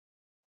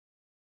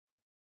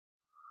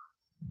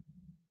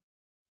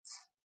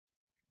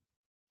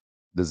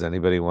Does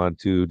anybody want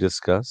to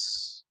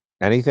discuss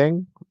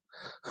anything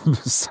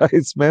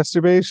besides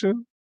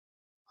masturbation?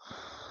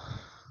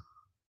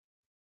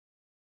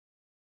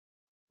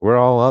 We're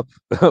all up,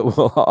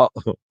 well,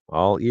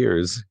 all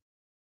ears.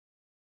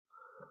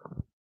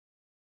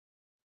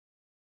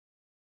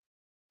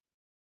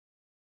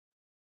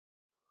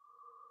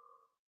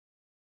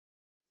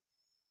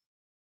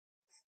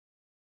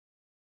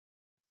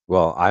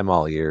 Well, I'm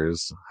all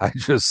ears. I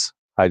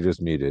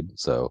just muted,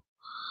 so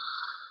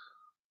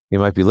he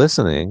might be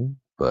listening,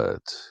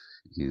 but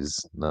he's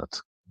not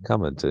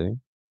commenting.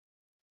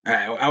 All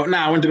right.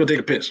 Now I went to go take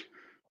a piss.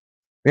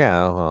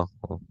 Yeah, well,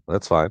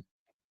 that's fine.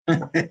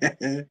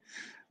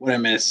 What I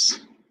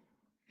miss?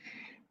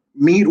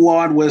 Meat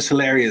Wad was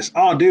hilarious.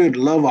 Oh, dude,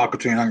 love Aqua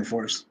Teen Hunger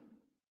Force.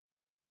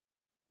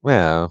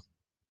 Yeah.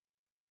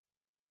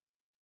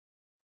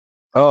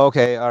 Oh,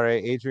 okay. All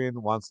right.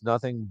 Adrian wants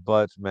nothing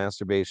but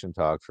masturbation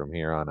talk from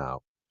here on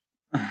out.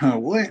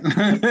 What?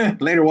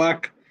 Later,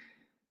 walk.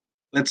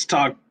 Let's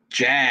talk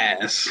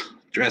jazz.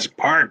 Jurassic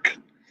Park.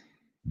 Am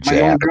I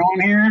the only Jab. girl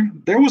in here?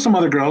 There was some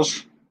other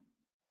girls.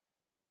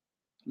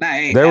 Nah,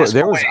 hey, There, ask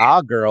there was away.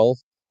 a girl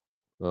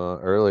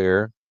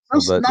earlier,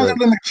 but Not in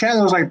the chat.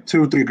 There was like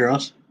 2 or 3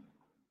 girls.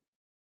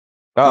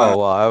 Uh, oh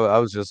well, I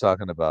was just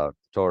talking about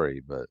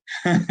Tori, but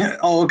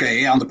oh,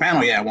 okay. Yeah, on the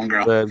panel, yeah, one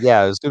girl.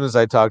 yeah, as soon as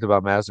I talked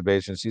about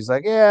masturbation, she's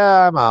like,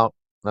 "Yeah, I'm out."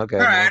 Okay,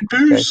 All right,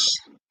 well, okay. peace.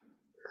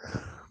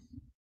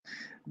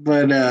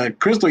 But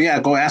Crystal, yeah,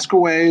 go ask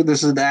away.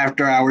 This is the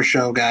after hour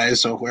show,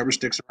 guys. So whoever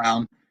sticks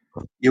around,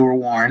 you were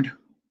warned.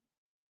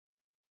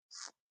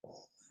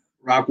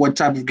 Rock, what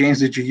type of games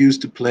did you use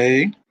to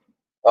play?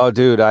 Oh,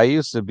 dude, I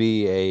used to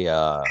be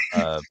a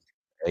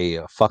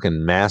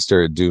fucking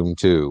master at Doom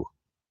 2.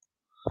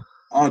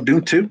 Oh,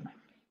 Doom 2.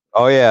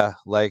 Oh yeah,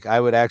 like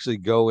I would actually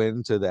go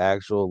into the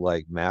actual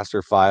like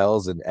master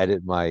files and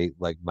edit my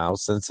like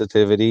mouse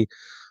sensitivity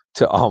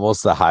to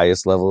almost the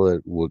highest level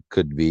it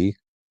could be.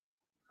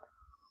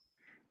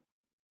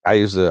 I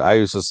used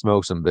to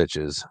smoke some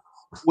bitches.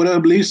 What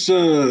up,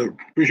 Lisa?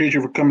 Appreciate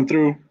you for coming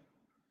through.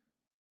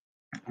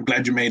 I'm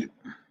glad you made it.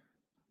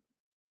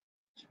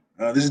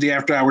 This is the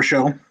after hour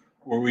show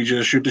where we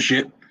just shoot the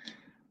shit.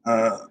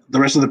 The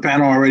rest of the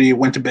panel already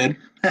went to bed.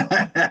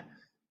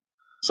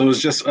 So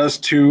it's just us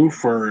two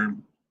for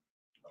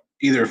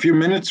either a few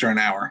minutes or an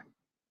hour.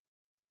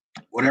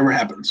 Whatever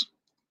happens.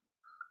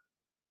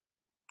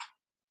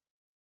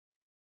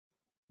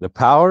 The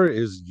power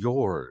is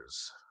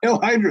yours.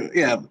 HYDRA,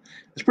 yeah,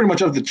 it's pretty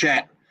much up the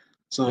chat.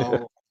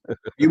 So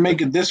you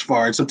make it this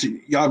far, it's up to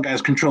y'all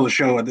guys control the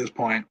show at this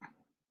point.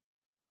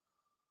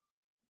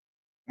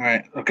 All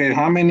right. Okay.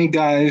 How many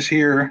guys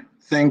here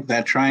think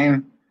that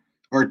trying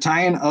or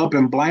tying up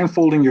and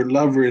blindfolding your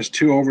lover is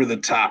too over the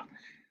top?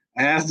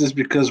 I asked this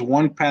because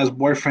one past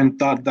boyfriend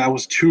thought that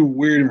was too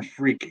weird and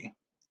freaky.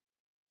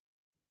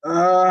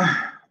 Uh,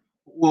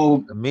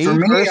 well, for Me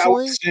me, I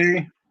would personally,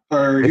 say,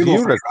 or you if go you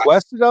first, Rock.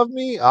 request it of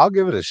me, I'll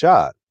give it a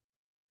shot.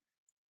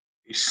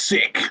 You're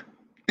sick.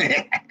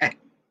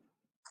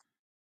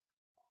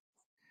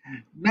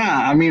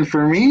 Nah, I mean,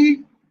 for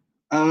me,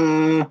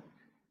 uh,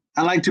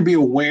 I like to be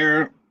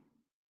aware,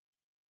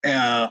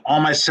 all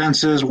my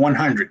senses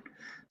 100.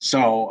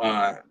 So,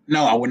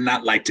 no, I would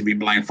not like to be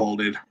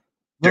blindfolded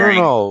No, no, during.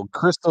 no.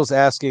 Crystal's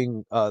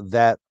asking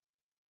that.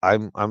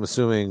 I'm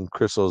assuming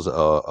Crystal's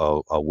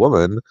a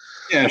woman.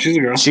 Yeah, she's a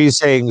girl. She's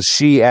saying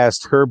she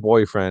asked her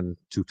boyfriend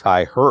to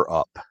tie her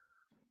up.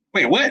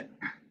 Wait, what?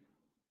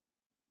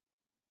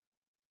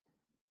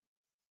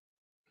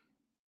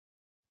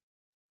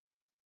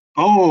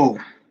 Oh,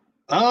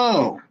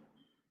 oh.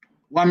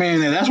 Well, I mean,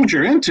 that's what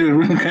you're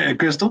into,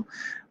 Crystal.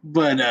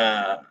 But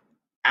I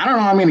don't know.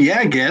 I mean, yeah,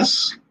 I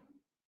guess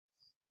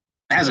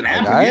it hasn't Like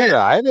happened I yet. had,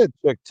 I had a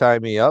chick tie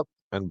me up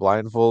and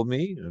blindfold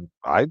me, and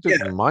I Yeah,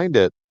 didn't mind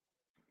it.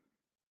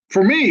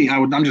 for me, I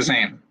would. I'm just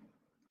saying.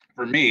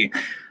 For me,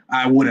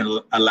 I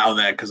wouldn't allow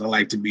that because I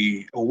like to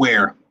be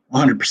aware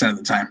 100% of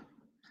the time.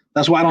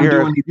 That's why I don't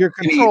do You're a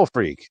any. control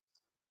freak.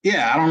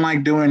 Yeah, I don't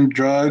like doing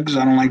drugs.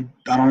 I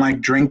don't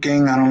like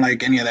drinking. I don't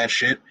like any of that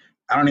shit.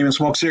 I don't even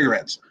smoke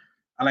cigarettes.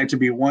 I like to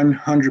be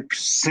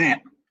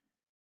 100%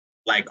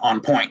 like on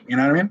point. You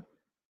know what I mean?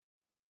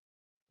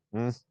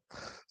 Mm.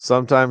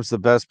 Sometimes the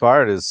best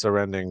part is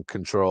surrendering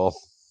control.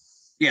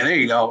 Yeah, there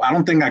you go. I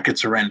don't think I could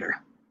surrender.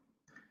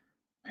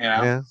 You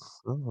know, Yeah,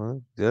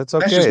 that's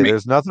that's just okay. me.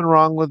 There's nothing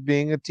wrong with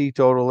being a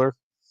teetotaler.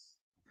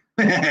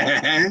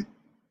 Let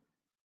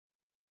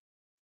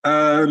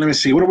me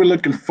see. What are we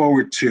looking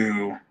forward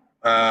to?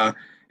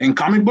 In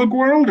comic book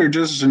world or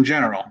just in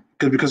general?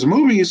 Because of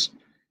movies,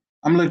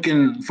 I'm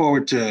looking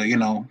forward to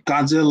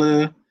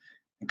Godzilla,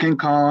 King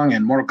Kong,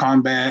 and Mortal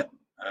Kombat.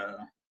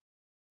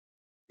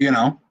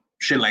 Uh,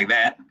 shit like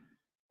that.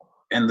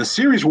 And the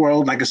series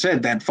world, like I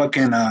said, that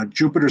fucking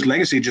Jupiter's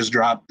Legacy just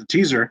dropped the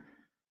teaser,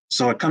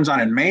 so it comes out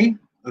in May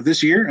of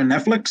this year on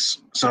Netflix.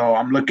 So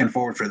I'm looking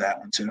forward for that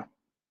one too.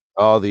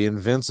 Oh, the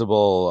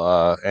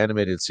Invincible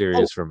animated Oh,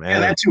 series from yeah,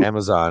 that too.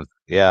 Amazon.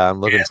 Yeah, I'm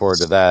looking forward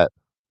to Yes. that.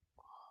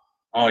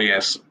 Oh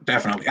yes,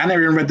 definitely. I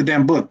never even read the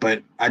damn book,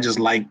 but I just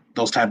like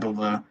those type of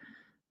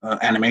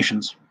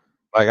animations.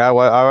 Like I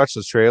watched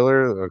the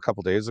trailer a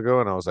couple days ago,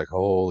 and I was like,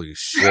 "Holy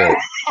shit!"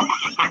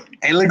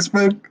 Hey, look,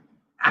 Spook.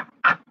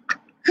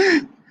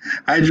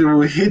 Hydra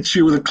will hit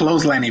you with a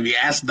clothesline if you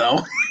ask, though.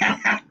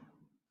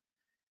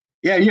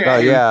 Yeah, Oh yeah,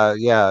 yeah,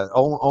 yeah.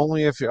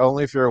 Only if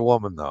you're a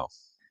woman though.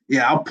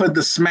 yeah. I'll put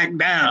the smack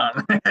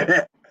down.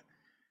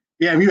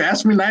 Yeah, if you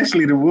ask me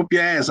nicely to whoop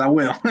your ass, I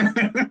will.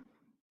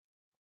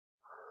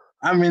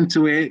 I'm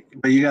into it,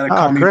 but you gotta Ah,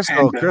 call me Crystal,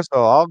 Panda.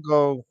 Crystal, I'll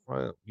go.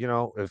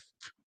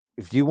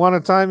 If you want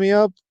to tie me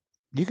up,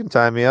 you can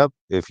tie me up.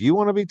 If you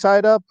want to be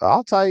tied up,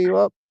 I'll tie you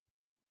up.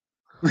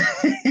 But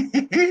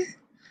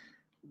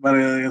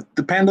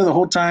the panda the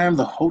whole time.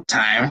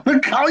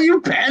 Call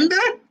you panda?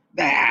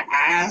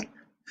 Nah.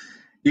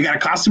 You got a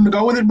costume to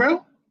go with it,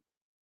 bro?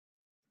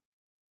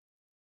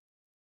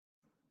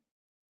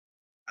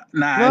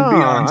 Nah, No, I'd be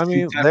on I some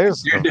mean, type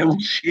of daredevil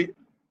shit.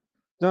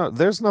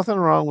 there's nothing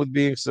wrong with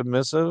being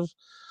submissive.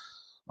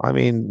 I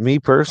mean, me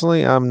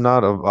personally, I'm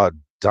not a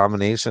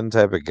domination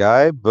type of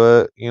guy,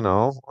 but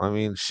I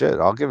mean, shit,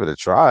 I'll give it a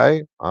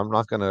try. I'm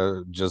not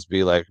gonna just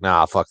be like,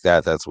 nah, fuck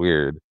that. That's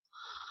weird.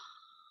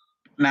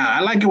 Nah, I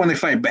like it when they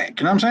fight back.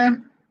 You know what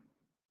I'm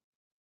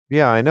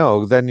Yeah, I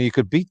know. Then you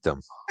could beat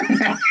them.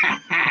 saying?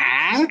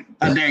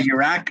 How dare you,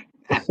 Rock?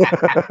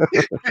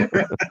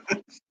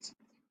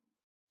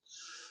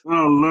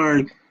 Oh,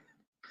 Lord.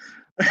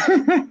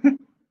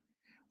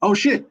 Oh,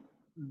 shit.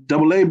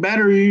 Double A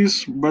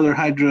batteries, brother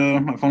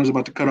Hydra. My phone is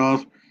about to cut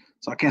off,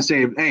 so I can't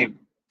say, hey,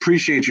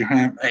 appreciate you,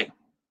 man. Hey,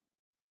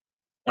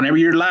 whenever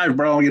you're live,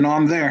 bro, you know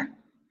I'm there.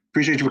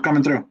 Appreciate you for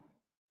coming through.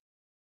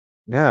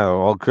 Yeah,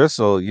 well,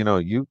 Crystal,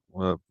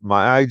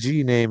 my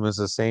IG name is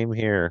the same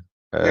here.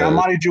 Yeah, I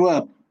modded you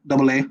up,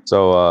 Double A.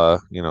 So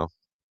you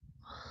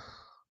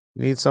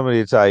need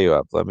somebody to tie you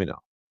up. Let me know.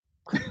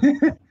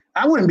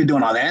 I wouldn't be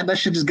doing all that. That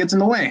shit just gets in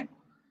the way.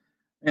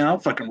 You know,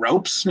 fucking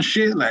ropes and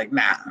shit. Like,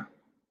 nah.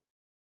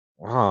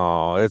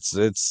 Oh, well,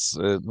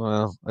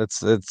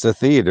 it's a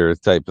theater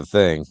type of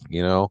thing.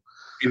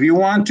 If you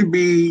want to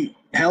be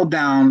held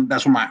down,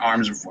 that's what my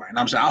arms are for. And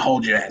I'm saying, I'll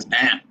hold your ass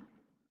down.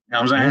 You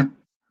know what I'm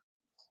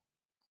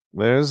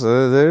Yeah,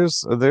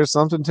 saying? there's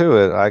something to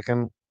it.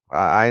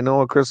 I know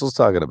what Crystal's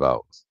talking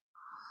about.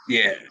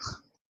 Yeah.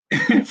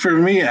 For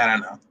me, I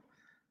don't know.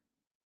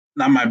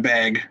 Not my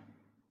bag.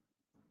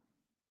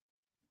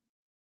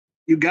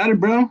 You got it,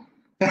 bro.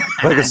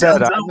 Like I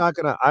said,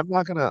 Denzel, I'm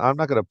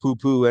not gonna poo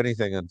poo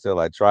anything until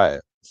I try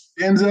it.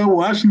 Denzel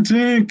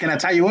Washington. Can I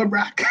tie you up,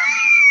 Brock?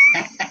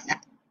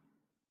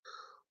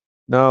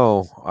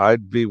 No,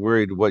 I'd be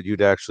worried what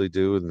you'd actually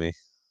do with me.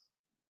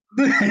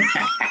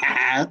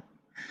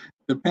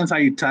 Depends how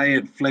you tie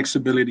it.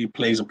 Flexibility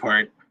plays a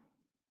part.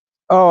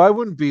 Oh, I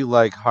wouldn't be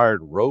like hard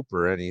rope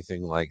or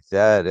anything like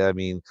that. I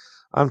mean,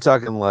 I'm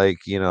talking like,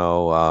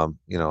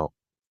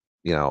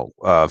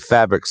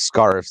 fabric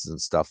scarves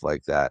and stuff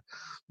like that.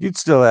 You'd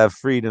still have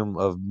freedom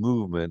of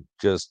movement,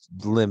 just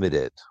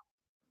limited.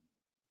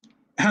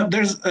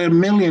 There's a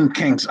million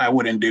kinks I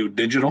wouldn't do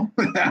digital.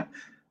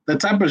 The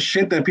type of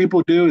shit that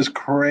people do is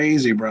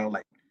crazy, bro.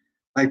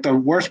 Like the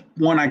worst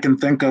one I can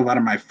think of out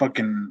of my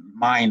fucking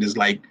mind is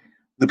like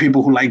the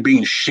people who like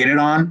being shitted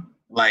on.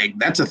 Like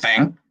that's a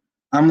thing.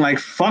 I'm like,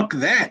 fuck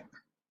that.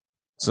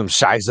 Some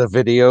Shiza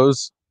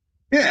videos.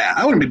 Yeah,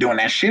 I wouldn't be doing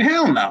that shit.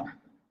 Hell no.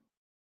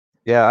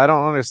 Yeah, I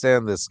don't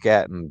understand the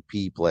scat and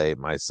pee play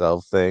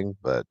myself thing,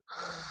 but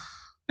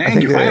I Dang,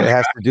 think you it finally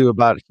has got to do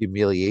about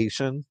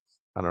humiliation.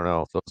 I don't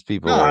know if those no.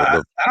 people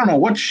the I don't know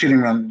what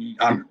shitting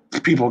on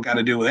people got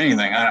to do with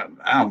anything. I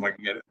don't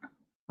fucking get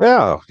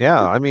Yeah,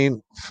 yeah. I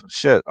mean,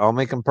 shit, I'll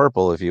make them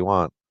purple if you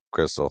want,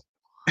 Crystal.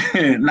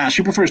 it. Nah,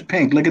 she prefers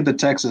pink. Look at the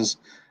Texas.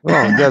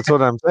 Well, that's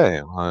what I'm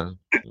saying.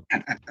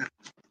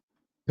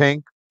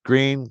 Pink,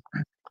 green,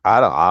 I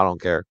don't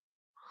care.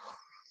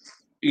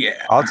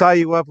 Yeah, I'll tie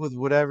you up with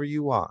whatever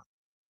you want.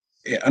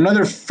 yeah.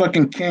 Another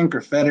fucking kink or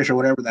fetish or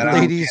whatever that I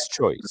don't get Ladies'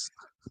 choice.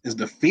 is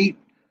the feet.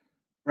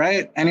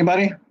 Right?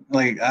 Anybody?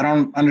 Like, I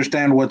don't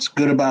understand what's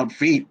good about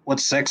feet.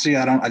 What's sexy?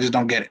 I don't. I just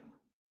don't get it.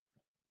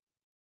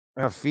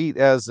 Feet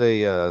as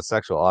a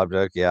sexual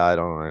object, yeah, I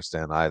don't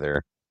understand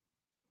either.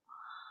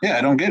 Yeah,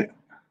 I don't get it.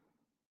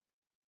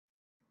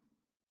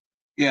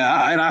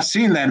 Yeah, and I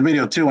seen that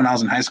video too when I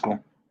was in high school.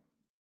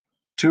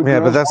 Two Yeah,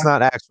 but girls. that's One.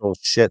 not actual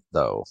shit,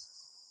 though.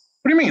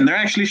 What do you mean? They're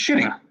actually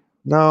shitting.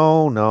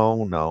 No,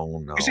 no,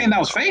 no, You're saying no, that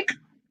was no. fake?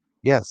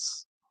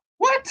 Yes,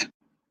 What?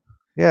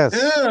 yes.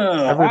 Ugh,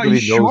 are you Everybody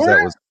knows sure?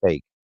 that was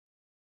fake.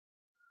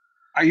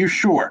 Are you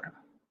sure?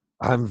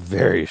 I'm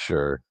very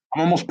sure.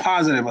 I'm almost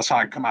positive I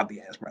saw it come out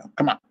the ass, bro.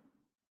 Come on.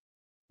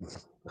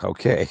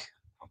 Okay.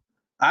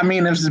 I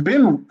mean, it's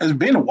been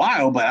a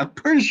while, but I'm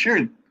pretty sure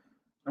it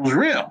was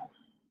real.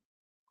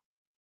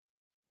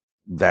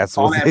 That's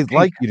All what that they'd pink.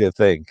 like you to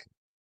think.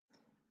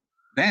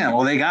 Damn.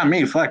 Well, they got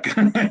me. Fuck.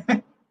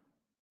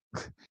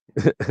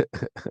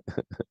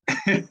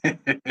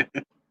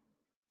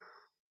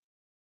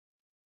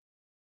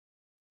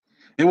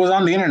 It was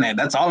on the internet.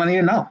 That's all I need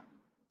to know.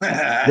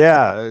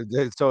 Yeah,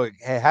 so it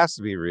has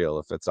to be real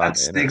if it's on the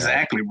That's internet,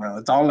 exactly, bro.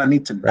 That's all I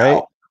need to right?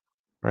 know.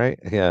 Right?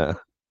 Yeah.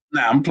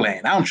 Nah, I'm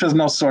playing. I don't trust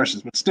no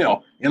sources, but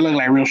still, it looked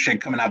like real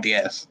shit coming out the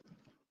ass.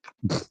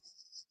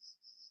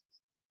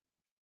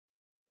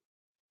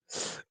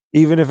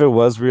 Even if it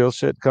was real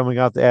shit coming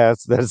out the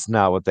ass, that's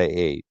not what they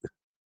ate.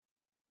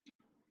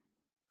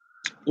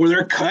 Were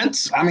there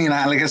cuts? I mean,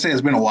 like I said,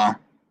 it's been a while.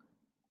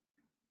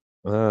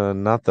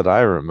 Not that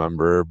I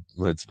remember.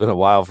 It's been a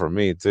while for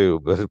me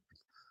too, but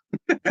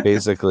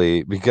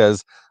basically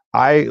because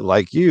I,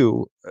 like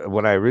you,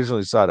 when I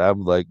originally saw it,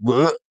 I'm like,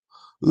 "Bleh,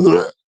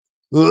 bleh,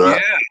 Yeah. bleh."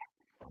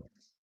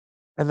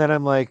 And then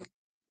I'm like,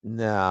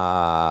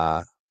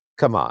 nah,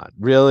 come on,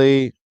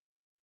 really?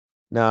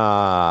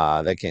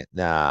 Nah, they can't.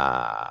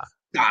 Nah.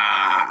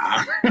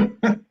 Ah.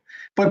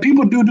 But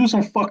people do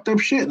some fucked up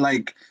shit.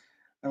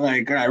 All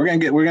right,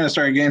 we're gonna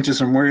start getting to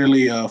some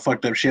really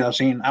fucked up shit I've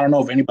seen. I don't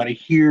know if anybody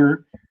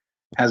here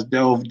has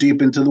delved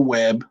deep into the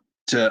web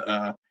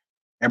to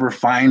ever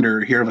find or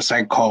hear of a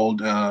site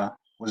called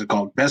what's it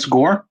called? Best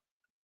Gore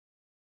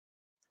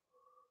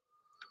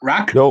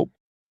Rock. Nope.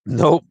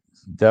 Nope.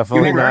 You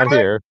Definitely never heard not about it?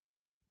 here.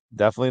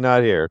 Definitely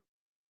not here.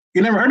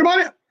 You never heard about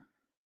it?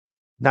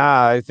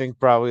 Nah, I think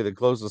probably the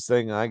closest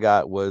thing I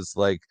got was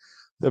like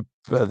the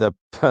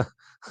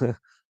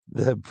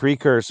the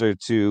precursor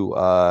to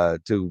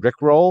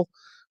Rickroll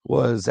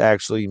was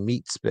actually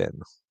Meat Spin.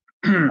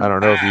 I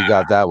don't know if you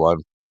got that one.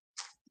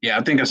 Yeah,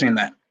 I think I've seen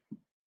that.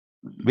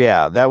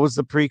 Yeah, that was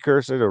the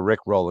precursor to Rick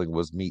rolling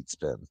was Meat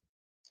Spin.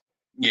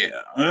 Yeah.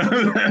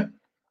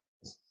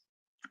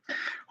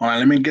 Hold on,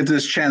 let me get to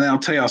this channel. I'll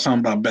tell y'all something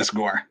about Best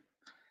Gore.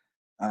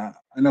 I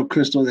know,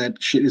 Crystal,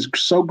 that shit is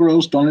so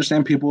gross. Don't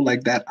understand people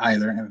like that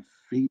either. And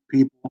feed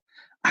people.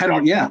 I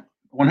don't, yeah,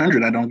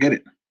 100. I don't get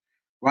it.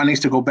 Ron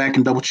needs to go back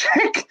and double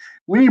check.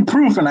 We need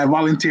proof, and I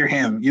volunteer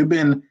him. You've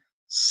been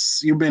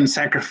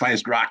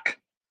sacrificed, Rock,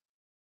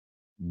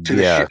 to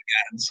the Yeah, shit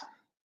gods.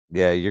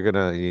 yeah,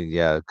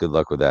 yeah, good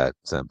luck with that,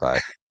 senpai.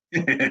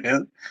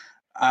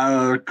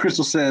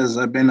 Crystal says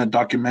I've seen a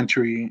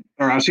documentary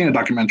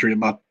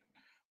about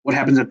what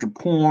happens after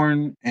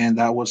porn, and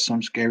that was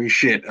some scary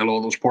shit.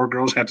 Hello, those poor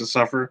girls had to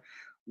suffer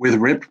with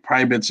ripped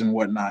privates and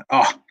whatnot.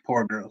 Oh,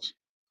 poor girls.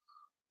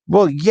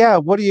 Well, yeah,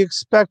 what do you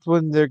expect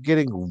when they're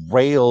getting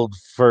railed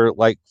for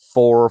like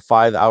 4 or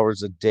 5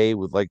 hours a day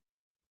with like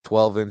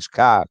 12-inch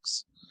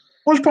cocks?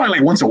 Well, it's probably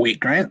like once a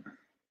week, right?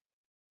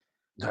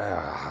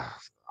 I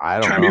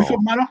don't Trying to be a foot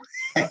know.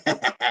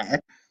 model.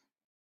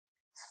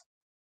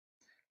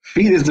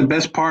 Feet is the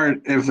best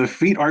part. If the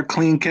feet are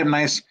clean, kept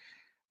nice.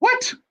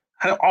 What?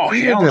 Oh,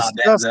 Feet are hell no, Denzel.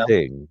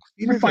 disgusting.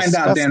 Feet Let are me find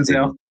out, Denzel.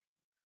 disgusting.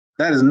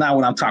 That is not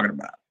what I'm talking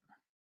about.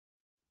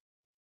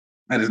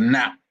 That is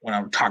not what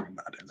I'm talking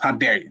about. How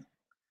dare you?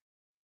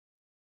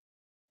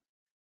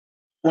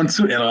 Once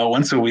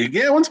a week.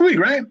 Yeah, once a week,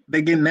 right?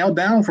 They get nailed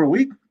down for a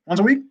week. Once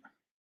a week.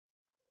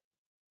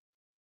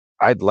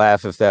 I'd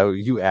laugh if that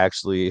you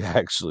actually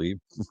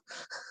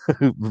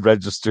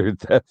registered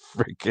that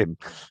freaking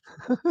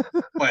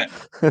What?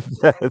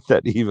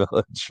 that email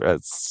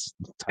address,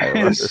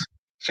 Tyler.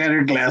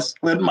 Shattered glass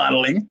lid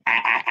modeling.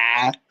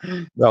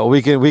 No,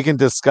 we can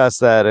discuss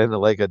that in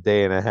like a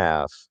day and a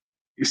half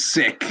You're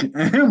sick.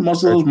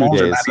 Most of or those two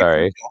moans are days. not even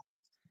Sorry. real.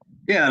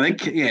 Yeah,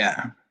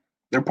 yeah.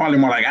 They're probably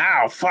more like,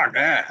 "Ow, fuck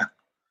that."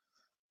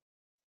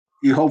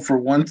 You hope for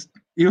once.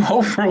 You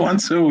hope for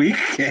once a week.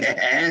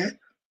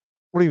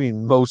 What do you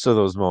mean most of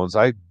those moans?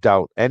 I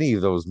doubt any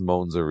of those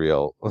moans are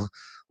real.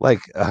 Like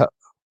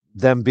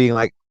them being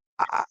like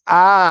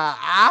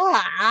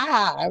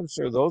I'm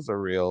sure those are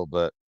real,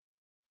 but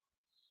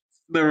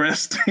The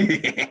rest.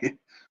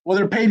 Well,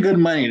 they're paid good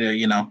money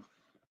to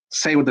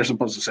say what they're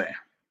supposed to say.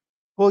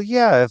 well,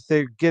 yeah, if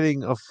they're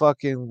getting a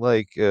fucking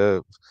like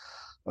a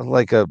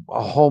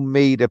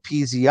homemade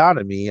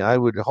episiotomy, I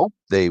would hope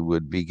they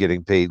would be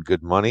getting paid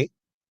good money.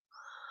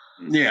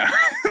 Yeah.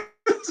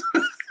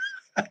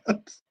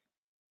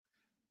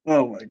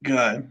 Oh my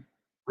god.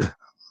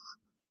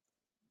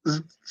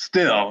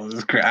 Still, this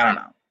is crazy. I don't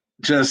know.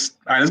 Just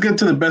all right. Let's get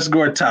to the best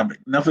gore topic.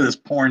 Enough of this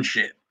porn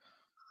shit.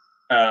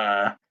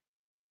 Uh,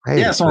 yeah.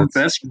 Hey, So on that's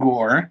best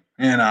gore,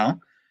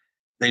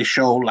 they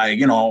show like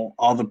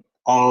all the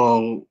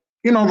whole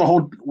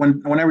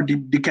whenever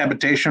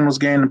decapitation was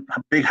getting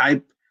a big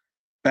hype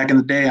back in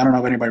the day. I don't know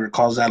if anybody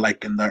recalls that,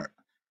 like in the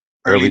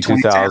early early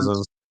 2010s.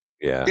 2000s.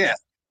 Yeah. Yeah.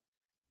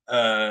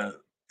 Uh,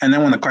 and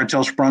then when the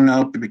cartel sprung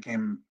up, it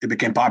became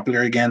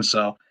popular again.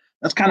 So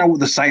that's kind of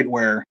the site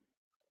where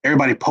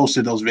everybody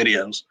posted those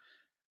videos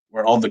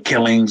where all the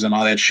killings and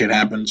all that shit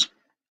happens.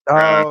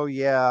 Uh, Oh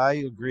yeah, I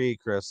agree,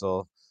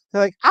 Crystal.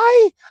 They're like,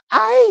 I,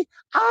 I,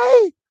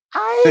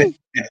 I.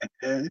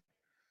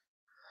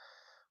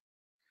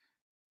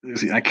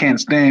 see, I can't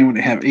stand when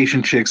they have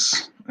Asian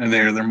chicks and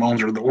their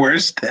moans are the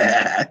worst.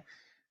 I'm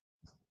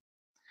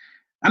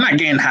not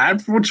getting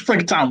hot. What you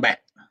fucking talking about?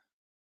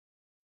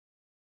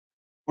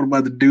 What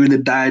about the dude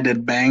that died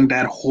that banged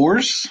that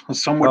horse? A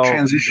somewhat Oh,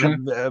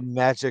 transition.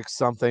 magic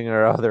something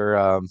or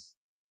other,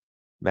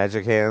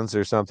 magic hands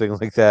or something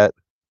like that.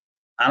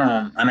 I don't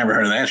know. I never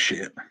heard of that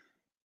shit. But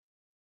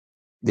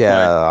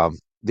Yeah,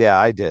 yeah,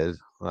 I did.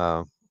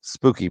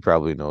 Spooky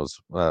probably knows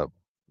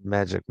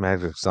magic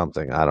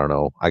something. I don't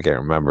know. I can't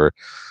remember.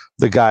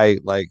 The guy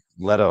like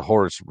let a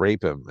horse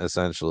rape him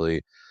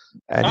essentially,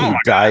 and Oh my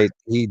god!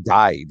 He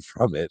died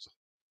from it.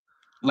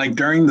 Like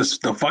during the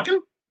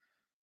fucking.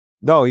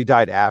 No, he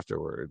died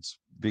afterwards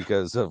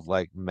because of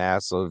like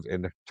massive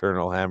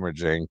internal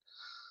hemorrhaging.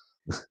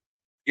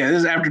 Yeah, this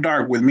is After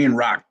Dark with me and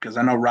Rock because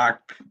I know Rock.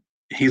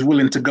 He's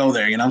willing to go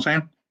there. You know what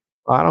I'm saying?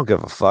 I don't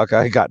give a fuck.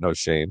 I got no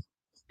shame.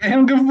 Yeah, he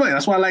don't give a fuck.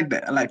 That's why I like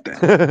that. I like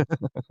that.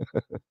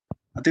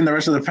 I think the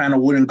rest of the panel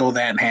wouldn't go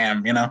that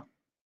ham. You know,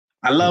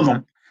 I love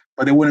them,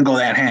 but they wouldn't go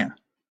that ham.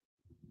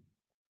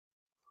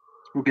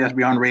 Spooky has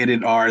beyond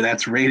rated R.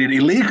 That's rated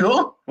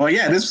illegal. Well,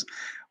 yeah, this.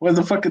 What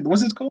the fuck?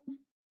 What's this called?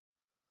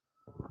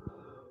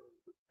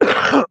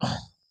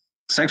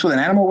 Sex with an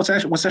animal? What's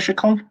that? What's that shit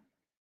called?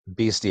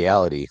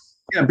 Bestiality.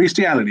 Yeah,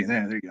 bestiality.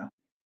 There you go.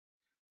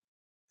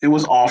 It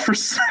was all for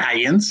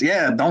science.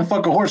 Yeah, don't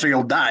fuck a horse or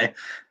you'll die.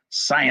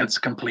 Science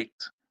complete.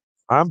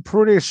 I'm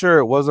pretty sure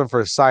it wasn't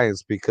for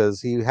science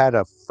because he had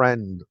a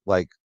friend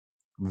like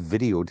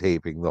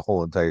videotaping the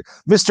whole entire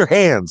Mr.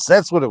 Hands.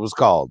 That's what it was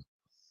called.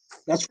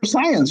 That's for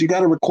science. You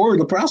got to record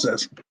the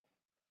process.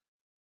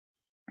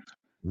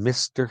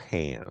 Mr.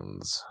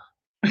 Hands.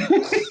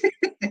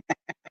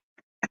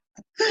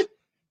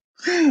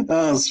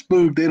 Oh,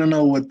 spook. They don't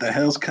know what the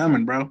hell's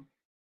coming, bro.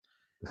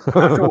 I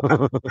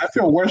feel I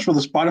feel worse for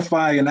the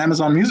Spotify and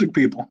Amazon Music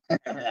people.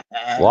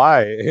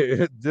 Why?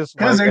 This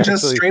Because might they're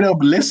just actually. straight up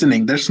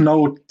listening. There's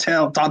no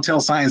tell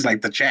signs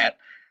like the chat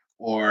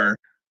or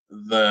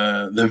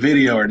the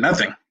video or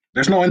nothing.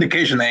 There's no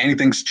indication that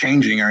anything's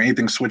changing or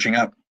anything's switching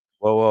up.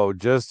 Whoa.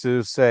 Just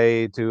to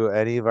say to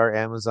any of our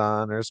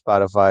Amazon or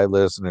Spotify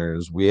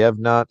listeners, we have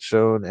not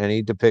shown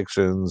any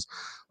depictions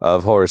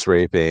of horse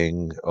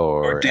raping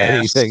Or or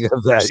deaths anything of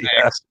or that.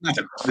 Yeah. sex.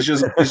 Nothing. It's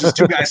just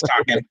two guys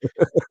talking,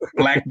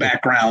 black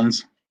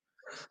backgrounds,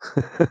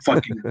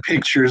 fucking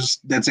pictures.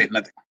 That's it.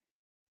 Nothing.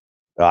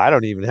 I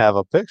don't even have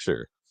a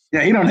picture.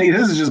 Yeah, he don't hate.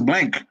 This is just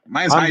blank.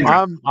 Mine's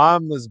HYDRA.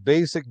 I'm as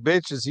basic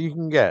bitch as you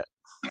can get.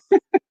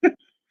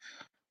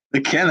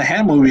 The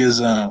Hand movie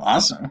is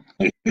awesome.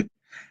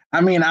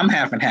 I mean, I'm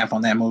half and half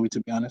on that movie, to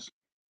be honest.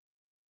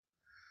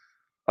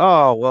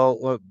 Oh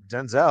well, look,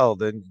 Denzel,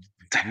 then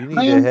Man,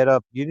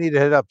 you need to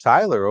hit up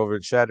Tyler over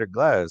at Shattered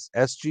Glass,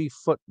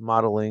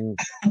 sgfootmodeling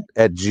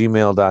at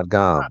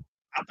gmail.com.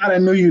 I thought I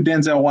knew you,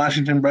 Denzel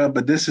Washington, bro,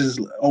 but this is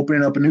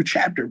opening up a new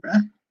chapter, bro.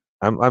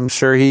 I'm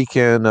sure he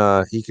can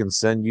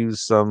send you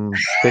some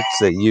pics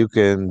that you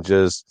can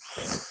just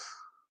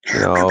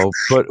put on some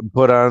put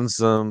Put on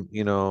some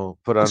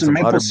some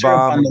maple utter syrup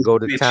bomb on and those go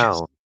to bitches.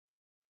 town.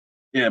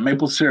 Yeah,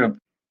 maple syrup.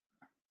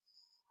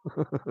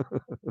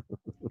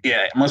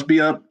 Yeah, it must be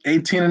up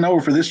 18 and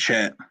over for this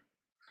chat,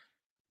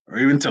 or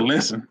even to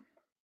listen.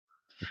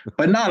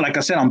 But no, like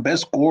I said, on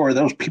best score,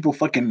 those people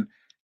fucking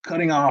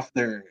cutting off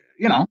their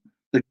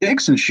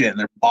dicks and shit and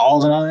their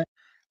balls and all that,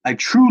 like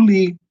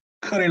truly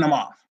cutting them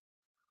off.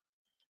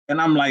 And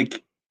I'm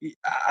like,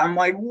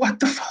 what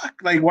the fuck?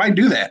 Like, why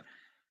do that?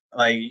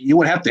 Like, you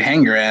would have to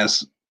hang your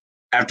ass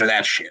after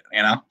that shit,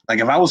 you know? Like,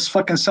 if I was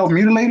fucking self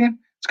mutilating,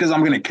 it's because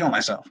I'm gonna kill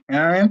myself. You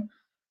know what I mean?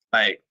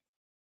 Like,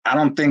 I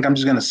don't think I'm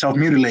just gonna self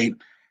mutilate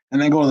and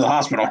then go to the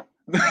hospital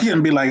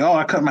and be like, oh,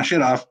 I cut my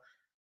shit off,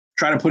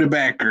 try to put it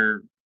back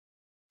or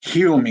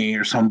heal me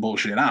or some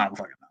bullshit. I don't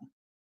fucking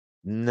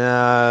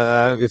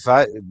Nah, if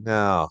I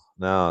no.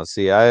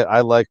 See, I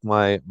like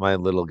my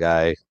little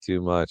guy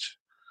too much.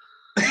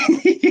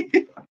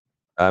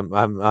 know.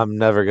 I'm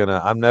never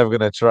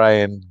gonna try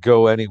and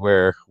go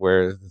anywhere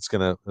where it's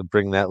gonna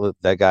bring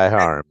that guy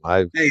harm.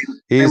 Hey,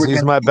 never He's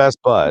gonna my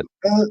best bud.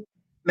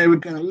 never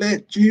gonna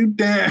let you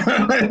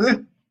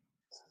down.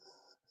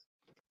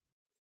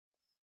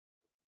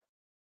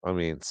 I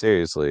mean,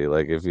 seriously,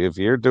 like if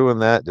you're doing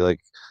that, like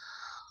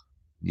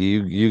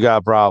you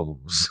got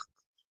problems.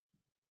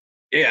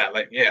 Yeah,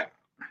 like yeah.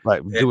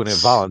 Like doing it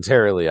It's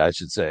voluntarily, I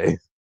should say.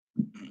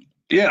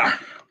 yeah.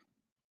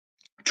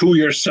 To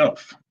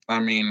yourself. I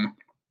mean,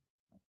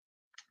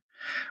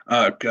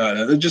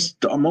 God, it's just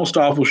the most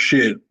awful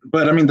shit.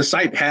 But I mean, the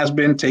site has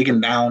been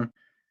taken down.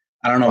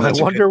 I don't know if I that's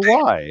a good wonder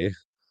thing. why.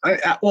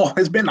 Well,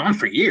 it's been on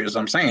for years.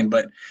 I'm saying,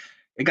 but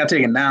it got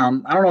taken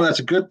down. I don't know if that's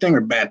a good thing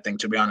or bad thing.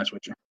 To be honest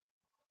with you.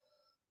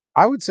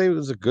 I would say it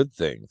was a good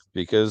thing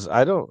because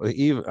I don't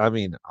even. I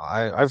mean,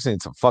 I've seen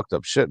some fucked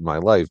up shit in my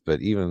life,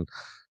 but even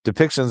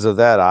depictions of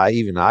that, I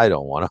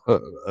don't want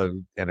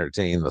to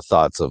entertain the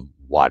thoughts of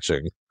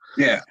watching.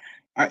 Yeah,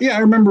 I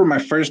remember my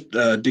first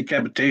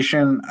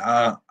decapitation.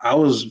 I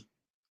was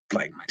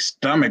like my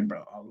stomach,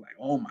 bro. I was like,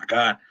 oh my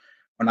god.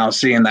 When I was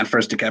seeing that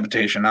first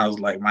decapitation, I was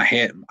like, my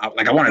head,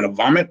 like I wanted to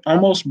vomit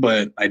almost,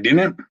 but I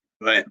didn't.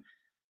 But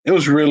it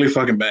was really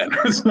fucking bad.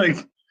 It's like,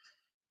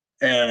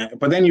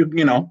 but then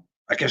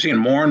I kept seeing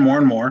more and more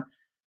and more,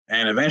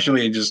 and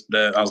eventually, just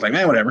I was like,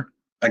 man, whatever.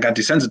 I got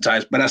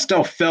desensitized, but I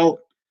still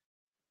felt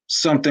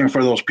something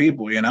for those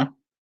people, you know.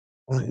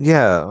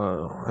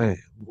 Yeah,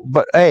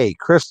 but hey,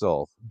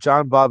 Crystal,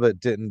 John Bobbitt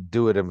didn't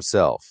do it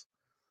himself.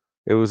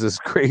 It was his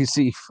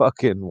crazy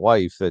fucking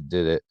wife that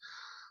did it.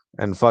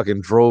 and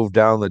fucking drove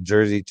down the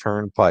Jersey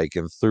Turnpike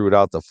and threw it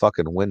out the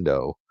fucking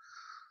window.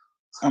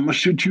 I'm gonna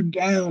shoot you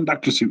down,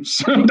 Dr.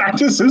 Seuss.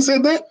 Dr. Seuss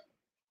said that.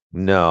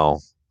 No,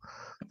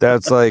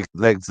 that's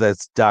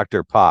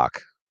Dr.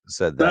 Pock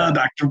said that.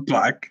 Dr.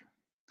 Black.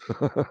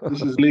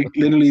 This is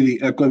literally the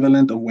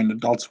equivalent of when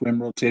Adult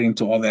Swim rotating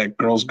to all that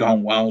Girls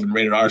Gone Wild and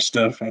rated R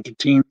stuff after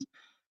teens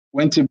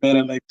went to bed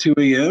at like 2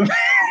 a.m.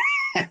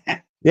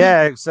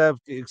 Yeah,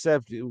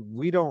 except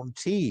we don't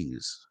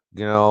tease,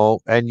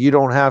 and you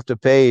don't have to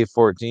pay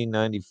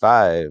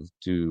 $14.95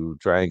 to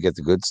try and get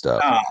the good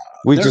stuff.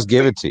 We Their just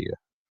give it to you.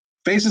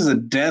 Faces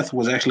of Death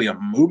was actually a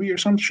movie or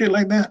some shit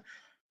like that.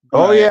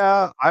 Oh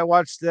yeah, I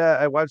watched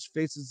that. I watched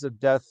Faces of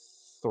Death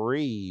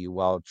 3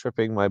 while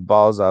tripping my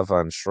balls off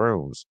on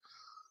shrooms.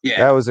 Yeah,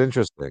 that was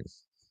interesting.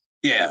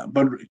 Yeah,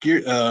 but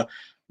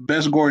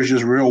best gore is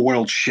just real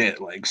world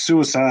shit like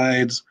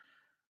suicides,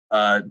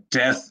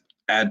 death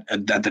at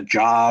the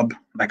job.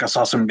 Like I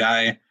saw some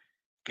guy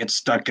get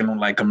stuck in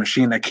like a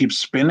machine that keeps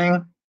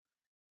spinning.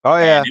 Oh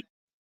yeah, and it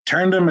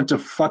turned him into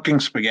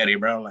fucking spaghetti,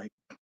 bro. Like,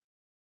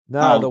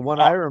 no, the one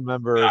I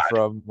remember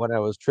from when I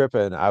was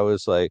tripping, I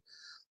was like,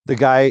 the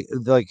guy,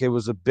 like, it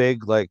was a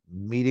big like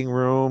meeting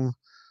room.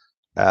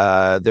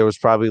 There was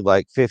probably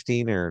like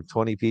 15 or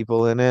 20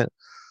 people in it.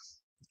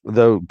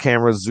 The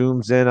camera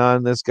zooms in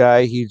on this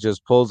guy. He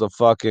just pulls a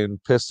fucking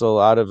pistol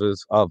out of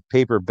his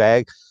paper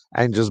bag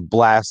and just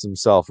blasts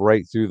himself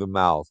right through the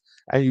mouth.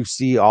 And you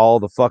see all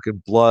the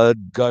fucking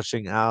blood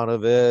gushing out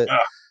of it,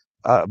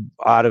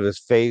 out of his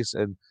face.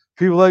 And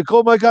people are like,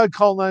 oh my God,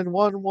 call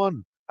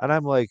 911. And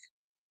I'm like,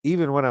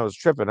 even when I was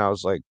tripping, I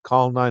was like,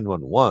 call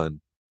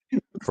 911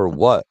 for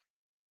what?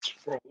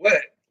 For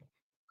what?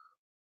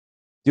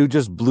 Dude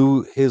just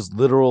blew his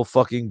literal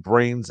fucking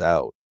brains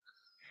out.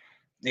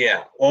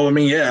 Yeah. Well, I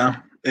mean, yeah,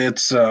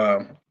 it's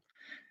oh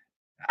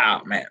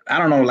man, I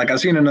don't know. Like I've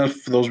seen enough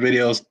of those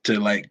videos to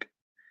like,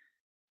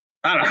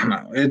 I don't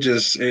know.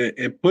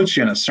 It puts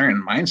you in a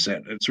certain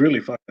mindset. It's really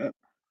fucked up.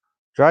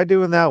 Try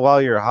doing that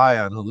while you're high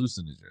on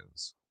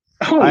hallucinogens.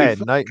 I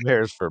had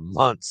nightmares for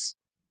months.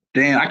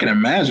 Damn, I can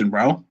imagine,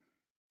 bro.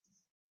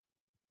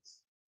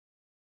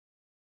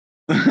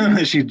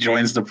 She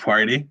joins the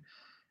party.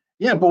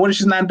 Yeah, but what if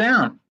she's not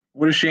down?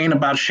 What if she ain't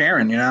about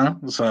sharing,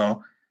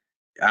 So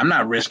I'm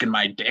not risking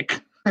my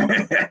dick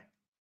to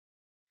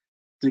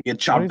get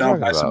chopped off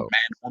by some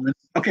mad woman.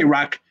 Okay,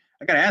 Rock,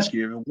 I gotta ask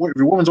you, if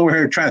your woman's over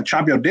here trying to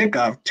chop your dick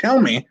off, tell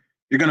me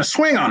you're gonna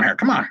swing on her.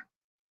 Come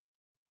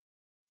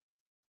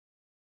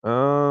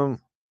on.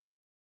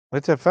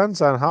 It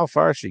depends on how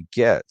far she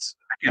gets.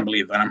 I can't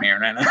believe that I'm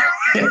hearing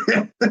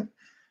that.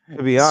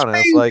 To be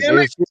honest, like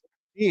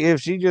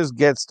if she just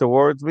gets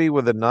towards me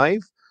with a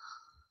knife,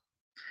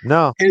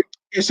 no.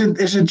 Is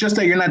it just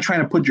that you're not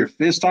trying to put your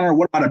fist on her?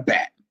 What about a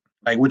bat?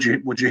 Like, would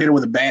you hit her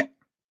with a bat?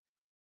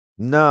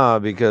 No,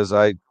 because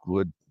I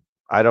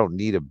don't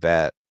need a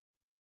bat.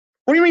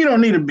 What do you mean you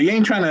don't need a bat? You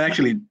ain't trying to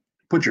actually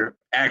put your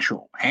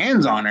actual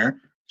hands on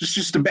her.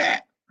 Just a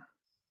bat.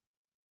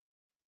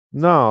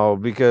 No,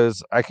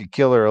 because I could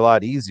kill her a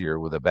lot easier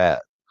with a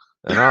bat.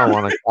 And I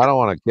don't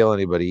want to kill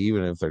anybody,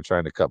 even if they're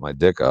trying to cut my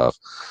dick off.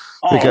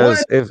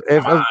 Because if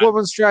a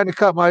woman's trying to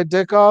cut my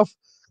dick off,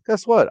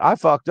 guess what? I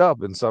fucked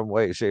up in some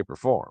way, shape, or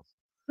form.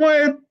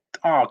 What?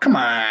 Oh, come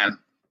on.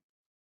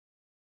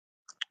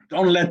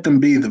 Don't let them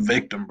be the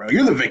victim, bro.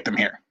 You're the victim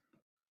here.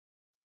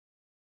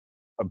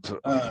 Do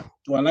I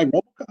like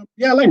RoboCop?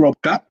 Yeah, I like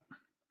RoboCop.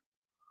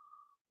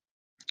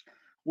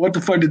 What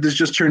the fuck did this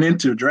just turn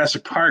into?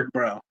 Jurassic Park,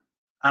 bro.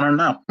 I don't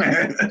know.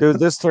 Dude,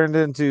 this turned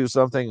into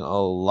something a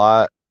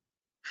lot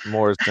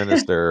more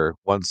sinister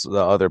once the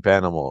other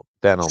panel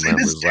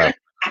members left.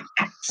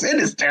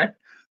 Sinister?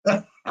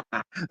 That's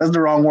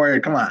the wrong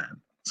word. Come on.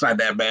 It's not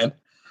that bad.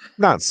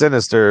 Not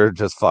sinister,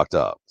 just fucked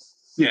up.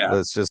 Yeah.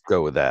 Let's just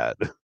go with that.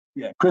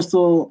 Yeah.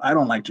 Crystal, I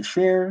don't like to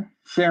share.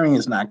 Sharing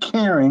is not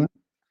caring.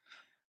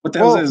 What the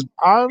hell is?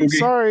 I'm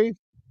sorry.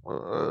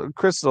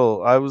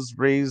 Crystal, I was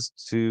raised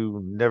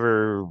to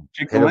never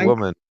hit a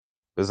woman,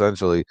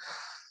 essentially.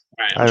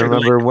 Right, I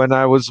remember when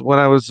I was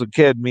a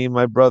kid, me and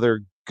my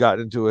brother got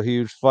into a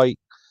huge fight.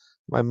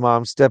 My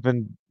mom stepped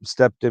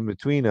in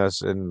between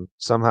us, and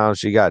somehow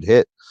she got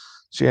hit.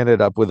 She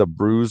ended up with a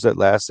bruise that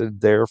lasted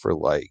there for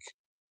like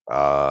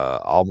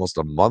almost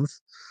a month.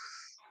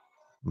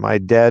 My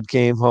dad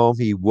came home.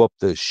 He whooped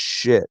the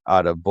shit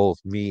out of both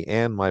me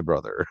and my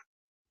brother.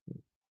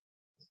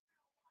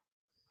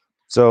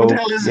 So what the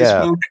hell is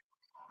this, Luke?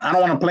 I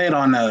don't want to play it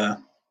on I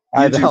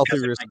have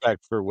healthy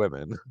respect for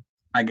women.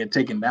 I get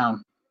taken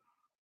down.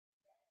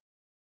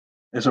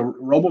 There's a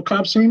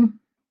RoboCop scene.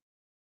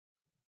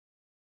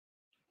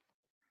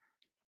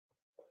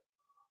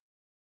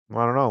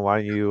 I don't know. Why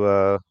don't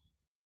you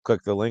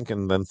click the link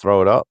and then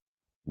throw it up?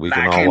 We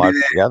can all watch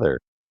together.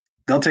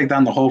 They'll take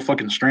down the whole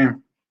fucking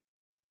stream.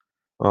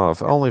 Oh,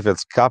 only if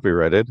it's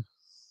copyrighted.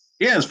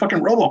 Yeah, it's fucking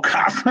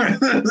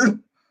RoboCop.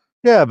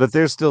 Yeah, but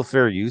there's still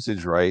fair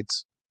usage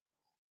rights.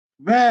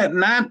 But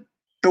not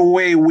the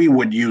way we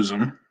would use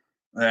them,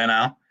 you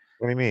know?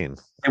 What do you mean?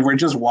 If we're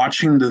just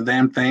watching the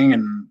damn thing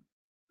and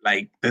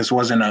like this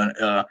wasn't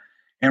an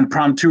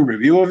impromptu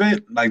review of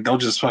it, like they'll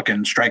just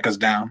fucking strike us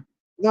down.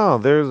 No,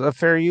 there's a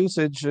fair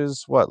usage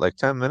is what, like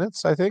 10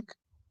 minutes, I think.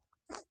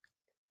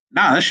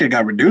 Nah, that shit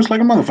got reduced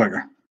like a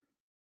motherfucker.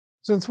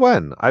 Since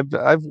when?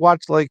 I've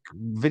watched like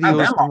Not videos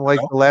that from long like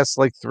ago. the last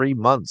like 3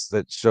 months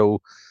that show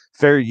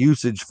fair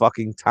usage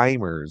fucking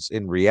timers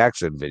in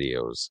reaction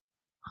videos.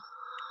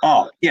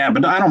 Oh yeah,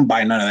 but I don't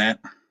buy none of that.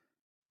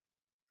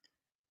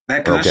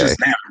 Because that's Okay. just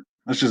them.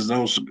 That's just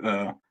those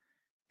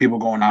people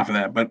going off of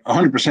that. But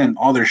 100%,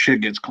 all their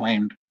shit gets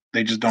claimed.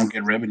 They just don't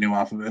get revenue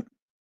off of it.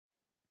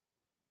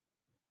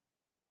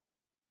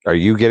 Are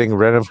you getting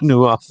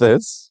revenue off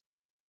this?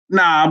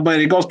 Nah, but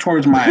it goes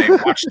towards my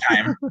watch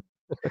time.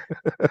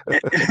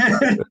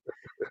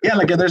 Yeah,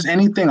 like if there's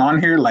anything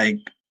on here like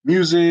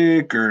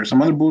music or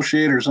some other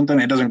bullshit or something,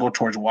 it doesn't go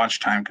towards watch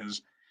time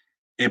because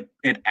it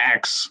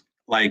acts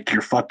like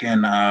your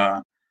fucking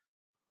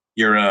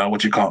your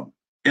what you call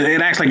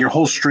it acts like your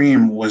whole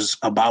stream was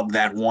about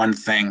that one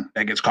thing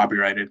that gets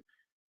copyrighted,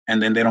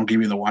 and then they don't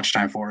give you the watch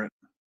time for it.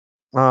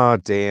 Oh,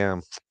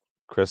 damn.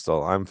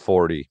 Crystal, I'm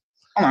 40.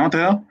 Hold on, what the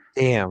hell?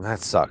 Damn, that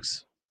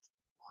sucks.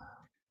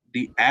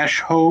 The Ash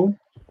Ho.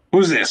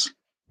 Who's this?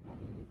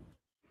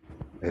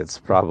 It's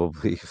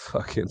probably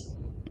fucking.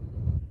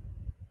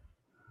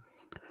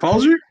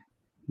 Poser?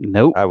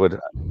 Nope. I would.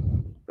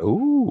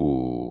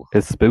 Ooh.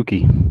 It's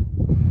spooky.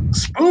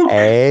 Spook?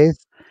 Hey,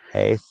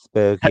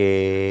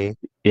 spooky.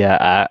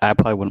 Yeah, I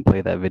probably wouldn't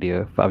play that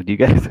video if I was you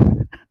guys.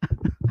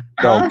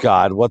 Oh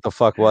God, what the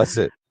fuck was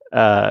it?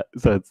 So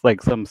it's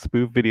like some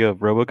spoof video of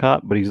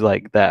RoboCop, but he's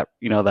like that,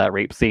 that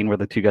rape scene where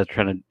the two guys are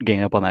trying to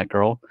gang up on that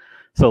girl.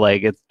 So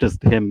like it's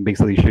just him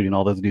basically shooting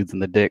all those dudes in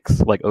the dicks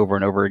like over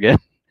and over again.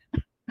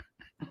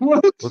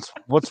 What?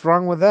 What's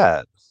wrong with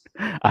that?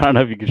 I don't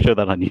know if you can show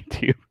that on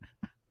YouTube.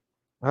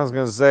 I was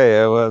gonna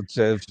say, well,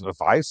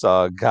 if I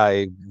saw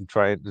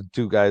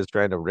two guys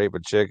trying to rape a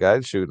chick,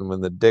 I'd shoot him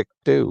in the dick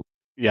too.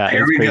 Yeah,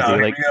 Here it's we crazy. go,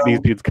 here Like we go. these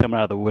dudes come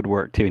out of the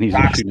woodwork too, and he's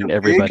just Rock's shooting the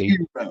everybody.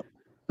 big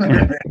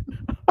hero.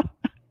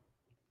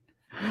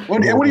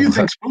 What do you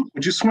think, Spook?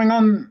 Would you swing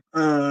on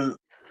a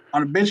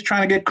bitch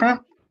trying to get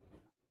crump?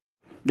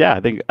 Yeah,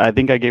 I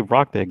think I gave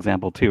Rock the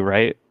example too,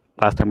 right?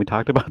 Last time we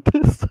talked about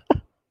this.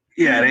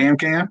 Yeah, the AM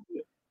cam.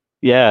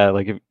 Yeah,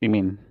 like if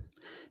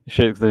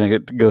shit's gonna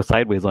go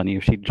sideways on you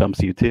if she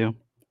jumps you too.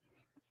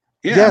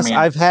 Yeah, Yes, I mean,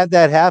 I've had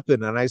that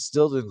happen, and I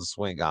still didn't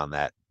swing on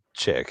that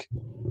chick.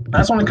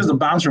 that's only because the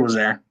bouncer was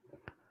there.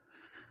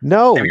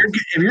 No, If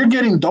you're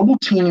getting double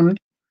teamed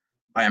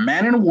by a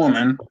man and a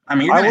woman, I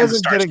mean, you're I gonna have to wasn't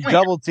start getting swinging.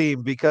 double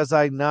teamed because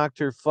I knocked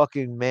her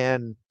fucking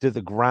man to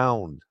the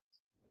ground.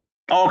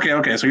 Oh,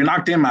 okay. So you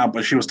knocked him out,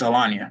 but she was still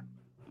on you.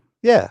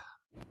 Yeah.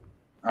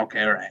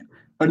 Okay, all right.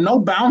 But no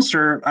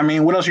bouncer. I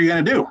mean, what else are you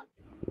gonna do?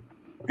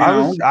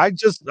 I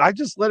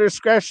just let her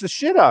scratch the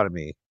shit out of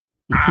me.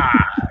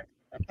 I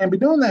can't be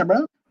doing that,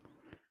 bro.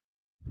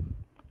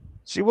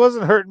 She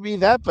wasn't hurting me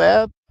that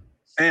bad.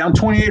 Hey, I'm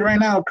 28 right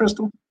now,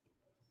 Crystal.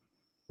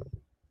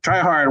 Try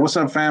hard. What's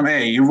up, fam?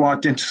 Hey, you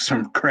walked into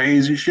some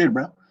crazy shit,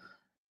 bro.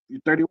 You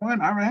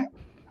 31? All right.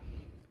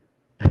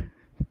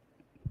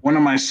 One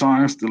of my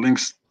songs, the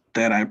links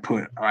that I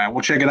put. All right,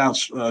 we'll check it out.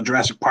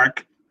 Jurassic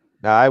Park.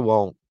 No, I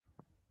won't.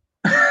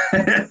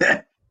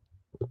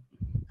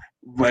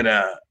 But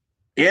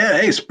yeah.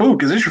 Hey,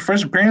 Spook, is this your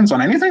first appearance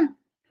on anything?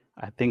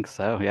 I think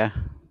so. Yeah.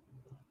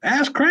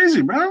 That's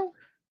crazy, bro.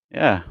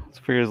 Yeah. It's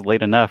figures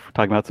late enough. We're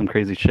talking about some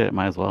crazy shit.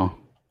 Might as well.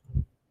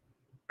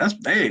 That's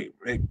hey.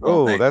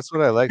 That's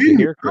what I like to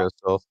hear,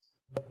 Crystal.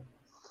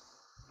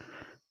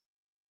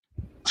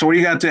 So what do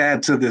you got to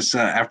add to this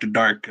After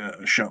Dark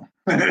show?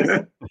 Other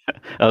than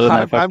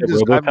that I'm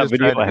just RoboCop trying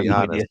video, to I have be no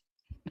honest. idea.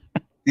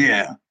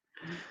 Yeah.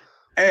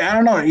 Hey, I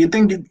don't know. You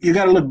think you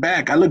got to look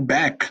back? I look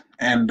back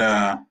and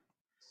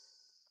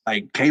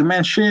like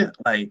caveman shit.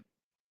 Like,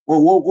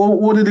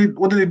 what did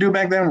they do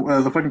back then?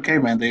 The fucking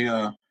caveman. They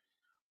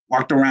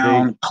walked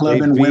around They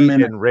clubbing beat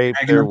women and raped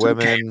dragging their them to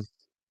the cave. women,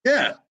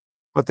 Yeah,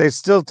 but they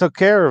still took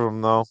care of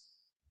them, though.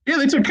 yeah,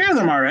 they took care of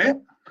them, all right.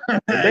 You know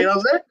what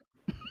I'm saying?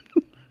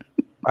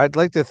 I'd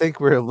like to think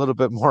we're a little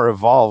bit more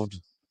evolved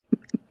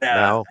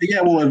now.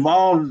 Yeah, well,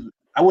 evolved.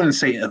 I wouldn't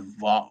say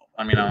evolved.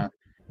 I mean,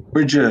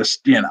 we're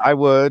just, I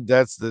would.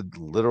 That's the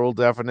literal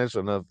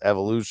definition of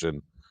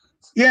evolution.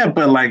 Yeah,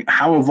 but like,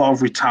 how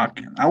evolved we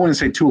talking? I wouldn't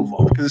say too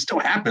evolved because it still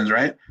happens,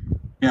 right?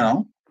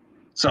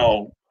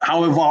 So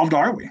how evolved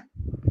are we?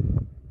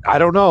 I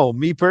don't know.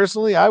 Me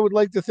personally, I would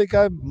like to think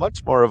I'm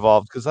much more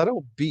evolved because I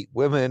don't beat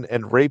women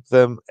and rape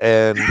them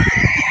and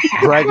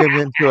drag them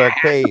into a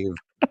cave.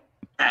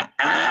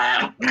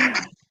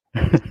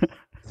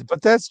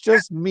 But that's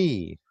just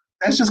me.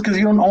 That's just because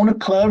you don't own a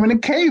club and a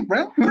cave,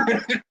 bro.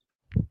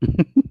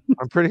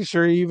 I'm pretty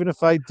sure even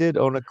if I did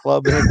own a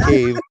club in a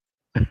cave,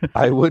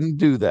 I wouldn't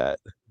do that.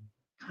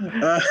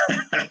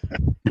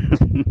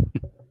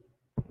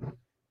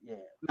 Yeah,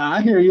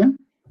 I hear you.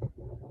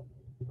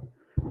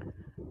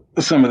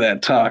 Some of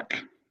that talk,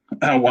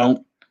 I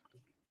won't.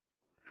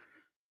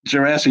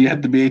 Jurassic, you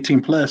have to be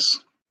 18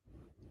 plus.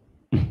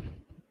 Yeah,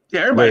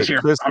 everybody's here.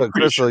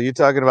 Crystal, you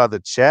talking about the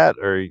chat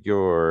or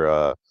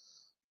your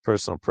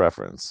personal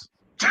preference.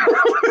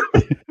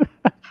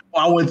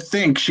 I would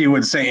think she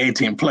would say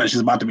 18 plus. She's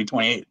about to be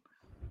 28.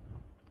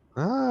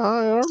 I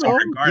don't So know.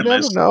 You never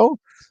regardless, know.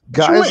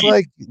 you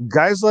ain't.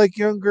 Guys like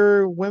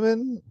younger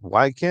women.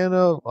 Why can't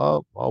a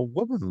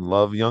woman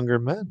love younger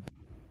men?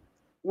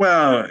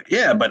 Well,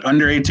 yeah, but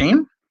under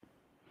 18.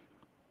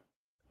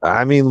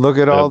 I mean, look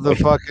at all the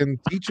Boy. fucking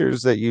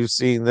teachers that you've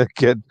seen that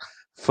get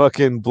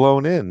fucking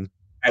blown in.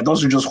 And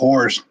those are just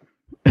whores.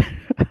 I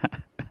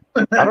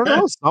don't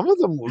know.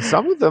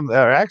 Some of them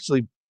are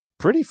actually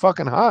pretty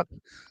fucking hot.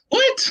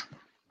 What?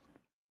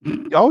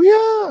 Oh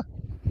yeah.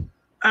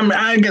 I mean,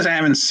 I guess I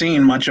haven't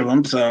seen much of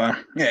them, so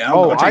yeah.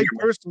 I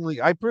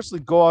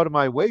personally go out of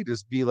my way to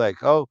be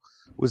like, oh,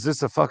 was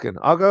this a fucking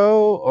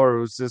uggo or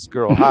was this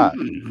girl hot?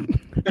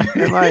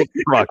 And like,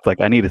 Rock's like,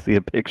 I need to see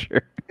a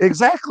picture.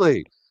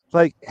 exactly.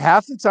 Like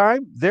half the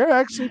time, they're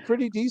actually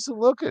pretty decent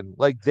looking.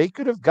 Like they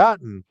could have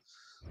gotten,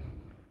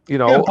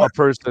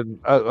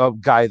 a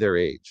guy their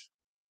age.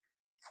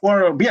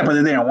 Or yeah, but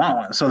they didn't want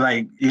one. So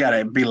like, you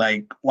gotta be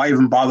like, why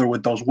even bother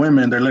with those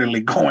women? They're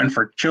literally going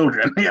for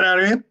children. You know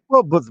what I mean?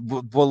 Well, but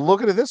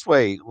look at it this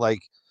way: like,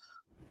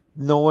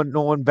 no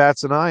one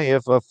bats an eye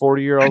if a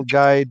 40-year-old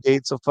guy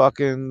dates a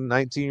fucking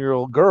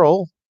 19-year-old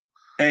girl.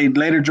 Hey,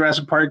 later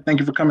Jurassic Park.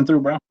 Thank you for coming through,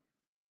 bro.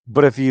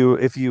 But if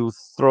you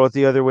throw it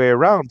the other way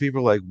around,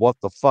 people are like, "What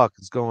the fuck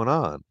is going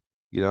on?"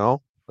 You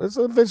know, it's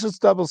a vicious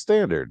double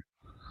standard.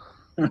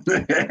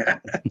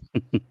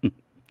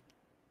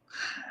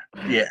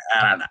 Yeah,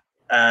 I don't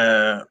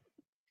know.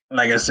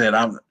 Like I said,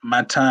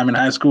 my time in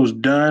high school is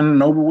done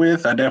and over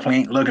with. I definitely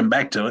ain't looking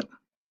back to it.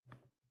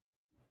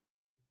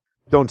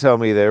 Don't tell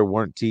me there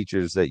weren't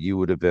teachers that you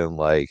would have been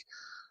like,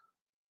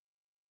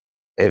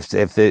 if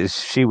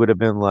she would have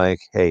been like,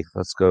 "Hey,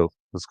 let's go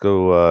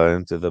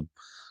into the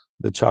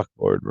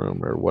chalkboard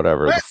room or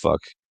whatever What? the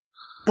fuck."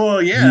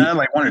 Well, yeah,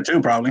 like one or two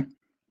probably.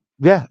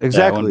 Yeah, Yeah, it wouldn't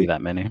exactly. be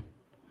that many.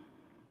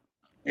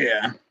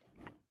 Yeah.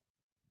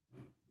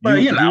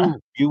 But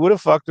you would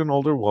have fucked an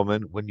older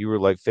woman when you were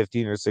like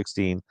 15 or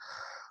 16.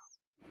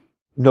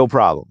 No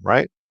problem,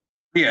 right?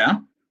 yeah.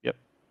 Yep.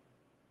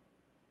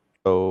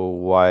 So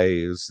why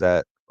is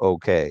that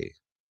okay?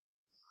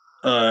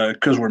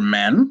 Because we're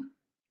men.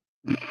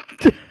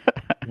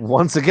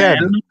 Once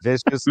again,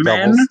 vicious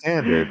double Men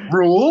standard.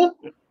 rule.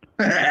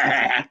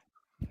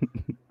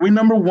 We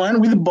number one.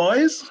 We the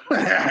boys.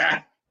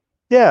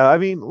 Yeah, I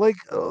mean, like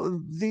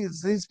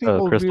these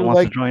people Crystal be wants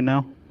like to join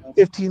now.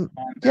 15.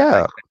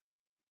 Yeah,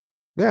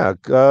 yeah.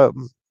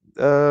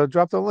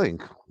 Drop the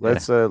link.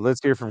 Let's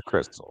hear from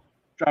Crystal.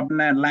 Dropping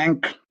that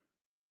link.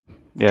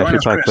 Yeah, Join she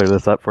us, probably Chris. clear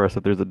this up for us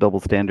if there's a double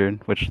standard,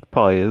 which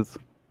probably is.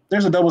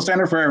 There's a double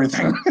standard for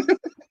everything.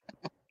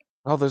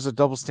 Oh, there's a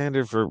double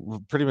standard for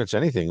pretty much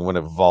anything when it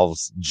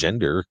involves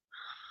gender.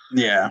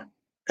 Yeah.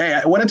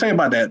 Hey, what I tell you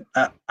about that?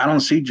 I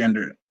don't see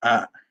gender.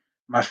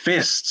 My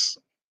fists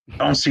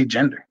don't see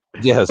gender.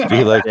 Yes,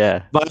 be like,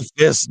 Yeah. my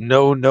fist,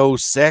 no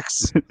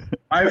sex.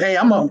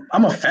 I'm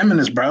a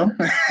feminist, bro.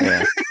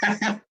 Yeah.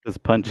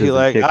 Just punches Be and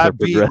like, kicks I are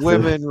beat progressive.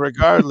 women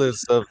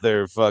regardless of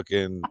their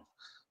fucking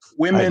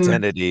Women,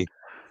 identity.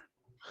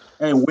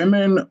 hey,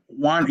 women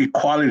want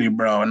equality,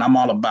 bro, and I'm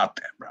all about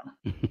that, bro.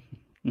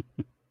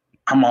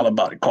 I'm all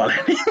about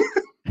equality.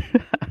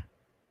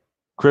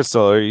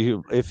 Crystal, are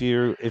you if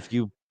you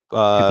She's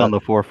on the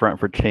forefront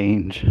for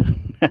change.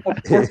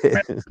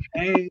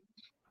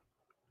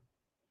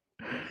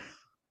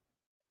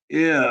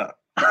 Yeah.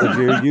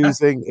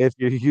 if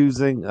you're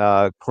using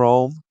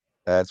Chrome,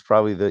 that's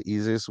probably the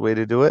easiest way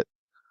to do it.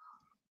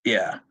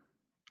 Yeah.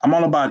 I'm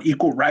all about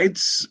equal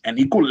rights and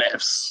equal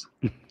lefts.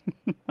 You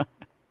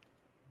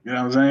know what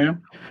I'm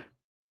saying?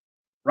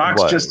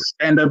 Rock's just a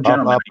stand-up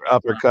gentleman.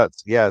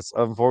 Uppercuts. Yes,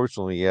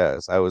 unfortunately,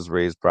 yes. I was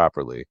raised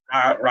properly.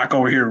 Rock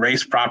over here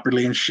raised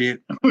properly and shit.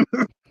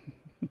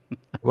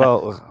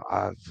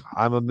 Well,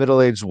 I'm a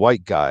middle-aged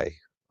white guy.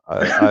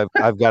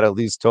 I've got to at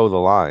least toe the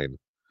line.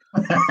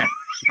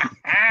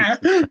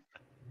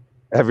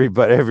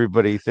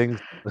 Everybody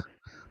thinks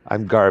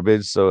I'm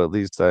garbage, so at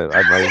least I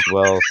might as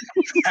well.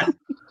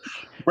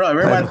 Bro,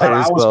 everybody thought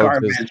I was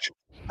garbage.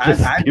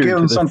 I'd give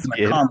them something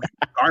to comment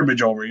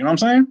garbage over. You know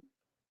what I'm saying?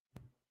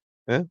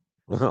 Yeah.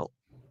 Well,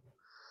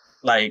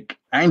 like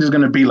I ain't just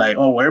gonna be like,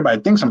 oh,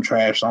 everybody thinks I'm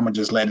trash, so I'm gonna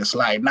just let it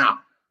slide. Nah,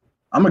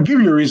 I'm gonna give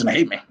you a reason to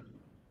hate me.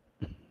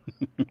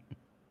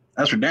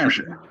 That's for damn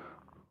sure.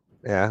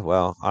 Yeah.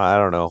 Well, I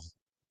don't know.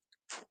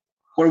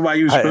 What about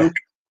you, Spook?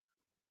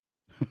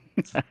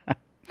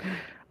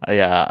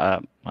 Yeah,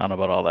 I don't know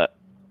about all that.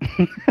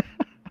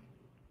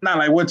 Nah,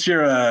 like what's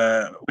your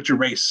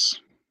race?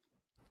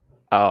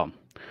 Oh,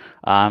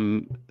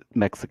 I'm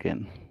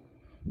Mexican.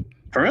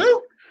 For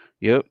real?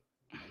 Yep.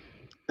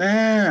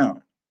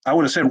 Damn. I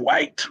would have said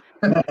white.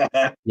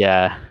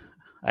 Yeah.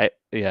 I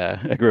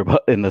grew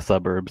up in the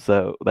suburbs,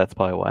 so that's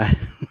probably why.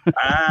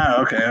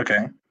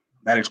 Okay.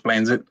 That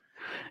explains it.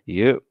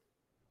 Yep.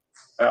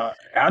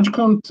 How'd you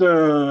come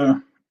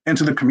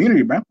into the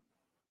community, bro?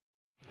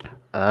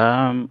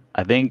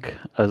 I think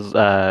as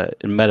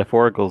in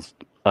metaphorical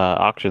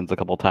auctions a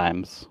couple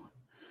times,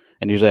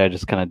 and usually I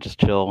just kind of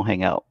chill,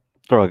 hang out.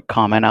 throw a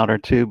comment out or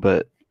two,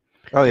 but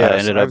Oh yes,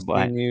 ended I've up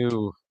buying. seen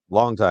you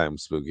long time,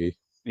 Spooky.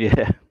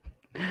 Yeah.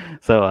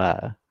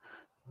 So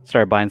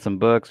started buying some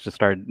books, just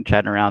started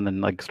chatting around,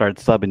 and like started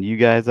subbing you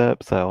guys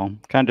up. So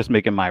kind of just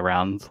making my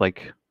rounds.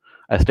 Like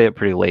I stay up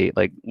pretty late.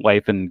 Like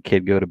wife and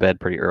kid go to bed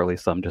pretty early,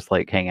 so I'm just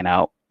like hanging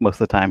out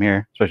most of the time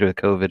here, especially with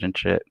COVID and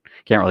shit.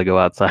 Can't really go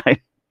outside.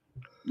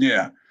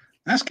 Yeah,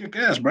 that's kick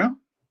ass, bro.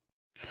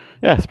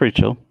 Yeah, it's pretty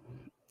chill.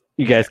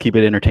 You guys keep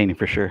it entertaining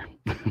for sure.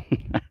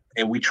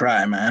 Hey, we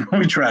try, man.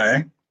 We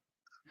try.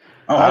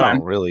 Oh, I hold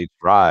don't on. really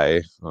try.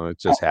 It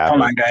just Hold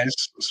happens. on, guys.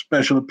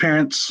 Special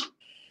appearance.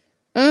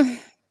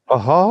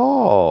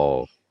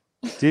 Oh,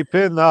 deep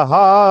in the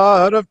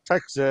heart of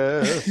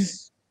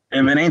Texas.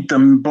 If it ain't the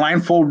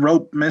blindfold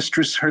rope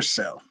mistress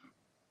herself.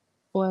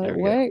 Well, There it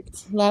we go.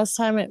 worked. Last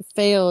time it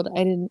failed.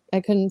 I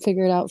couldn't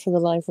figure it out for the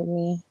life of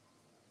me.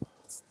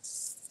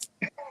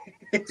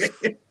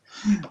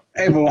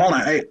 Hey, but hold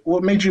on. Hey,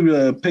 what made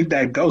you pick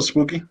that ghost,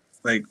 Spooky?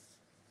 Like,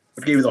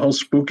 what gave you the whole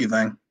spooky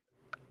thing?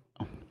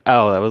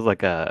 Oh, that was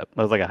like a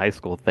high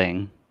school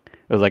thing.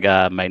 It was like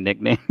my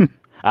nickname.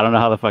 I don't know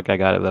how the fuck I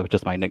got it. That was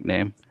just my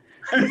nickname.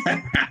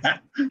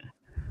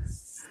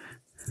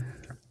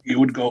 You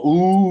would go,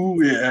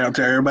 ooh, yeah, out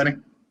to everybody.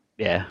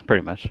 Yeah,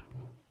 pretty much.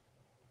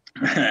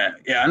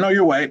 Yeah, I know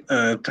you're white,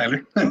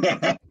 Tyler.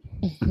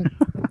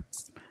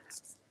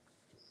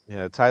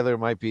 Yeah, Tyler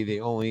might be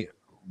the only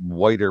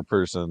whiter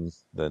person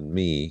than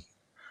me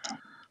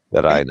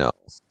that I know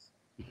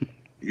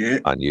Yeah.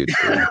 on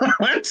YouTube.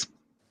 What?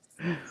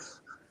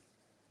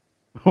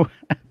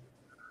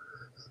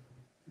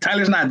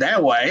 Tyler's not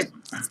that white.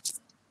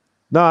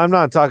 No, I'm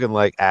not talking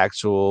like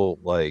actual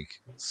like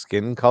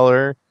skin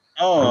color.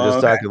 Oh, I'm just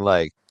okay. talking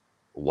like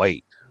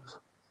white.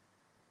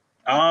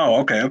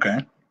 Oh, okay.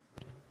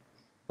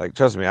 Like,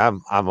 trust me,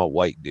 I'm a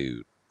white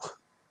dude.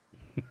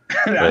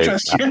 I Like,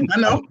 trust you. I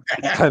know.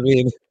 I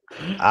mean,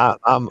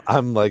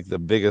 I'm like the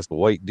biggest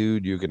white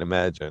dude you can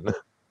imagine,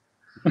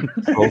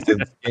 both in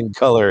skin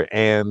color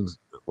and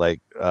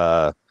like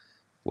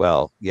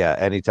well, yeah,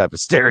 any type of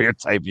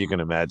stereotype you can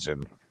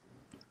imagine.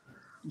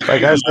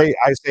 Like I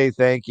say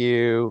thank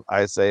you,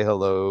 I say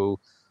hello,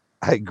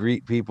 I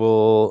greet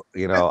people,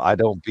 you know, I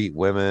don't beat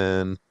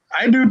women.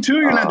 I do too.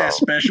 You're not that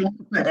special.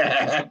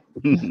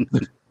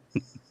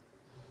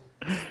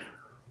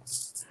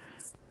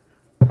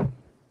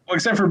 Well,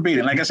 except for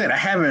beating. Like I said, I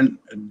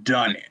haven't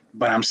done it,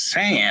 but I'm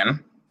saying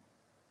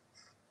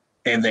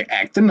if they're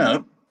acting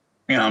up,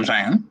 you know what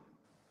I'm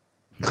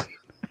saying?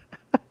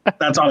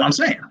 That's all I'm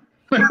saying.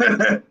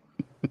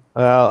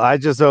 Well, I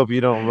just hope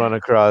you don't run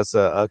across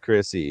a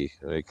Chrissy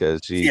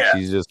because she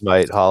just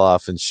might haul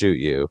off and shoot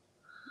you.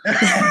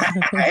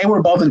 Hey,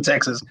 we're both in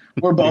Texas.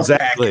 We're both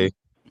exactly.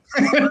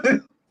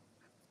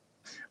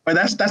 But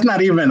that's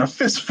not even a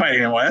fist fight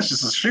anymore. That's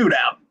just a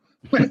shootout.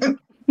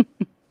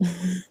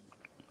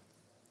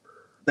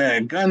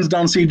 The guns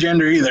don't see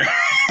gender either.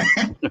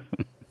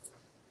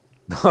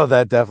 No,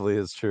 that definitely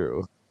is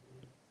true.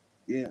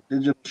 Yeah, they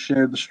just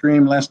shared the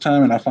stream last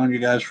time, and I found you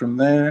guys from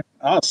there.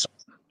 Awesome.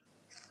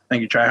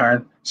 Thank you,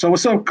 Tryhard. So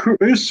what's up,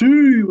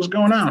 Chrissy? What's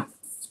going on?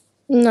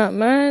 Not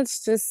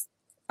much. Just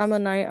I'm a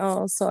night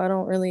owl, so I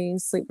don't really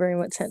sleep very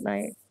much at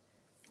night.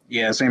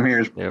 Yeah, same here.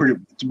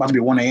 It's about to be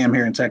 1 a.m.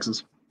 here in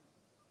Texas.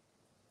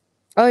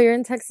 Oh, you're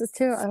in Texas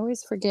too? I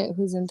always forget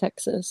who's in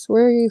Texas.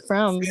 Where are you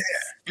from? Yeah,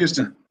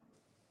 Houston.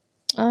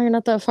 Oh, you're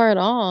not that far at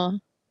all.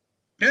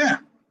 Yeah.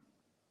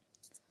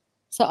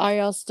 So are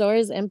y'all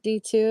stores empty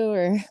too,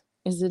 or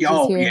is it just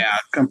Oh, here? yeah,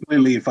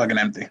 completely fucking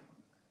empty.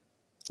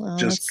 Oh,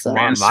 Just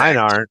mine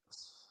aren't.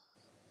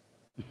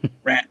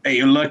 Hey,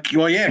 you look.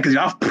 Well, yeah, because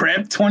y'all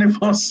prep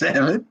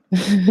 24/7.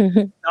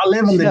 Y'all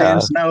live in the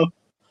damn snow.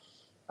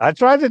 I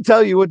tried to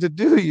tell you what to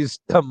do, you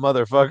dumb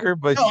motherfucker,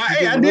 but no,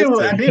 I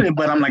did it,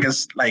 but I'm like,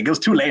 it was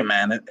too late,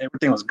 man.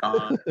 Everything was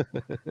gone.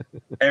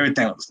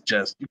 Everything was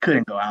just, you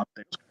couldn't go out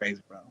there. It was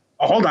crazy, bro.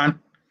 Oh, hold on.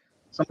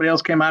 Somebody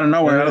else came out of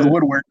nowhere, out of the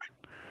woodwork.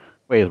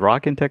 Wait, is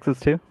Rock in Texas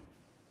too?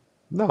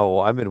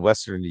 No, I'm in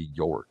Western New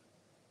York.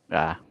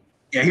 Ah.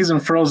 Yeah, he's in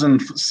Frozen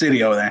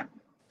City over there.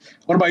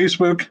 What about you,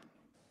 Spook?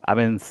 I'm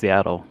in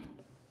Seattle.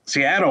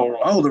 Seattle.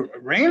 Oh, the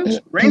Rain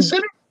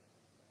City?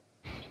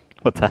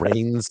 What's that?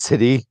 Rain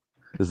City?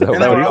 Is that Isn't what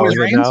that we're where it always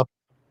calling it rains?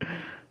 now?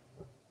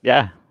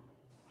 Yeah.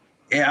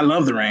 Yeah, I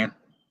love the rain.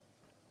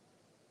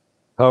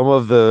 Home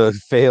of the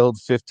failed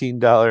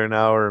 $15 an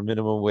hour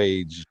minimum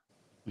wage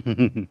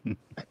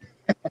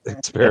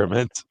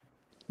experiment.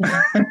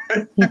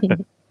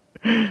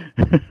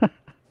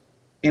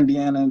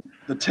 Indiana,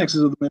 the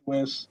Texas of the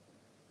Midwest.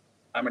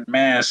 I'm in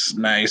Mass.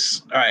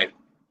 Nice. All right.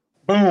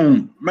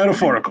 Boom.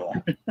 Metaphorical.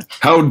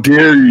 How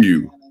dare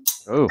you?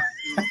 Oh.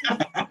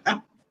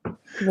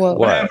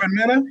 What happened,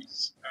 Meta?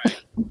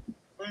 Right.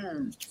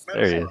 Boom.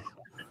 There he is.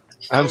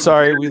 I'm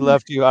sorry we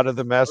left you out of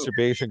the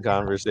masturbation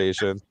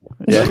conversation.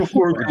 Yeah.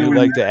 Would you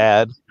like to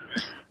add?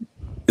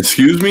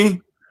 Excuse me?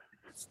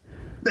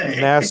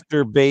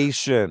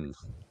 Masturbation.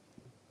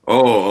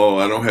 Oh,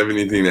 I don't have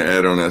anything to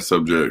add on that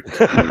subject.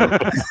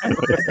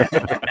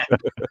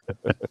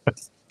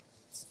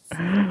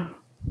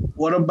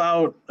 What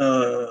about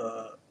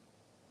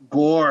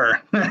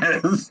gore?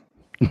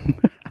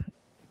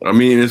 I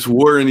mean, it's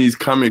war in these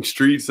comic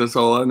streets. That's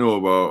all I know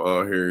about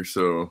out here.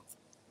 So,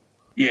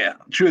 Yeah,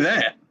 true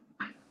that.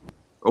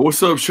 oh,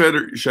 what's up,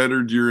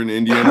 Shattered? You're in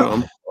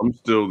Indiana. I'm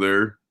still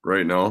there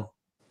right now.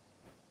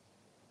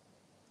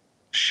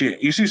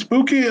 Shit, you see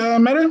Spooky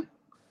Meta?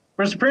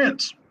 Where's the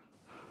Prince?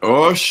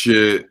 Oh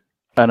shit!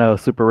 I know,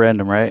 super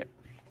random, right?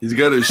 He's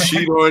got a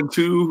sheet on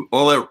too.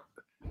 All that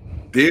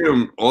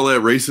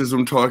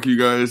racism talk you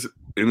guys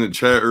in the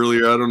chat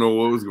earlier. I don't know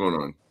what was going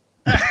on.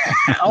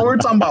 Oh, we're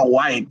talking about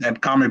White,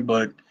 that comic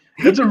book.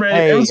 It's a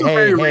very,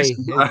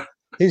 racist.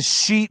 His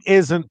sheet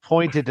isn't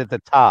pointed at the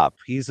top.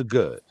 He's a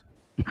good.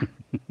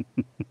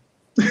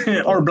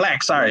 Or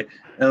black, sorry.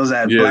 It was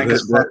that black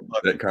as fuck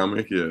book. That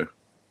comic, yeah.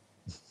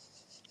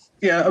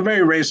 Yeah, a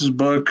very racist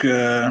book.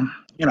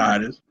 You know how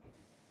it is.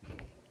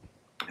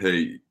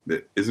 Hey,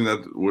 isn't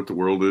that what the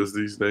world is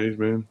these days,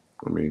 man?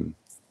 I mean,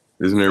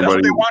 isn't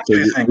everybody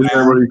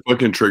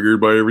fucking triggered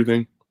by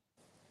everything?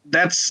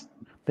 That's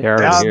They are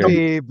Not here.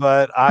 me,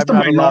 but I'm the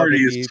not allowed to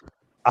minorities. be.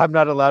 I'm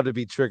not allowed to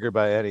be triggered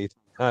by anything.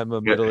 I'm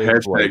a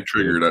middle-aged white Hashtag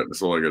triggered.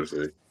 That's all I gotta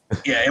say.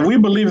 Yeah, if we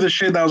believe the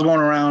shit that was going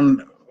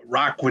around,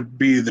 Rock would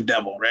be the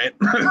devil, right?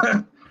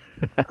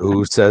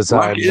 Who says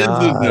Rock I'm is the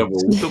not? devil.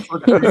 What the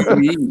fuck do you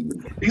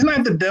mean? He's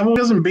not the devil. He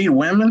doesn't beat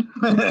women.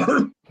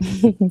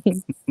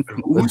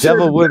 The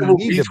devil wouldn't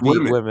need to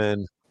beat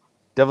women.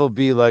 Devil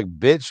be like,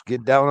 bitch,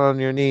 get down on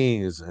your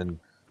knees, and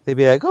they'd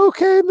be like,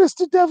 okay,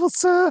 Mr. Devil,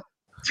 sir.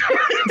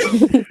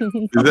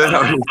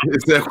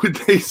 Is that what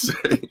they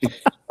say?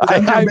 I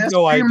have best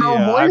no idea. female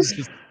I'm voice?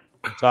 just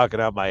talking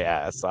out my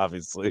ass,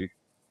 obviously.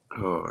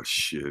 Oh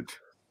shit!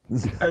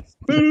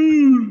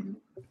 Boom.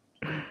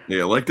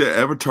 Yeah, I like that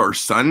avatar,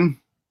 son.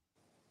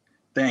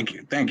 Thank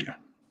you.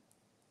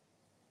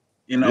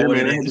 You know Yeah, what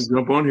man, I it had to is.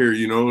 jump on here.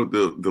 You know,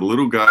 the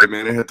little guy,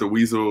 man, I had to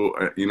weasel.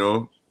 You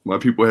know, my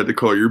people had to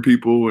call your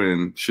people,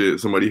 and shit.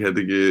 Somebody had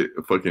to get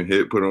a fucking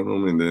hit put on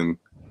them, and then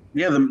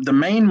Yeah, the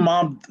main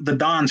mob, the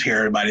Don's here,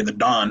 everybody. The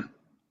Don.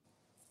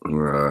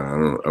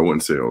 I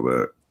wouldn't say all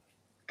that.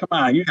 Come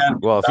on, you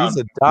got. Well, if he's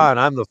a Don,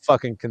 I'm the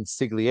fucking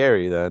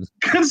consigliere then.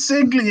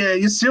 Consiglia,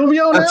 you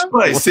Silvio That's now?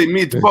 right. Say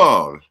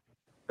meatball.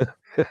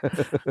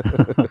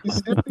 You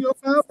Silvio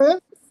now, man?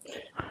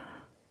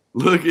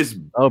 Look, it's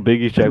Oh,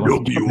 Biggie Shaq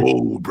wants to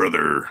WO,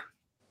 brother.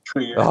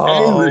 Hey,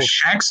 Oh. the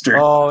Shackster.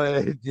 Oh,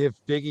 if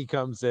Biggie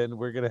comes in,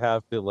 we're gonna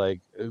have to like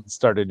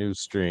start a new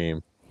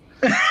stream.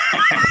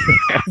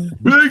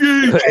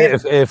 Biggie.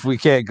 if we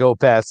can't go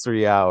past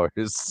 3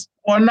 hours.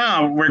 Well,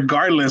 no,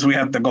 regardless, we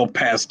have to go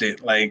past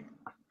it. Like,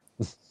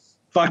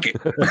 fuck it.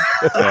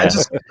 I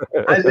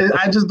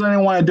just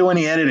don't want to do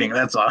any editing.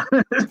 That's all.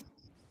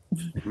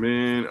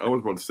 Man, I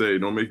was about to say,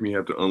 don't make me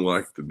have to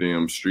unlock the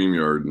damn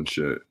StreamYard and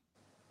shit.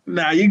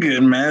 Nah, you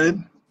good,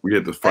 man. We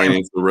had to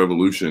finance the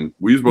revolution.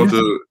 We thought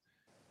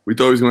we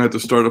was gonna have to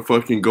start a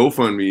fucking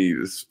GoFundMe.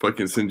 Just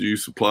fucking send you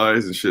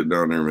supplies and shit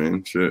down there,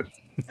 man. Shit.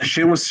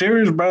 Shit was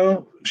serious,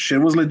 bro.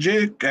 Shit was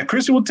legit.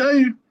 Chrissy will tell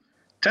you.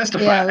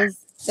 Testify. Yeah,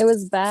 it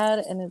was bad,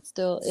 and it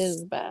still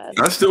is bad.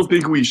 I still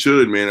think we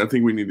should, man. I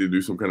think we need to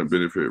do some kind of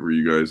benefit for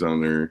you guys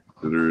down there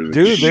that are.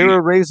 Dude, they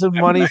were raising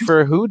money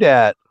for Who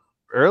Dat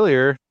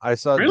earlier. I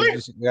saw. Really?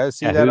 Did you guys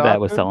see Yeah, that? who that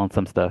was offer? selling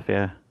some stuff,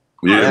 yeah.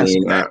 Yeah, yes,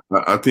 man.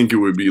 I think it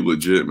would be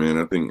legit, man.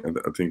 I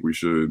think we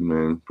should,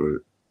 man. But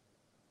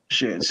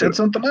Shit, set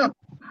something up.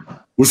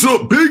 what's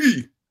up,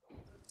 Biggie?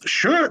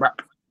 Sure.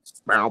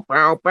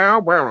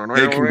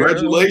 Hey,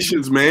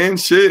 congratulations, man.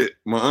 Shit,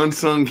 my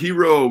unsung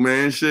hero,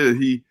 man. Shit,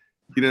 he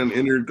done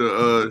entered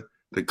the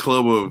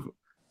club of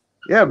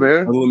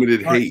man.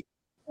 unlimited hate.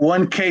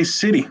 1K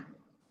City.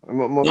 I'm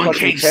a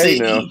fucking K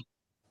now.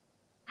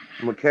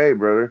 I'm a K,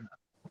 brother.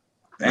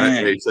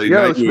 Dang. Hey, so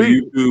Yo,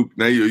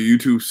 now you're a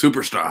YouTube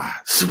superstar.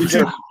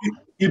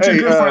 You too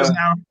good for us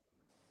now.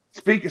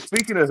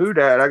 Speaking of who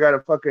dat, I got to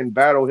fucking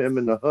battle him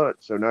in the hunt.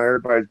 So now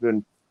everybody's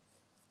been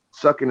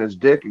sucking his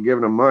dick and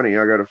giving him money.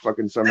 I got to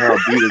fucking somehow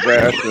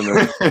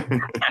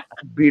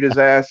beat his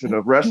ass in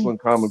a wrestling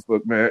comic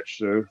book match.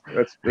 So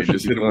that's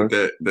Just hit him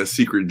with that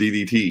secret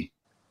DDT.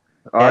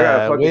 I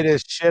got to way to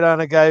shit on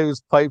a guy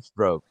whose pipes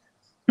broke.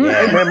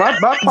 Hey man,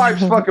 my pipe's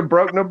fucking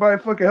broke. Nobody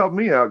fucking helped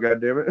me out.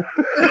 God damn it.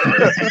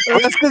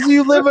 That's because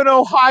you live in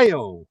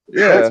Ohio.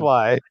 Yeah. That's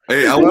why.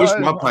 Hey, I wish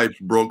my pipes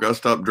broke. I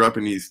stopped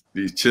dropping these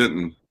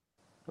chinting.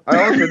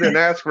 I also didn't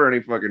ask for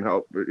any fucking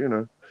help, but you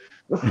know.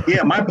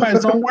 Yeah, my pipes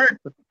don't work.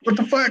 What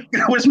the fuck?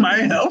 Where's my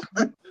help?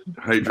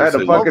 Hydra I had a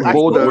said, fucking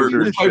bulldozer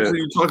What and pipes shit. are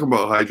you talking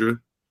about, Hydra?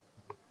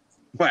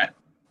 What?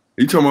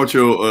 You talking about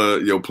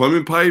your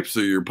plumbing pipes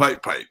or your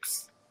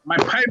pipes? My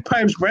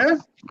pipes, bruh?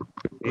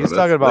 He's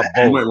talking about You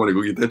both. might want to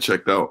go get that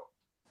checked out.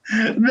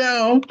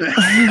 No.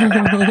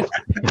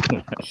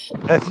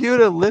 If you'd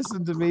have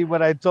listened to me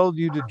when I told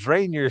you to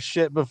drain your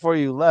shit before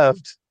you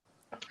left.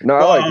 No,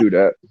 I like who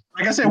dat.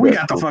 Like I said, we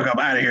got the fuck up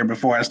out of here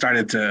before I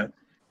started to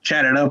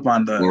chat it up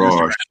on the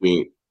Oh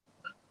shit!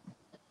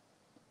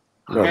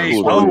 Hey,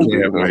 You oh,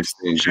 can't have nice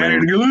things, Chat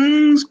man. it,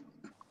 lose.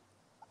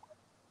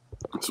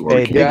 That's why Hey,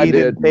 we can't- Yeah, I Biggie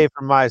didn't did. pay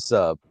for my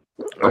sub.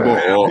 I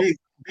bought all.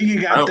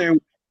 Biggie got there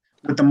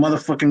with the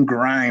motherfucking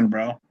grind,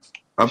 bro.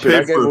 I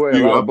paid for a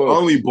few. I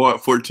only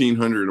bought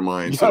 1,400 of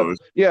mine. So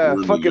yeah,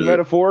 fucking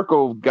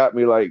Metaphorical got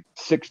me like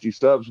 60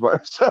 subs by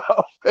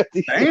himself.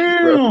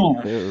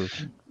 Damn.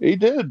 He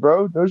did,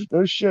 bro. No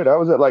shit. I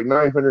was at like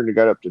 900 and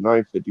got up to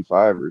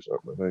 955 or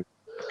something, I think.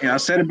 Yeah, I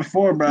said it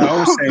before, bro. I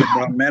always say it,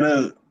 bro.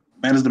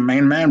 Meta's the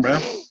main man, bro.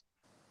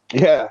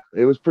 Yeah,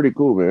 it was pretty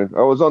cool, man.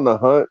 I was on the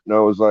hunt and I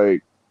was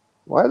like,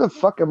 why the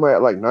fuck am I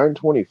at like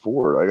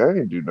 924? Like, I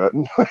didn't do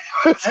nothing. I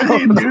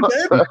didn't do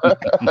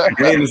that.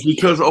 And it's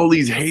because all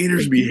these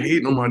haters be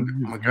hating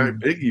on my guy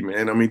Biggie,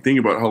 man. I mean, think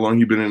about how long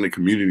he's been in the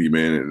community,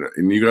 man.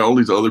 And you got all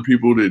these other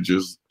people that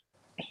just...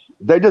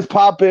 They just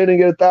pop in and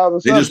get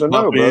 1,000 subs. They just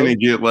pop in and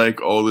get like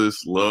all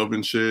this love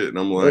and shit. And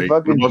I'm like,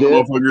 what about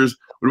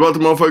the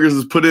motherfuckers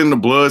that's put in the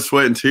blood,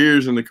 sweat, and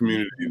tears in the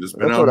community that's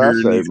been out here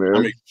in these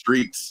comic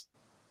streets?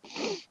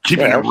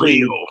 Keeping it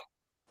real.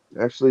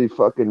 Actually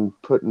fucking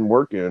putting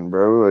work in,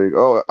 bro. Like,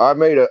 oh, I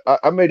made an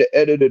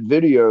edited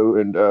video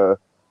and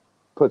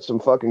put some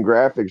fucking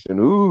graphics in.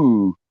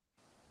 Ooh.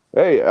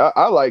 Hey,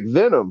 I like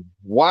Venom.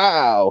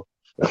 Wow.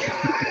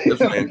 That's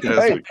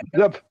fantastic.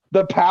 Hey,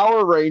 the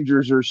Power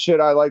Rangers are shit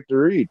I like to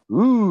read.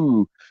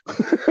 Ooh.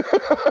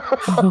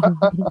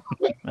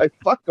 Like,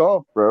 fuck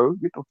off, bro.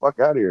 Get the fuck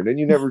out of here. Then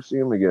you never see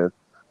them again.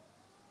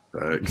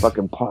 Thanks.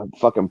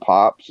 Fucking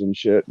pops and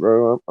shit,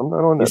 bro. I'm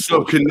not on that.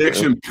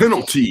 Sub-connection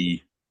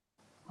penalty.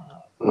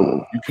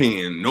 You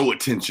paying no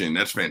attention.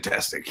 That's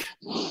fantastic.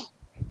 Yo,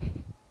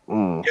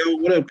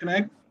 what up,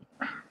 Connect?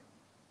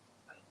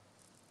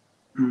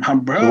 My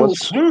bro,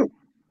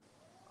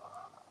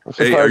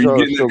 hey, are you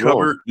getting that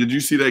cover? Did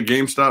you see that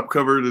GameStop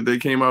cover that they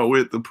came out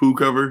with? The poo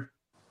cover?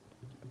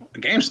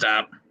 The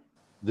GameStop?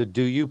 The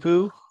Do You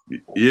Poo?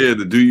 Yeah,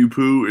 the Do You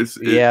Poo.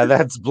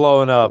 That's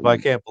blowing up. I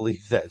can't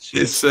believe that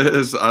shit. It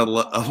says,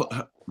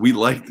 we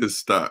like this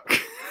stock.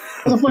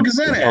 What the fuck is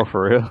that at? Oh,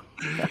 for real?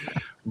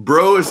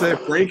 Bro, it's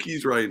at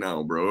Frankie's right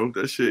now, bro.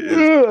 That shit is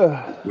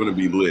gonna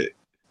be lit.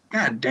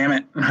 God damn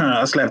it!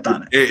 I slept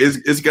on it.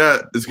 It's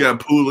got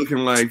Pooh looking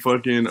like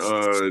fucking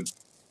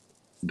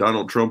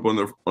Donald Trump on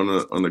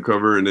the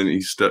cover, and then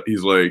he's stepping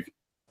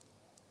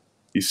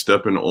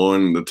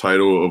on the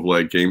title of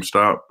like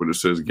GameStop, but it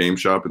says Game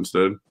Shop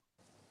instead.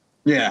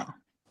 Yeah.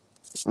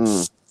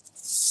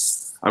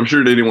 I'm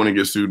sure they didn't want to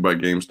get sued by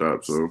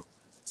GameStop, so.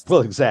 Well,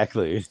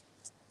 exactly.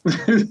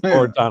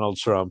 Or Donald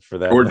Trump for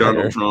that. Or matter.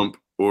 Donald Trump.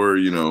 Or,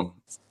 Yeah,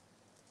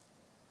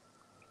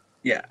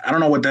 I don't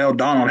know what the hell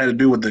Donald had to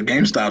do with the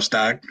GameStop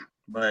stock,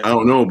 but I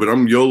don't know, but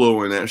I'm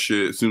YOLOing that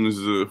shit as soon as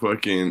the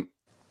fucking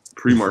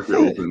pre-market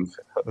opens.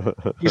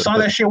 You saw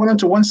that shit went up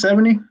to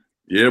 170?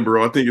 Yeah,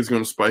 bro, I think it's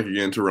gonna spike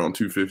again to around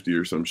 250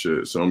 or some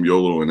shit. So I'm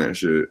YOLOing that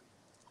shit.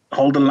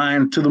 Hold the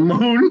line to the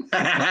moon.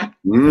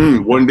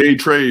 1 day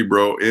trade,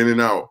 bro, in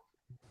and out.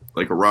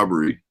 Like a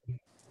robbery.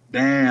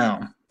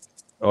 Damn.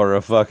 Or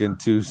a fucking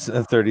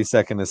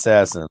 30-second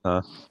assassin,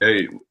 huh?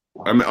 Hey,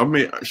 I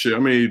made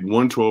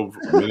 1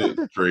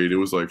 12-minute trade. It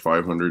was like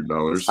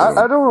 $500. So.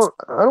 I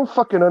don't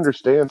fucking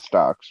understand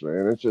stocks,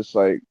 man. It's just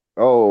like,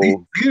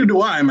 neither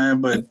do I,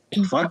 man. But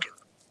fuck it.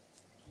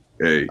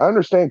 Hey, I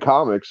understand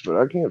comics, but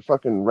I can't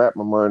fucking wrap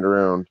my mind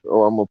around.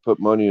 Oh, I'm gonna put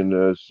money in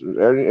this.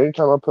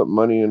 Anytime I put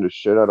money into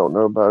shit I don't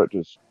know about, it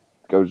just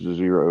goes to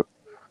zero.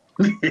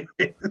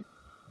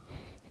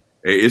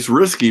 Hey, it's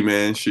risky,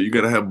 man. Shit, you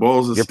gotta have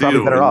balls of steel.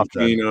 Probably better off,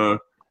 you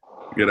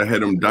gotta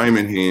have them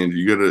diamond hands.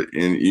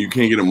 And you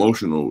can't get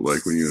emotional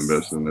like when you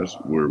invest in. That's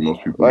where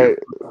most people.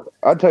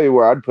 I'd tell you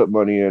where I'd put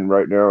money in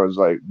right now is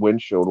like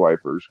windshield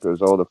wipers,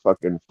 because all the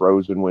fucking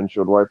frozen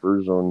windshield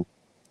wipers on.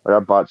 Like, I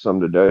bought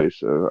some today,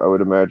 so I would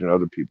imagine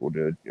other people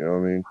did. You know what I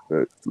mean?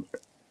 But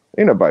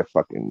ain't nobody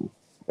fucking.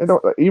 You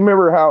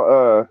remember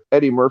how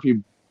Eddie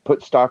Murphy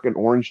put stock in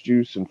orange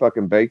juice and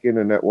fucking bacon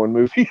in that one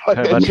movie?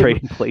 About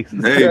trading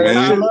places. Hey,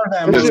 man.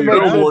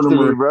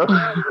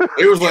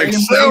 It was like,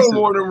 sell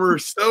Mortimer,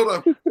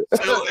 sell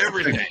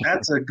everything.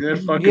 That's a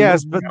good fucking.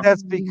 Yes, but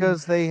that's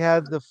because they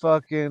had the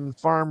fucking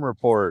farm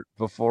report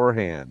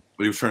beforehand.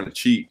 He was trying to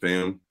cheat,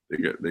 fam.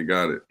 They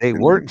got it. They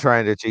weren't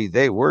trying to cheat.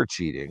 They were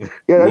cheating.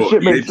 Yeah, that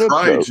shit makes sense. They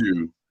tried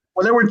to.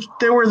 Well, they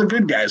were the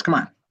good guys. Come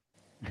on.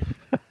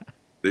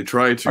 They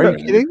tried to. Are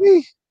you kidding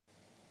me?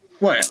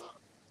 What?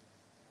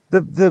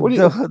 The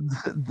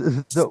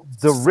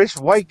rich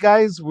white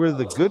guys were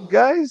the good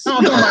guys?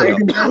 No,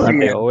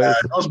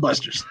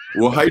 Ghostbusters.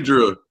 Well,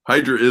 HYDRA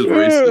is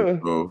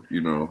racist, so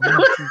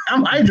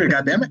I'm HYDRA,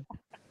 goddammit.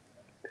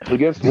 I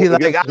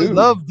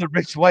love the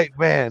rich white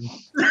man.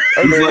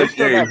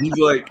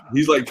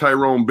 He's like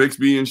Tyrone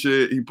Bixby and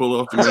shit. He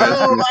pulled off the mask.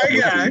 Oh my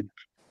god!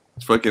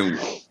 It's fucking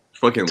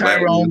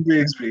Tyrone Latin.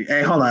 Bixby.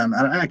 Hey, hold on.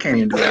 I can't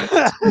even do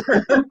that.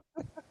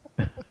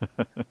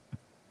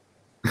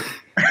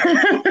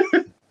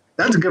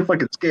 That's a good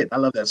fucking skit. I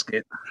love that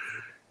skit.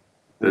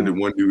 Then the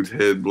one dude's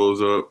head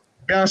blows up.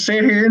 Y'all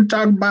sit here and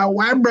talk about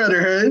white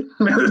brotherhood.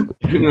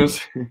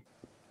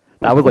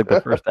 That was like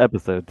the first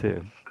episode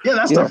too. Yeah,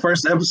 that's the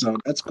first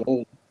episode. That's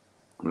gold.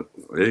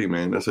 Hey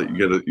man, that's it.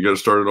 You gotta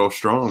start it off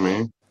strong,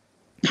 man.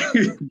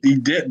 He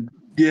did.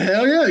 Yeah,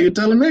 hell yeah, you're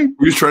telling me.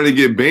 He was trying to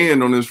get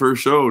banned on his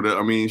first show.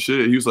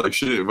 Shit. He was like,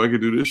 shit, if I could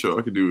do this show,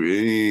 I could do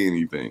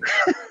anything.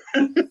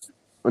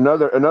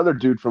 Another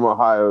dude from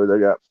Ohio that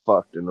got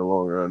fucked in the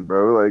long run,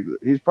 bro. Like,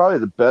 he's probably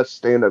the best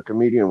stand-up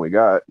comedian we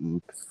got,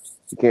 and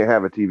he can't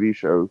have a TV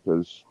show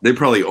because they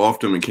probably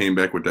offed him and came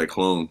back with that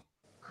clone.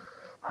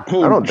 I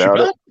don't doubt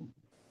it.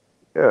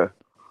 Yeah.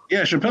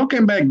 Yeah, Chappelle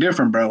came back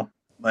different, bro.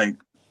 Like,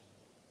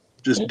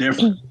 just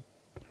different.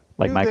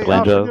 Like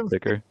Michelangelo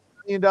thicker.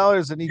 $1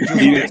 million and he just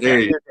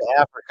to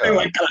Africa.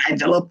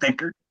 Michelangelo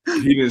thicker.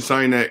 He didn't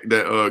sign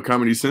that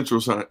Comedy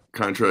Central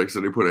contract,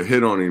 so they put a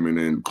hit on him and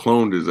then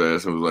cloned his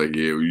ass and was like,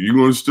 "Yeah, you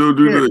gonna still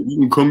do that? You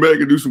can come back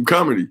and do some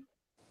comedy."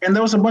 And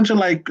there was a bunch of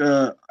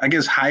I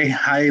guess high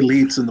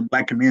elites in the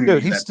black community.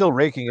 Dude, he's still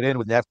raking it in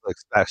with Netflix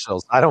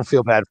specials. I don't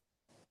feel bad.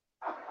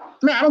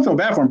 No, I don't feel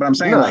bad for him, but I'm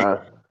saying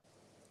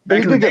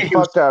he did get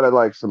fucked out of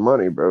like some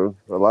money, bro.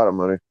 A lot of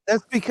money.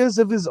 That's because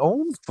of his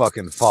own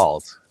fucking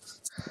fault.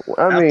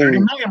 I mean, 30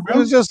 million, bro. He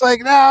was just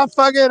like, nah,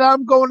 fuck it,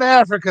 I'm going to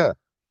Africa.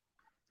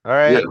 All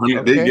right.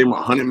 Yeah, they gave him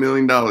 $100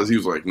 million. He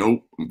was like,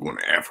 nope, I'm going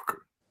to Africa.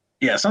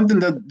 Yeah, something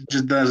that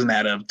just doesn't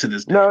add up to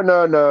this day.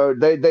 No.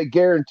 They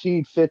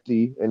guaranteed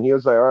 50, and he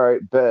was like, all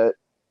right, bet.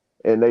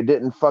 And they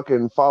didn't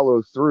fucking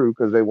follow through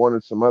because they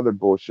wanted some other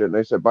bullshit. And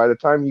they said, by the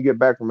time you get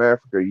back from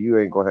Africa, you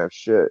ain't going to have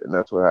shit. And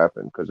that's what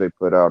happened because they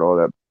put out all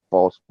that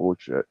false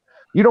bullshit.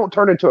 You don't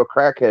turn into a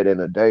crackhead in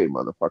a day,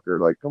 motherfucker.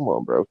 Like, come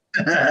on, bro.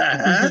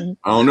 I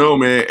don't know,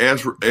 man.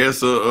 Ask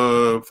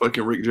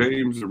fucking Rick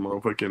James or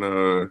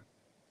motherfucking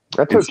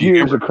That took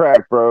years of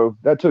crack, bro.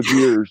 That took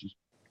years.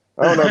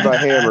 I don't know about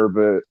Hammer,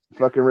 but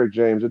fucking Rick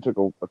James, it took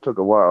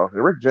a while.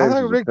 And Rick James.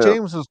 I thought Rick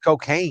James was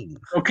cocaine.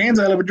 Cocaine's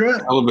a hell of a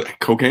drug.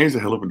 Cocaine's a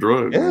hell of a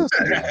drug. Yes.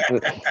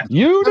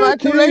 Am I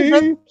too late for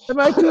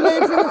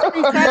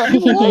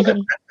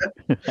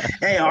this?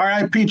 Hey,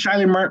 R.I.P.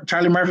 Charlie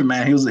Murphy,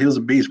 man. He was a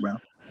beast, bro.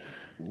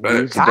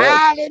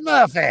 Charlie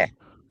Murphy.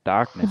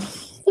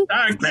 Darkness,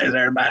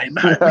 everybody.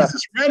 Darkness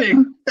is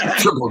spreading.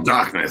 Triple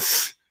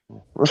darkness.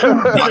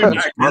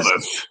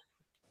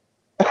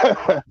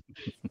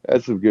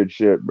 That's some good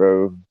shit,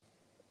 bro.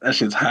 That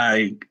shit's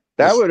high.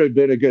 That would have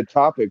been a good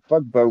topic.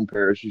 Fuck Bone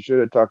Parish. You should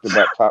have talked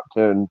about top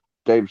 10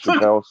 Dave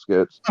Chappelle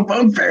skits.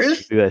 Bone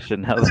Parish? Do that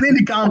shouldn't It's an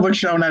indie comic book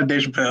show, not a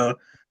Dave Chappelle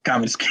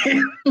comedy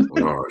skit.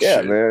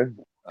 Yeah, man.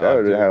 That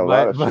would have had a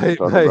lot of shit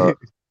to talk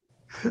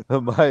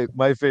about.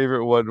 My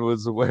favorite one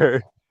was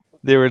where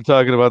they were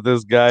talking about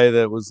this guy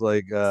that was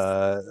like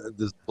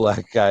this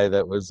black guy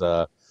that was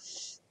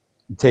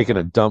taking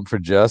a dump for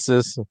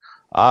justice.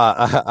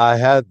 I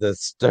had the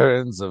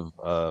stirrings of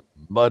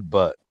mud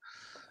butt,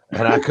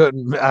 and I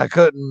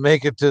couldn't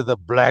make it to the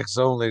blacks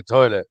only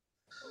toilet,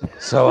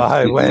 so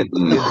I went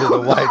into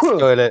the whites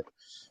toilet,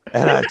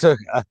 and I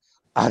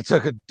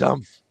took a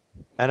dump,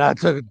 and I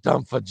took a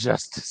dump for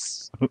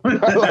justice.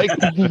 I like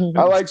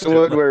the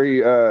one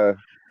where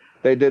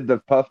they did the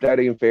Puff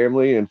Daddy and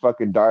Family, and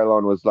fucking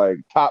Dylon was like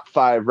top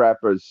 5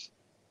 rappers.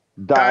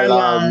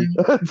 Dylon.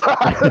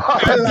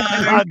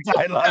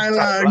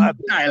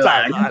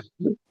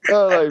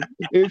 Like,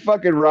 he's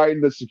fucking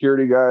riding the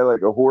security guy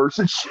like a horse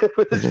and shit.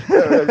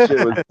 That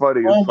shit was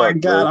funny. Oh my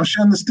god, bro. I'm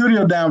shutting the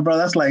studio down, bro.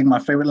 That's like my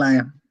favorite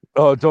line.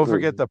 Oh, don't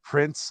forget the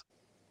Prince.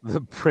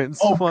 The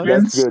Prince one.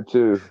 That's good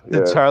too.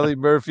 Yeah. The Charlie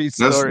Murphy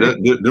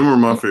story. Them were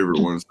my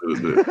favorite ones.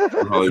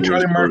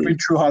 Charlie Murphy,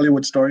 True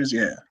Hollywood Stories.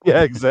 Yeah.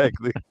 Yeah,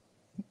 exactly.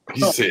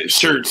 He said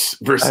shirts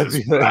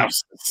versus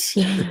blouses.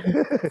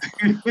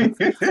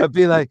 I'd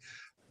be like,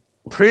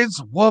 Prince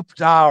whooped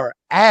our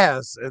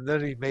ass, and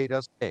then he made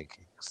us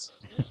pancakes.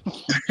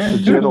 The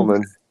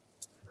gentleman.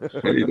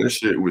 Hey, that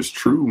shit was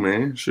true,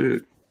 man.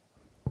 Shit.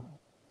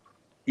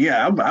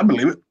 Yeah, I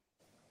believe it.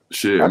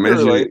 Shit,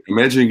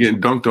 imagine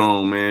getting dunked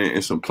on, man,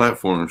 in some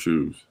platform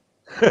shoes.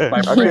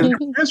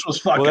 Prince was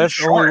fucking that's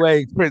short. the only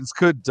way Prince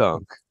could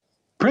dunk.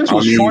 Prince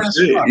was short as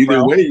fuck, either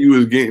bro. way, you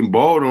was getting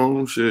balled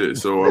on, shit.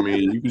 So, I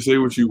mean, you can say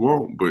what you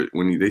want, but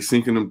when they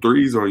sinking them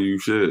threes on you,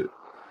 shit.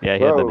 Yeah,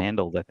 he had them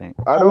handled, I think.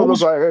 I don't look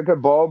like I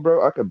could ball,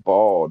 bro. I could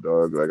ball,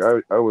 dog.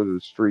 Like, I was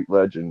a street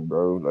legend,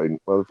 bro. Like,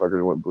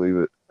 motherfuckers wouldn't believe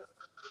it.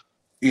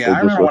 Yeah,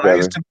 I remember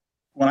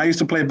when I used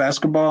to play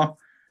basketball,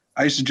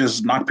 I used to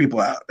just knock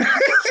people out.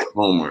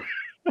 Homer.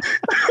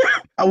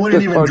 I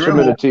wouldn't even punch dribble. him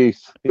in the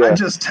teeth. Yeah. I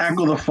just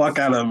tackle the fuck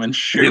out of them and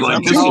shoot. Like,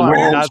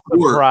 I'm not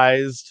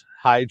surprised.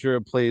 HYDRA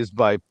plays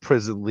by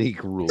prison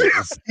league rules.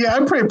 Yeah,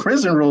 I play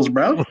prison rules,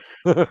 bro.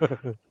 What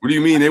do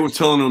you mean? They were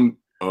telling them,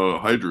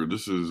 HYDRA,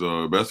 this is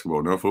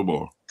basketball, not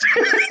football.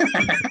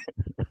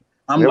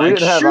 We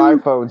didn't have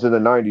iPhones in the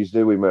 90s,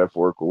 did we,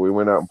 metaphorical? We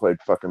went out and played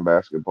fucking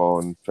basketball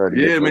and tried to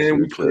get man,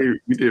 we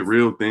did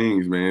real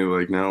things, man.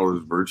 Like now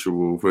it's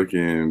virtual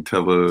fucking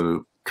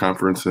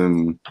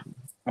teleconferencing.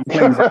 I'm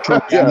playing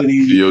virtual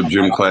reality. Video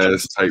gym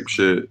class type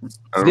shit.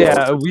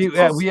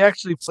 We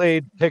actually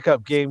played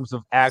pickup games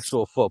of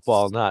actual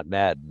football, not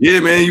Madden.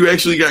 Yeah, man, you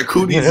actually got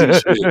cooties and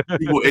shit.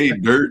 People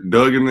ate dirt,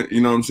 dug in it,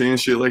 you know what I'm saying?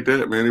 Shit like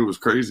that, man. It was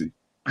crazy.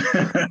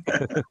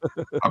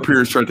 Our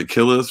parents tried to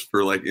kill us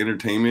for like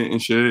entertainment and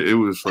shit. It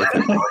was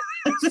fucking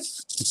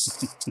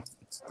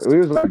We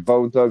was like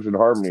Bone Thugs and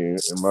Harmony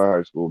in my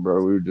high school,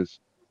 bro. We would just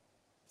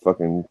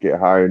fucking get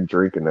high and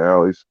drink in the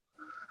alleys.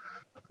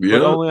 Yeah,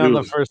 but only on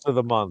the first of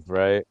the month,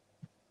 right?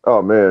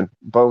 Oh man,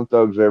 Bone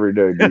Thugs every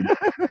day, dude.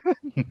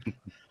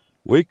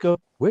 Wake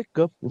up, wake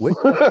up, wake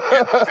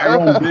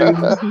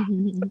up.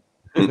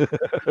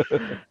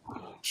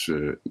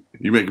 Shit,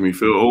 you making me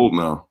feel old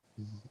now.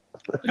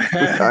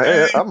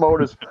 I'm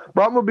old as,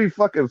 bro. I'm gonna be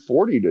fucking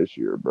 40 this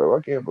year, bro.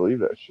 I can't believe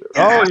that shit.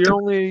 Oh, you're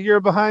only a year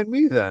behind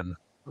me then.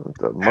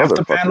 Half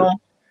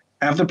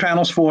the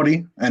panel's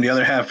 40, and the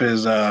other half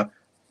is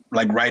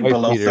like right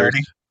below 30.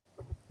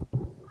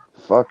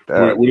 Fuck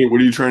that. What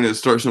are you trying to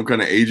start some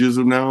kind of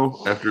ageism now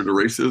after the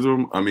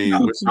racism? I mean,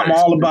 I'm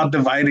all about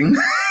dividing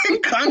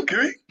and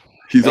conquering.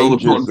 He's all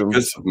about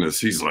divisiveness.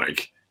 He's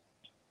like,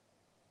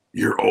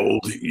 you're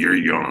old, you're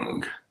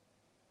young.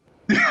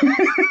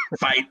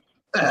 Fight.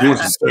 He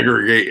wants to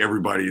segregate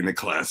everybody in the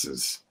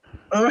classes.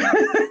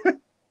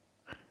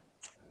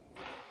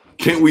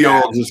 Can't we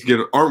all just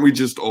aren't we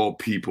just all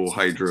people,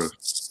 Hydra?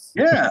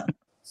 Yeah.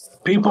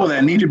 People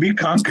that need to be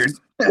conquered.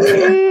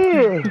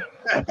 Good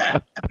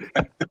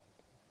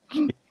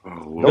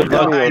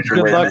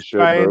luck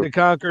trying to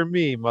conquer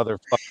me, motherfucker.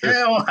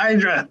 Hell,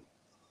 Hydra.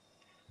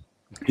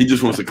 He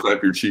just wants to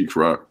clap your cheeks,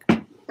 Rock.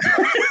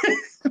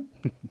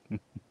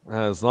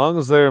 As long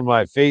as they're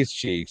my face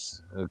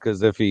cheeks,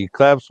 because if he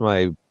claps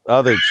my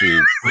other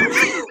cheeks,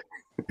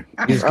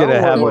 he's gonna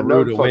have a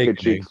rude awakening.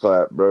 Cheek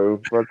clap, bro.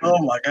 Fucking,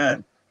 oh my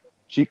god.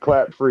 Cheek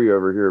clap free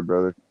over here,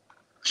 brother.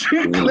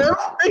 Cheek clap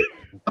free.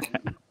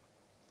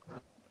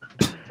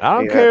 I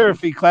don't care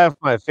if he claps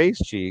my face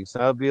cheeks.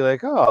 I'll be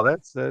like, oh,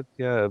 that's that.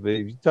 Yeah, but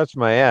if you touch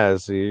my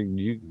ass,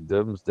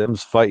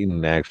 them's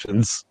fighting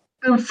actions.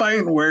 Them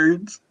fighting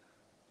words.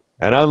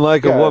 And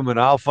unlike a woman,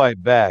 I'll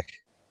fight back.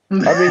 I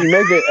mean, you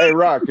make it. Hey,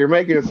 Rock, you're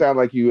making it sound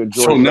like you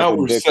enjoy. So now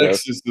we're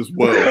sexist as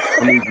well.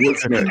 I mean,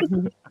 what's next?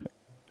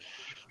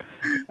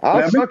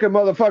 I'll suck a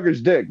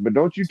motherfucker's dick, but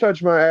don't you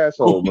touch my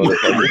asshole,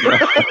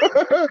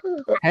 motherfucker.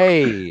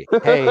 Hey,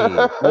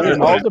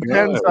 it all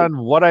depends on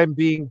what I'm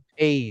being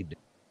paid.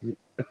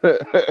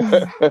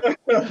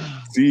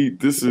 See,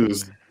 this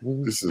is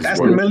that's the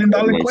 $1 million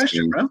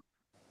question, bro.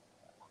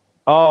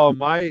 Oh,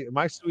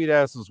 my sweet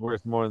ass is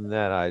worth more than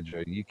that,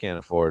 Hydra. You can't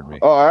afford me.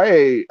 Oh,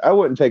 I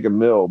wouldn't take $1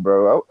 million,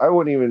 bro. I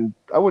wouldn't even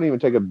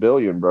take $1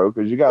 billion, bro,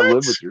 because you gotta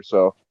live with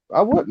yourself.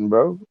 I wouldn't,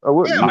 bro. I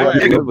wouldn't. Yeah,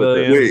 take $1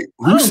 billion. Wait,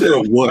 who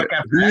said what?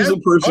 Who's the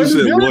person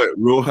said what?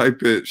 Real high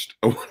pitched.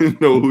 I want to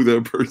know who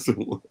that person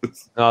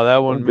was. No, that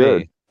wasn't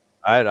me.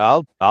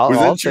 I'll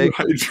take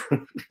it.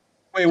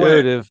 Wait,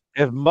 dude,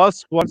 if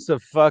Musk wants to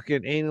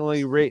fucking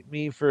anally rape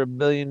me for $1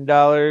 billion,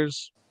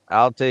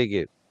 I'll take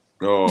it.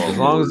 Oh, as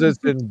long as it's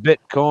in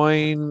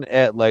Bitcoin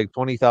at like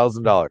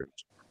 $20,000.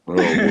 Oh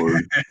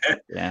Lord.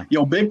 Yeah.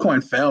 Yo,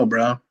 Bitcoin fell,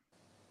 bro.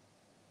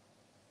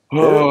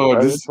 Oh,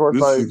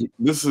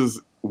 this is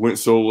went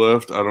so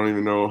left. I don't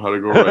even know how to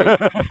go right.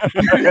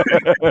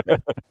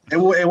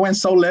 it went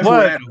so left.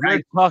 What?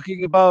 We're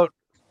talking about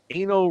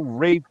anal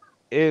rape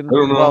in.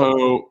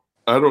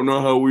 I don't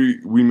know how we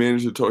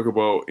managed to talk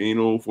about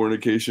anal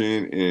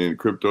fornication and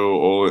crypto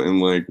all in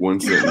like one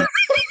sentence.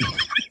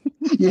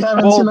 You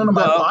haven't seen none of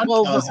my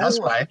podcasts, that's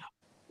why.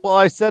 Well,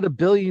 I said $1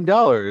 billion,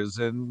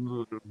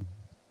 and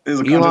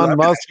Elon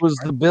Musk was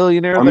the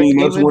billionaire. I mean,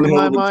 that's one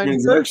hell of a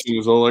transaction.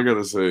 Is all I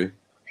gotta say.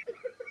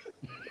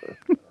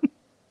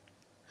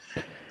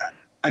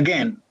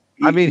 Again,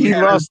 I mean, he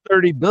lost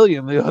 $30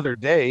 billion the other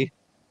day,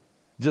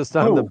 just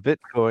on the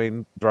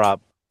Bitcoin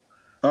drop.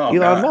 Oh,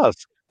 Elon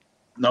Musk.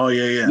 No,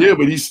 yeah. Yeah,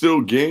 but he's still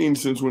gained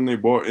since when they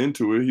bought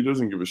into it. He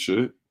doesn't give a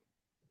shit.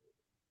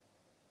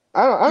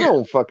 I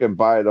don't fucking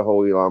buy the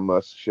whole Elon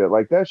Musk shit.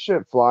 Like that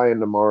shit flying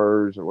to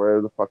Mars or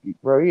wherever the fuck he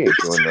ain't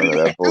doing none of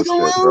that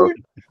bullshit, bro.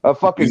 A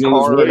fucking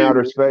car in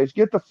outer space.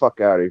 Get the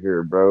fuck out of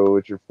here, bro,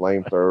 with your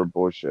flamethrower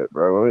bullshit,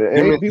 bro.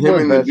 Ain't people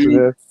investing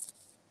in it.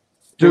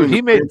 Dude,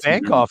 he made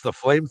bank off the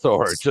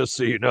flamethrower, just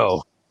so you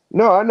know.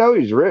 No, I know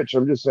he's rich.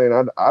 I'm just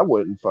saying I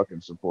wouldn't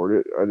fucking support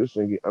it. I just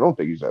think I don't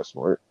think he's that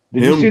smart.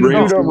 Did you see the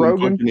dude on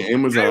Rogan?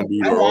 Amazon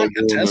dude I want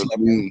the Tesla.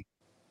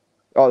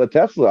 Oh, the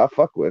Tesla I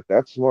fuck with.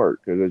 That's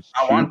smart because it's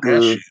I want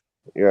that shit.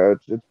 Yeah,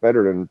 it's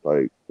better than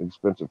like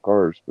expensive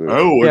cars. But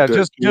yeah,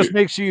 just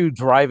make sure you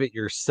drive it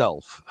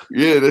yourself.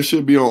 Yeah, that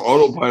should be on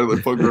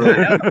autopilot. Fuck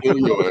around.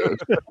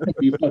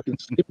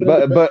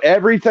 But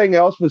everything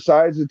else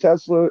besides the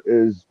Tesla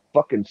is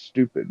fucking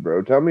stupid,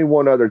 bro. Tell me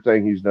one other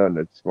thing he's done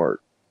that's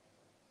smart.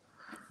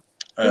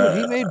 Dude,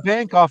 he made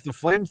bank off the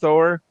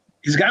flamethrower.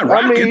 He's got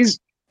rockets. I mean,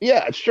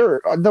 yeah,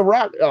 sure. The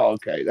rock. Oh,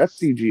 okay, that's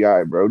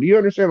CGI, bro. Do you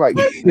understand? Like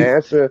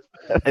NASA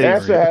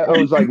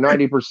owns like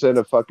 90%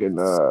 of fucking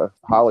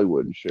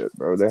Hollywood and shit,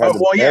 bro. They have.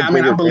 Well, yeah. I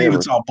mean, I believe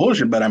it's all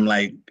bullshit, but I'm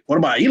like, what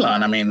about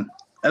Elon? I mean,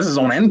 that's his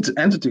own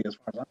entity as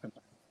far as I'm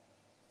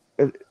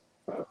concerned.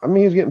 I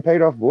mean, he's getting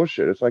paid off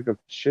bullshit. It's like a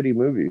shitty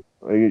movie.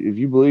 Like, if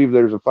you believe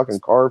there's a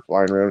fucking car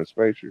flying around in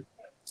space,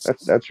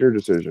 that's your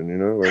decision, you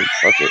know? Like,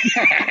 fuck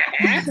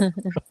it.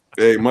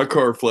 Hey, my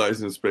car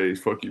flies in space.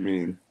 Fuck you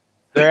mean?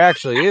 There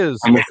actually is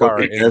a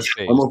car in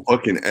space. I'm a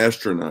fucking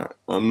astronaut.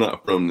 I'm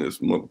not from this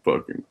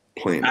motherfucking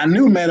planet. I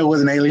knew Meta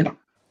was an alien.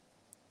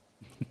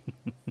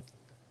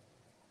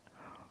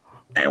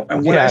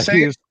 And what I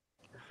say?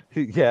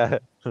 Yeah.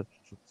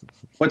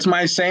 What's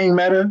my saying,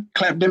 Meta?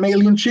 Clap them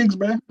alien cheeks,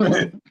 bro.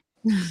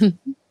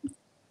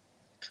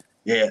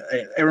 Yeah,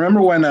 I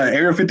remember when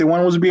Area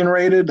 51 was being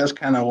raided. That's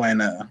kind of when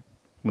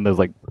there's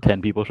like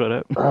 10 people showed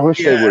up. I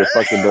wish they would have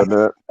fucking done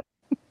that.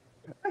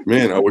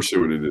 Man, I wish they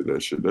would have did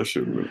that shit. That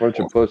shit would have been bunch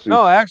of pussies.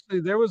 No, actually,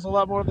 there was a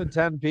lot more than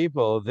 10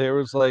 people. There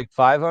was like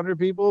 500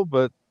 people,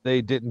 but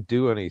they didn't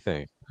do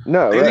anything.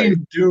 No, they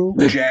didn't do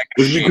jack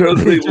shit.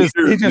 Because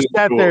he just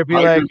sat there, be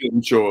like,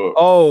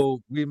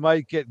 "Oh, we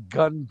might get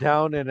gunned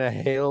down in a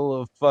hail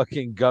of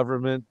fucking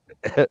government."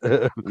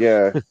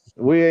 Yeah,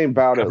 we ain't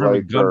about it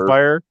like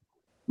gunfire.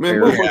 Man,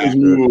 motherfuckers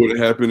knew what would have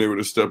happened. They would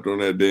have stepped on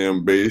that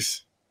damn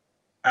base.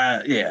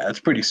 Yeah, it's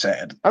pretty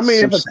sad. I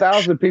mean, if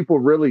 1,000 people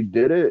really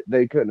did it,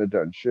 they couldn't have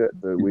done shit.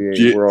 But we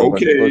ain't. We're all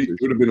okay, it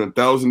would have been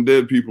 1,000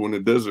 dead people in the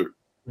desert.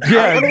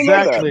 Yeah, I don't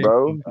know that,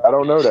 bro. I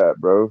don't know that,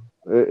 bro.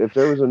 If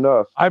there was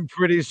enough, I'm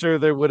pretty sure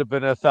there would have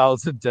been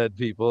 1,000 dead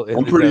people.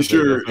 I'm pretty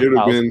sure it'd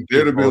have been.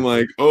 It'd have been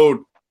like,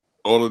 oh,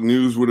 all the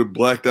news would have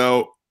blacked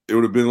out. It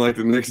would have been like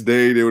the next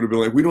day. They would have been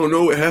like, we don't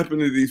know what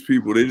happened to these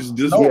people. They just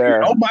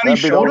nobody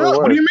showed up.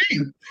 What do you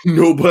mean?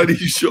 Nobody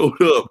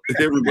showed up.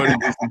 Everybody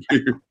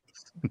disappeared.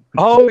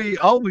 All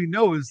we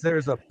know is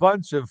there's a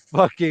bunch of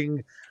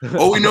fucking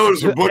all we know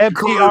is a bunch of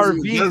cars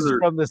in the desert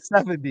from the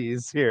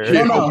 70s here.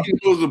 Yeah, all we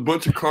know is a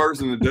bunch of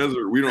cars in the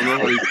desert. We don't know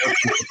how they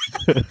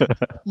got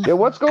Yeah,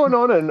 what's going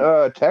on in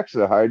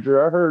Texas,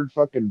 HYDRA? I heard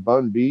fucking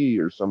Bun B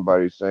or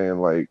somebody saying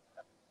like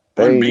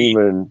they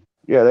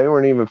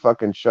weren't even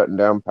fucking shutting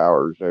down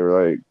powers. They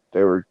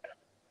were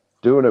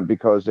doing it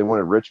because they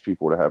wanted rich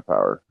people to have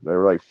power. They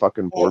were like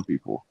fucking poor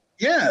people.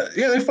 Yeah,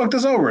 they fucked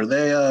us over.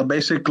 They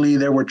basically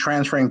they were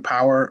transferring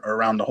power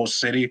around the whole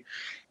city.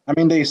 I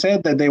mean, they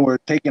said that they were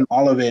taking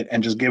all of it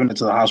and just giving it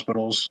to the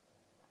hospitals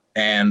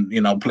and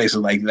places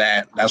like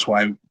that. That's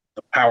why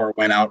the power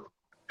went out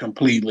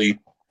completely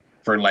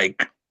for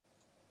like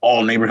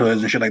all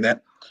neighborhoods and shit like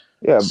that.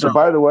 Yeah, but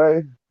by the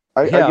way,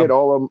 I get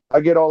all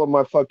of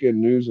my fucking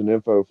news and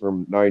info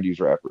from 90s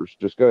rappers.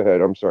 Just go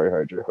ahead. I'm sorry,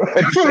 HYDRA.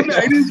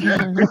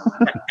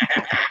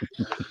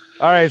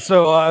 All right,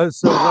 so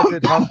what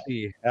did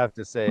Humpty have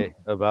to say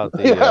about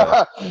the?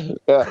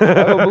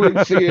 I don't believe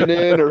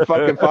CNN or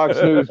fucking Fox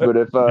News, but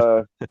if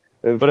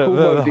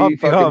Kool D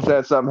fucking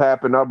said something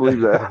happened, I'll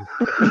believe that.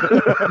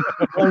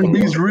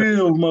 He's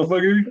real,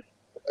 motherfucker.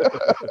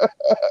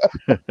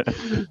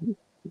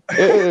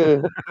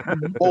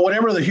 Well,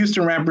 whatever, the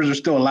Houston rappers are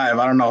still alive.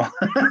 I don't know.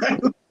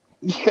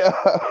 Yeah.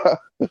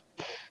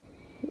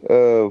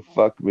 Oh,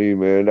 fuck me,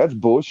 man. That's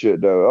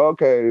bullshit, though.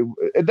 Okay.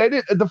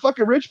 The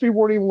fucking rich people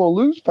weren't even going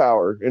to lose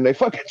power, and they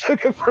fucking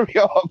took it from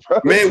y'all, bro.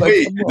 Man,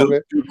 wait.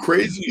 The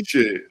crazy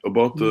shit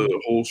about the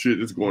whole shit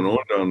that's going on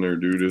down there,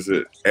 dude, is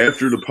that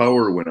after the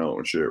power went out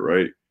and shit,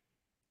 right?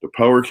 The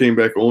power came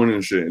back on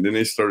and shit, and then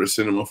they started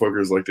sending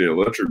motherfuckers like the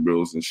electric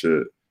bills and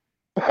shit.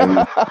 And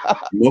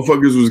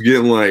motherfuckers was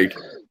getting like,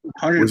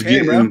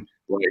 100K,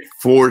 like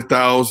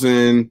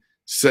 $4,000,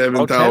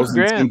 $7,000,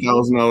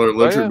 $10,000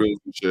 electric bills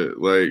and shit.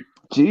 Like,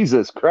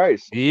 Jesus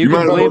Christ. You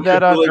can blame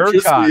that on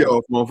electricity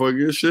off,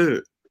 motherfucker.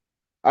 Shit.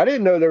 I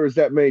didn't know there was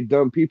that many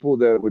dumb people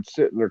that would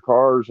sit in their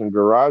cars and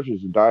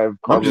garages and die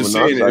of carbon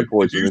monoxide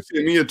poisoning. If you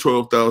send me a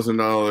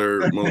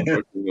 $12,000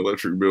 motherfucking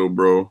electric bill,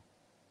 bro.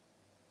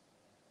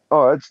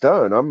 Oh, it's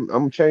done.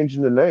 I'm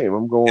changing the name.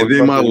 I'm going. And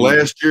then my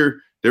last year,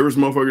 there was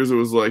motherfuckers that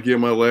was like, yeah,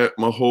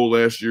 my whole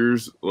last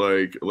year's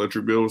like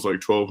electric bill was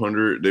like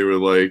 $1,200. They were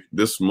like,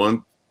 this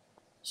month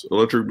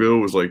electric bill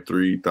was like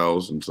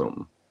 $3,000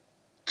 something.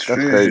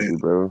 That's crazy,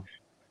 bro.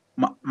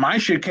 My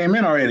shit came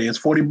in already. It's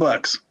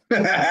 $40.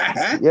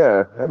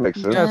 Yeah, that makes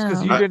sense. That's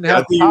because you didn't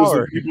have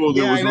power. People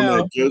that was on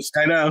that just.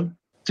 I know.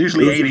 It's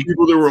usually 80.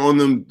 People that were on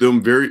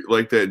them very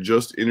like that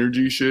just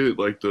energy shit,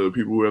 like the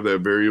people who have that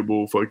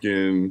variable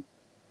fucking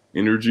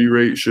energy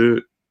rate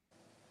shit.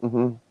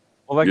 Mm-hmm.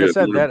 Well, like I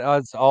said, that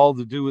has all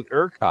to do with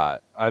ERCOT.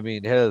 I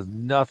mean, it has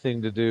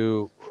nothing to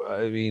do.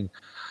 I mean,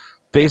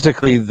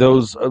 basically,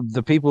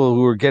 the people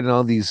who are getting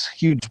all these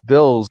huge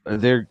bills,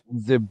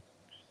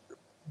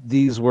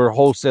 these were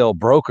wholesale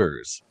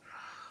brokers.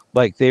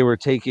 Like they were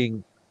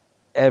taking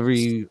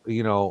they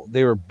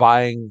were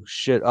buying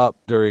shit up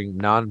during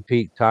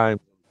non-peak time,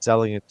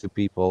 selling it to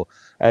people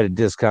at a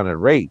discounted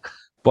rate.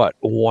 But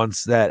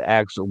once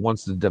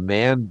the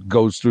demand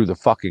goes through the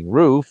fucking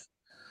roof,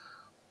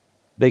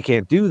 they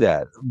can't do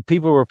that.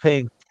 People were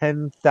paying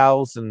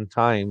 10,000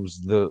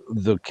 times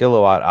the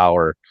kilowatt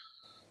hour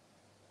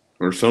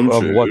or some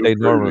of shit. What they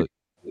normally.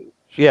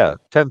 Yeah,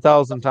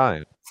 10,000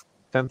 times,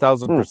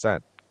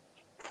 10,000%.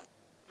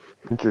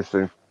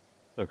 Interesting.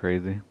 So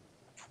crazy.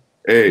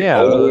 Hey,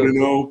 all I want to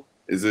know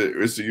is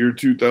it's the year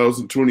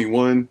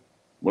 2021.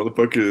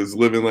 Motherfucker is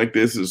living like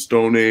this is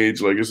Stone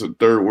Age, like it's a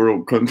third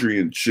world country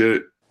and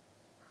shit.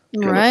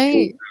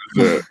 Right.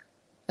 That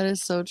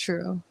is so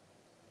true.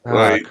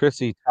 Like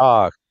Chrissy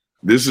talk.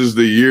 This is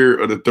the year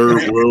of the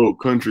third world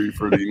country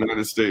for the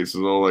United States.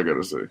 Is all I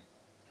gotta say.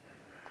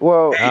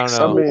 Well, hey,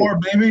 Civil War,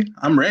 baby,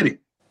 I'm ready.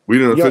 We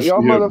didn't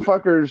y'all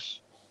motherfuckers.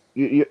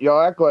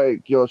 Y'all act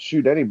like you'll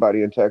shoot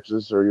anybody in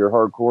Texas or you're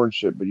hardcore and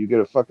shit, but you get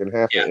a fucking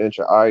half an inch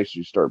of ice,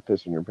 you start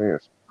pissing your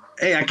pants.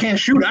 Hey, I can't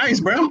shoot ice,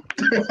 bro.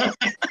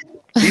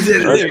 He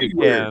said it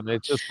can.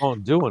 It just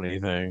won't do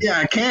anything. Yeah,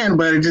 I can,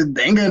 but it just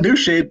ain't gonna do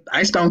shit.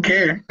 Ice don't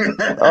care.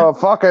 Oh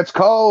fuck, it's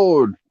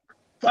cold.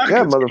 Fuck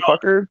yeah,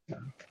 motherfucker.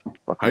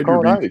 Fucking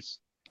cold ice.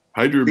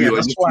 HYDRA be like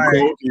it's too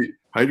cold.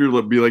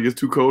 HYDRA be like it's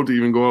too cold to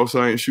even go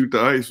outside and shoot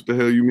the ice. What the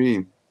hell you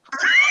mean?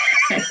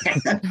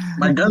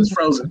 My gun's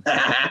frozen.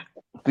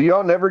 Do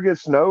y'all never get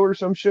snow or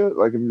some shit?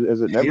 Like,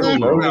 is it never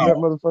snow in that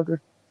motherfucker?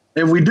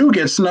 If we do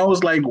get snow,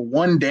 it's like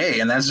one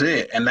day, and that's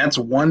it. And that's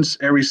once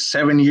every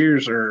 7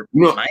 years or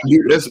 9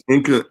 years. That's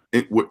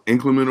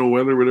inclement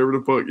weather, whatever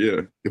the fuck.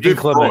 Yeah, if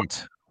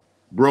inclement,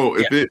 bro.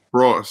 If it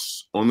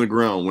frosts on the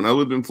ground, when I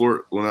lived in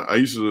Florida,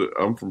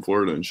 I'm from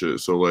Florida and shit.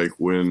 So like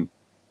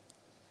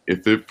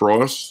if it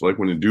frosts, like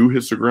when the dew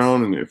hits the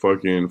ground and it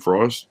fucking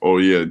frosts, oh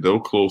yeah, they'll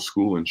close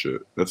school and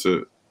shit. That's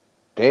it.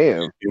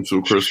 Damn.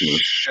 Until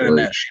Christmas.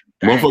 Like,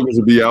 motherfuckers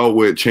would be out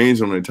with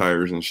chains on their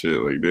tires and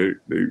shit. Like they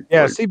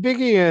yeah. Like, see,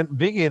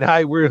 Biggie and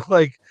I were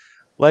like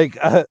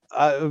I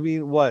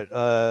mean, what?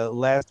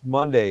 Last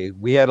Monday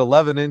we had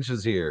 11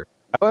 inches here.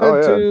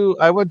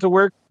 I went to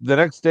work the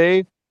next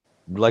day,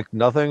 like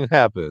nothing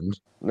happened.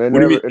 What do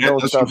you mean?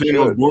 That's the thing. I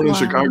was born in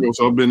Chicago,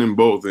 so I've been in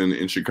both. And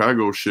in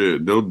Chicago,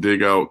 shit, they'll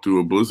dig out through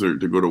a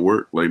blizzard to go to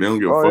work. Like they don't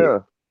give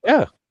a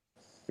fuck.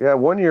 Yeah.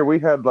 1 year we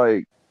had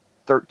like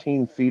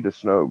 13 feet of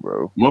snow,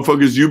 bro.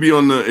 Motherfuckers, you be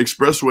on the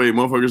expressway.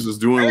 Motherfuckers is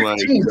doing like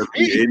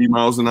 80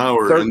 miles an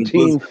hour.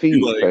 13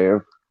 feet, like,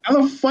 fam.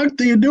 How the fuck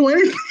do you do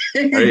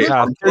anything? Hey,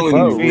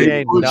 13 feet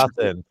ain't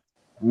nothing.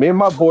 Me and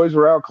my boys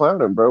were out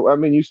clowning, bro. I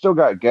mean, you still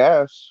got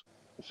gas.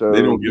 So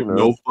they don't give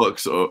no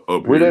fucks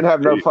up we didn't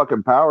have no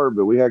fucking power,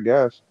 but we had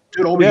gas.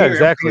 Dude, over here, here,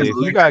 exactly. If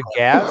you got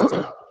gas,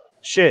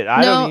 shit,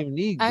 I don't even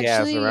need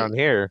gas around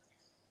here.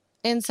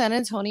 In San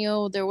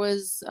Antonio, there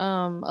was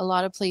a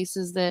lot of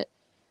places that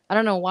I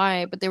don't know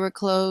why, but they were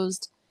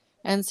closed.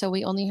 And so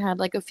we only had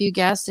like a few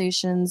gas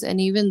stations,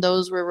 and even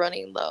those were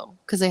running low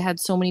because they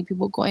had so many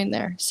people going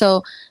there.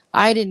 So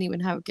I didn't even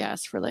have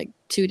gas for like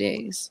 2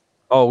 days.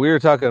 Oh, we were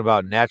talking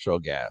about natural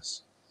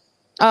gas.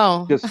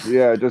 Oh.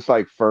 Just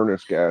like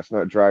furnace gas,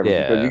 not driving.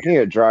 Yeah. Because you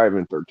can't drive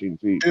in 13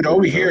 feet. Dude,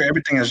 over here,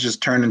 everything has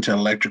just turned into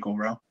electrical,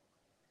 bro.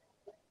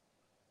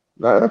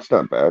 That's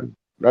not bad.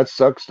 That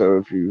sucks, though,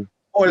 if you...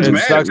 Oh, it's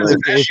bad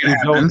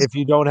if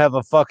you don't have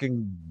a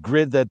fucking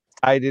grid that's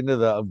tied into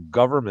the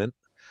government,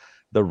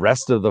 the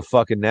rest of the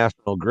fucking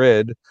national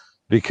grid,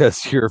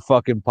 because your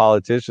fucking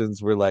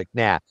politicians were like,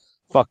 nah,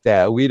 fuck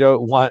that. We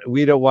don't want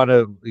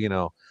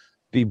to,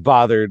 be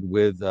bothered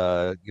with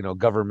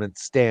government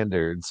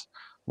standards.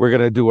 We're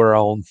gonna do our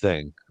own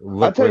thing.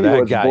 I tell you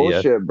what's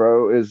bullshit,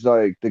 bro, is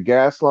like the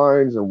gas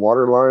lines and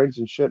water lines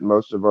and shit in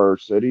most of our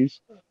cities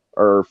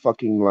are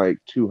fucking like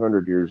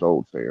 200 years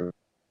old, fam.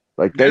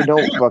 Like they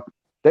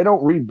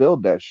don't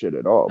rebuild that shit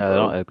at all. No, they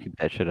don't upkeep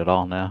that shit at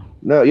all now.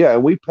 No, yeah,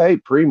 and we pay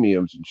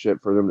premiums and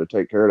shit for them to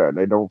take care of that, and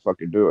they don't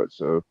fucking do it.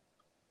 So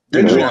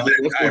that's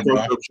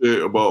the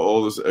shit about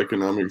all this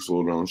economic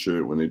slowdown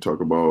shit when they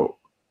talk about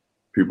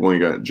people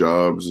ain't got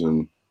jobs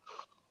and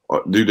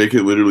dude, they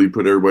could literally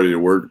put everybody to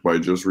work by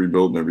just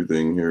rebuilding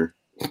everything here.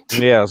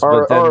 Yes,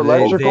 our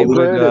electrical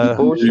grid is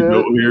bullshit.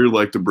 Rebuilt here,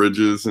 like the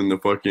bridges and the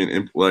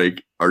fucking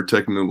like our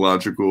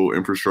technological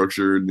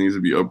infrastructure needs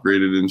to be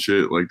upgraded and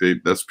shit. Like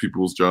that's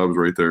people's jobs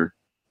right there.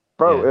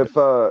 Bro,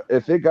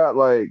 if it got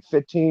like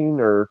 15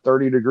 or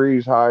 30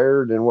 degrees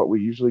higher than what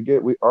we usually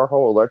get, our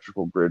whole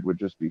electrical grid would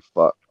just be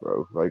fucked,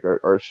 bro. Like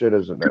our shit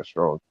isn't that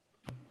strong.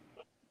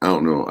 I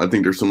don't know. I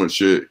think there's so much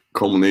shit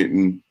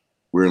culminating.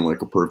 We're in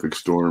like a perfect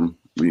storm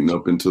leading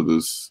up into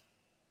this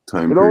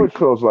time. It always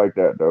feels like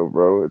that, though,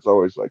 bro. It's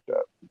always like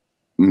that.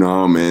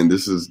 No, man,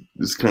 this is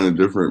kind of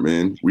different,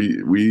 man.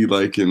 We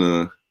like in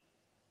a,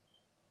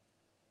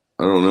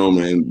 I don't know,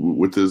 man.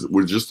 With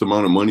just the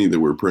amount of money that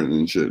we're printing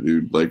and shit,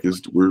 dude. Like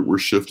we're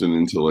shifting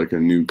into like a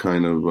new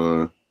kind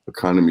of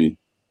economy.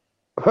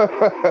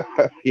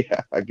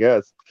 Yeah, I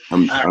guess. I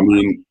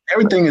mean,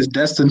 everything is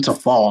destined to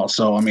fall.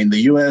 So, I mean, the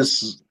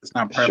U.S. is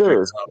not perfect.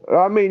 Sure. So.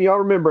 I mean, y'all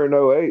remember in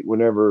 2008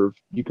 whenever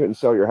you couldn't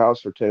sell your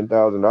house for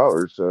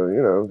 $10,000.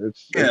 So,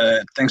 it's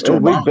thanks to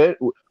Obama.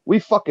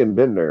 We've fucking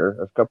been there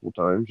a couple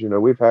times.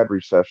 We've had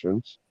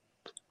recessions.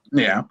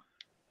 Yeah.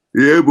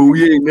 Yeah, but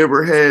we ain't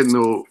never had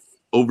no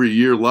over a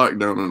year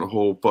lockdown in the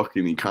whole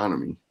fucking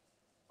economy.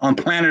 On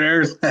planet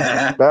Earth.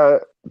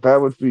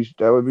 That would be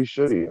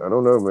shitty. I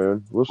don't know,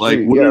 man. We'll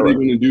see. What are they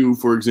going to do,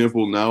 for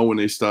example, now when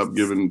they stop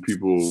giving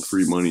people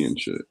free money and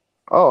shit?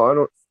 Oh, I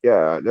don't.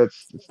 Yeah,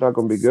 it's not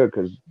going to be good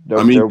because.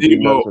 I mean,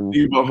 think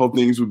about how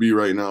things would be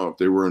right now if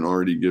they weren't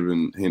already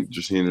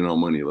just handing out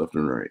money left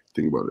and right.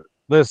 Think about it.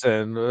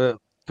 Listen,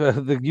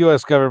 the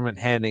U.S. government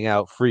handing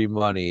out free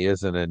money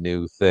isn't a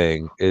new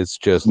thing. It's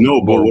just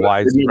more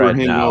widespread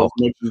now. As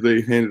much as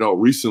they handed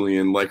out recently,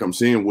 and like I'm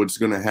saying, what's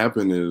going to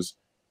happen is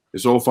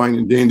it's all fine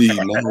and dandy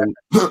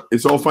now.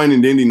 It's all fine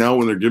and dandy now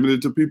when they're giving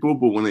it to people,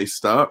 but when they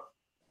stop,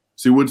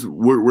 see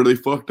where they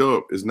fucked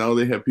up is now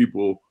they have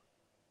people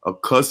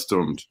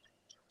accustomed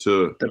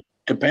to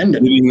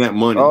dependent getting that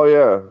money. Oh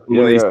yeah,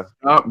 when they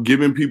stop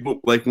giving people,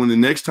 like when the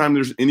next time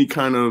there's any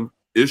kind of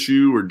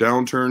issue or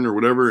downturn or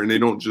whatever, and they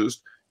don't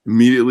just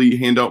immediately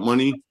hand out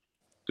money,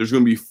 there's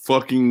gonna be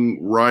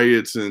fucking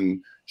riots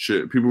and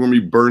shit. People are gonna be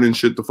burning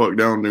shit the fuck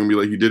down. They're gonna be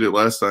like, you did it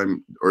last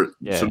time, so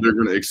they're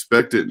gonna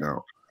expect it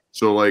now.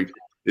 So like,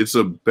 it's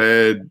a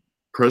bad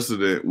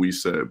precedent we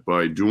set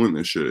by doing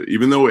this shit.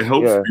 Even though it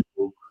helps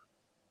people,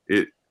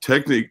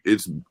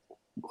 it's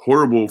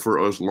horrible for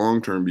us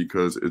long term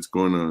because it's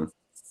gonna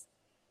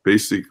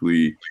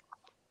basically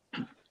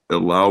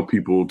allow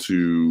people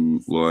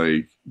to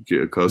like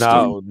get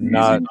accustomed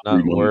not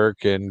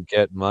work and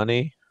get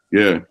money.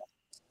 Yeah.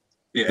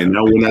 And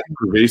now when that's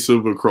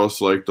pervasive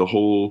across like the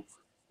whole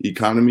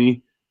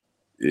economy,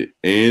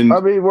 and I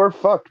mean, we're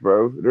fucked,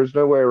 bro. There's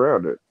no way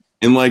around it.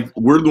 And like,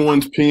 we're the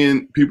ones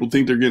paying. People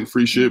think they're getting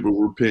free shit, but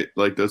we're paying,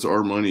 like, that's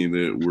our money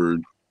that we're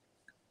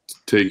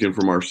taking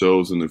from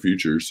ourselves in the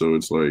future. So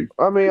it's like,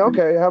 I mean,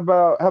 okay, how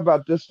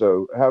about this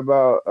though? How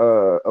about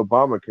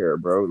Obamacare,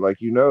 bro? Like,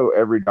 you know,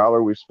 every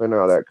dollar we spend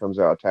out of that comes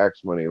out of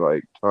tax money,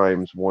 like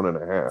times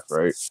 1.5,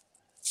 right?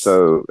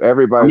 So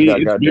everybody's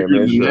got goddamn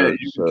insurance.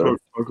 You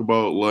talk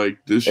about like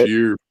this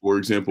year, for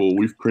example,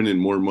 we've printed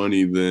more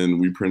money than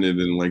we printed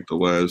in like the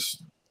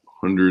last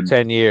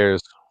 10 years,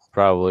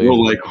 probably. No,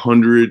 like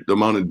 100 the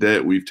amount of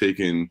debt we've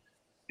taken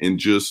in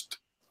just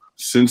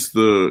since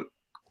the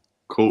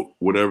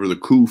whatever the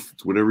coof,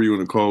 whatever you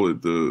want to call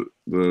it,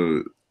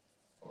 the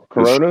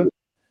Corona.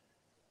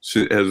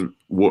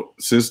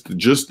 Since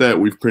just that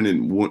we've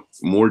printed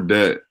more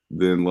debt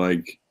than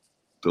like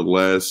the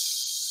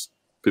last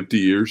 50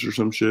 years or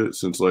some shit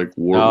since like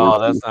war. No,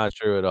 that's not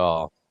true at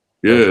all.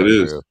 Yeah, it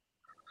is. True.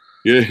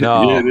 Yeah,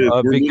 no, yeah, it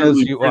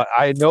is. Because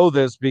I know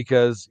this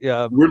because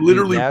we're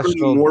literally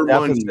printing more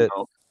money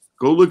now.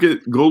 Go look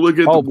at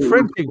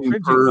printing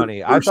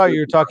money. I thought you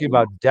were talking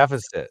about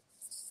deficit.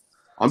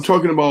 I'm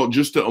talking about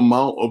just the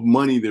amount of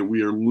money that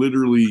we are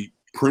literally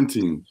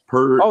printing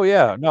per. Oh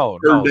yeah,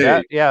 per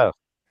day.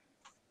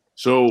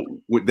 So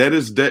that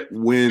is debt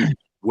when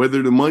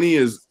whether the money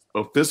is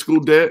a fiscal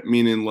debt,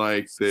 meaning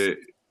like the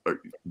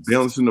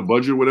balancing the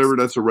budget, whatever,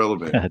 that's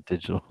irrelevant.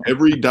 Digital.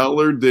 Every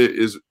dollar that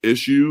is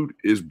issued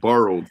is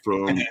borrowed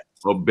from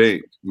a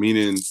bank,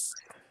 meaning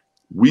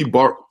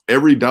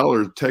every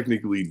dollar is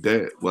technically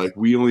debt. Like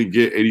we only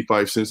get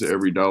 85 cents of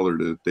every dollar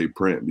that they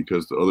print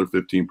because the other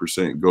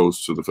 15%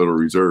 goes to the Federal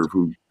Reserve,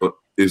 who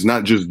is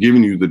not just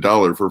giving you the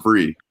dollar for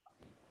free.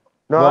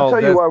 No, I'll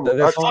tell you why.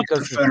 That's not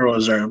the Federal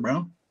Reserve,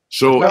 bro.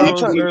 So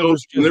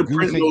they're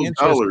printing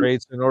interest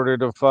rates in order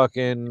to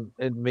fucking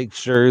make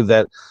sure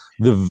that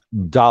the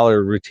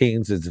dollar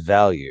retains its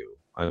value.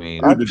 I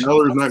mean, the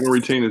dollar is not going to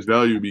retain its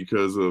value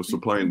because of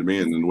supply and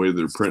demand and the way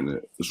they're printing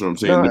it. That's what I'm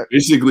saying. They're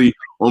basically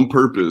on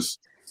purpose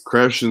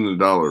crashing the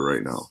dollar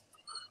right now.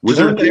 With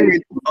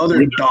every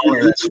other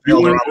dollar that's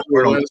spilled around the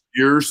world last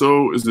year or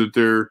so is that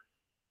they're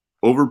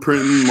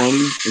overprinting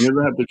money and they're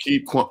going to have to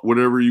keep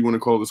whatever you want to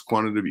call this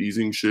quantitative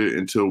easing shit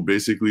until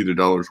basically the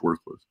dollar's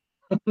worthless.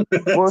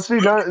 Well, see,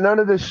 none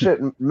of this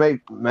shit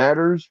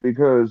matters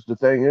because the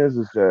thing is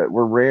that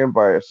we're ran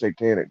by a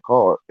satanic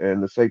cult,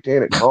 and the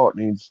satanic cult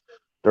needs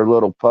their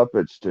little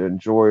puppets to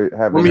enjoy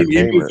having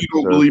entertainment. Even if you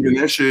don't believe in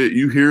that shit,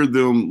 you hear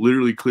them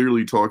literally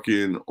clearly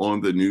talking on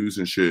the news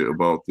and shit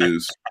about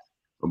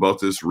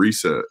this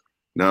reset.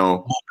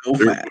 Now, what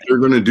they're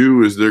going to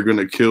do is they're going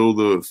to kill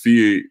the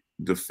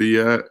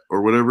fiat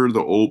or whatever,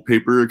 the old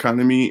paper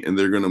economy, and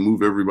they're going to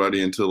move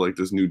everybody into like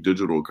this new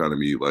digital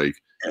economy, like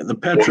the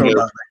petro.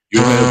 You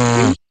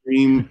have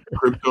mainstream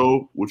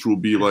crypto, which will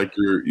be like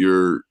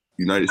your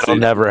United States. It'll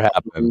never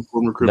happen.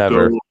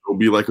 Never. It'll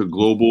be like a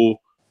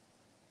global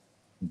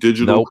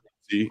digital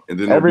currency, and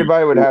then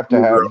everybody would have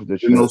to have the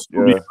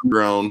shit.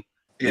 Ground.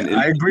 Yeah,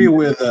 I agree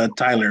with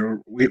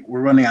Tyler. We're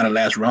running out of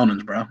last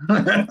Ronins, bro.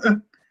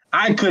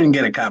 I couldn't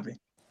get a copy.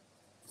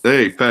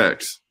 Hey,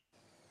 facts.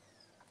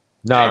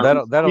 No,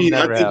 that'll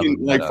never happen.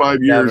 Like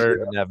 5 years,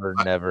 never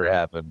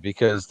happen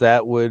because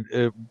that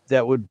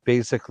would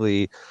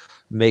basically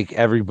make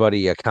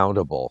everybody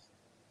accountable.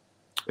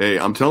 Hey,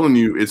 I'm telling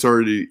you,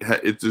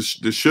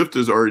 the shift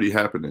is already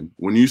happening.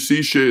 When you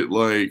see shit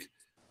like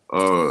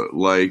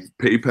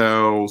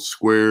PayPal,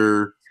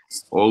 Square,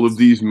 all of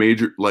these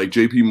major like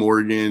JP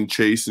Morgan,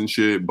 Chase and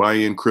shit buy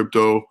in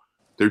crypto,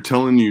 they're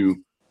telling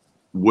you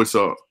what's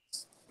up.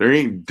 They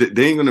ain't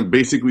gonna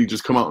basically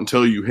just come out and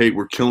tell you, hey,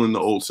 we're killing the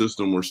old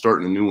system, we're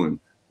starting a new one.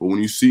 But when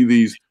you see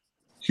these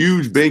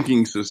huge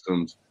banking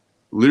systems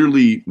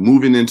literally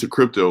moving into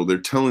crypto, they're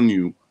telling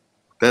you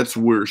that's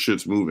where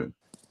shit's moving.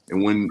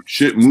 And when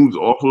shit moves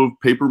off of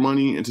paper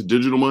money into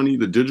digital money,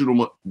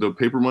 the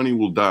paper money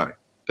will die.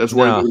 That's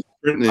why they're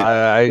printing it.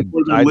 I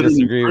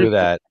disagree with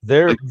that.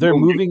 They're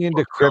moving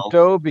into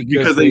crypto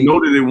because they know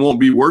that it won't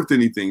be worth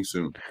anything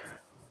soon.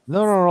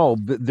 No.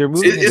 They're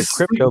moving into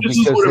crypto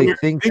because they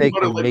think they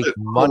can make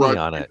money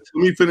on it.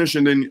 Let me finish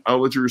and then I'll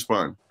let you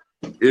respond.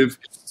 if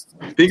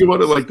think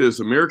about it like this,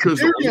 America's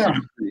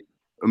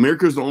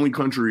the only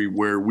country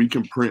where we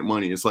can print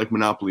money. It's like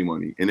monopoly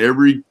money, and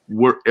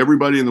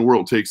everybody in the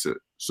world takes it.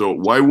 So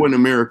why wouldn't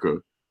America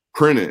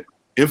print it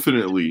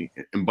infinitely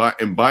and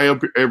buy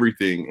up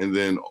everything, and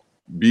then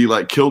be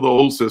like, kill the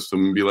old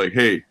system and be like,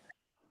 hey,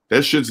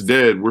 that shit's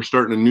dead. We're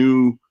starting a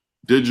new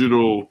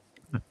digital,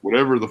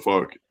 whatever the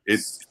fuck.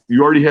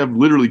 You already have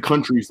literally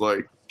countries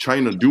like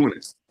China doing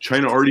it.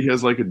 China already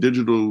has like a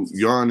digital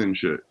yuan and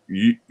shit.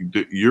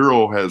 The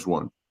euro has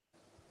one.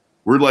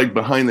 We're like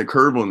behind the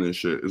curve on this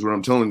shit, is what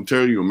I'm telling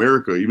you.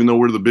 America, even though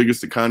we're the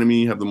biggest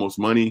economy, have the most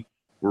money,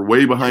 we're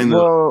way behind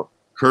the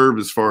curve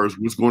as far as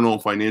what's going on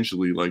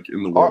financially, like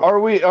in the world. Are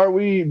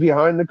we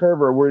behind the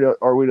curve, or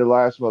are we the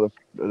last ones?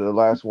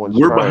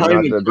 We're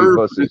behind the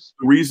curve. The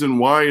reason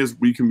why is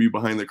we can be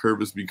behind the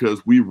curve is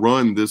because we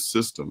run this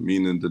system,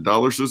 meaning the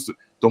dollar system.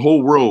 The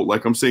whole world,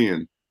 like I'm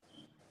saying,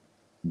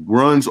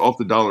 runs off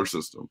the dollar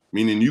system,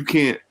 meaning you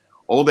can't.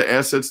 All the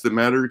assets that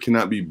matter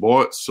cannot be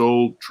bought,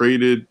 sold,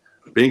 traded.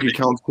 Bank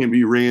accounts can't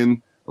be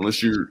ran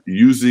unless you're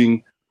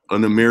using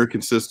an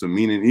American system,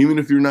 meaning even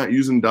if you're not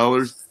using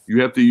dollars,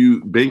 you have to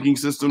use banking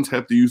systems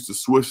have to use the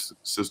SWIFT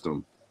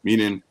system,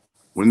 meaning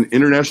when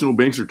international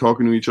banks are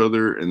talking to each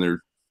other and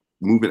they're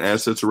moving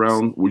assets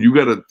around, well, you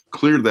got to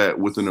clear that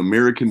with an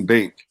American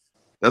bank.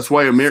 That's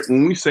why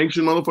when we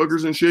sanction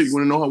motherfuckers and shit, you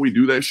want to know how we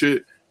do that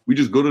shit? We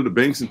just go to the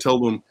banks and tell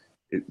them,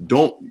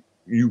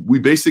 we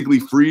basically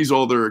freeze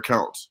all their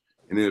accounts.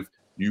 And if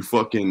you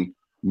fucking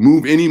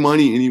move any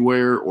money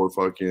anywhere or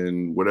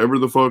fucking whatever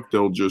the fuck,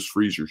 they'll just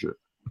freeze your shit.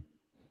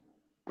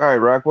 All right,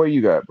 Rock, what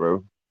you got,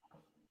 bro?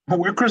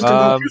 Where Chris can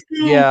go?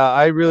 Yeah,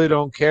 I really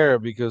don't care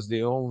because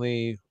the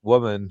only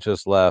woman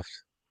just left.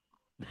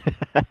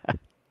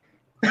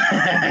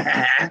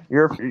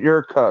 You're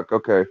a cuck.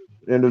 Okay.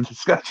 End of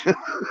discussion.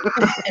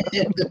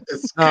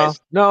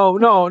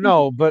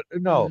 No. But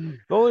no. The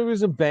only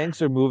reason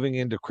banks are moving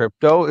into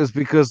crypto is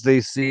because they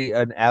see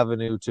an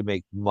avenue to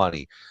make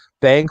money.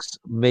 Banks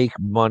make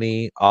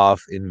money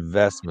off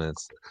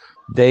investments.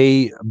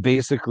 They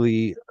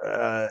basically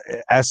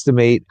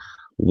estimate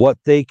what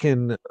they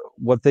can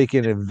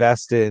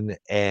invest in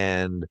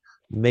and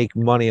make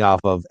money off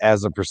of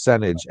as a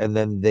percentage, and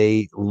then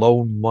they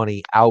loan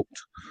money out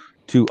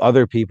to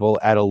other people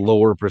at a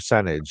lower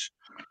percentage.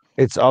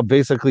 It's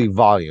basically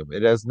volume.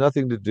 It has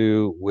nothing to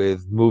do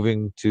with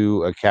moving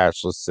to a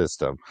cashless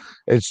system.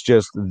 It's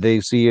just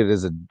they see it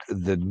as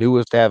the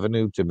newest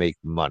avenue to make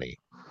money.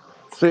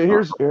 See,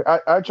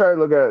 I try to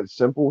look at it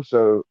simple.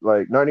 So,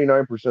 like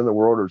 99% of the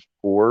world is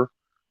poor,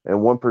 and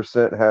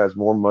 1% has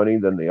more money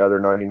than the other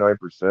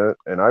 99%.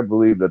 And I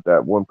believe that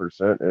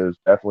 1% is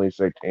definitely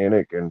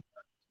satanic and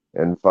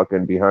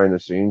fucking behind the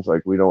scenes.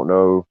 Like, we don't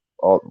know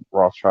all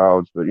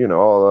Rothschilds, but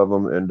all of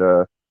them. And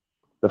the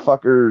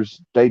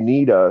fuckers, they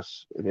need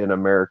us in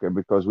America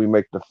because we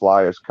make the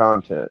flyest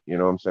content. You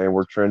know what I'm saying?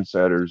 We're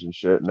trendsetters and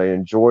shit, and they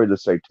enjoy the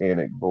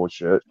satanic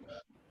bullshit.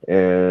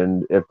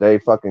 And if they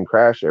fucking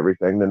crash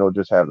everything, then they'll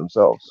just have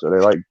themselves. So they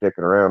like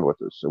dicking around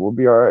with us. So we'll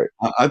be all right.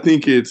 I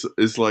think it's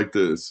like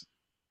this.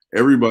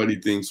 Everybody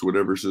thinks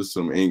whatever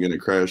system ain't gonna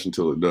crash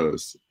until it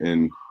does,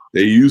 and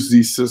they use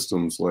these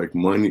systems like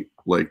money,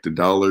 like the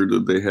dollar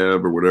that they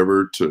have or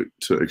whatever, to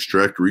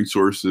extract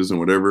resources and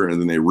whatever, and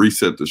then they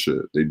reset the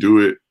shit. They do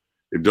it.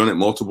 They've done it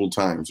multiple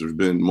times. There's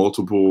been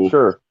multiple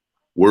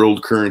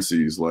world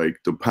currencies, like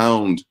the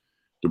pound.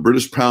 The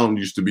British pound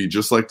used to be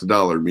just like the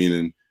dollar,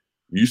 meaning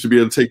you used to be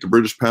able to take the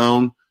British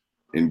pound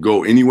and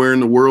go anywhere in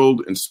the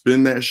world and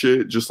spend that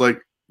shit. Just like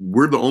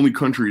we're the only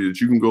country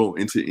that you can go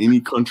into any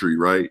country,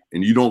 right?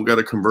 And you don't got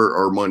to convert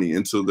our money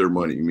into their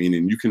money,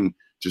 meaning you can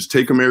just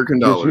take American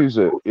dollars,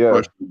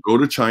 go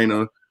to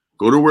China,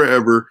 go to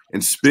wherever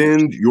and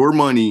spend your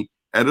money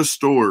at a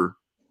store,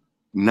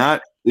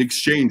 not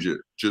exchange it.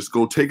 Just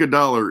go take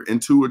 $1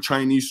 into a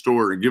Chinese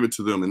store and give it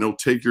to them and they'll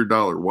take your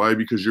dollar. Why?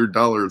 Because your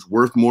dollar is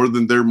worth more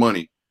than their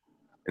money.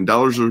 And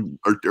dollars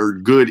are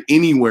good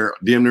anywhere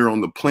damn near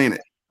on the planet.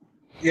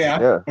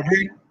 Yeah.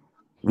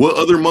 What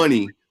other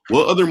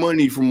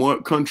money from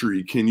what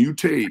country can you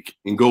take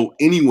and go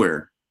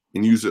anywhere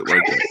and use it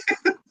like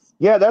that?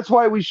 Yeah, that's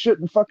why we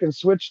shouldn't fucking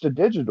switch to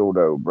digital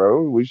though,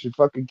 bro. We should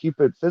fucking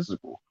keep it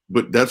physical.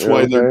 But that's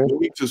why they're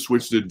going to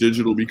switch to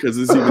digital, because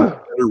it's even a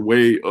better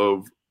way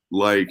of,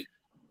 like,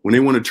 when they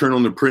want to turn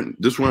on the print.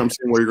 This is what I'm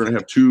saying, where you're going to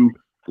have two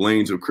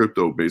lanes of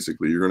crypto,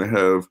 basically. You're going to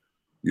have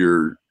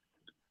your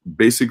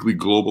basically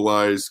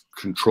globalized,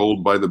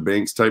 controlled by the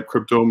banks type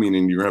crypto,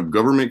 meaning you're going to have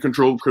government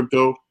controlled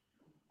crypto,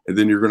 and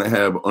then you're going to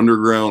have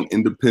underground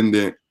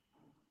independent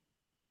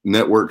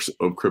networks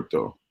of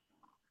crypto.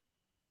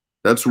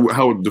 That's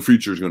how the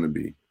future is going to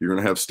be. You're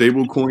going to have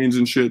stable coins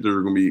and shit that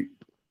are going to be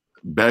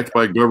backed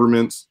by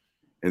governments,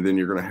 and then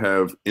you're going to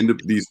have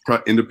these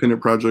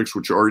independent projects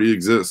which already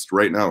exist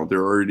right now.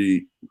 They're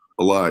already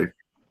alive.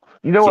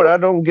 You know what I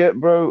don't get,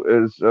 bro,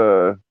 is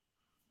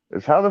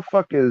how the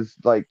fuck is,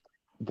 like,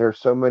 there's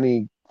so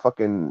many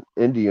fucking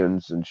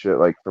Indians and shit,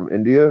 like, from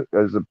India.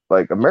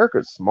 Like,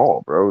 America's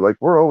small, bro. Like,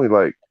 we're only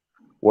like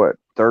what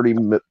 30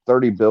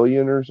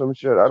 billion or some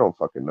shit. I don't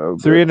fucking know.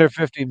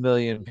 350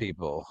 million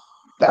people.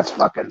 That's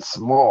fucking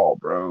small,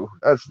 bro.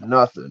 That's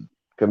nothing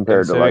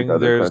compared to like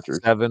other countries.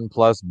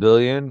 7+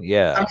 billion.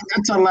 Yeah, I mean,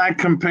 that's a lot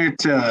compared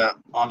to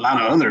a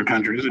lot of other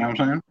countries. You know what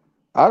I'm saying?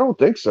 I don't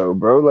think so,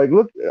 bro. Like,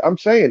 look, I'm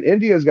saying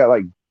India's got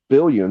like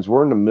billions.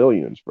 We're in the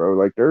millions, bro.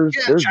 Like, there's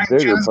bigger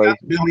China's places. got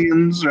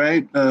billions,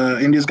 right?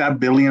 India's got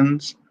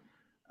billions.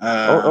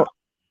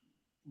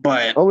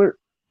 But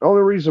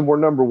only reason we're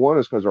number one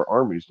is because our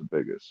army's the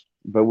biggest,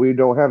 but we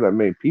don't have that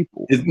many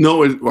people.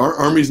 Our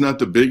army's not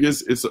the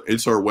biggest.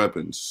 It's our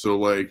weapons. So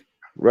like,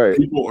 right?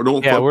 People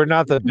don't. Yeah, we're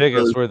not the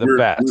biggest. We're the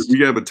best. We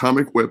have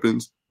atomic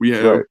weapons. We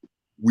have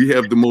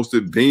the most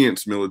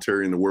advanced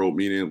military in the world.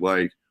 Meaning,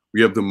 like,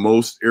 we have the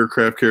most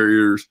aircraft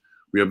carriers.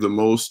 We have the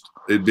most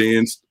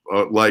advanced,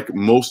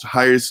 most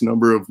highest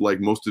number of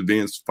most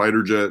advanced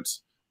fighter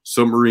jets,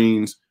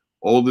 submarines,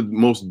 all the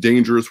most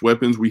dangerous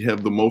weapons. We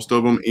have the most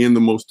of them and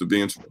the most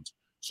advanced ones.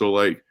 So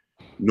like,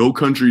 no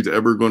country's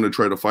ever going to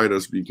try to fight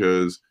us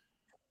because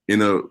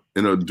in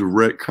a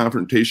direct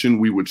confrontation,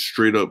 we would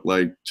straight up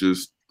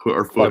just put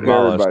our foot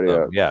everybody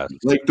up. Yeah,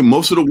 like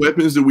most of the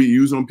weapons that we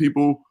use on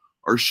people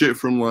are shit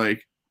from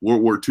like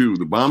World War II.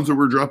 The bombs that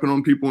we're dropping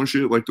on people and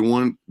shit, like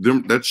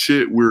that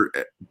shit, we're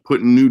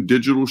putting new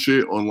digital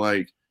shit on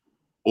like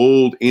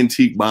old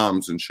antique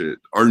bombs and shit.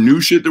 Our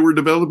new shit that we're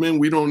developing,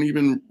 we don't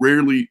even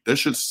that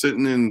shit's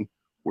sitting in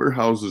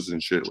warehouses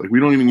and shit. Like, we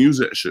don't even use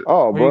that shit.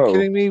 Oh, bro. Are you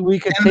kidding me? We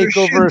could take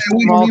over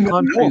small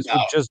countries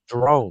with just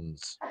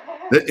drones.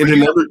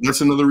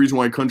 That's another reason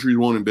why countries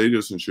won't invade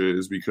us and shit,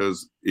 is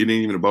because it ain't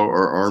even about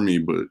our army,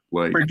 but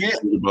like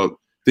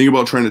think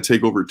about trying to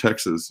take over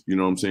Texas, you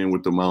know what I'm saying,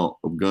 with the amount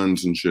of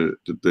guns and shit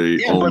that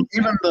they own. But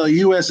even the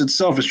US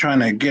itself is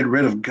trying to get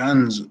rid of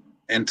guns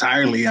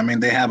entirely. I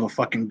mean, they have a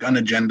fucking gun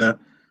agenda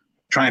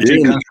trying to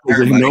take guns from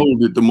everybody. They know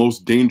that the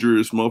most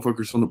dangerous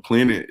motherfuckers on the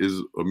planet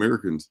is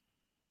Americans.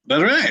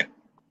 That's right.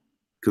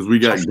 Because we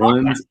got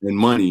guns and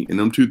money, and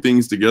them two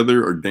things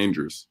together are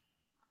dangerous.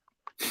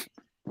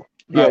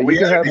 Yeah, you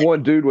can have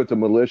one dude with a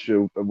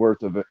militia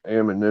worth of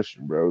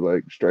ammunition, bro.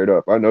 Like, straight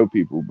up. I know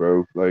people,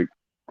 bro. Like,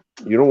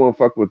 you don't want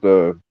to fuck with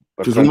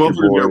because when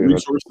motherfuckers got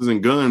resources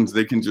and guns,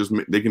 they can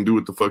do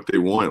what the fuck they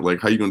want.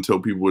 Like, how you gonna tell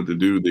people what to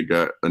do? They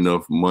got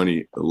enough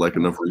money, like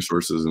enough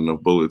resources,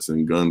 enough bullets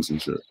and guns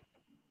and shit.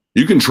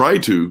 You can try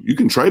to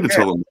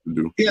tell them what to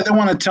do. Yeah, they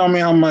want to tell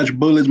me how much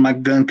bullets my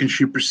gun can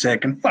shoot per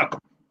second. Fuck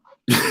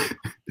them.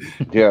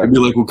 Yeah, I'd be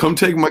like, well, come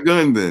take my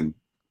gun then.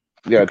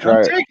 Yeah, try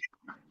it.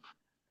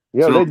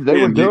 Yeah, so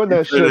they were doing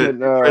that shit in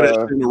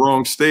the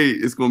wrong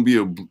state. It's gonna be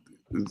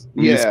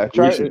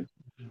try it.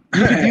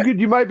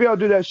 You might be able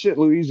to do that shit in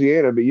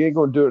Louisiana, but you ain't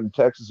gonna do it in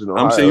Texas and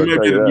Ohio. I'm saying you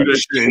might be able to do that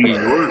shit in New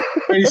York.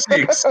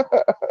 36.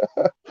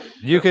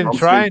 You can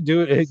try and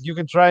do it. You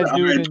can try and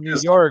do it in New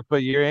York,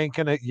 but you ain't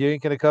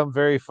gonna come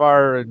very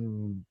far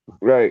and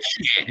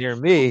near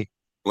me.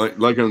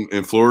 Like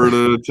in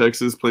Florida,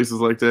 Texas, places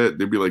like that,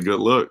 they'd be like, "Good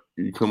luck.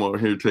 You come out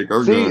here, take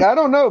our gun." I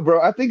don't know,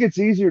 bro. I think it's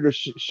easier to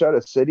shut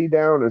a city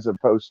down as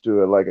opposed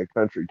to a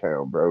country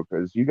town, bro.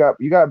 Because you got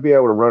to be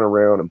able to run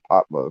around and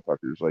pop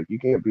motherfuckers. Like, you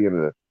can't be in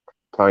a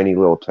tiny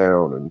little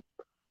town and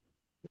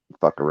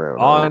fuck around.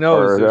 All I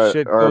know is if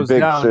shit goes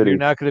down, you're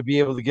not going to be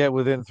able to get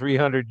within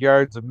 300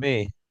 yards of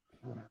me.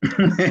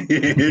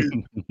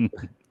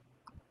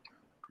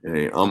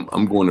 Hey,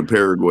 I'm going to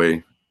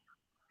Paraguay.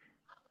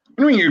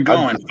 What do you mean you're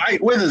going?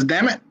 Fight with us,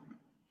 damn it.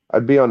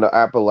 I'd be on the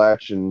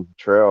Appalachian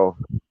Trail.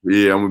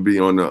 Yeah, I'm gonna be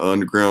on the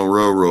Underground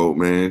Railroad,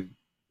 man.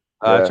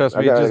 Trust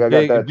me,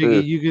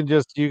 Biggie, you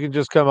can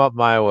just come up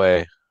my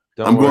way.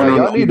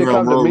 Y'all need to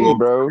come to me,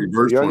 bro.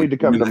 Y'all need to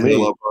come to me.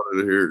 Out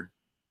of here.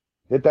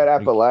 Hit that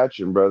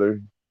Appalachian,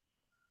 brother.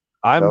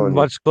 I'm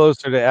much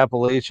closer to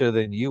Appalachia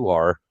than you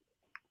are.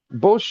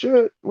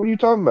 Bullshit. What are you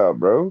talking about,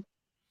 bro?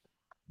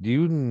 Do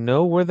you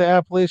know where the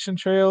Appalachian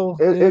Trail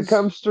is? It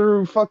comes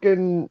through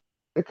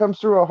It comes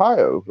through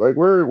Ohio. Like,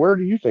 where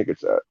do you think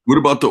it's at? What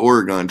about the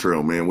Oregon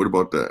Trail, man? What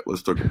about that?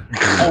 Let's talk.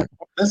 I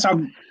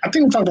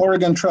think we talked about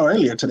Oregon Trail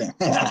earlier today.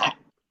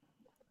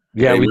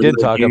 Yeah, we did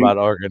talk about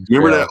Oregon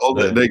Trail.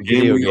 Remember that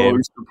game we always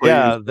used to play?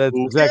 Yeah, that's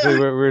exactly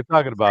what we were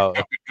talking about.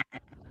 I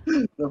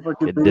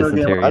think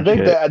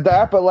the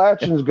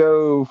Appalachians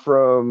go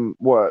from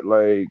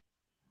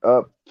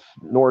up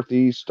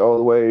northeast all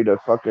the way to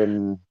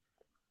fucking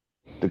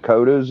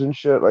Dakotas and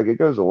shit. Like, it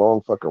goes a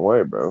long fucking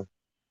way, bro.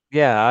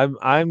 Yeah,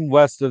 I'm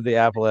west of the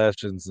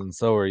Appalachians, and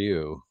so are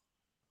you.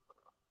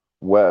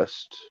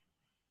 West.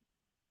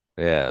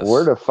 Yes.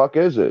 Where the fuck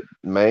is it?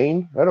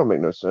 Maine? That don't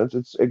make no sense.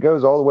 It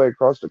goes all the way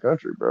across the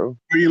country, bro.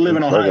 Where you live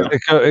in Ohio?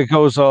 It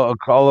goes all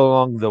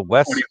along the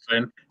west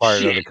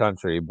part of the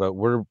country, but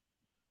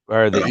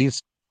the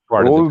east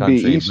part of the country. We'll be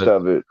east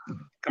of it.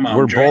 Come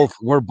on,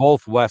 we're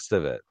both west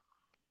of it.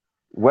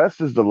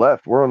 West is the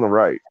left. We're on the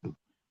right.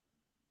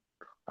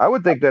 I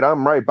would think that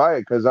I'm right by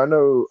it because I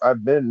know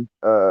I've been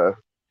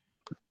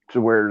to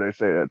where they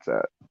say that's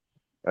at.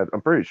 I'm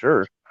pretty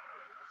sure.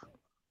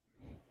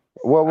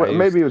 Well,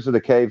 maybe it was in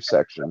the cave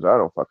sections. I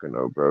don't fucking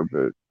know, bro,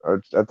 but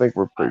I think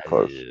we're pretty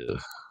close.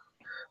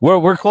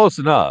 We're close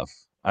enough.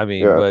 I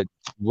mean, Yeah. but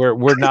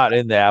we're not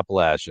in the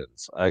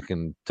Appalachians. I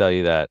can tell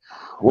you that.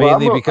 Well,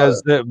 Mainly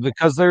because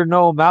there are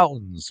no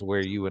mountains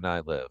where you and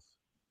I live.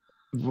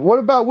 What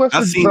about West I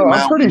Virginia? seen Bro, I'm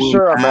Mount pretty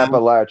sure I'm Willtown.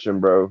 Appalachian,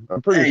 bro.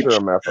 I'm pretty sure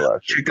I'm Appalachian.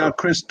 Check bro. out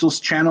Crystal's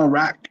channel,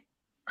 Rock.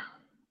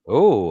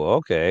 Oh,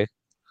 okay.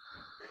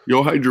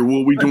 Yo, Hydra,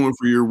 what we doing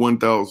for your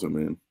 1,000,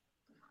 man?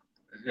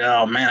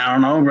 Oh man, I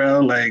don't know,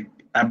 bro. Like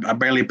I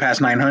barely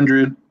passed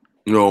 900.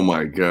 Oh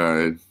my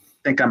god. I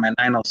think I'm at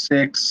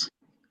 906.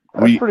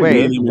 That's pretty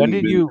Wait, good. when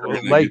did you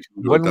like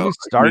when we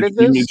started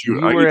this?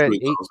 You were at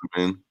 8.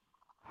 Man.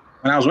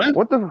 When I was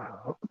What the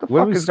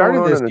when fuck we is started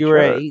going on this, in the you were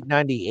at chat?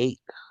 898.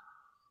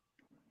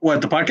 What,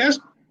 the podcast?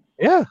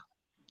 Yeah.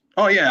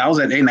 Oh yeah, I was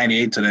at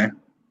 898 today.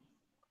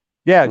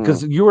 Yeah,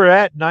 because you were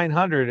at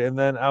 900, and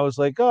then I was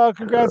like, "Oh,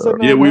 congrats on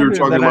 900." Yeah, we were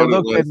talking and then about I it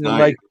looked last and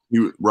night.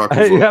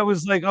 like, I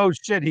was like, "Oh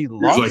shit, he He's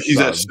lost." like, he's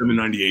at some.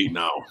 798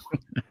 now.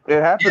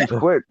 It happens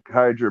quick,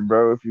 Hydra,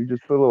 bro. If you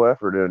just put a little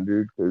effort in,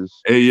 dude.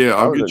 Because hey, yeah,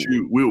 I'll get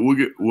you. We'll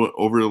get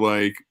over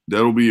like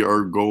that'll be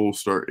our goal.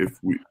 Start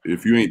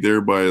if you ain't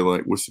there by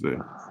like what's today?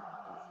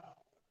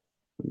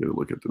 I gotta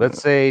look at the.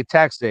 Let's say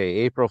tax day,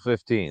 April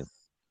 15th.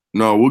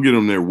 No, we'll get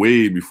them there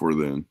way before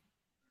then.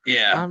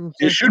 Yeah,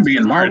 it should be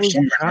in March.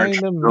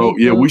 Oh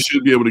yeah, we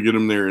should be able to get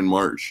them there in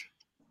March.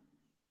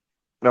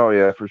 Oh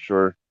yeah, for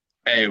sure.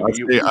 Hey,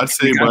 I'd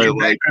say by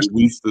like at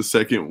least the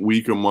second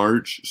week of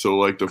March. So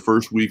like the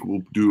first week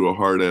we'll do a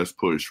hard ass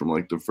push from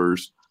like the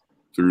first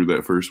through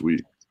that first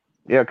week.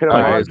 Yeah, can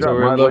I drop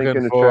my link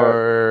in the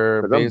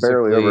chat? Because I'm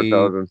barely over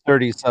 1,000.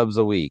 30 subs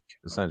a week,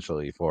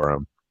 essentially, for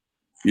them.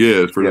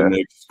 Yeah, for the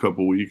next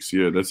couple weeks.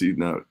 Yeah, that's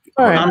eating out.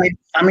 I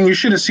mean, you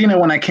should have seen it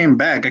when I came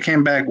back. I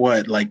came back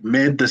like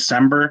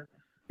mid-December.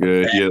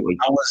 Yeah, yeah. Like,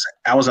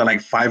 I was at like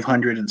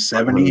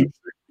 570.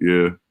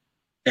 Yeah.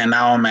 And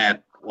now I'm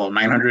at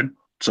 900.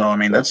 So I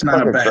mean, that's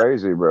not a bad.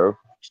 Crazy, bro.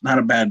 It's not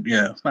a bad.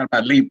 Yeah, it's not a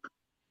bad leap.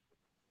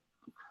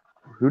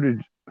 Who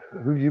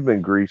you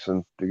been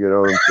greasing to get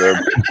on sub?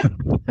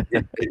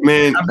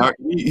 Man,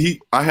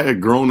 I had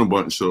grown a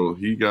bunch, so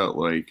he got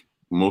like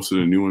most of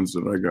the new ones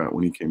that I got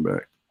when he came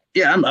back.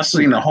 Yeah, I've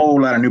seen a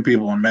whole lot of new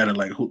people on Meta.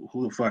 Like, who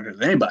the fuck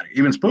is anybody?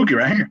 Even Spooky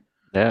right here.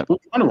 Yeah, who's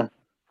one of them?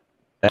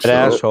 That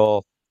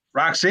asshole.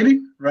 Rock City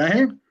right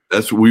here.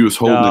 That's what we was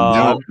holding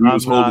down. We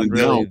was holding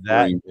really down.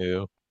 That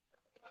new.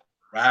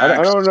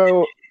 I don't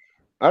know.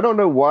 I don't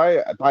know why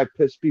I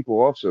piss people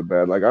off so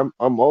bad. Like I'm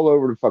all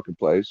over the fucking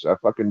place. I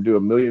fucking do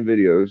a million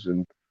videos,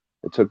 and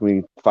it took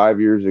me 5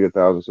 years to get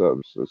 1,000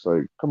 subs. So it's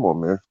like, come on,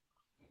 man.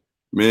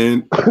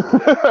 Man,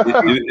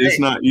 it's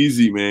not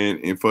easy, man.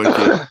 And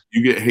fucking,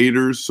 you get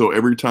haters. So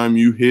every time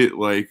you hit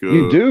like,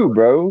 you do,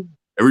 bro.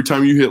 Every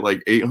time you hit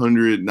like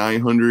 800,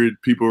 900,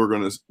 people are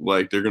gonna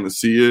they're gonna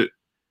see it.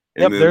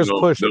 And then there's they'll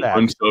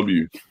unsub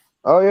you.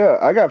 Oh yeah,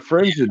 I got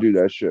friends that do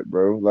that shit,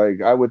 bro.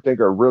 Like I would think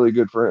are really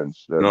good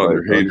friends. No, like,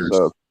 they're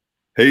haters.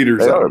 Haters,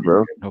 they are,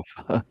 bro.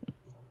 The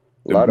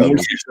more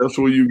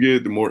successful you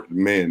get, the more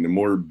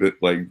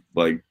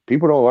like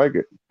people don't like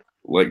it.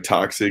 Like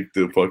toxic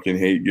the fucking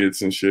hate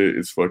gets and shit.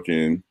 It's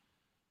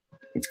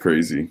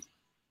crazy.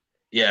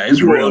 Yeah, it's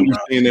you real.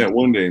 Understand that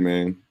one day,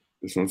 man.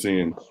 That's what I'm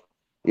saying.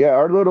 Yeah,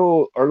 our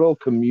little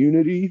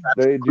community,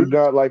 they do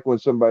not like when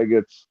somebody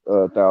gets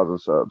 1,000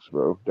 subs,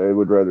 bro. They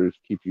would rather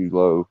just keep you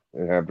low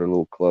and have their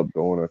little club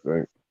going, I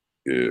think.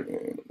 Yeah,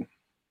 man.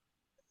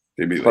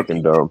 They'd be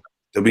fucking dumb.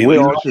 We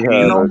all should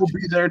have. We'll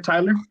be there,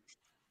 Tyler.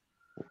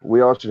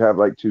 We all should have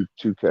like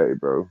 2K,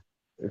 bro.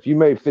 If you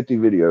made 50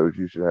 videos,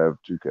 you should have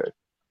 2K.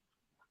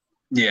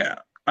 Yeah,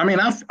 I mean,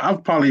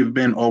 I've probably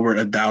been over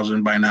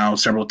 1,000 by now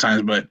several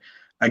times, but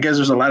I guess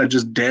there's a lot of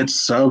just dead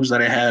subs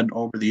that I had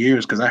over the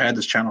years because I had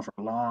this channel for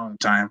a long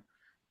time,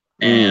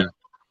 and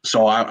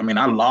so I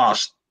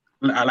lost.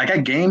 Like I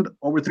gained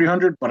over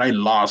 300, but I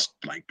lost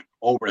like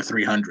over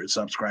 300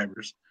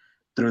 subscribers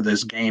through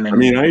this gain. I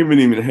mean, I haven't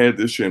even had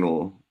this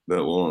channel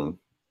that long,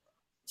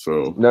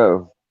 so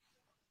no.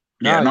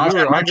 Yeah, no, you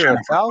were my under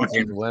channel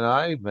 1,000 when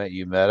I met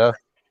you, Meta.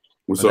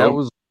 What's that up?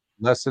 was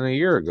less than a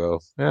year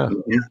ago. Yeah,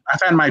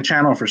 I've had my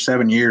channel for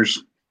 7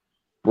 years.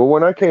 Well,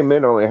 when I came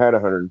in, I only had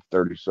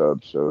 130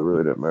 subs, so it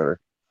really didn't matter.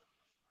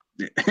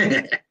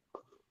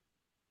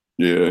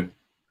 Yeah,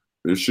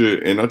 this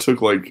shit, and I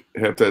took like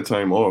half that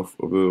time off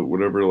of the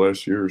whatever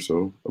last year or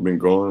so. I've been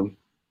gone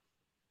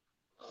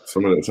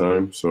some of that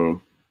time,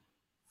 so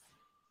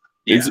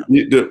it's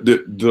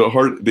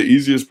the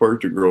easiest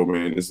part to grow,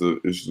 man. Is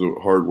the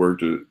hard work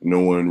that no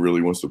one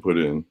really wants to put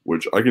in.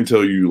 Which I can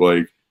tell you,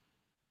 like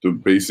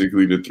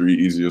basically the 3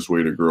 easiest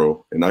way to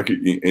grow, and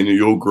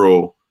you'll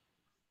grow.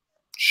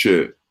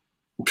 Shit,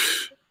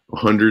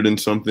 100 and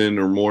something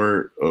or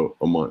more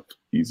a month,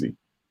 easy.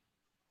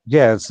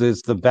 Yeah, it's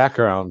the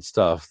background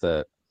stuff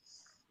that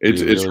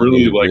it's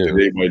really like the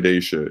day by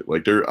day shit.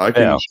 Like I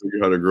can show you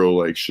how to grow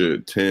like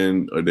shit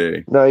 10 a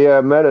day. No,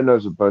 yeah, Meta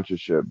knows a bunch of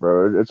shit,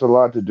 bro. It's a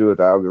lot to do with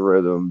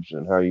algorithms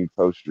and how you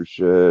post your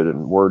shit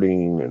and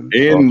wording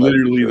and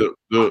literally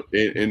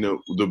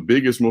the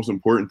biggest, most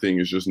important thing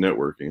is just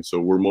networking.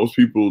 So where most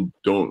people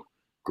don't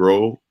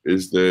grow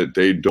is that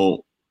they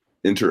don't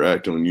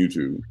interact on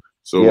YouTube.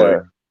 So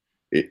like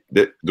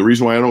the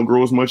reason why I don't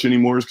grow as much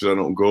anymore is because I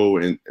don't go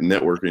and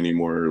network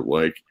anymore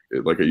like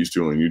I used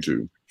to on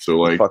YouTube. So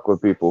like fuck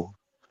with people.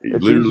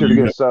 It's easier to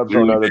get subs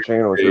on other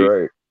channels.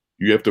 You're right.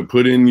 You have to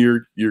put in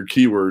your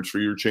keywords for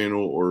your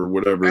channel or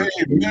whatever. Hey,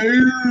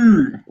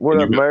 Mayor. What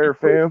up, Mayor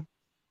fam?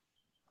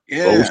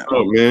 Yeah. Oh, what's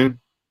up, man?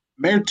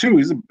 Mayor too.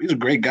 He's a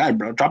great guy,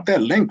 bro. Drop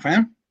that link,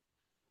 fam.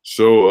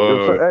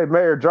 So hey,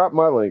 Mayor, drop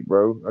my link,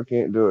 bro. I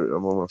can't do it.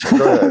 I'm on my phone.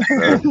 Go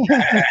ahead.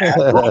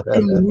 Drop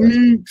them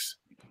links.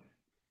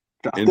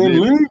 Drop them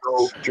links.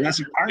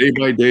 Jurassic Park. Day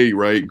by day,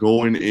 right?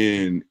 Going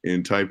in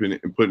and typing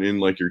and putting in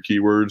like your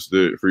keywords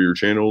for your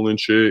channel and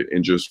shit,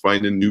 and just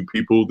finding new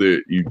people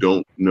that you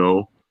don't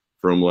know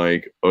from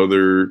like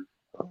other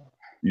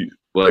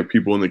like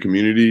people in the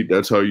community.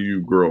 That's how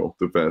you grow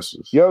the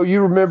fastest. Yo,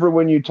 you remember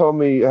when you told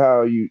me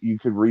how you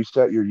could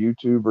reset your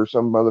YouTube or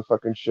some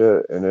motherfucking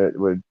shit, and it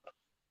would.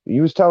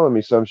 You was telling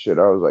me some shit.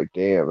 I was like,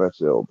 damn,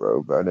 that's ill,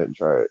 bro. But I didn't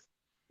try it.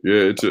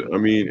 Yeah,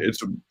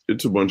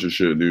 it's a bunch of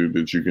shit, dude,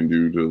 that you can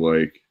do to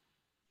like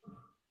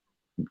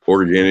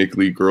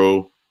organically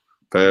grow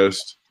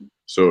fast.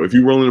 So if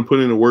you're willing to put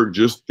in the work,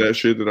 just that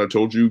shit that I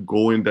told you,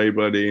 going day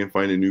by day and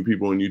finding new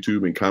people on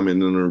YouTube and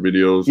commenting on their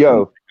videos,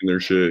 and their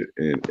shit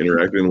and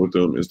interacting with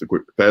them is the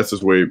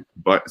fastest way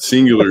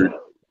singularly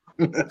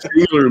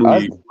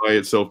by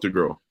itself to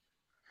grow.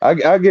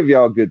 I'll give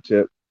y'all a good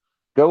tip.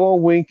 Go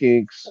on Wink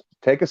Inks,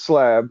 take a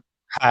slab,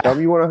 tell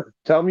me you want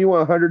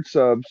 100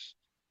 subs,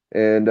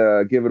 and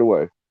give it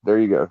away. There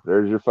you go.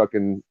 There's your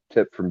fucking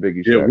tip from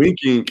Biggie Shaq. Yeah, Wink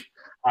Ink.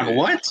 On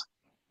what?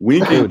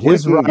 Winking,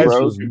 his rise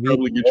bro, could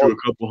probably get you a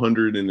couple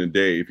hundred in a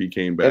day if he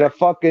came back. In a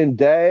fucking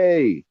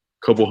day.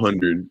 Couple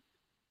hundred.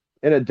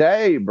 In a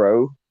day,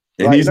 bro.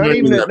 And like, he's not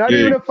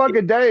even a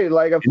fucking day,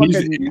 like a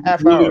fucking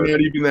half hour. Not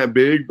even that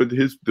big, but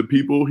the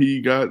people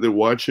he got that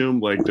watch him,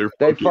 like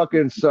they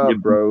fucking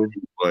sub, bro.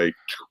 Like,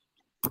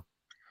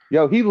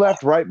 yo, he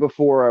left right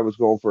before I was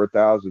going for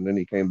 1,000, and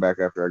he came back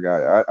after I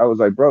got it. I was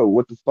like, bro,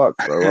 what the fuck,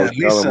 bro? I was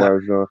telling him what I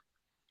was doing.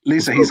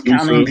 Lisa, he's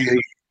counting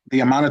the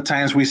amount of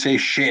times we say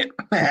shit.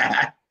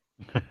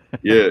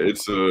 Yeah,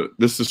 this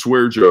is a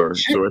swear jar.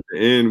 Shit. So at the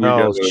end we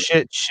got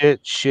shit.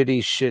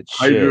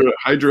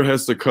 HYDRA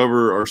has to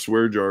cover our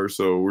swear jar,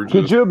 so we're just.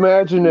 Could you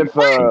imagine if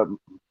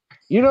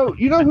you know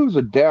who's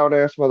a down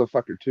ass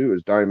motherfucker too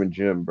is Diamond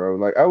Jim, bro.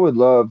 Like I would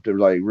love to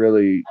like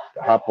really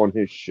hop on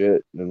his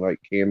shit and like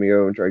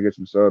cameo and try to get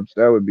some subs.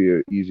 That would be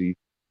an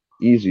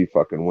easy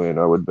fucking win,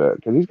 I would bet.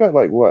 Because he's got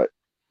like what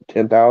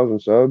 10,000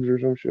 subs or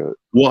some shit.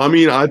 Well, I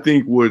mean, I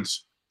think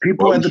what's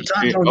people at the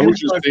top.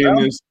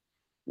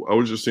 I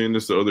was just saying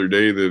this the other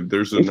day that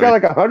there's he's got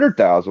like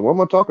 100,000. What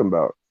am I talking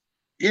about?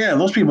 Yeah,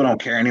 those people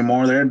don't care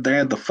anymore. They're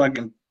at the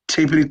fucking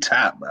tippity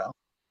top, bro.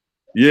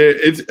 Yeah,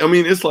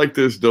 it's like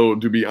this though.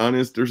 To be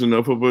honest, there's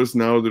enough of us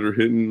now that are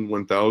hitting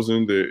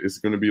 1,000 that it's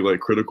going to be like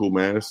critical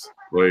mass.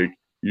 Like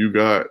you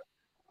got,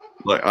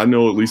 like I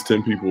know at least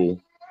 10 people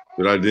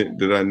that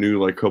I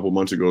knew like a couple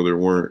months ago that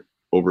weren't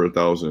over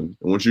 1,000. And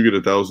once you get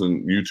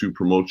 1,000, YouTube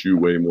promotes you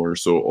way more.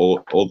 So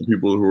all the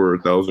people who are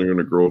 1,000 are going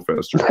to grow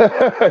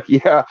faster.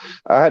 Yeah,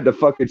 I had to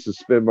fucking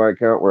suspend my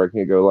account where I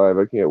can't go live.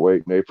 I can't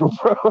wait in April,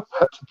 bro.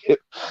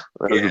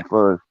 That'd be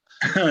fun.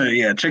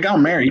 Yeah, check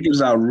out Mary. He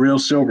gives out real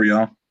silver,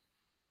 y'all.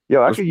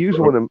 Yo, I could use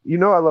one of them. You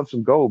know I love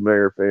some gold,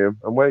 Mayor fam.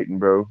 I'm waiting,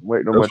 bro. I'm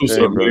waiting on my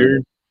chain, bro.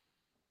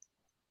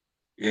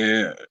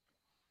 Yeah.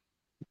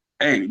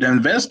 Hey,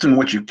 invest in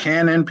what you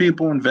can in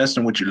people. Invest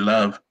in what you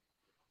love.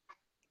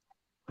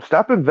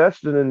 Stop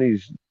investing in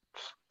these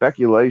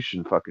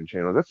speculation fucking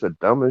channels. That's the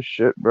dumbest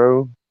shit,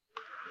 bro.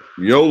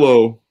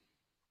 YOLO.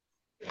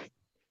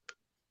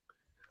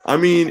 I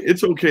mean,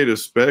 it's okay to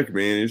spec,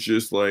 man. It's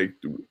just like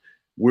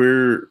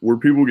where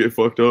people get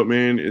fucked up,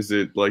 man, is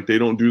that like they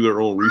don't do their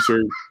own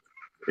research.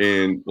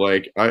 And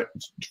like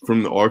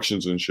from the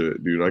auctions and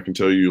shit, dude, I can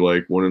tell you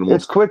like one of the most.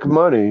 It's quick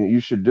money. You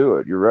should do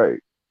it. You're right.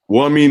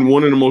 Well, I mean,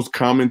 one of the most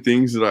common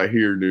things that I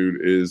hear,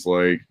 dude, is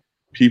like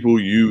people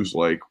use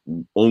like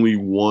only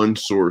one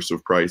source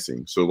of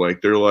pricing. So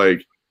like they're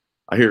like,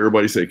 I hear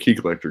everybody say key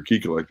collector.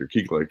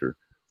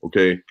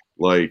 Okay,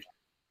 like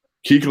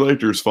key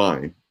collector is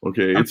fine.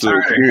 Okay, it's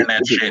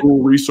a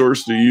cool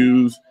resource to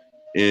use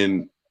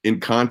in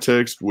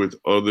context with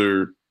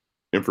other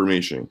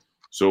information.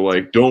 So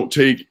like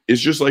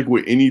it's just like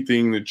with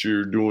anything that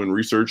you're doing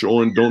research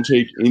on, don't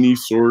take any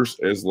source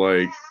as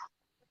like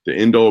the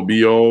end all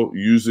be all.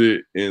 Use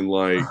it in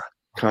like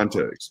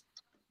context.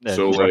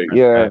 So like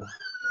yeah.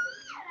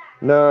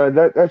 No,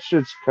 that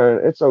shit's kind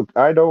of, it's okay.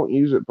 I don't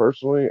use it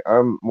personally.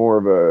 I'm more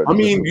of a. I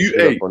mean,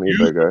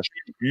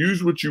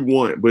 use what you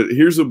want, but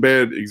here's a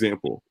bad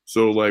example.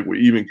 So, like, with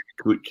even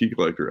Key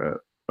Collector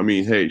app. I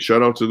mean, hey,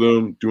 shout out to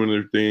them doing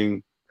their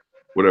thing,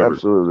 whatever.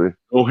 Absolutely,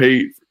 no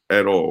hate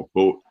at all.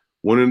 But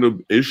one of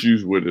the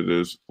issues with it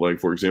is, like,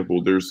 for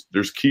example, there's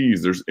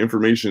keys, there's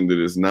information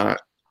that is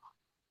not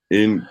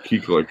in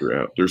Key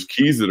Collector app. There's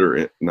keys that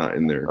are not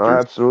in there.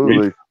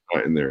 Absolutely,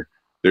 not in there.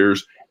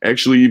 There's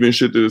actually even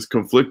shit that is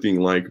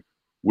conflicting, like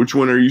which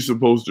one are you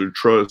supposed to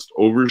trust?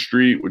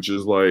 Overstreet, which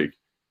is like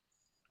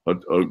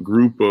a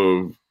group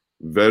of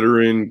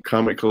veteran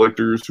comic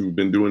collectors who've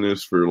been doing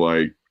this for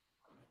like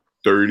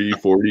 30,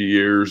 40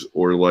 years,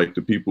 or like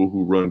the people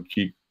who run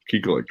Key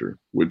Collector,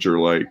 which are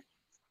like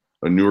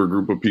a newer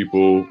group of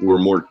people who are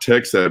more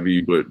tech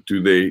savvy, but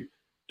do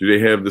they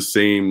have the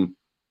same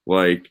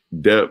like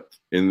depth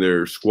in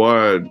their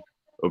squad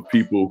of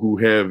people who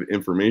have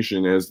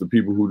information as the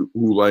people who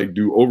like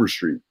do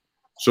Overstreet?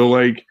 So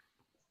like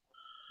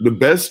the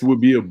best would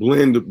be a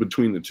blend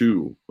between the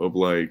two of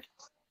like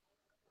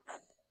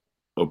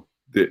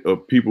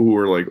of people who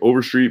are like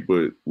Overstreet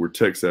but were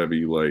tech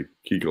savvy like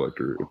Key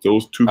Collector. If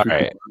those two All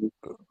right.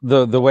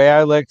 The way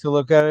I like to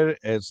look at it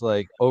is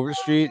like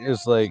Overstreet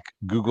is like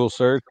Google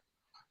search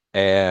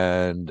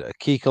and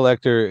Key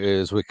Collector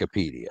is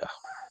Wikipedia.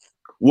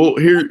 Well,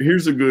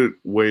 here's a good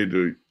way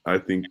to, I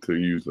think, to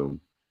use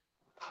them.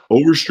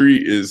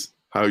 Overstreet is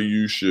how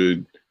you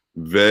should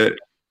vet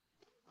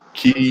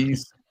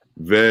keys,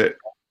 vet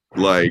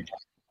like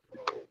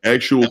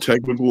actual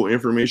technical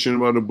information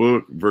about a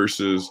book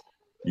versus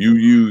you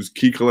use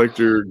Key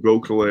Collector, Go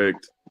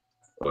Collect,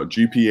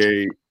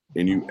 GPA,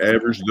 and you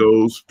average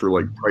those for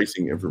like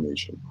pricing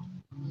information.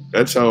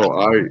 That's how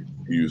I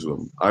use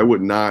them. I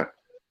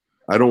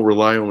don't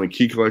rely on like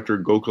Key Collector,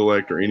 Go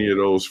Collect, or any of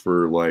those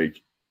for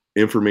like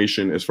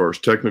information as far as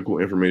technical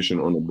information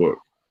on the book.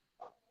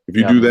 If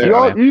you do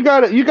that,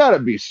 you gotta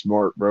be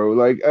smart, bro.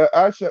 Like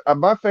I said,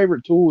 my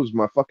favorite tool is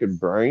my fucking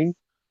brain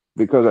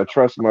because I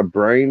trust my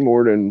brain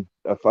more than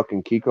a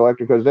fucking Key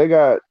Collector because they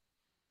got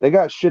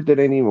shit that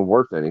ain't even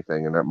worth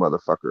anything in that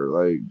motherfucker.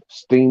 Like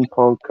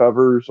steampunk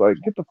covers. Like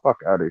get the fuck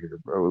out of here,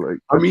 bro. Like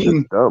I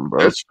mean, dumb,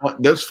 bro.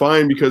 That's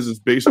fine because it's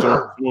based on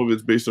some of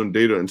it's based on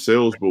data and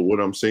sales. But what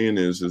I'm saying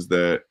is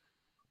that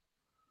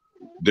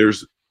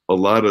there's a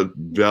lot of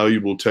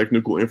valuable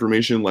technical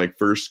information like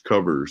first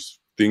covers,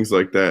 things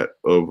like that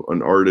of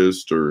an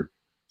artist or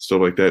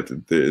stuff like that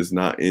is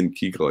not in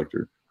Key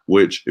Collector.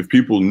 Which if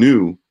people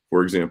knew,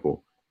 for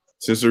example,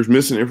 since there's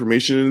missing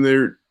information in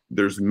there,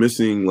 there's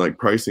missing like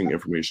pricing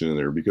information in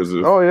there because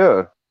of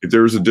if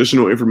there was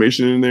additional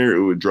information in there,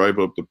 it would drive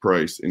up the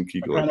price in Key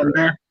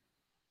Collector.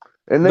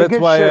 And they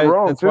get shit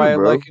wrong that's too, why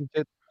bro. I likened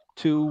it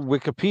to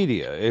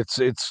Wikipedia.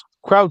 It's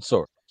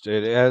crowdsourced.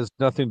 It has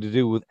nothing to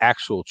do with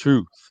actual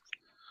truth.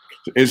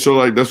 And so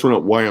like that's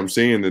why I'm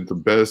saying that the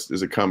best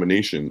is a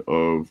combination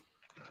of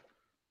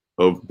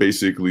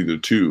basically the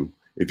two.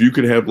 If you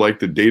could have like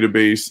the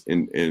database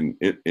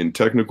and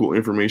technical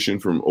information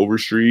from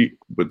Overstreet,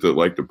 but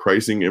the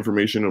pricing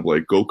information of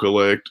like Go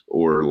Collect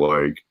or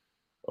like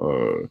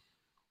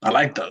I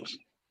like those.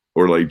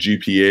 Or like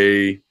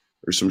GPA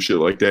or some shit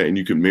like that, and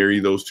you can marry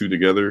those two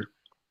together,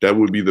 that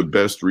would be the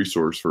best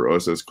resource for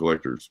us as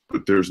collectors.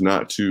 But there's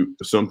not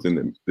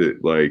something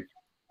that like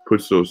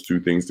puts those two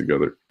things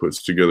together,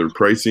 puts together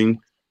pricing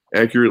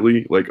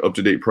accurately, like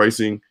up-to-date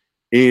pricing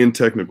and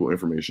technical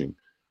information.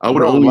 I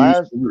would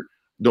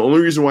the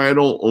only reason why I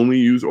don't only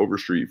use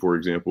Overstreet, for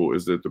example,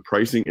 is that the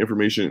pricing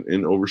information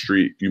in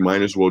Overstreet, you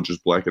might as well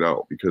just black it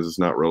out because it's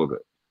not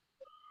relevant.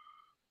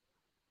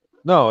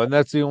 No, and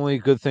that's the only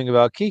good thing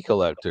about Key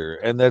Collector,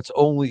 and that's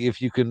only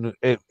if you can,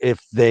 if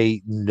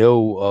they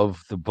know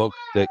of the book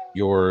that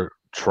you're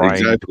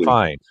trying to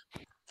find.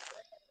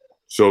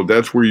 So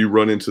that's where you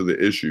run into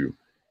the issue,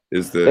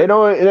 is that they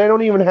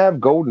don't even have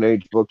Golden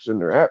Age books in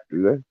their app,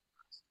 do they?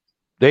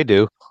 They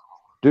do.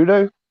 Do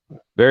they?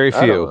 Very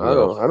few.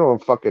 I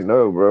don't fucking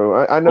know,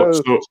 bro. I know.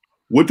 So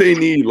what they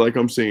need, like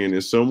I'm saying,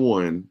 is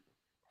someone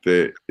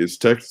that is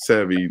tech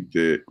savvy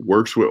that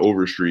works with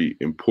Overstreet,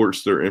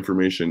 imports their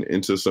information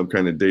into some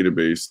kind of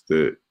database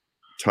that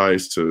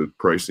ties to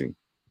pricing.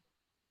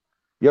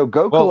 Yo,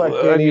 Go Collect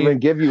can't even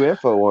give you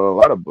info on a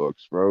lot of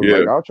books, bro. Yeah.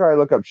 Like I'll try to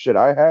look up shit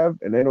I have,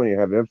 and they don't even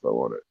have info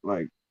on it.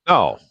 Like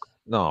no,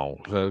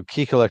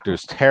 Key Collector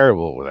is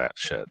terrible with that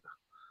shit.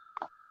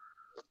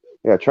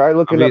 Yeah, try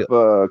looking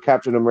up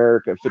Captain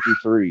America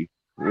 53.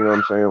 You know what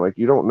I'm saying? Like,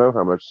 you don't know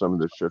how much some of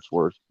this shit's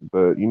worth,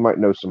 but you might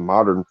know some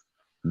modern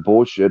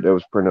bullshit that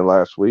was printed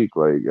last week.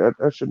 Like,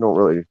 that shit don't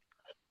really...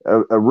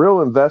 A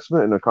real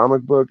investment in a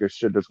comic book is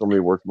shit that's going to be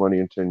worth money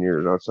in 10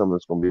 years, not something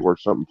that's going to be worth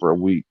something for a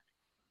week.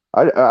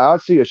 I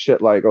see a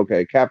shit like,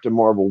 okay, Captain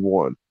Marvel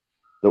 1,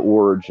 the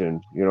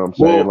origin, you know what I'm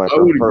saying? Like,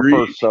 her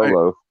first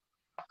solo.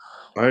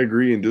 I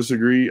agree and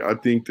disagree. I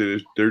think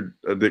that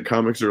that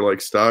comics are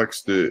like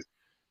stocks that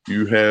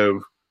you have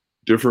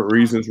different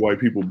reasons why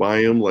people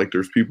buy them. Like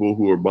there's people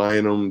who are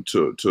buying them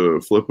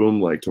to flip them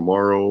like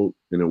tomorrow,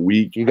 in a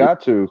week. You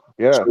got to,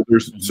 yeah.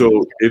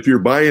 So if you're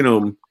buying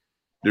them,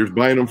 there's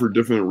buying them for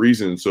different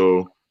reasons.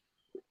 So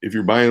if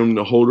you're buying them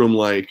to hold them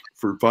like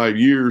for 5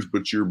 years,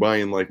 but you're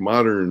buying like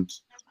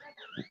moderns,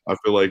 I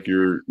feel like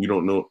you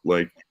don't know,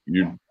 like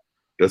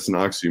that's an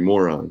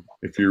oxymoron.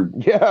 If you're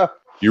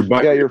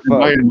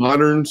buying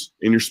moderns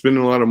and you're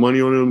spending a lot of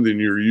money on them, then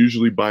you're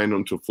usually buying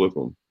them to flip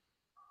them.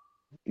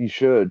 You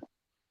should.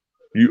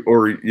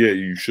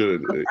 You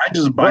should. I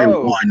just buy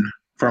one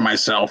for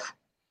myself.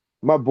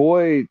 My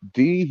boy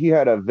D, he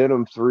had a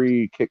Venom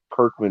 3 Kick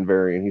Kirkman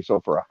variant. He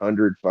sold for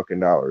 $100 fucking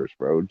dollars,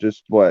 bro.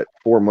 Just 4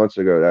 months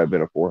ago, that had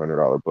been a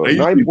 $400 book.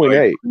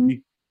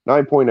 9.8.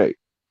 9.8.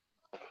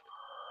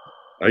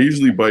 I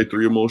usually buy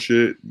 3 or more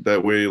shit.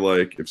 That way,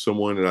 like, if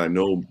someone that I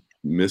know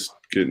missed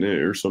getting it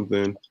or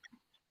something,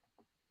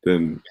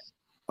 then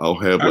I'll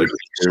have like.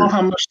 I saw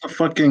how much the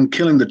fucking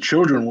Killing the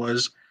Children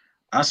was.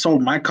 I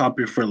sold my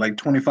copy for like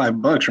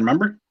 $25.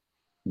 Remember?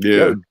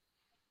 Yeah.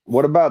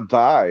 What about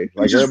Die?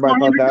 Like everybody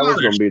thought that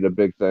was gonna be the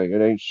big thing.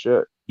 It ain't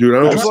shit. Dude,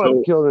 I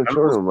don't Killing the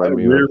Children. I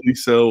rarely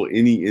sell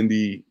any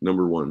indie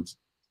number ones.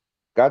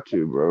 Got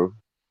to, bro.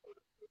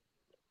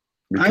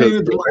 Because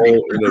they're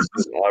all end up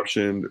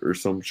optioned or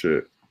some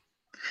shit.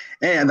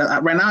 Hey,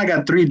 right now I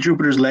got 3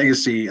 Jupiter's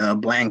Legacy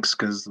blanks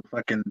because the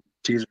fucking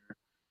teaser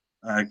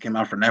came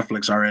out for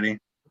Netflix already.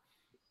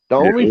 The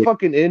only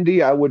fucking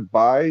indie I would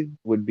buy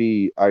would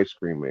be Ice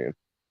Cream Man.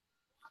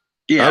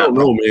 Yeah, I don't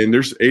know, man.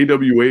 There's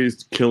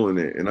AWA's killing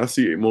it, and I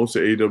see most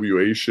of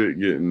AWA shit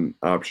getting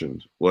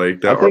optioned.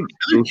 Like that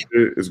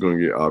shit is going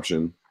to get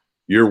optioned.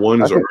 Year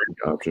 1 is already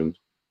optioned.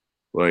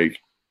 Like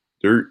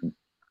they're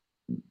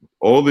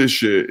all this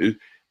shit,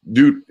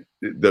 dude.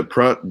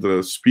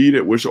 The speed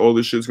at which all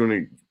this shit's going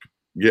to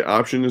get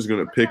optioned is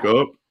going to pick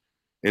up,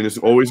 and it's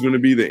always going to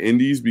be the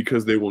indies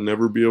because they will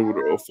never be able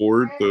to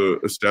afford the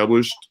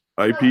established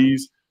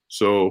IPs.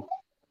 So.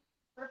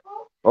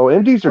 Oh,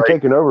 indies are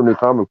taking over New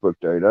Comic Book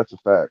Day. That's a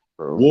fact,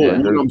 bro. Well,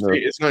 I'm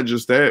saying, it's not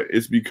just that.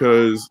 It's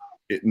because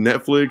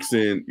Netflix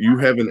and you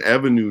have an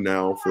avenue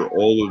now for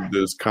all of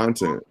this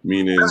content.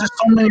 Meaning, there's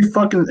so many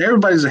fucking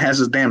everybody has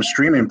this damn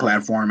streaming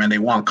platform and they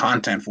want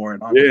content for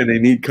it. Yeah, they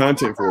need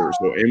content for it.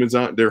 So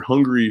Amazon, they're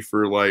hungry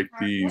for like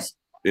these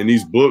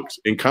books,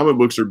 and comic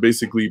books are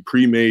basically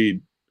pre-made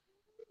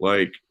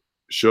like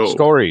shows.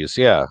 Stories,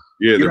 yeah.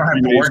 Yeah, they're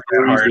pre-made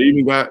stories.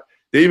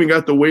 They even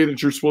got the way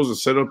that you're supposed to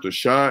set up the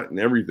shot and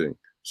everything.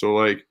 So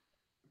like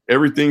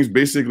everything's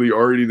basically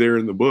already there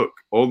in the book.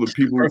 All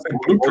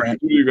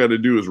you got to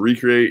do is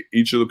recreate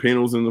each of the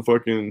panels in the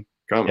fucking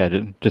comic.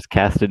 Yeah, just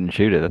cast it and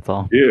shoot it. That's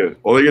all. Yeah,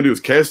 all they got to do is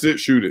cast it,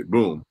 shoot it,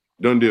 boom,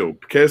 done deal.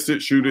 Cast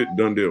it, shoot it,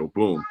 done deal,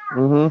 boom.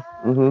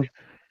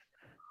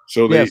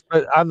 So yes,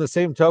 but on the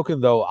same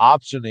token, though,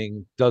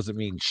 optioning doesn't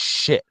mean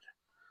shit.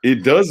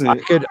 It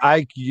doesn't. It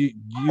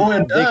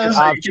does.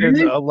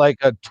 Option like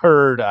a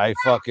turd I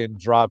fucking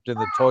dropped in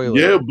the toilet.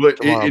 Yeah, but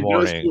it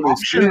does.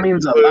 Option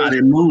means a lot.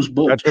 It moves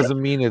books. That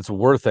doesn't mean it's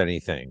worth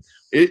anything.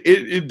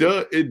 It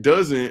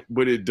doesn't,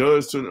 but it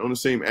does on the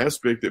same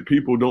aspect that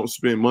people don't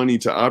spend money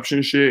to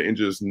option shit and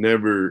just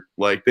never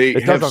like they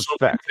have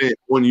something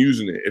on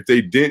using it. If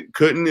they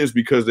couldn't, is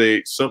because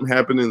something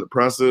happened in the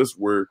process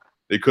where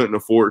they couldn't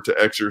afford to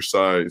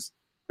exercise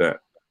that.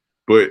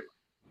 But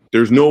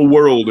there's no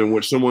world in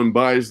which someone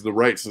buys the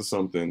rights to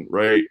something,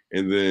 right,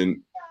 and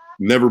then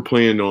never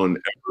planned on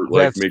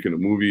ever making a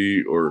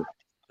movie or.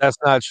 That's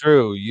not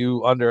true.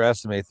 You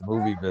underestimate the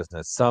movie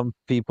business. Some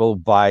people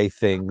buy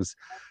things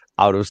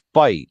out of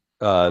spite.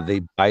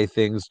 They buy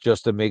things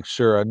just to make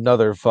sure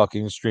another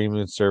fucking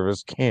streaming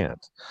service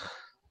can't.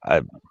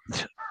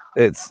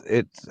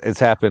 It's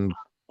happened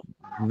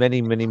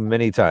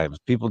many times.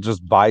 People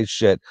just buy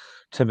shit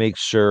to make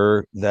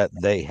sure that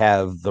they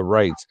have the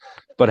rights,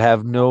 but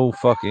have no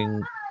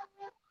fucking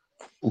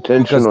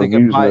intention on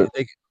using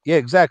it. Yeah,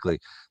 exactly.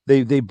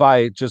 They buy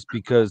it just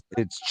because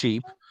it's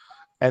cheap,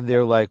 and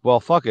they're like,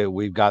 well, fuck it,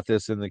 we've got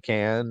this in the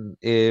can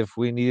if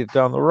we need it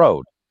down the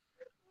road.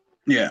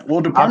 Yeah, well,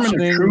 Department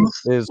of Truth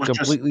is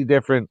completely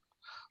different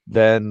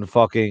than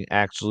fucking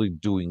actually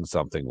doing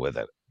something with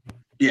it.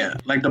 Yeah,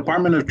 like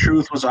Department of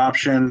Truth was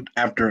optioned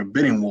after a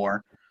bidding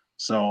war,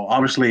 so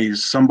obviously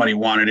somebody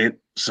wanted it.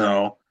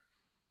 So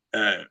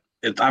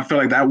I feel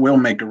like that will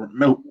make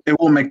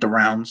the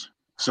rounds.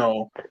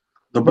 So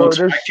the books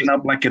backing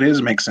up like it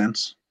is makes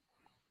sense.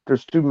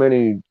 There's too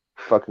many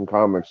fucking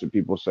comics that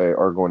people say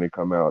are going to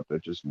come out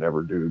that just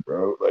never do,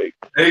 bro. Like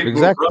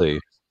exactly.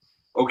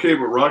 Okay,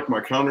 but Rock,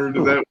 my counter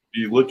to that,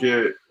 you look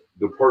at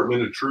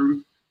Department of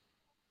Truth,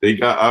 they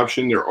got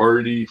option, they're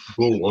already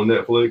boom on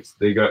Netflix.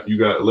 You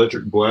got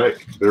Electric Black,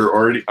 they're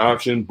already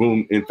optioned,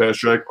 boom, in Fast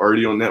Track,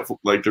 already on Netflix.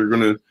 Like they're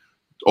gonna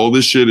all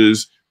this shit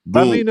is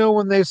boom. Let me know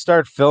when they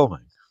start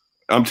filming.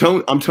 I'm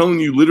telling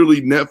you,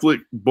 literally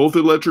Netflix, both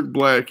Electric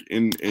Black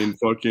and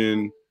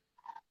fucking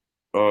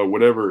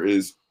whatever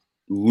is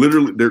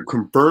literally they're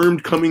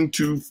confirmed coming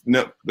to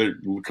they're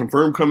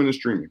confirmed coming to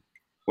streaming.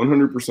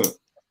 100%.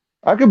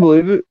 I can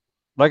believe it.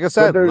 Like I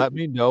said, let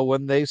me know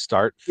when they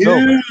start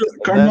filming.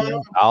 Yeah,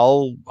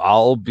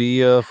 I'll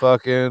be a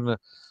fucking.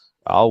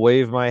 I'll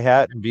wave my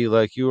hat and be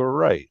like, you were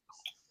right.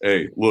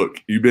 Hey,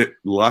 look, you bet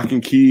Lock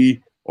and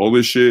Key, all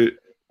this shit.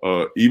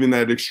 Even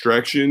that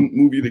Extraction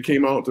movie that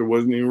came out, there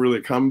wasn't even really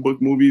a comic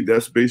book movie.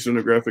 That's based on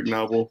a graphic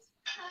novel.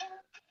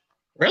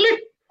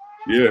 Really?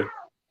 Yeah.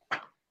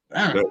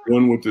 Damn. That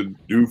one with the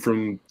dude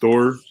from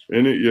Thor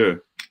in it. Yeah.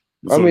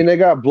 I mean, they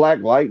got Black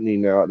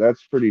Lightning now.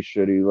 That's pretty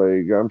shitty.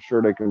 Like, I'm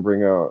sure they can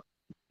bring out.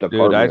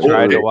 Dude, I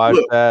tried to watch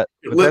that.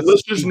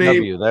 Let's just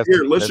name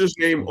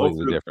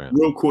different.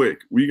 Real quick.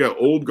 We got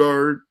Old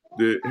Guard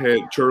that had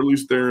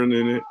Charlize Theron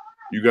in it.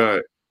 You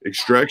got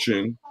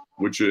Extraction,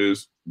 which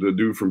is the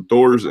dude from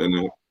Thor's in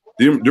it.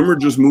 Them are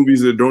just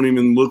movies that don't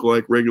even look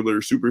like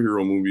regular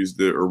superhero movies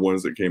that are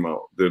ones that came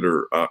out that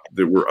are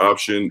that were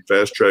optioned,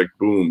 fast track,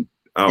 boom,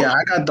 out. Yeah,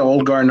 I got the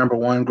Old Guard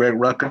 #1, Greg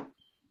Rucka.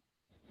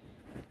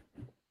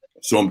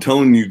 So I'm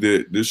telling you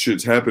that this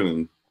shit's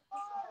happening.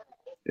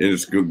 And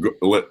it's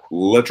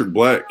Electric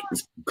Black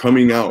is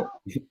coming out.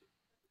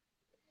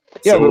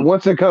 Yeah, but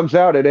once it comes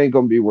out, it ain't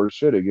gonna be worth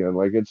shit again.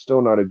 Like, it's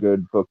still not a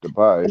good book to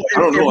buy. I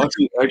don't know. If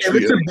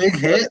it's a big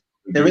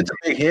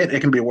hit,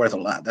 it can be worth a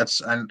lot.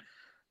 And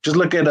just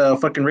look at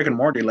fucking Rick and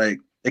Morty. Like,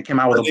 it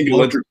came out with I think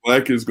Electric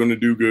Black is going to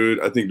do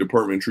good. I think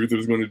Department of Truth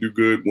is going to do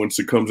good once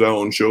it comes out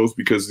on shows,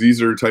 because these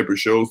are the type of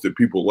shows that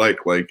people like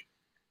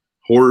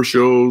horror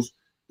shows,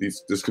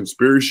 this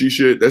conspiracy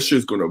shit. That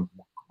shit's going to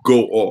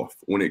go off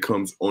when it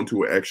comes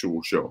onto an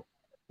actual show.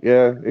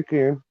 Yeah, it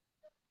can.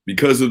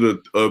 Because of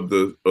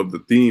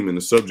the theme and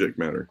the subject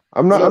matter.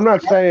 I'm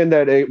not saying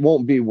that it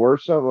won't be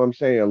worth something. I'm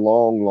saying a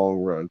long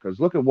run. Because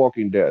look at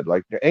Walking Dead.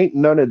 Like, there ain't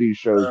none of these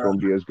shows gonna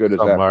be as good as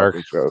that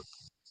fucking show.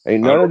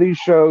 Ain't none of these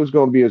shows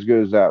gonna be as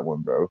good as that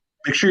one, bro.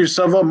 Make sure you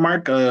sub up,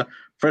 Mark.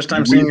 First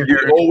time seeing you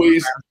here.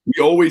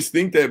 We always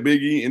think that,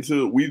 Biggie,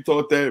 until we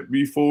thought that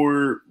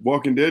before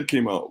Walking Dead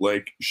came out.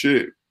 Like,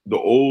 shit, the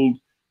old.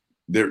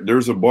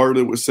 There's a bar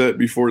that was set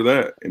before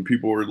that, and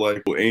people were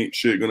like, well, ain't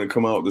shit gonna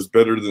come out that's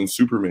better than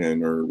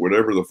Superman or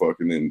whatever the fuck,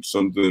 and then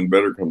something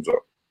better comes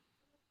up.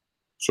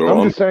 So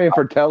I'm just saying,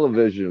 for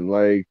television,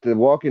 like, The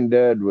Walking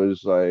Dead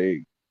was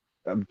like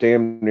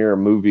damn near a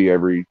movie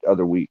every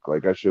other week.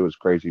 Like, that shit was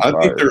crazy. I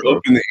think they're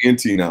up in the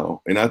ante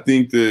now, and I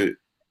think that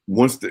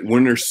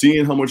when they're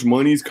seeing how much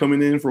money's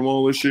coming in from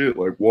all this shit,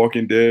 like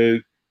Walking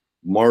Dead,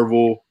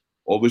 Marvel,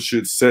 all this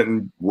shit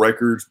setting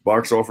records,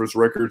 box office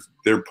records,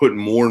 they're putting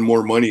more and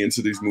more money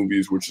into these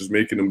movies, which is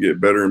making them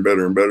get better and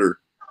better and better,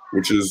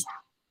 it's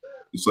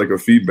like a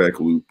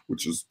feedback loop,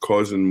 which is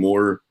causing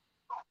more,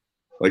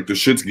 like, the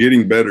shit's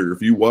getting better.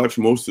 If you watch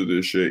most of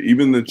this shit,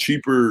 even the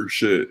cheaper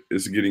shit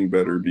is getting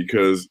better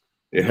because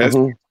it has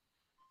to.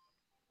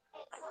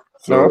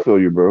 So, no, I feel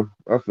you, bro.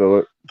 I feel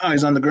it. Oh,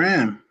 he's on the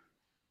gram.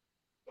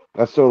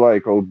 I still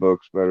like old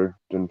books better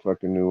than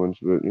fucking new ones,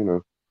 but you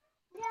know.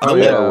 I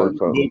like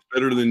books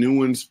better than new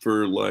ones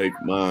for like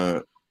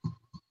my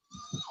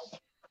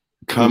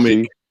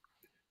comic.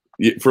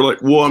 Yeah, for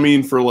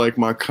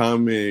my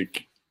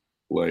comic,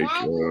 like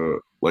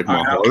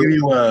my heart. Give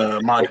you a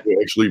mod.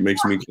 What actually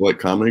makes me collect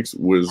comics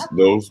was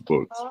those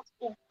books.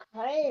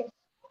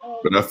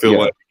 But I feel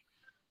like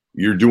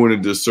you're doing a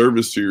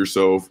disservice to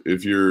yourself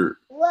if you're.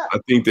 I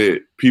think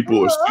that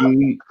people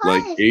assume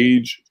like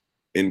age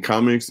in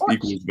comics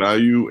equals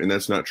value, and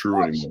that's not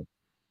true anymore.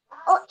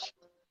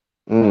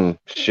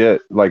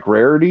 Shit, like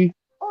rarity,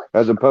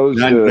 as opposed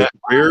to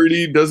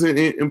rarity doesn't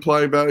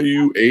imply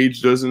value.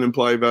 Age doesn't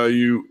imply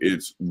value.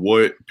 It's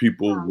what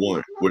people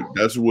want.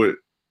 That's what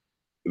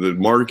the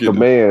market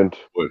demand.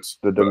 What's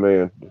the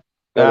demand?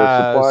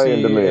 Supply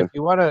and demand.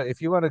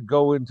 If you wanna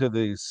go into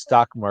the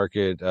stock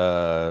market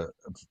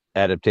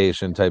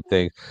adaptation type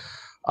thing,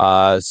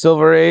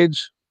 Silver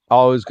Age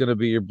always going to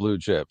be your blue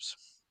chips.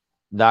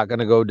 Not going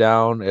to go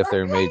down if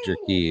they're major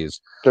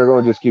keys. They're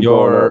going to just keep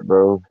going up,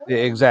 bro.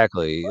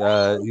 Exactly.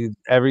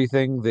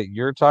 Everything that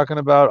you're talking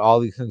about, all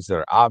these things that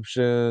are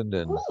optioned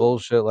and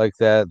bullshit like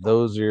that,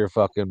 those are your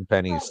fucking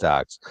penny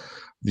stocks.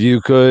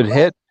 You could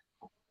hit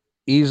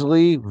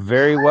easily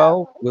very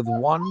well with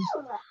one,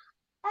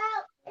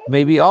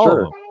 maybe all of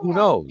them. Who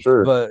knows?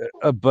 Sure.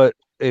 But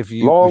if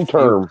you long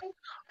term,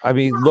 I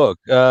mean, look,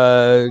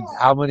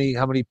 how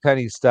many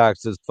penny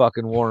stocks does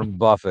fucking Warren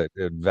Buffett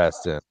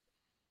invest in?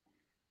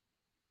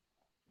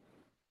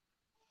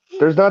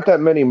 There's not that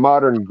many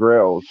modern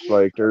grails.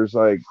 Like, there's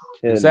like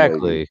 10.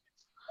 Exactly.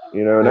 Maybe.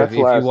 You know, and that's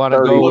last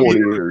 30, 40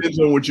 years. Depends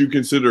on what you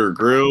consider a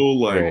grill.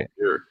 Like,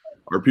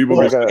 are people?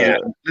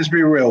 Let's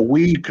be real.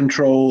 We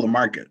control the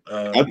market.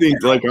 I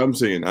think, like I'm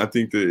saying, I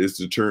think that it's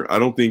the term. I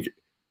don't think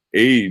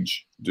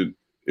age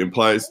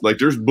implies, like,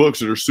 there's books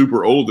that are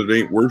super old that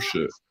ain't worth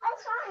shit.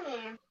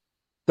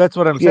 That's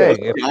what I'm saying.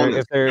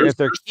 If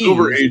they're keys,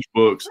 Silver Age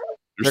books,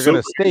 they're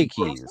going to stay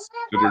keys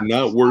that are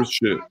not worth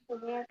shit.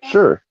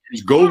 Sure.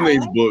 There's Golden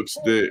Age books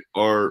that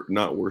are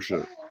not worth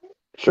shit.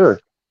 Sure.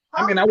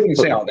 I mean, I wouldn't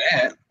say all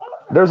that.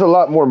 There's a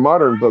lot more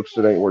modern books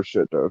that ain't worth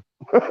shit, though.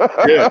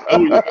 Yeah.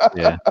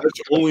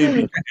 That's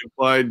only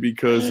implied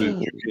because that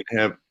you can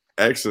have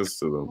access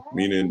to them,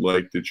 meaning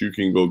like that you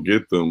can go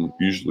get them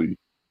usually.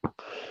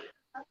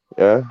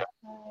 Yeah.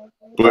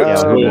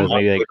 But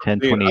maybe like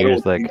 10, 20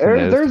 years. Like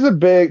there's a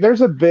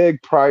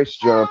big price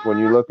jump when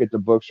you look at the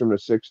books from the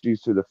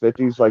 60s to the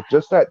 50s. Like,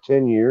 just that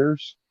 10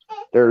 years,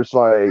 there's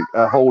like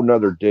a whole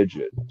nother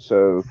digit.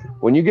 So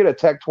when you get a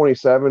Tech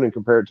 27 and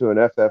compare it to an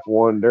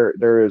FF1,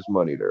 there is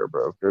money there,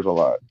 bro. There's a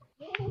lot.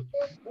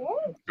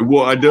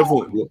 Well, I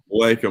definitely,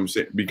 like I'm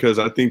saying, because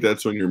I think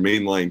that's on your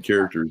mainline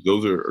characters.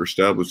 Those are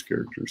established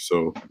characters.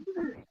 So,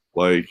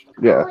 like,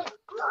 yeah.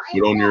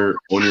 But on your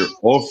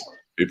off,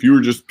 if you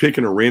were just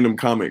picking a random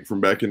comic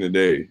from back in the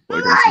day,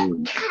 like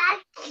I'm saying,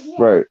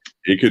 right,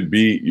 it could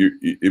be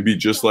it'd be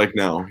just like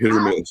now, hit or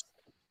miss.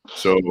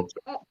 So,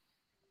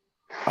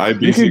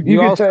 you could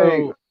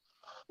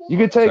You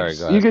could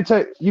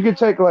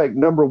take like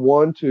number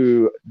 1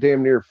 to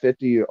damn near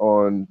 50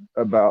 on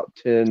about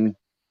 10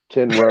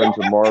 runs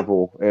of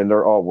Marvel, and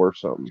they're all worth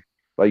something.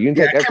 Like you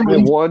can take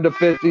X-Men 1 to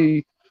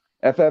 50,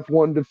 FF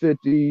 1 to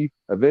 50,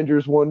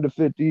 Avengers 1 to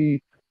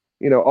 50.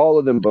 You know, all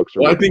of them books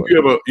are. Well, I think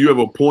you have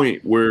a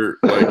point where,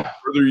 like, the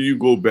further you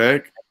go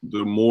back,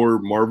 the more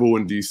Marvel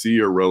and DC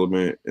are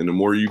relevant, and the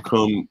more you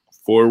come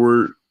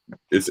forward,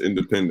 it's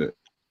independent.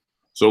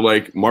 So,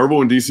 like,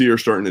 Marvel and DC are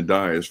starting to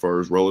die as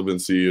far as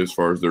relevancy, as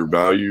far as their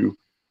value.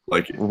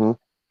 Like,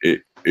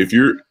 if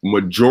your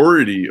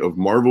majority of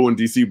Marvel and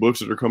DC books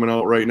that are coming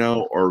out right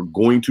now are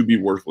going to be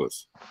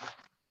worthless.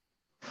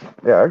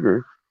 Yeah, I agree.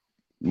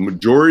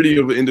 Majority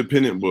of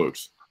independent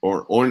books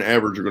are, on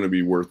average, are going to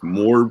be worth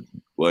more.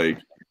 Like,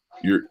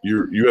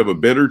 you have a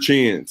better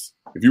chance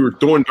if you were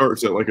throwing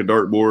darts at like a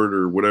dartboard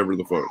or whatever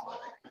the fuck.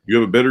 You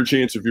have a better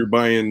chance if you're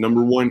buying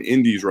number 1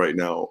 indies right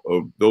now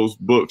of those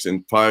books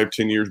in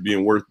 5-10 years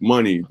being worth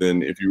money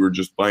than if you were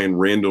just buying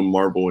random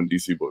Marvel and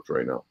DC books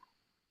right now.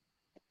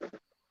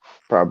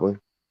 Probably.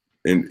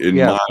 In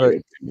my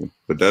opinion.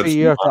 But that's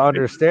you have to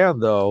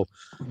understand, though.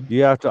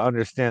 You have to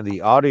understand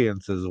the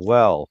audience as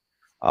well.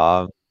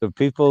 The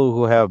people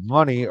who have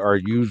money are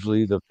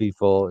usually the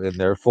people in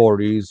their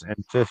 40s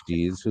and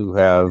 50s who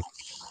have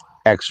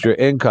extra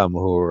income,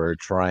 who are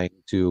trying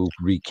to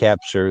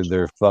recapture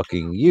their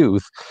fucking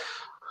youth,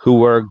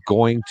 who are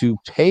going to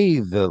pay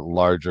the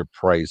larger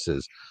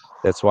prices.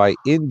 That's why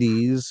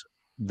indies,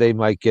 they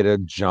might get a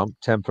jump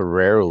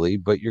temporarily,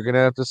 but you're going to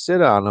have to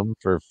sit on them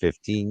for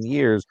 15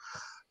 years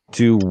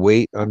to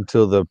wait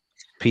until the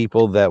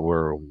people that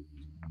were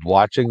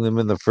watching them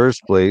in the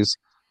first place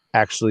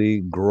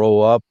actually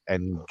grow up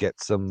and get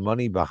some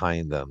money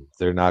behind them.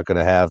 They're not going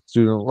to have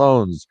student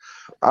loans.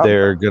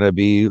 They're going to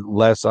be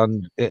less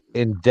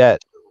in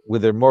debt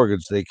with their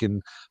mortgage. They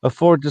can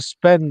afford to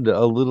spend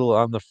a little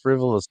on the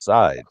frivolous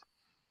side.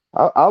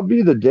 I'll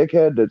be the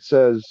dickhead that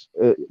says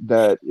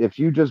that if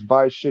you just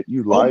buy shit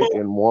you like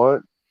and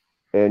want,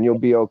 and you'll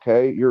be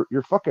okay,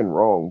 you're fucking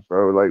wrong,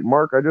 bro. Like,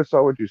 Mark, I just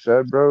saw what you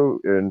said, bro,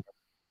 and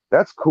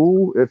that's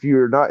cool if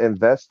you're not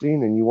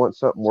investing and you want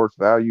something worth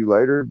value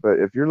later. But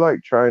if you're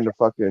like trying to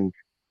fucking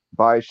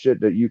buy shit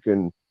that you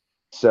can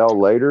sell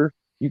later,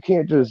 you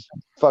can't just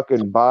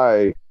fucking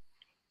buy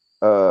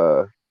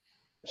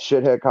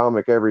shithead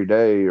comic every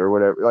day or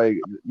whatever. Like,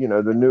 you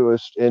know, the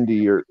newest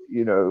indie, or,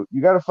 you know,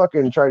 you got to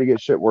fucking try to get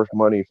shit worth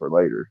money for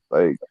later.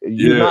 Like,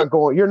 you're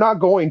not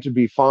going to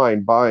be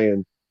fine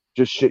buying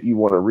just shit you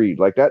want to read.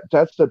 Like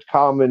that's the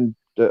common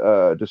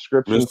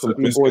description from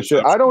people and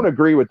shit. I don't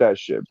agree with that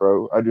shit,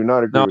 bro. I do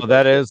not agree. No,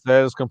 that is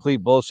complete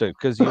bullshit.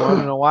 Because you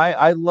want to know why?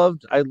 I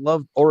loved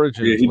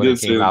Origins when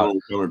it came out.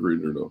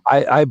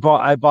 I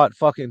bought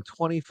fucking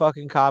 20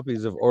 fucking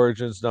copies of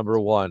Origins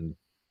 #1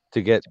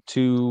 to get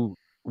 2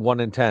 1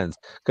 in 10s.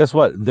 Guess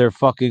what? They're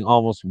fucking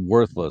almost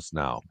worthless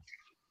now.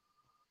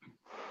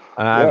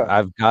 And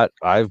I've got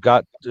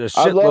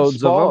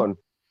shitloads of them.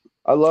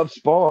 I love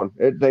Spawn.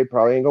 They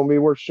probably ain't gonna be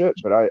worth shit,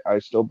 but I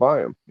still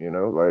buy them. You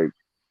know, like.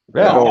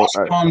 Yeah,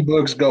 Spawn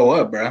books go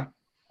up, bro.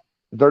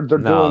 They're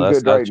doing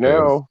good right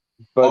now,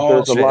 but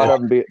there's a lot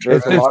of them.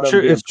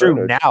 It's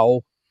true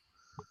now.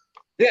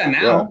 Yeah,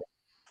 now. Yeah.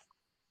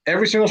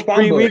 Every single Spawn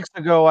 3 book. weeks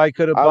ago, I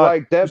could have bought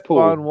like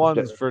Spawn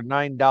 1s for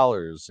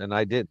 $9, and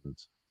I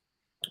didn't.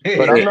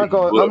 But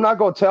I'm not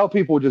gonna tell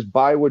people just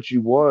buy what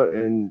you want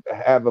and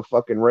have a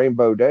fucking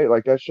rainbow day.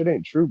 Like, that shit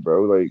ain't true,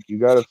 bro. Like, you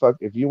gotta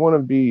if you want to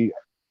be.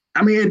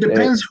 I mean, it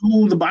depends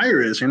who the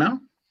buyer is, you know.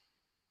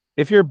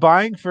 If you're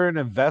buying for an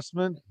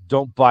investment,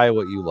 don't buy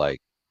what you like.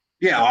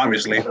 Yeah,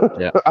 obviously.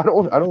 Yeah. I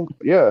don't.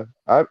 Yeah,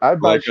 I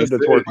buy shit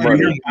that's worth money.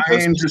 You're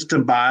buying just to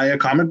buy a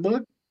comic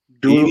book.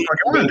 Do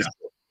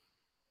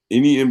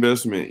any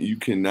investment you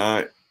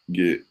cannot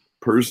get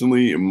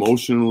personally,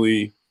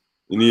 emotionally,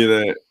 any of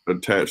that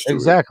attached to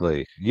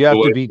exactly. You have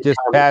to be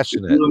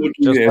dispassionate,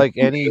 just like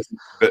any.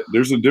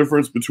 There's a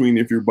difference between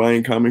if you're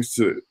buying comics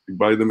to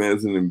buy them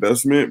as an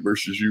investment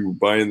versus you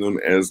buying them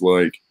as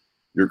like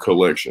your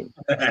collection.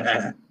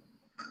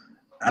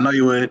 I know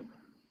you would.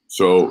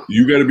 So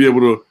you got to be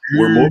able to.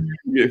 Where most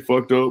people get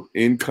fucked up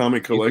in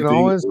comic collecting, you can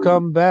always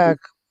come back,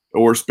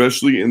 or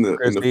especially in the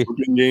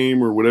flipping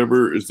game or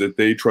whatever, is that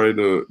they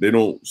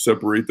don't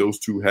separate those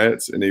two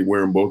hats and they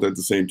wear them both at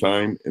the same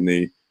time, and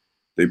they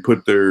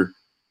put their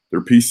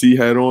PC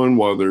hat on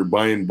while they're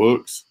buying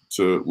books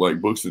to like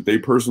books that they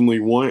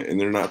personally want,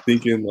 and they're not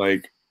thinking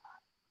like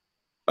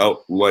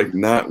out like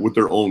not with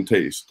their own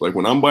taste. Like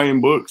when I'm buying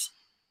books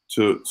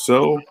to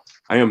sell,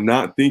 I am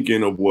not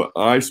thinking of what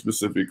I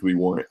specifically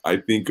want. I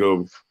think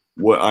of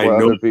what I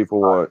know other people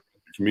want.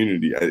 The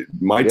community.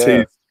 My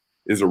taste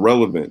is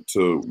irrelevant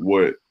to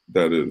what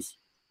that is.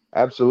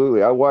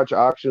 Absolutely. I watch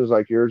auctions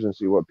like yours and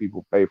see what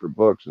people pay for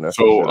books, and that's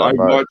so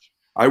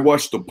I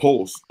watch the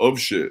pulse of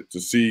shit to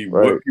see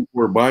what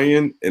people are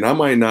buying, and I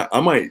might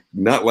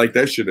not like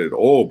that shit at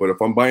all. But if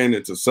I'm buying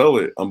it to sell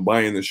it, I'm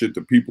buying the shit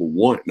that people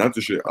want, not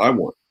the shit I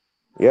want.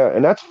 Yeah,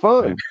 and that's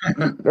fun.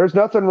 There's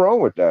nothing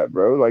wrong with that,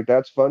 bro. Like,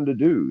 that's fun to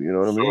do. You know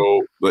what I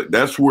mean? But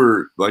that's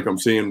where, like I'm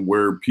saying,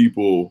 where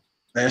people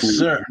Yes,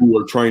 sir. Who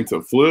are trying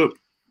to flip,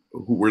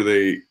 where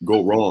they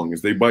go wrong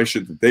is they buy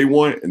shit that they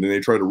want and then they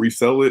try to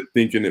resell it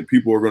thinking that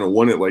people are going to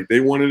want it like they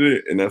wanted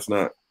it, and that's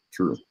not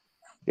true.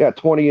 Yeah,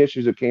 20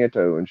 issues of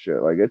Kanto and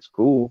shit. Like, it's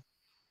cool.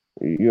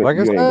 You Like I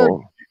ain't said,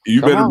 going.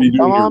 You better be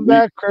doing your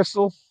back,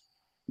 Crystal.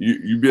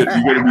 You got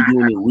to be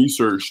doing your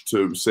research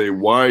to say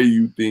why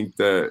you think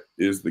that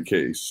is the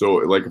case. So,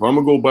 like, if I'm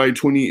gonna go buy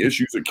 20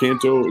 issues of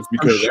Kanto, it's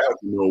because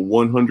I'm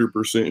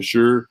 100%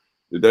 sure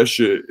that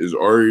shit is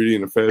already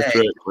in a fast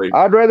track. Like,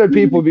 I'd rather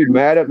people be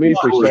mad at me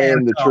for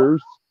saying the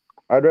truth.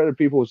 I'd rather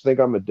people think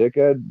I'm a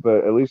dickhead,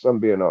 but at least I'm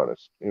being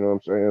honest. You know what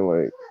I'm saying?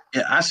 Like,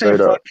 yeah, I say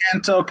fuck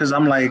Kanto because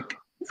I'm like,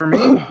 for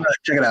me,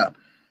 check it out.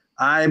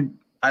 I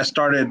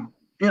started,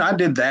 I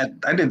did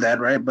that,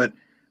 right? But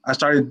I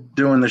started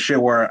doing the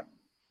shit where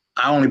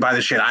I only buy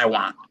the shit I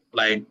want.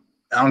 Like,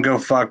 I don't give a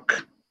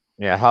fuck.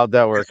 Yeah, how'd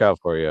that work out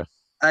for you?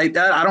 I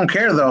don't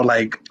care though.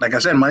 Like I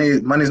said,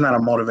 money's not a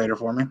motivator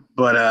for me.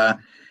 But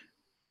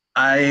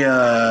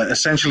I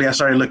essentially I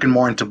started looking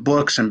more into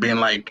books and being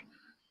like,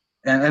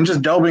 and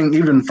just delving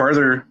even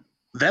further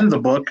than the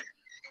book,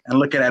 and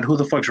looking at who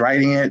the fuck's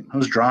writing it,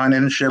 who's drawing it,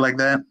 and shit like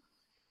that.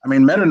 I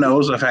mean, Meta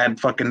knows I've had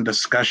fucking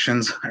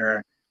discussions,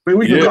 or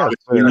we can call it.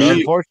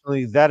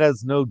 Unfortunately, it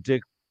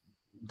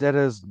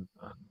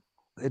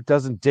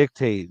doesn't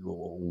dictate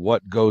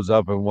what goes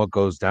up and what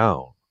goes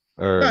down,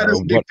 or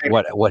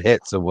what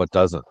hits and what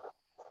doesn't.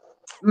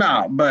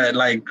 No, but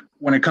like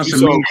when it comes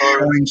to me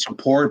showing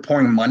support,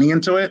 pouring money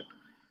into it,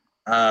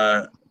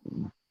 Rock,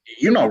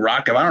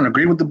 if I don't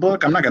agree with the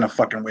book, I'm not gonna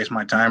fucking waste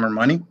my time or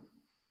money.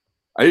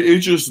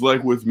 It's just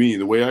like with me,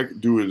 the way I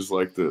do it is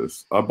like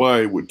this. I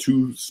buy with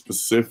two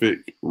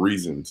specific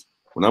reasons.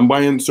 When I'm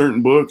buying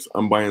certain books,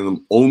 I'm buying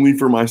them only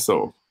for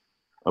myself.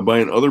 I'm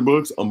buying other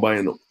books, I'm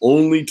buying them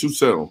only to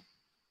sell.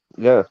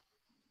 Yeah.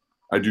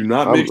 I do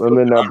not mix them.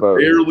 I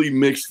barely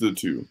mix the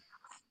two.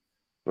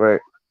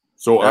 Right.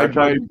 So I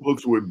buy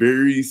books with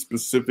very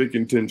specific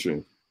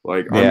intention.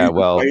 Like, I'm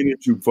buying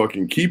it to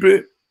fucking keep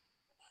it,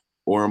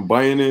 or I'm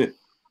buying it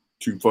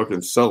to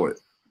fucking sell it.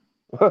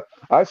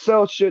 I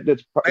sell shit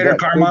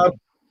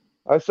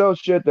I sell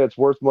shit that's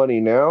worth money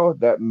now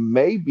that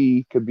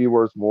maybe could be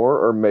worth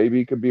more or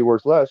maybe could be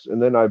worth less,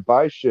 and then I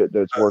buy shit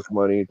that's worth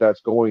money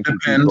that's going to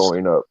keep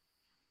going up.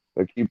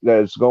 I keep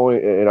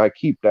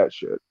that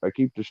shit. I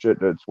keep the shit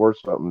that's worth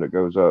something that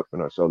goes up,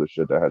 and I sell the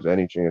shit that has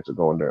any chance of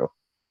going down.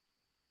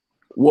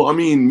 Well, I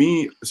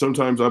mean,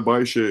 sometimes I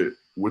buy shit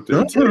with the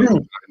intent. I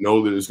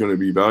know that it's going to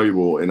be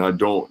valuable, and I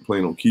don't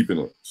plan on keeping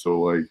it. So,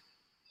 like,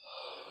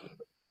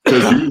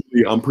 because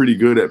usually I'm pretty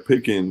good at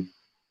picking,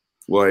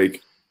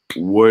 like,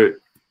 what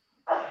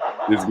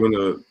is going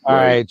to. All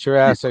right,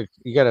 Jurassic,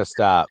 you got to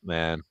stop,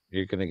 man.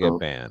 You're going to get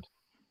banned.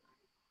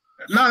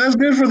 No, that's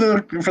good for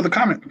the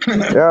comment.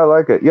 Yeah, I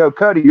like it. Yo,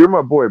 Cuddy, you're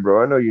my boy,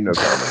 bro. I know you know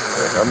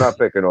comments. I'm not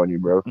picking on you,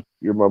 bro.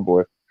 You're my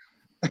boy.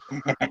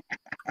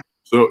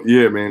 So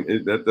yeah,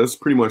 man, that's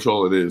pretty much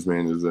all it is,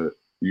 man. Is that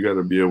you got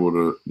to be able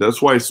to.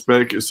 That's why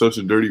spec is such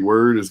a dirty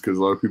word, is because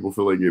a lot of people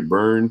feel like they get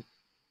burned,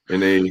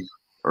 and they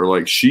are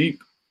like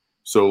sheep.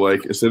 So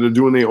like, instead of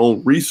doing their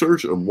own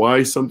research of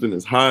why something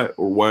is hot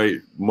or why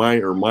it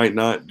might or might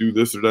not do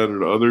this or that or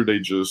the other, they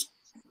just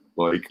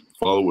like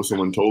follow what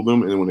someone told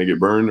them, and then when they get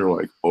burned, they're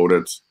like, "Oh,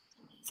 that's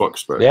fuck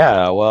spec."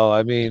 Yeah, well,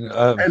 I mean,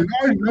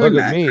 look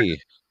at me.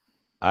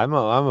 I'm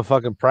a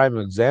fucking prime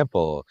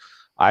example.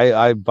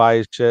 I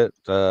buy shit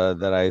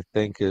that I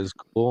think is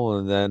cool,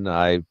 and then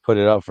I put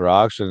it up for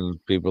auction,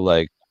 and people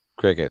like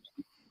cricket.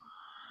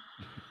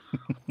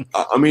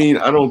 I mean,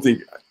 I don't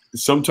think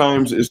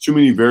sometimes it's too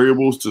many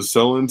variables to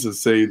selling to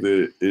say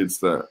that it's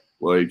that.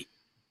 Like,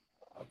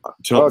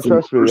 trust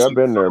me, I've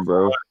been there,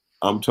 bro.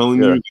 I'm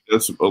telling you,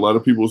 that's a lot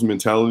of people's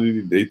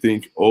mentality. They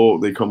think,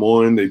 they come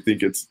on, they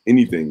think it's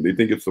anything. They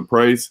think it's the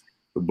price,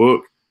 the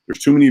book. There's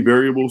too many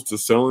variables to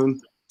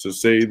selling to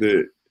say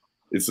that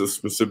it's a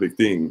specific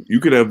thing. You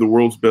could have the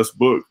world's best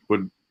book, but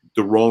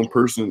the wrong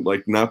person,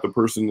 like not the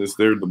person that's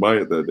there to buy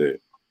it that day.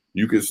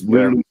 You could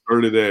literally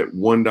start it at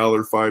 $1,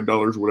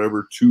 $5,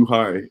 whatever, too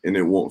high, and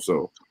it won't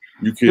sell.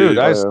 You could. Dude,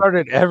 I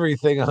started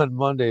everything on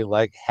Monday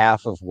like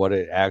half of what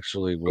it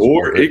actually was.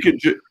 Or it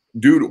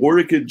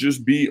could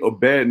just be a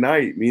bad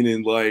night,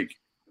 meaning like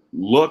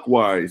luck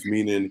wise,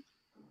 meaning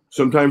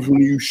sometimes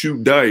when you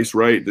shoot dice,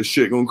 right, the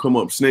shit gonna come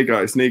up snake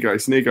eyes, snake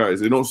eyes, snake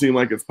eyes. It don't seem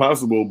like it's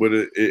possible, but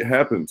it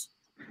happens.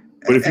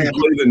 But if you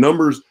play the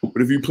numbers,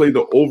 but if you play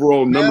the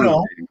overall numbers,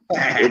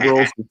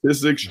 overall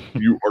statistics,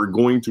 you are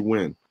going to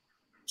win.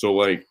 So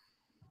like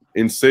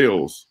in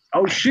sales,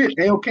 oh shit,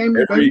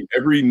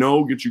 every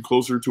no gets you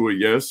closer to a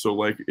yes. So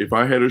like if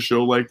I had a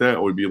show like that, I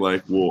would be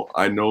like, well,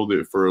 I know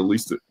that for at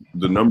least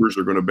the numbers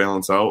are going to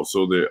balance out,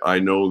 so that I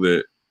know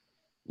that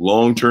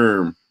long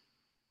term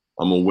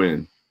I'm gonna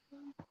win.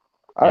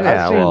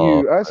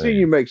 I see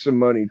you make some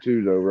money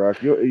too, though,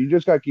 Rock. You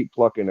just gotta keep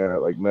plucking at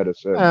it, like Meta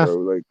said, bro.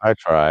 Like I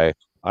try.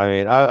 I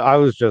mean, I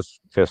was just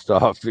pissed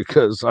off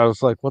because I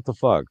was like, what the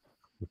fuck?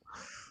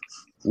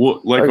 Well,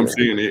 like I'm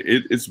saying,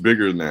 it's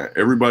bigger than that.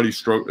 Everybody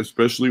struggles,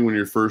 especially when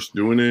you're first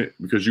doing it,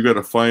 because you got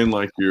to find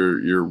like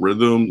your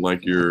rhythm,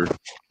 like your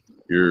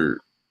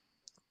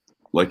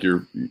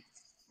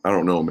I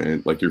don't know,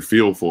 man, like your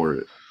feel for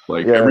it.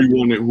 Like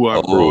everyone who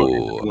I've brought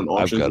into an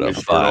auction, I've got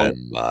to find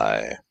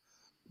my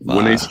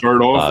when they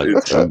start off,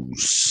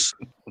 juice.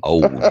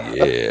 Oh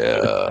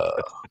yeah.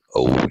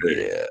 Oh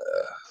yeah.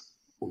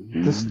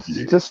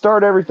 Just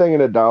start everything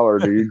in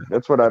 $1, dude.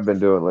 That's what I've been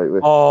doing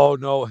lately. Oh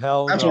no,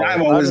 hell That's no! what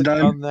I've always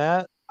done.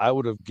 That I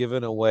would have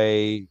given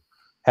away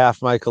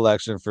half my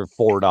collection for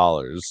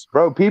 $4.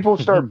 Bro, people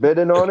start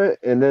bidding on it,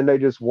 and then they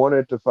just want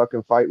it to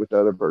fucking fight with the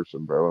other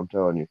person, bro. I'm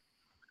telling you.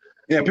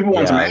 Yeah, people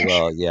want some action.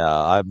 Well, yeah,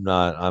 I'm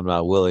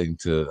not willing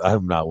to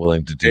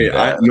do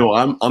that.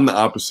 I'm the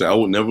opposite. I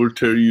would never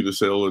tell you to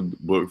sell a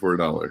book for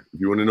 $1. If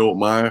you want to know what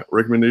my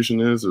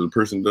recommendation is as a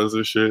person does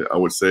this shit, I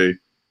would say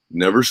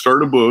never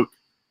start a book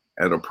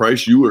at a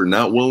price you are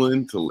not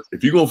willing to.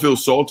 If you're gonna feel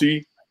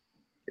salty,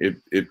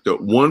 if the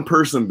one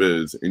person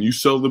bids and you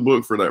sell the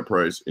book for that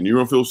price and you're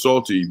gonna feel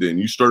salty, then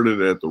you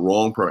started at the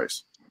wrong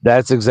price.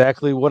 That's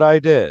exactly what I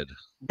did.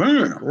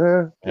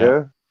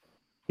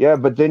 Yeah,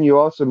 but then you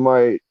also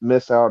might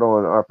miss out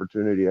on an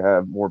opportunity to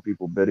have more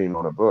people bidding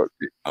on a book.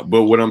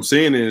 But what I'm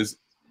saying is,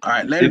 all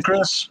right, later,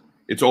 Chris.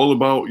 It's all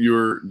about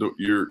your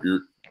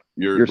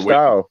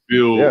style,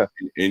 feel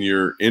and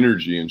your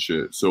energy and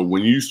shit. So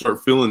when you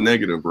start feeling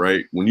negative,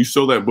 right? When you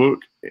sell that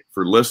book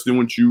for less than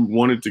what you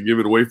wanted to give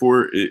it away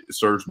for, it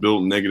starts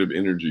building negative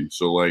energy.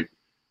 So like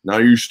now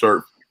you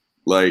start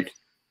like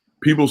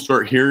people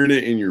start hearing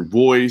it in your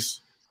voice.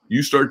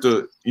 You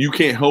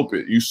can't help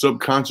it. You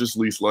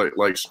subconsciously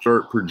like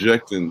start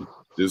projecting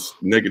this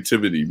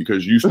negativity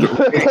because you start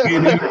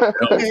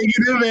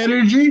negative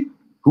energy.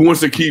 Who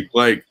wants to keep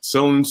like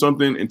selling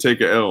something and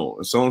take an L,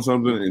 and selling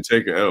something and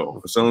take an L,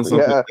 and selling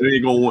something?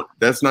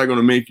 That's not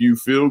gonna make you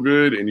feel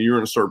good, and you're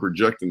gonna start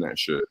projecting that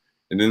shit,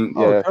 and then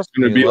it's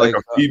gonna be like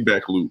a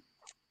feedback loop.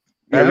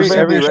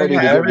 Everything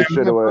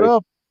put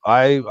up.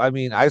 I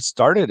mean, I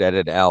started at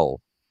an L,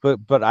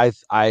 but I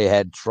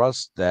had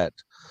trust that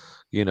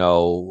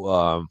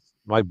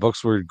my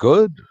books were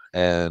good,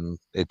 and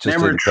it just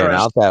didn't turn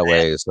out that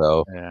way.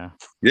 So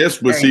yes,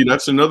 but see,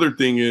 that's another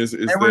thing is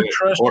never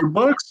trust your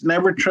books,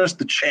 never trust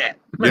the chat.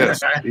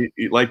 Yes,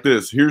 like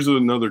this. Here's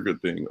another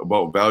good thing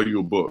about value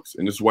of books,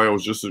 and this is why I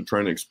was just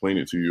trying to explain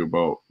it to you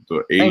about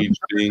the age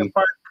thing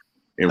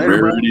and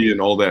rarity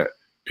and all that.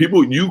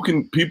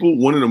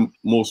 One of the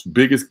most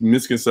biggest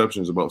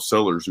misconceptions about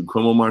sellers who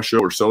come on my show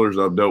or sellers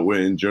I've dealt with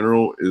in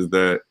general is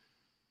that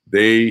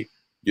they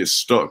get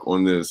stuck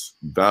on this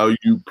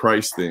value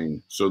price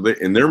thing. So they,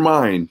 in their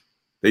mind,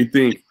 they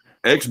think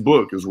X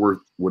book is worth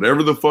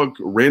whatever the fuck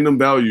random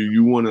value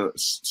you want to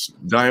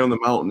die on the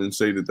mountain and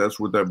say that's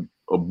what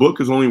a book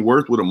is only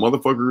worth what a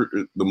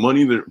motherfucker, the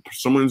money that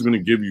someone's going to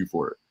give you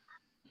for it.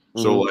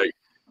 Mm-hmm. So like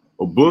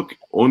a book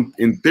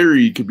in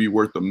theory could be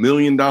worth $1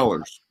 million,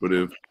 but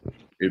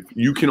if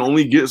you can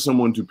only get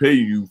someone to pay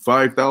you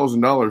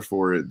 $5,000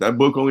 for it, that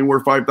book only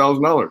worth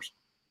 $5,000.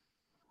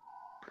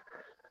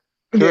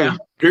 Yeah.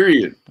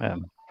 Period.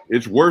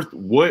 It's worth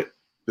what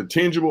the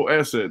tangible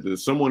asset that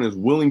someone is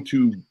willing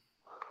to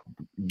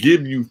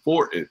give you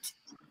for it.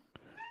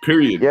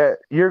 Period. Yeah,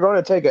 you're going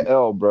to take an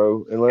L,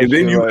 bro. And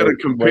then you got to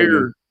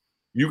compare.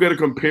 You got to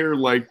compare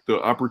like the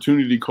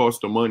opportunity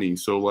cost of money.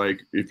 So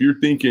like if you're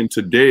thinking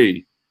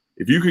today,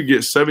 if you could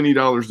get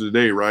 $70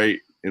 today, right,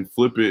 and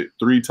flip it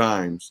 3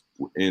 times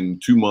in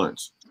 2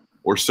 months,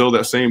 or sell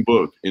that same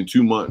book in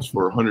 2 months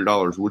for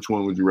 $100, which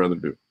one would you rather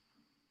do?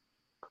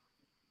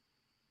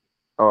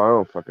 Oh, I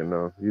don't fucking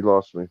know. You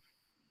lost me.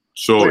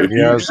 So if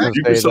you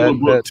could sell a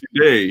book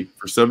today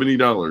for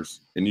 $70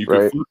 and you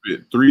could flip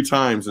it 3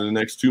 times in the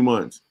next 2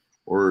 months,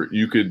 or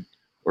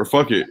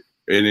fuck it,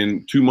 and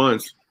in 2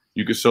 months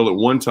you could sell it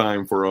 1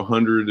 time for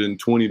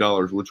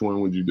 $120, which one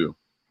would you do?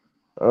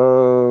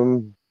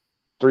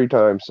 3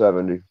 times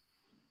 70.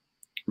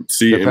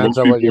 See, depends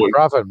on what your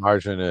profit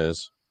margin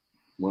is.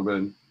 My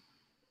bad.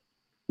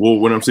 Well,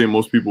 what I'm saying,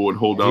 most people would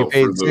hold out.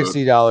 You paid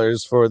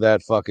 $60 for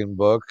that fucking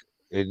book,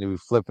 and you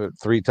flip it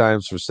 3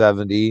 times for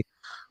 70,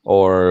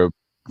 or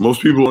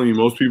most people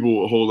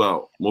will hold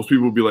out. most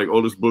people would be like,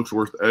 "Oh, this book's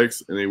worth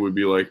X," and they would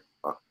be like,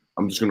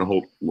 "I'm just gonna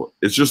hold."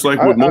 It's just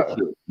like with most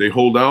people. They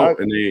hold out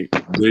and they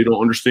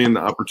don't understand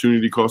the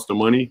opportunity cost of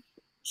money,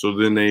 so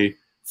then they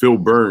feel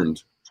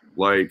burned.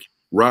 Like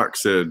Rock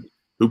said,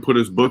 who put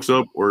his books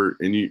up,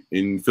 and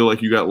you feel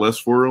like you got less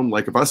for them.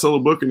 Like if I sell a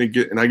book and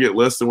I get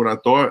less than what I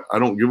thought, I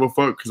don't give a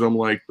fuck, because I'm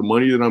like, the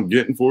money that I'm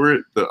getting for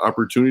it, the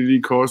opportunity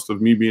cost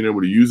of me being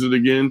able to use it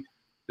again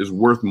is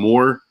worth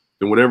more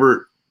than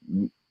whatever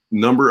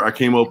number I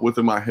came up with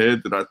in my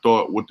head that I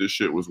thought what this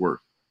shit was worth.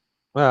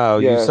 Wow,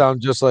 you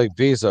sound just like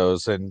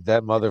Bezos, and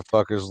that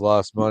motherfucker's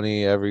lost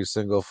money every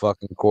single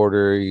fucking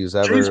quarter he's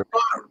ever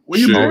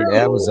owned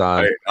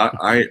Amazon.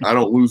 I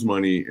don't lose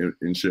money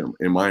in shit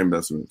in my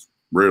investments.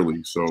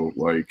 Rarely. So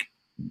like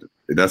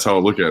that's how I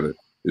look at it,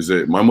 is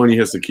that my money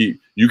has to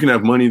keep. You can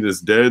have money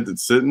that's dead,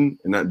 that's sitting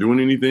and not doing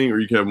anything, or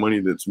you can have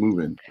money that's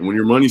moving. And when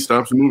your money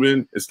stops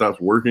moving, it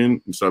stops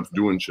working and stops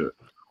doing shit.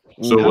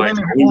 So like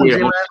the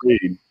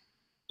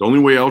only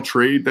way I'll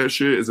trade that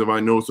shit is if I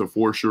know it's a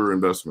for sure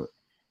investment.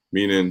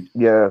 Meaning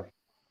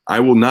I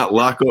will not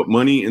lock up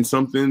money in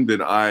something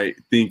that I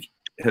think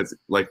has,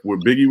 like what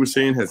Biggie was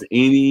saying, has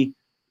any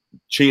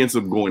chance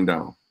of going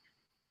down.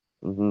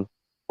 Mm-hmm.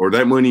 Or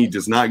that money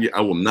does not get,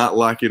 I will not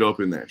lock it up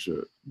in that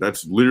shit.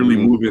 That's literally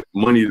moving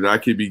money that I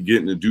could be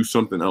getting to do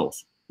something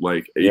else.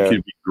 Like it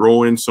could be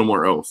growing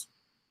somewhere else.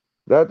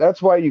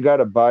 That's why you got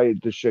to buy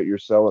the shit you're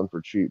selling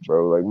for cheap,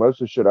 bro. Like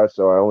most of the shit I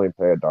sell, I only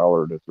pay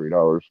 $1 to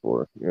 $3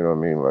 for. You know what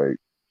I mean? Like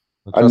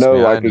I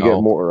know I could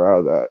get more out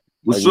of that.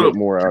 What's I can up? get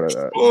more out of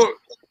that.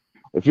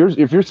 If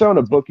you're selling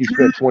a book you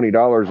spent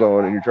 $20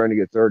 on and you're trying to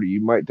get 30, you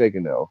might take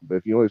an L. But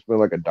if you only spend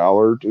like $1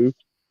 or $2,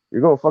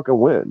 you're gonna fucking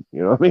win.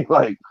 You know what I mean?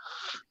 Like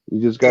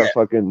you just got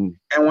fucking.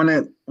 And when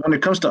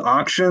it comes to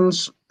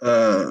auctions,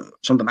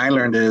 something I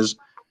learned is,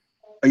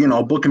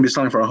 a book can be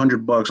selling for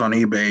 $100 on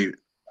eBay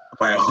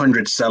by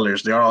 100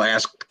 sellers. They're all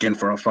asking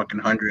for a fucking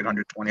 100,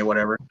 120,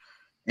 whatever,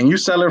 and you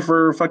sell it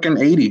for fucking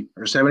 80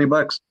 or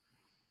 $70,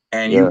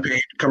 and you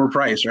pay cover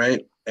price,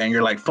 right? And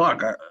you're like,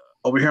 fuck.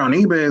 Over here on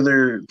eBay,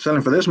 they're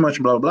selling for this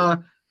much, blah blah.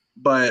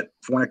 But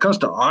when it comes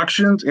to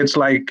auctions, it's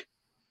like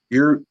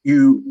you're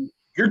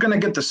gonna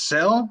get the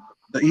sell.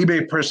 The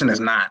eBay person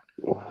is not.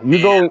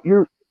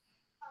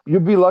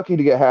 You'd be lucky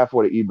to get half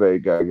what an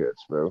eBay guy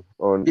gets, bro.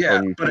 On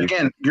YouTube. But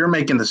again, you're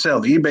making the sell.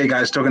 The eBay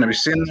guy's still gonna be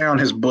sitting there on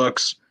his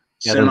books.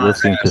 Yeah, those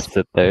listings just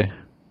sit there.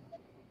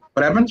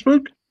 What happens,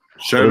 Spook?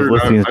 Shattered,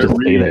 I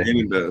read and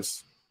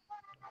invest.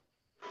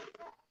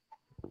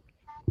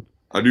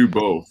 I do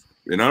both.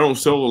 And I don't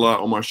sell a lot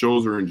on my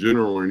shows or in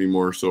general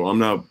anymore, so I'm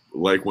not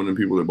like one of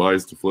the people that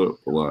buys to flip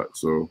a lot.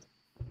 So,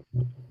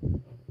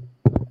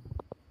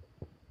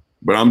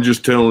 but I'm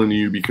just telling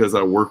you because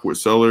I work with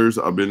sellers.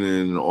 I've been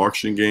in an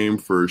auction game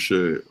for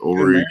shit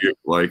over a year.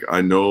 Like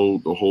I know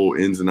the whole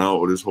ins and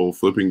out of this whole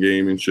flipping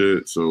game and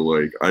shit. So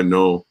like I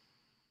know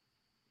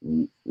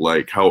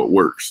like how it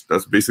works.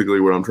 That's basically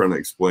what I'm trying to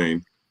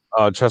explain.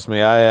 Oh, trust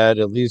me, I had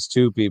at least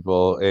 2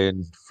 people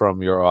in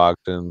from your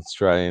auctions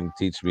try and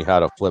teach me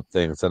how to flip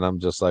things, and I'm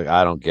just like,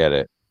 I don't get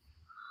it.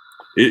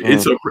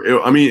 It's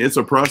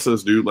a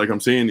process, dude. Like I'm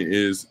saying,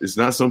 it's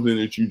not something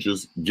that you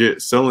just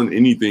get. Selling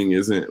anything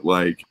isn't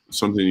like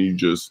something you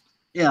just.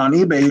 Yeah, on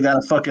eBay you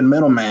got a fucking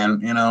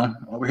middleman.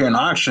 Over here in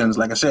auctions,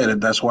 like I said,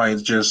 that's why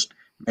it just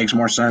makes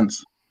more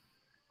sense.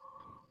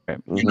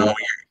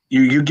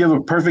 You give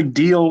a perfect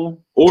deal.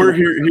 Or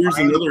here's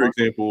another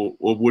example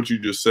of what you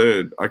just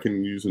said. I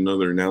can use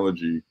another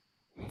analogy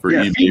for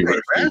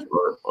eBay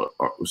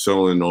or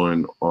selling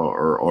on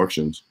or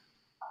auctions.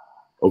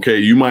 Okay,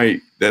 you might,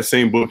 that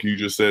same book you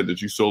just said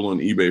that you sold on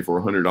eBay for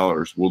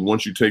 $100. Well,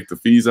 once you take the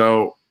fees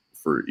out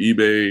for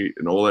eBay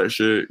and all that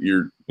shit,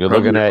 you're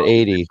looking at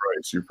 80.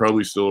 Price. You're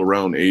probably still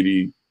around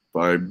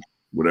 85,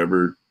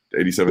 whatever,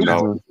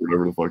 $87,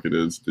 whatever the fuck it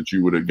is that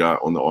you would have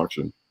got on the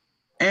auction.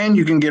 And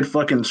you can get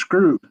fucking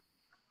screwed.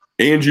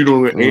 And you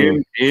don't,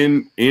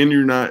 and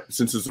you're not,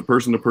 since it's a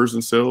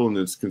person-to-person sale and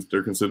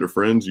they're considered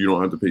friends, you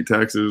don't have to pay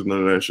taxes,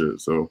 none of that shit.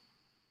 So,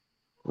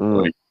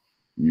 like,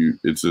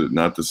 it's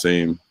not the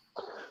same.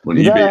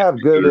 You gotta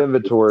have good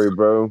inventory,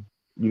 bro.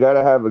 You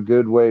gotta have a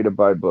good way to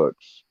buy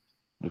books.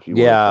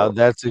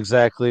 That's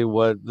exactly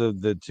what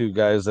the 2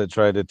 guys that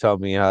tried to tell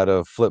me how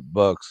to flip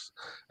books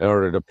in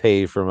order to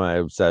pay for my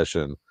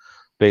obsession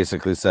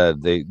basically said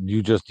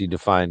you just need to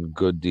find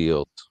good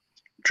deals.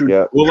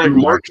 Yeah. Well, like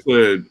Mark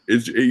said,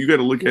 you got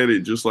to look at it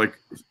just like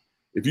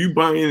if you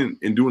buy in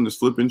and doing this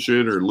flipping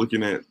shit or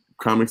looking at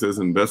comics as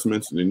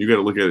investments, then you got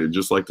to look at it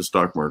just like the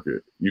stock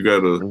market. You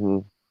got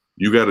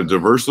to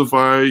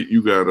diversify.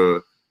 You got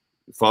to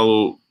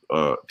follow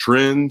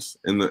trends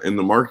in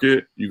the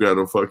market. You got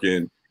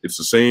to it's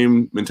the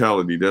same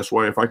mentality. That's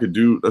why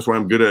that's why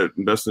I'm good at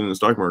investing in the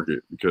stock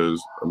market,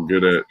 because I'm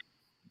good at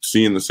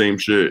seeing the same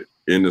shit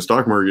in the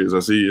stock market as I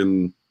see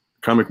in the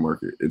comic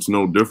market. It's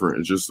no different.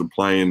 It's just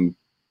applying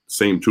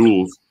same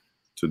tools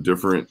to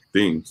different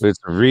things. It's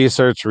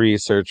research.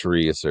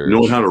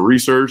 Knowing how to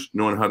research,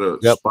 knowing how to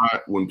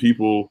spot when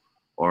people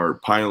are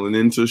piling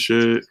into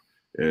shit,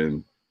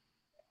 and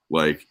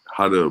like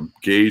how to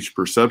gauge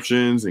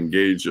perceptions and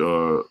gauge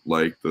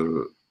like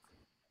the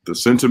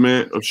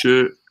sentiment of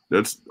shit.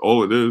 That's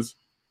all it is.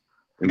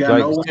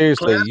 Like,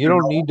 seriously, you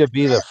don't need to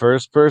be the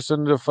first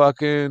person to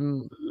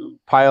fucking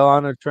pile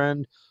on a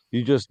trend.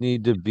 You just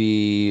need to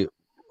be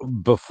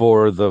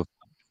before the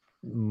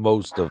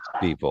most of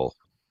people.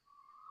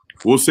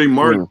 We'll say,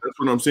 Mark, that's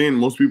what I'm saying.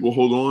 Most people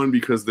hold on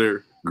because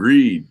they're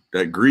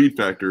that greed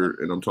factor.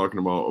 And I'm talking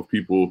about of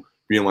people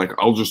being like,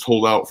 I'll just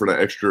hold out for that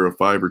extra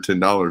 $5 or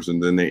 $10,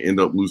 and then they end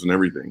up losing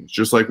everything. It's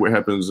just like what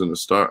happens in the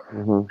stock.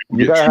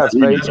 You gotta have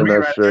faith in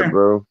that shit,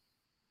 bro.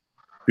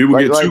 People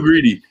get too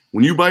greedy.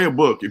 When you buy a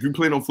book, if you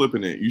plan on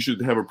flipping it, you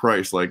should have a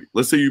price. Like,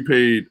 let's say you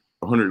paid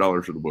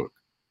 $100 for the book.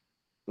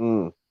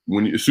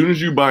 As soon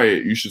as you buy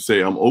it, you should say,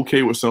 I'm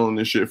okay with selling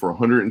this shit for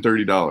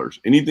 $130.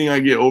 Anything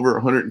I get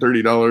over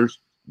 $130,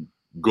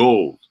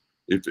 gold.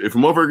 If a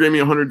motherfucker gave me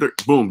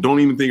 $130, boom, don't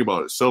even think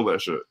about it. Sell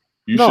that shit.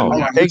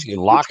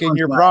 Lock in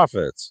your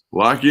profits.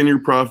 Lock in your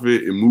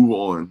profit and move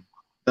on.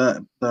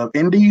 The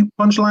indie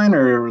punchline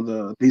or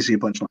the DC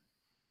punchline?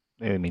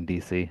 I mean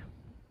DC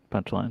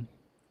punchline.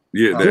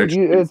 Yeah, the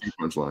XQC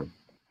punchline.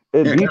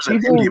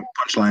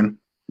 Punchline.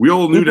 We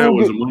all knew that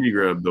was a money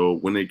grab, though,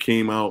 when they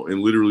came out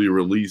and literally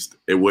released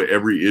what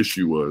every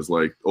issue was.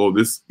 Like, oh,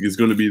 this is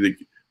going to be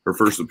her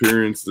first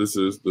appearance. This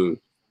is the...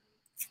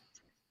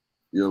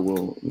 Yeah,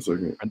 well, 1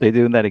 second. Are they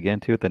doing that again,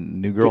 too, with the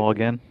new girl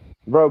again?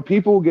 Bro,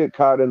 people get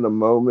caught in the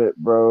moment,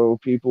 bro.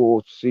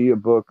 People see a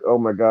book, oh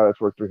my God, it's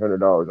worth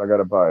 $300. I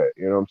gotta buy it.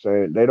 You know what I'm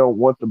saying? They don't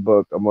want the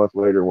book a month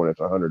later when it's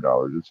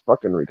 $100. It's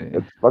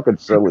fucking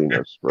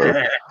silliness,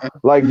 bro.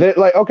 like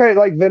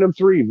Venom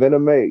 3,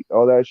 Venom 8,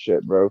 all that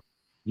shit, bro.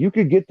 You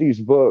could get these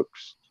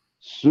books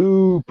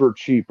super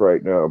cheap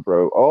right now,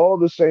 bro. All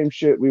the same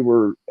shit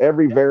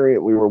every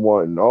variant we were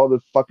wanting, all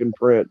the fucking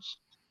prints.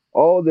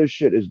 All this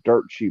shit is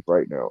dirt cheap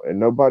right now, and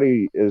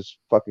nobody gives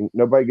a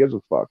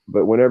fuck.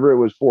 But whenever it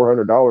was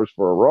 $400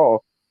 for a raw,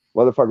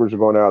 motherfuckers are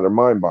going out of their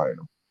mind buying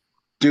them.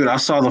 Dude, I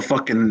saw the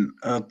fucking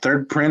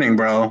third printing,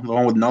 bro. The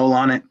one with Noel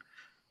on it,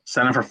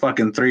 selling for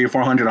fucking $300 or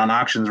 $400 on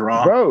auctions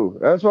raw. Bro,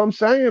 that's what I'm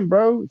saying,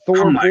 bro.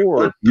 Thor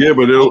 4. Yeah,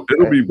 but it'll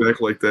be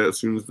back like that as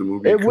soon as the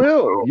movie. It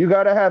will. Out. You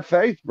gotta have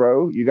faith,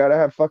 bro. You gotta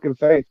have fucking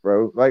faith,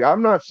 bro. Like,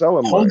 I'm not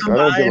selling mine. I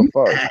don't give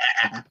a fuck.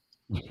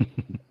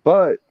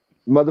 But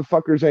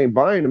motherfuckers ain't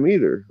buying them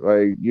either.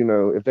 Like, you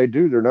know, if they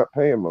do, they're not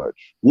paying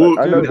much. Well,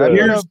 I know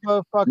here's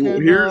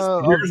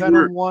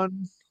Venom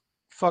 1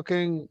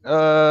 fucking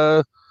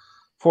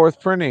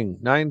fourth printing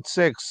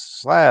 9.6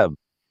 slab.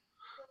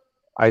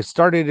 I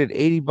started at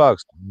 $80.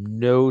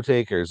 No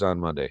takers on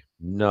Monday.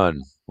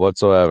 None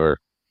whatsoever.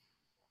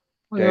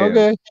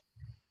 Okay.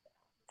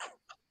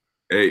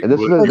 Hey, and this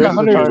is the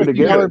time to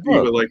get it.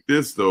 But like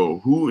this though,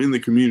 who in the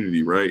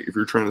community, right? If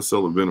you're trying to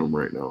sell a Venom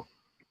right now,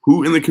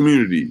 who in the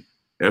community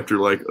after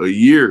like a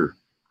year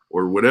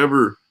or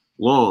whatever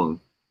long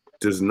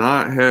does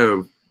not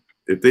have,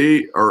 if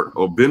they are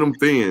a Venom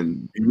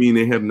fan, you mean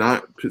they have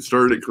not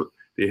started,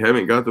 they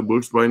haven't got the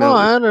books by now? No,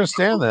 I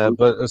understand that,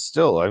 but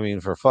still, I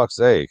mean, for fuck's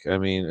sake, I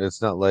mean,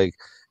 it's not like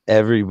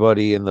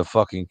everybody in the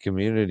fucking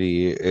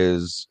community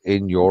is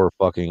in your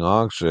fucking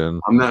auction.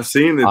 I'm not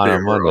saying that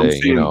they're Monday, I'm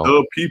saying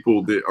the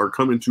people that are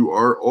coming to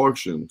our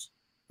auctions.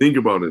 Think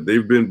about it.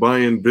 They've been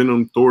buying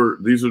Venom, Thor.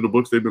 These are the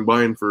books they've been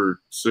buying for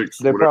 6.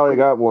 They probably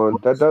got one.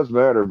 That does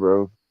matter,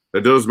 bro.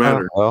 That does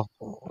matter. Well,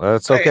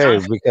 that's okay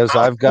because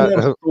I've got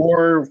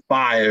Thor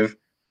 5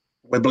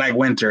 with Black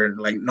Winter.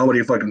 Like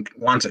nobody fucking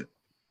wants it.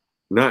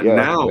 Not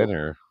now.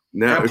 Winter.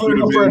 Now I put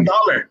it up for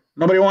 $1.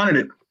 Nobody wanted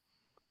it.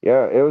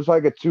 Yeah, it was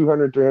like a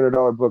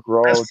 $200-$300 book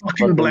raw. That's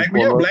fucking Black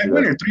Winter,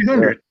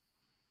 $300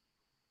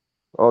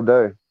 all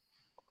day.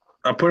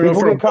 I put it up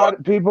for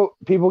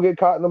people get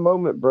caught in the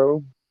moment,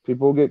 bro.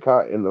 People get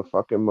caught in the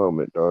fucking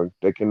moment, dog.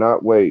 They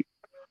cannot wait.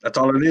 That's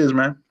all it is,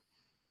 man.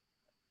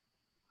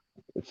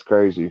 It's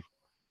crazy.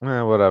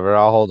 Whatever.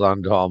 I'll hold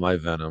on to all my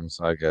Venoms,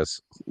 I guess.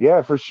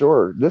 Yeah, for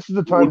sure. This is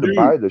the time to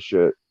buy the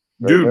shit.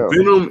 Dude,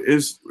 Venom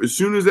is, as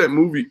soon as that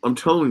movie, I'm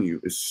telling you,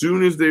 as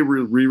soon as they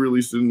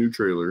re-release the new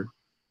trailer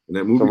and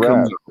that movie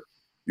comes out,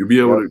 you'll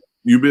be able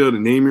to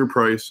name your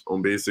price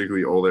on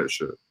basically all that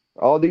shit.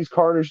 All these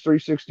Carnage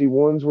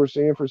 361s we're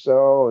seeing for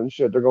sale and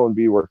shit, they're going to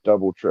be worth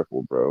double,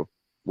 triple, bro.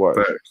 What?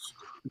 Facts.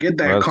 Get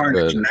that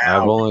Carnage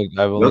now. I've only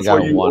That's got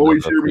why you one.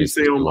 Always hear me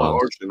say on my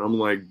auction, I'm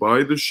like,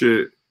 buy the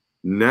shit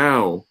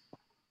now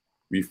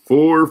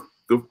before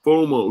the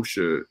FOMO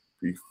shit,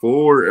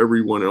 before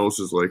everyone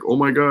else is like, oh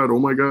my god,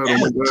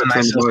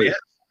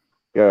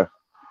 Yeah.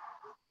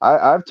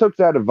 I've took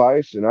that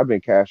advice and I've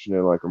been cashing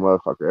in like a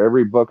motherfucker.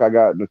 Every book I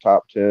got in the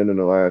top 10 in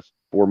the last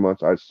 4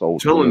 months, I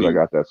sold. I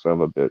got that son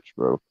of a bitch,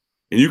 bro.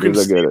 And you can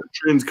see the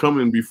trends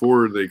coming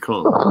before they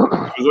come.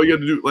 Because all you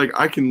got to do, like,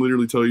 I can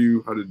literally tell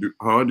you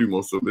how I do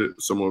most of it,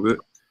 some of it.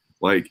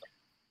 Like,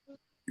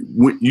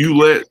 when you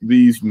let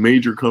these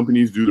major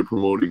companies do the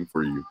promoting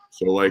for you.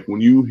 So, like, when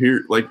you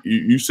hear, like,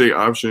 you say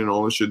option and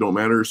all this shit don't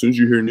matter. As soon as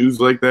you hear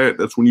news like that,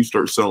 that's when you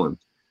start selling.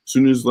 As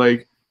soon as,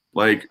 like,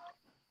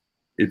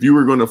 if you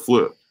were going to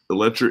flip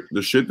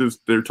the shit that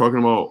they're talking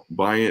about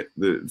buying it,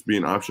 that's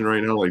being optioned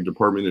right now, like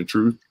Department of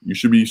Truth, you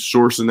should be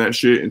sourcing that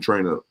shit and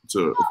trying to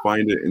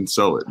find it and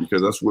sell it,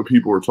 because that's what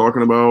people are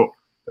talking about.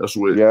 That's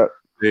what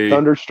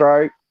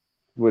Thunderstrike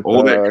with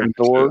all that kind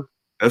Thor. Of shit.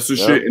 That's the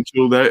shit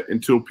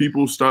until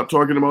people stop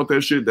talking about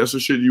that shit. That's the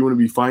shit you want to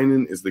be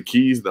finding, is the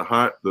keys,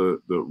 the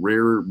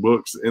rare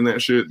books in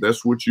that shit.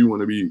 That's what you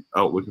want to be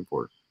out looking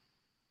for.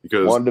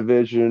 Because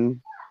WandaVision.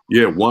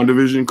 Yeah,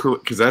 WandaVision,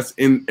 because that's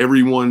in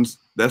everyone's.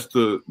 That's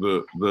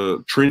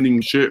the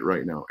trending shit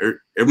right now.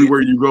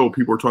 Everywhere you go,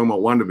 people are talking about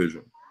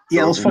WandaVision.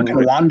 Yeah, those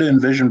fucking Wanda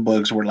and Vision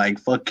books were like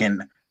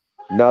fucking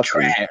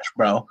trash,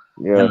 bro.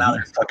 Yeah. And now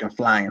they're fucking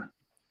flying.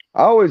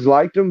 I always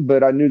liked them,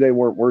 but I knew they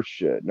weren't worth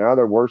shit. Now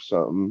they're worth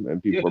something, and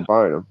people are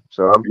buying them.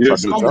 So I'm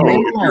if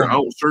you're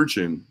out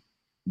searching,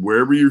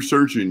 wherever you're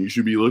searching, you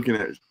should be looking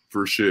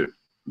for shit.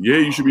 Yeah,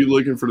 you should be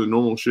looking for the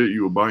normal shit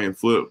you would buy and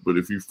flip. But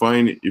if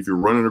you're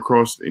running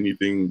across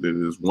anything that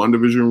is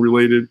WandaVision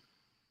related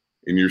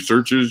in your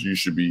searches, you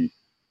should be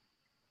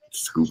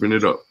scooping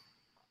it up.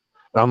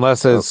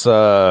 Unless it's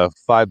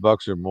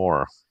 $5 or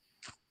more.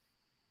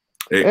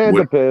 It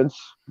depends.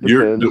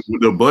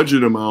 The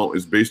budget amount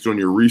is based on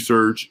your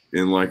research,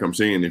 and like I'm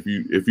saying, if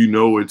you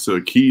know it's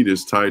a key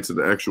that's tied to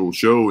the actual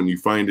show, and you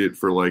find it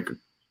for like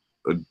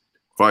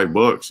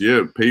 $5,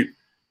 yeah, pay.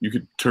 You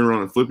could turn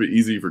around and flip it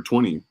easy for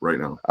 20 right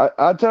now.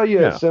 I'll tell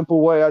you a simple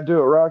way I do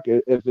it, Rock.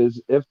 If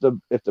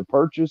the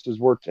purchase is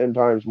worth 10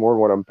 times more than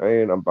what I'm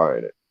paying, I'm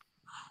buying it.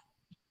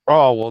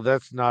 Oh, well,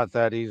 that's not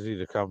that easy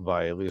to come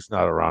by, at least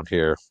not around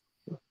here.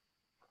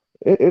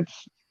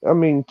 It's, I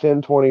mean,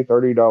 $10, $20,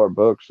 $30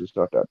 books is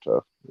not that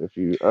tough. If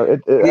you,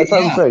 that's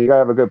what I'm saying. You gotta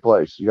have a good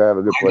place. You gotta have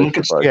a good place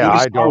to buy. Yeah,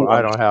 I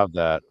don't have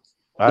that.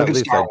 At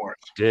least I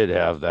did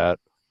have that.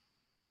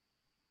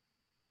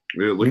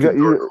 Yeah, look at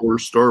Dark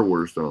Horse Star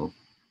Wars, though.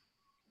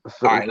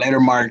 So, all right,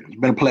 later, Mark. It's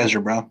been a pleasure,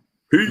 bro.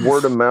 Peace.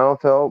 Word of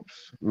mouth helps.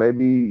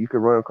 Maybe you could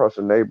run across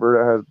a neighbor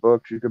that has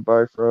books you could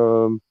buy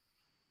from.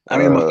 I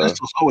mean,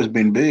 Mephisto's always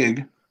been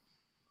big.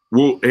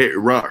 Well, hey,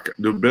 Rock,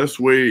 the best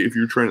way if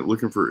you're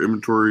looking for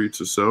inventory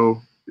to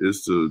sell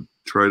is to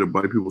try to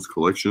buy people's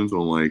collections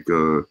on like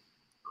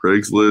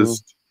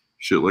Craigslist,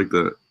 shit like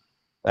that.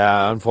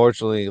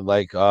 Unfortunately,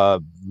 like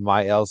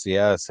my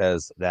LCS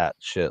has that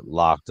shit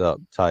locked up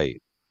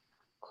tight.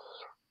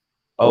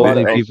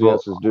 Only people,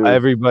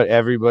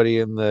 everybody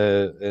in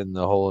the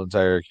whole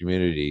entire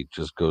community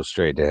just goes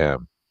straight to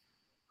him.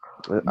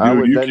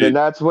 Then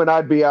that's when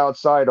I'd be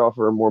outside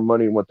offering more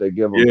money than what they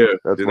give them. Yeah,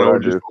 that's what I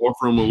would just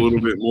offer them a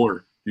little bit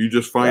more. You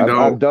just find out.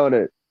 I've done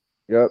it.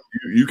 Yep.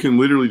 You can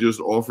literally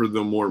just offer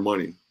them more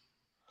money.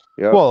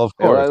 Yeah. Well, of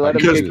course.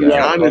 Because to be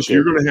honest,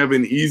 you're going to have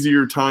an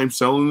easier time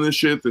selling this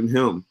shit than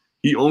him.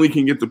 He only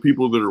can get the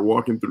people that are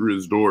walking through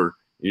his door,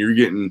 and you're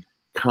getting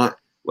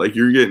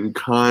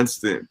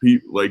constant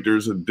people. Like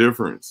there's a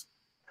difference.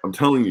 I'm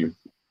telling you.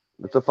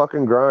 It's a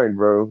fucking grind,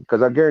 bro.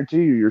 Because I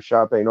guarantee you, your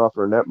shop ain't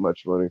offering that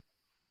much money.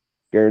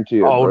 Guarantee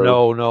it. Oh,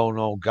 bro.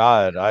 no,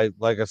 God!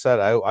 Like I said,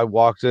 I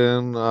walked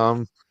in,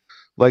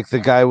 like the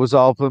guy was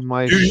all up in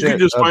my shit. You can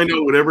just find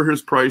out whatever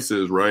his price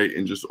is, right,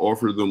 and just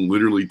offer them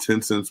literally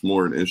 10 cents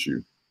more an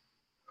issue.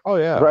 Oh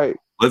yeah, right.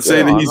 Let's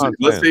say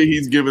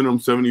he's giving them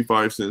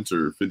 75 cents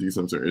or 50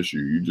 cents an issue.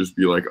 You just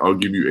be like, I'll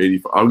give you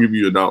 80. I'll give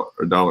you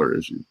a dollar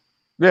issue.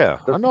 Yeah,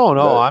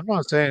 no, I'm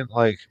not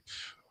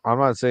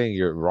saying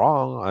you're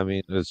wrong. I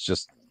mean, it's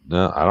just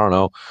I don't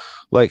know.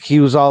 Like he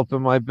was all up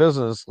in my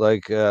business,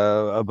 like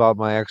about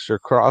my extra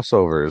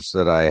crossovers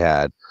that I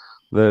had,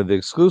 the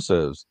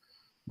exclusives,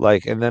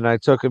 like, and then I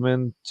took him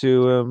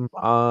into him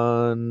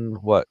on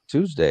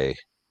Tuesday,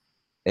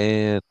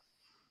 and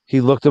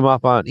he looked them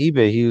up on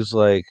eBay. He was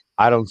like,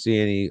 I don't see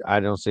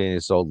any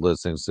sold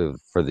listings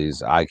for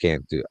these. I'm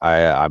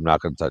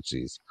not going to touch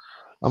these.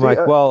 I'm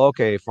like, well,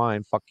 okay,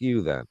 fine, fuck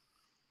you then.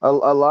 A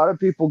lot of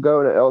people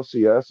go to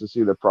LCS to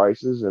see the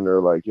prices, and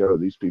they're like, yo,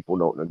 these people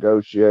don't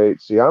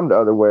negotiate. See, I'm the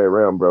other way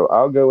around, bro.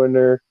 I'll go in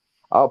there,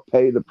 I'll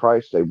pay the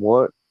price they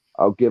want,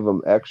 I'll give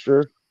them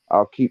extra,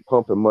 I'll keep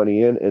pumping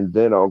money in, and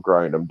then I'll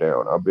grind them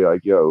down. I'll be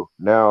like, yo,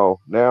 now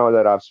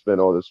that I've spent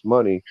all this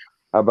money,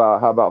 how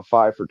about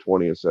 5 for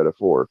 20 instead of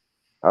 4?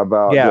 How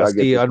about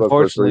see,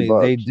 unfortunately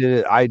they did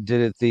it. I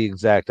did it the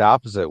exact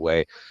opposite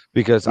way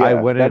because I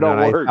went in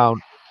and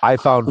I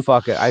found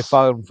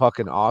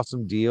fucking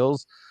awesome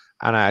deals.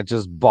 And I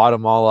just bought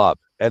them all up.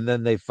 And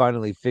then they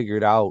finally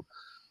figured out,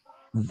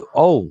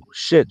 oh,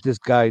 shit, this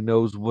guy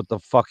knows what the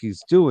fuck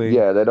he's doing.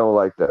 Yeah, they don't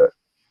like that.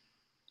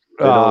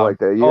 They don't like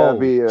that. You gotta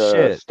be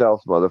a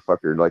stealth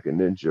motherfucker like a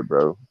ninja,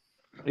 bro.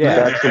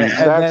 Yeah.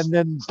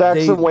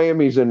 Stack some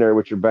whammies in there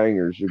with your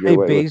bangers. They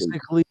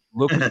basically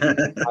looked at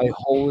my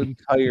whole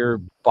entire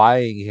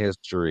buying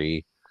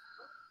history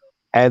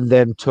and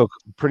then took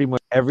pretty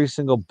much every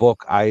single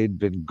book I had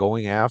been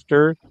going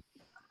after,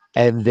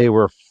 and they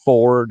were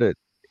 4 to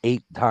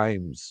 8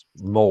 times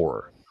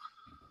more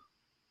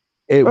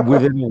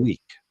within a week.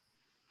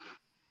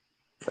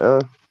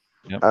 I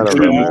don't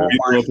know.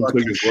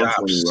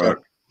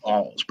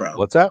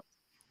 What's that?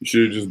 You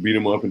should have just beat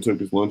him up and took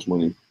his lunch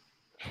money.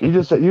 You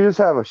just have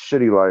a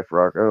shitty life,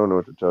 Rock. I don't know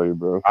what to tell you,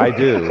 bro. I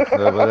do,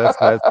 but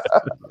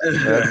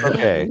that's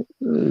okay.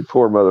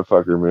 Poor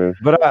motherfucker, man.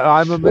 But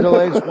I'm a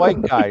middle-aged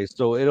white guy,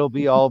 so it'll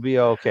all be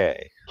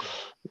okay.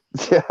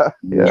 Yeah.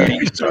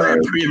 You saw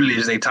that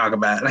privilege they talk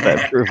about.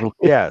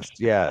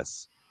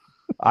 Yes.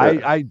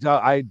 I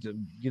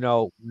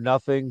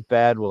nothing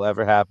bad will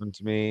ever happen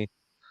to me.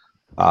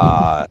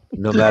 No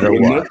matter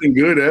what. Nothing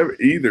good ever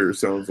either.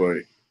 Sounds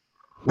like.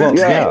 Well,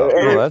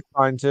 that's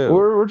fine too.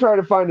 We're trying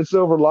to find a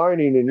silver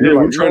lining, and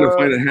we're trying to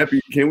find a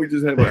happy. Can't we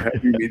just have a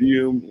happy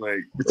medium? Like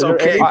it's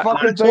okay.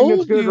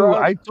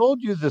 I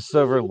told you the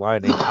silver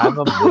lining. I'm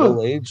a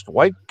middle-aged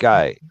white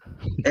guy.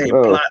 Hey,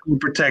 plot and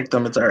protect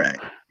them. It's all right.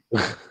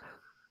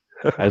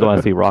 I just want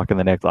to see Rock in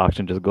the next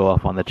auction just go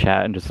off on the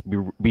chat and just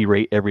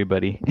berate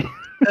everybody.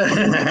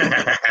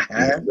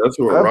 That's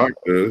what Rock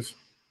does.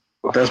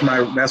 That's my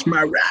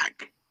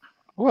Rock.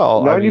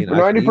 Well,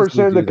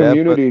 90% of the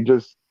community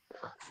just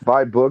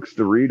buy books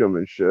to read them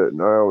and shit,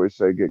 and I always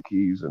say get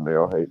keys, and they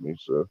all hate me.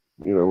 So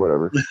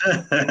whatever.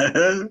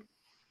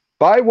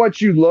 Buy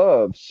what you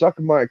love. Suck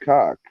my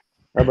cock.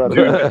 How about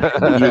Dude,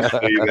 that? you just say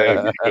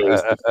that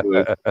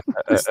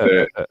because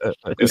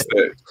it's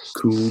that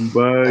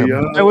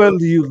kumbaya. Why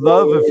will you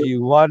love if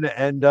you want to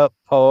end up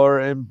poor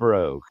and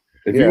broke?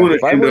 If you want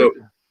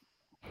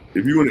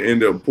to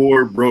end up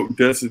poor, broke,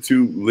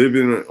 destitute,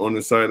 living on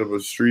the side of a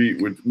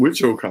street with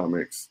your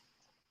comics.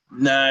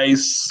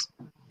 Nice.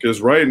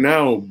 Because right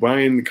now,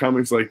 buying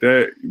comics like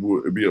that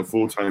would be a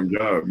full-time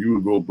job. You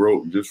would go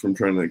broke just from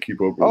trying to keep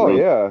up with rent.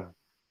 Yeah.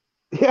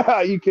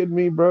 Yeah, you kidding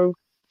me, bro?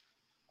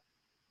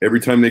 Every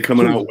time they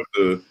coming out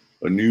with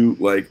a new,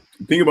 like,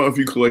 think about if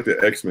you collect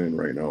the X-Men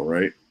right now,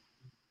 right?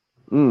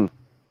 Good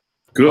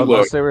Unless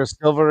luck. they were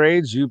Silver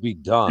Age, you'd be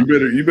done.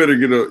 You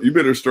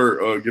better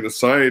start get a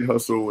side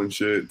hustle and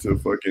shit to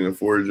fucking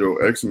afford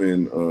your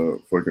X-Men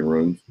fucking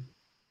runs.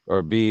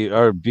 Or be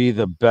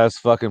the best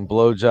fucking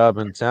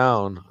blowjob in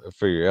town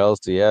for your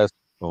LCS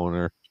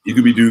owner. You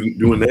could be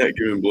doing that,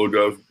 giving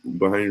blowjobs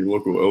behind your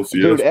local LCS.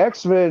 Dude,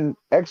 X-Men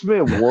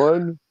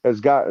 1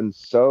 has gotten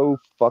so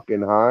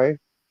fucking high.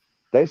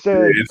 They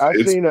said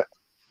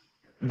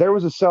there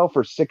was a sell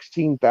for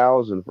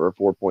 16,000 for a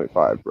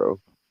 4.5, bro.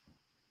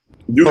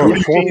 Dude, what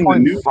do you mean the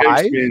new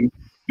X-Men?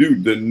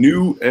 Dude, the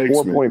new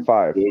X-Men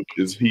 4.5 book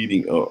is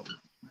heating up.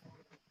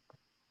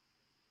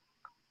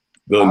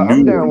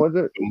 I'm down with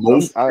it.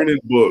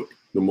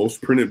 The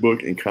most printed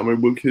book in comic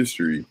book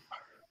history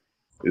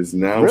is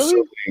now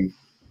selling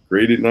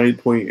graded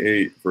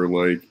 9.8 for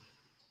like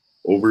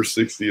over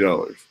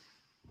 $60.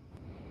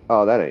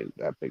 Oh, that ain't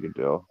that big a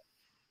deal.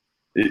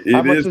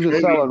 How much is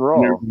it selling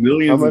raw?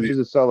 How much is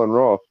it selling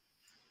raw?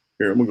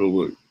 Here, I'm gonna go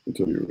look and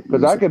tell you.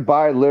 Because I could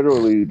buy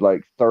literally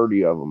like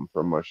 30 of them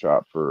from my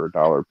shop for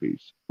 $1 a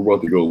piece. We're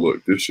about to go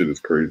look. This shit is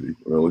crazy.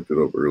 When I looked it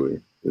up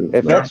earlier.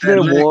 If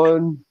X-Men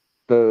 1,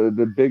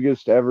 the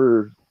biggest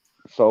ever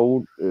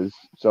sold, is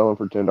selling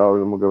for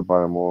 $10, I'm gonna go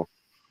buy them all.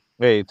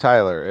 Hey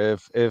Tyler,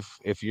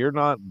 if you're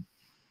not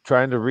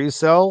trying to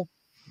resell,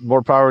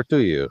 more power to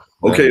you.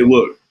 Okay,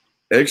 look,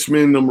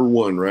 X-Men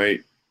 #1,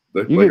 right?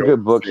 You get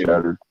good books,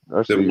 Shattered.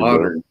 The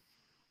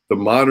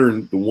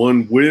modern, the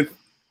one with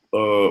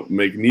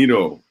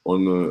Magneto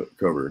on the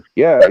cover.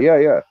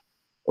 Yeah.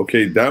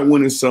 Okay, that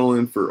one is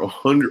selling for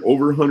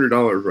over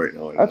 $100 right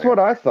now. That's what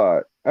I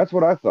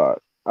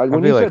thought.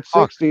 When you said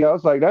 60, I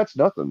was like, that's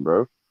nothing,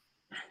 bro.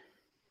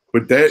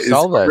 But that is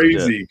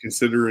crazy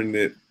considering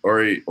that, all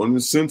right, on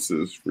the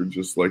census for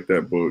just like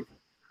that book,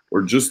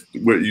 or just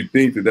what you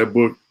think that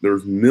book,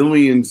 there's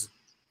millions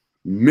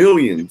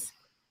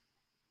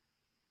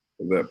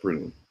of that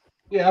printing.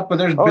 Yeah, but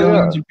there's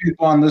billions of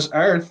people on this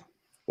earth.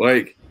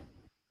 Like,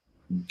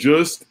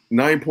 just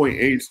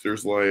 9.8s,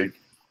 there's like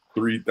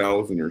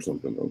 3,000 or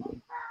something of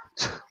them.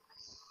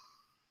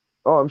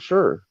 Oh, I'm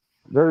sure.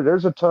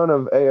 There's a ton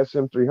of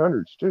ASM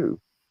 300s too.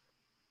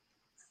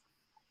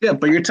 Yeah,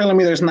 but you're telling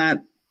me there's not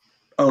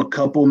a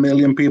couple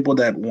million people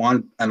that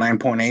want a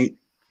 9.8?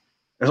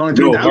 There's only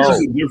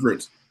 3,000.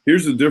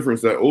 Here's the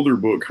difference. That older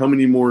book, how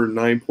many more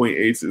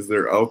 9.8s is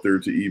there out there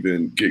to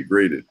even get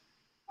graded?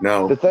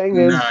 Now, the thing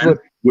is,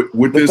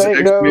 with this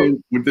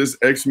X-Men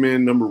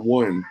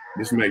 #1,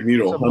 this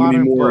Magneto, how many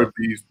more of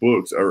these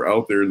books are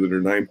out there that are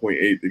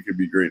 9.8 that could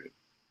be graded?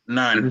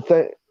 None.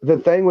 The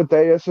thing with the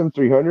ASM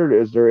 300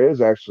 is there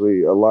is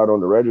actually a lot on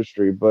the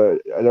registry,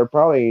 but they're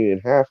probably in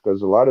half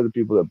because a lot of the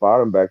people that bought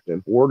them back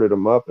then hoarded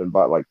them up and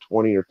bought like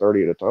 20 or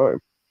 30 at a time.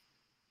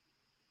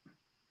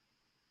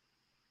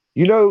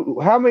 You know,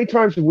 how many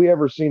times have we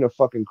ever seen a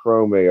fucking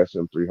Chrome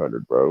ASM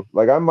 300, bro?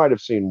 Like, I might have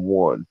seen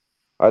one.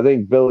 I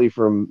think Billy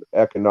from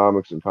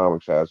Economics and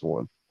Comics has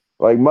one.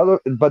 Like,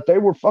 but they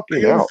were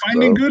fucking out.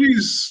 Finding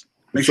goodies.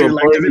 Make sure you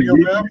like the video,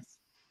 bro.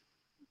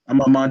 I'm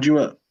gonna mod you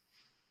up.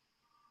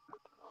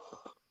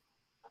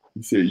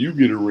 He said, you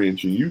get a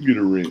wrench and you get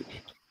a wrench.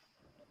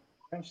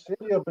 I'm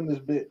sitting up in this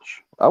bitch.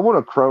 I want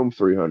a Chrome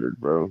 300,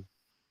 bro.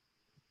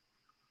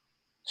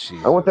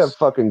 Jesus. I want that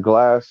fucking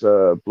glass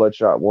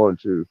Bloodshot 1,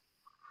 too.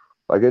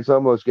 Like, it's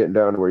almost getting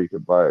down to where you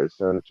could buy it. It's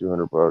down to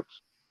 $200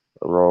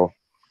 a roll.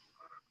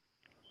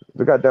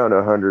 If it got down to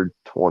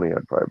 120,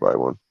 I'd probably buy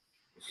one.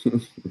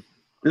 This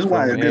is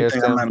why a good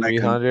thing I'm not like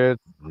 300.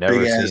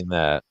 Never seen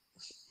that.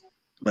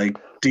 Like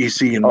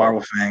DC and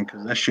Marvel fan,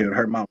 because that shit would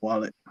hurt my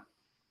wallet.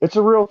 It's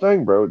a real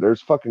thing, bro.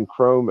 There's fucking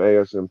Chrome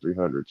ASM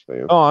 300s,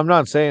 fam. Oh, I'm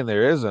not saying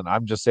there isn't.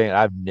 I'm just saying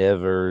I've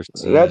never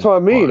seen. That's what I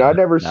mean. One. I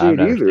never see it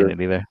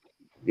either.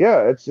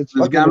 Yeah, it's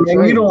got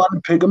Magneto on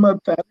to pick them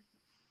up, Pat.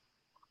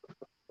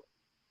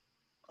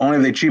 Only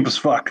they cheap as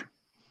fuck.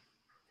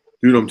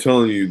 Dude, I'm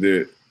telling you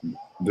that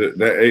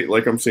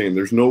like I'm saying,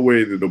 there's no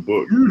way that a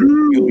book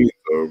millions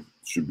of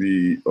should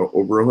be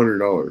over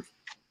 $100.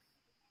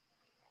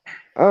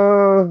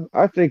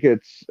 I think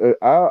it's.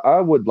 I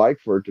would like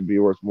for it to be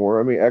worth more.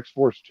 I mean,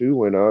 X-Force 2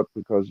 went up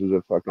because of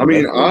the fucking. I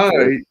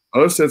mean,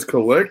 us as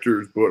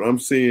collectors, but I'm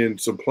saying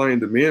supply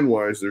and demand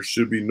wise, there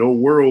should be no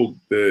world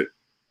that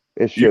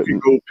you can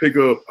go pick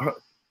up.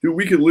 Dude,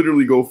 we could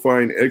literally go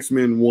find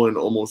X-Men 1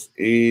 almost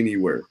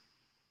anywhere.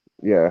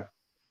 Yeah,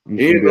 you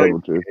should be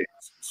able to.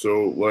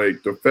 So,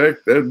 like, the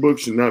fact that book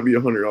should not be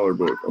 $100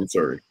 book. I'm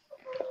sorry.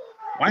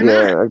 Why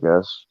not? I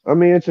guess. I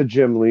mean, it's a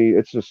Jim Lee.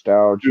 It's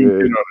nostalgia.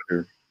 Dude, get out of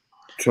here.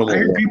 I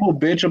hear people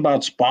bitch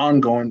about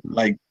Spawn going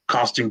like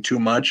costing too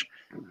much.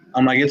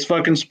 I'm like, it's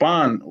fucking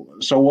Spawn.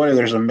 So what if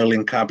there's a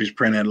million copies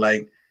printed?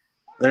 Like,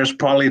 there's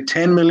probably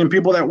 10 million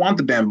people that want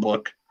the damn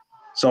book.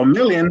 So a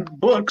million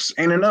books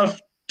ain't enough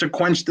to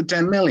quench the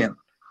 10 million.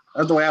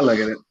 That's the way I look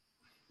at it.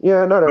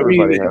 Yeah, not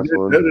everybody has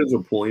one. That is a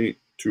point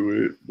to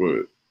it,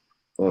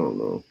 but I don't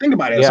know. Think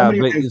about it. Yeah,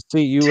 but you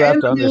see, you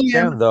have to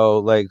understand though,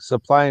 like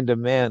supply and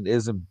demand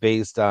isn't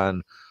based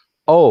on,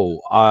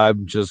 oh,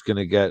 I'm just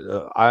gonna get,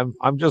 I'm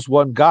just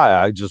one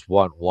guy. I just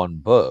want one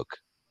book.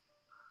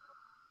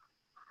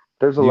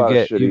 There's a lot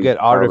of shitty you get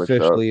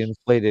artificially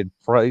inflated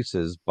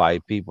prices by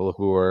people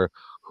who are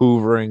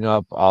hoovering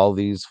up all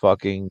these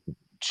fucking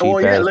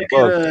cheap ass look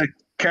books. at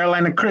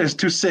Carolina Chris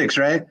 2.6,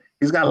 right?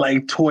 He's got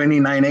like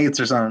 29/8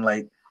 or something.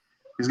 Like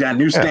he's got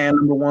newsstand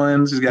number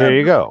ones. He's got there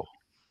you go.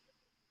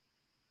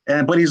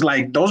 But he's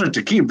like, those are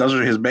to keep. Those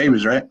are his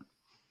babies, right?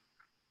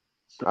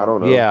 I don't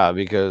know. Yeah,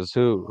 because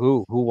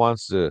who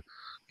wants to,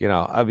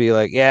 I'd be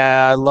like,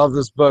 yeah, I love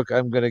this book.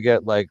 I'm gonna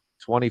get like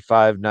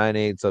 25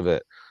 9/8 of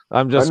it.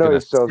 I'm just gonna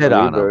sit on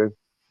eBay. them.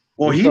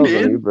 Well, he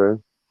did. On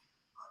eBay.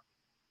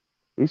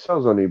 He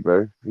sells on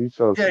eBay. He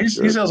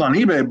sells on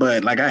eBay,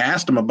 but like I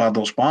asked him about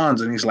those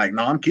spawns, and he's like,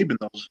 "No, I'm keeping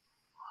those."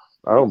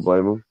 I don't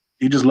blame him.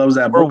 He just loves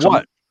that book.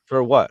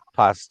 For what?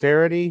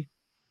 Posterity?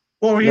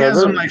 Well, he has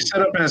them like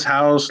set up in his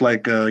house,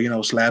 like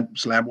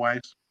slab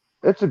wise.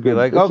 It's a good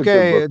like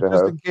okay,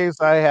 just in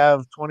case I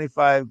have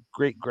 25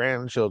 great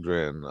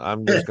grandchildren,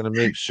 I'm just gonna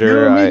make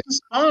sure I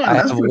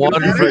have one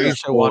for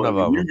each one of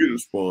them. You get a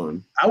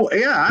spawn.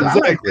 Exactly. I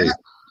like that.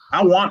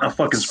 I want a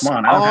fucking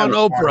spawn. On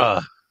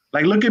Oprah.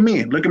 Like, look at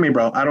me,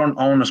 bro. I don't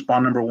own a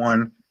spawn number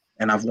one,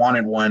 and I've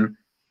wanted one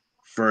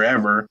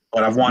forever.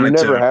 But I've wanted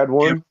to. You never had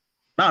one?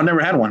 No, I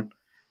never had one.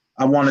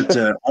 I wanted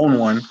to own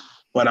one,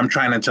 but I'm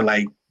trying to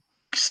like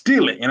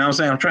steal it. You know what I'm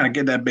saying? I'm trying to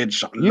get that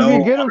bitch low. You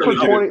can get them for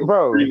 20,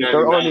 bro.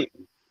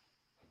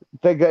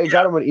 They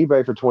got them on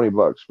eBay for $20,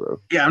 bro.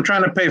 Yeah, I'm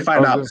trying to pay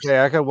 $5.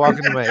 I could walk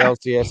into my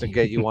LCS and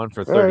get you one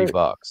for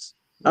 $30.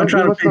 I'm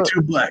trying to pay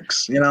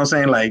 $2. You know what I'm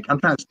saying? Like, I'm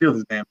trying to steal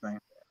this damn thing.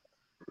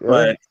 Yeah.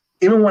 But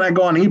even when I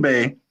go on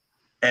eBay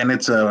and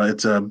it's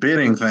a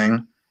bidding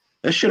thing,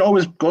 this shit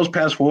always goes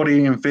past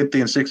 40 and 50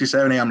 and 60,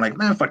 70. I'm like,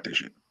 man, fuck this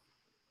shit.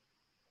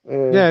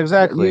 Yeah,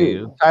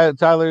 exactly.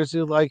 Tyler's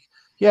like,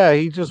 yeah,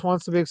 he just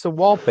wants to make some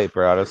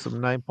wallpaper out of some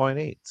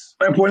 9.8s.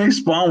 9.8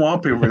 spawn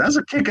wallpaper. That's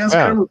a kick-ass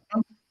camera.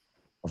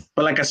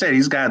 But like I said,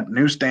 he's got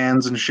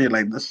newsstands and shit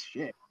like this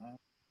shit. Man.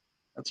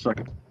 That's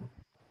fucking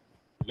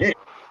lit.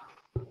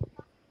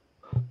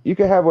 You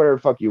can have whatever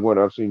the fuck you want.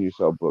 I've seen you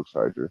sell books,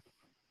 HYDRA.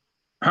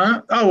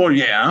 Huh? Oh, well,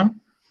 yeah.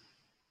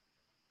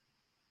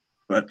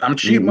 But I'm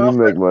cheap. You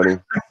make money.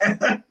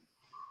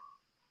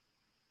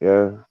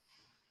 Yeah.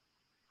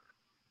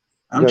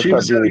 I'm cheap.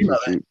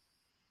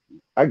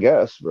 I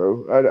guess,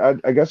 bro.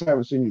 I guess I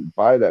haven't seen you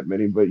buy that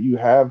many, but you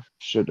have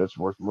shit that's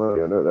worth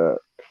money. I know that.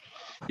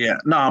 Yeah,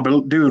 no,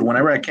 but dude,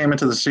 whenever I came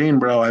into the scene,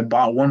 bro, I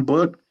bought one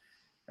book,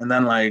 and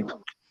then like,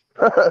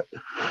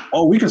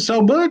 oh, we can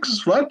sell books.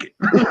 Fuck it.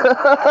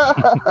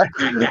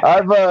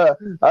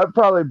 I've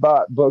probably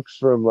bought books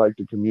from like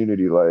the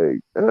community like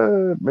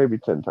maybe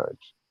 10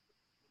 times.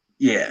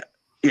 Yeah.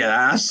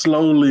 I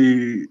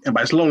slowly, and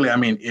by slowly I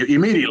mean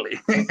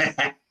immediately,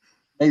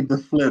 made the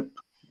flip.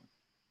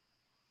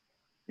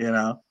 You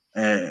know,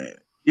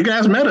 you can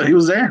ask Meta. He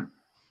was there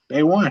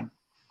day one.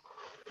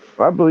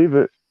 I believe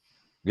it.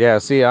 Yeah,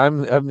 see,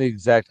 I'm the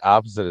exact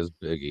opposite as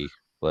Biggie.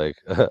 Like,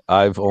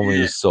 I've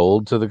only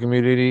sold to the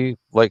community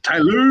like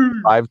Tyler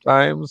 5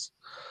 times.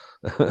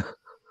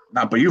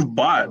 Nah, but you've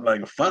bought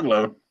like a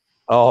fuckload.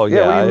 Oh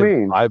yeah, what do you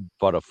mean? I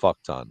bought a fuck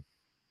ton.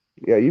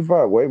 Yeah, you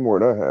bought way more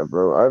than I have,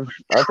 bro.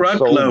 I've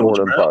sold more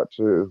than bought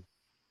too.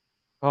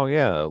 Oh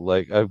yeah,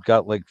 like I've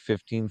got like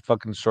 15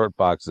 fucking short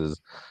boxes,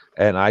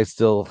 and I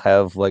still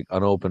have like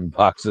unopened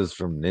boxes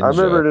from Ninja. I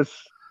remember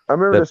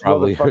this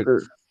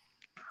motherfucker.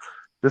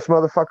 This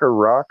motherfucker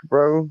Rock,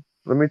 bro.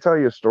 Let me tell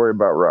you a story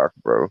about Rock,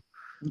 bro.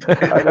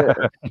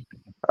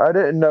 I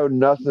didn't know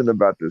nothing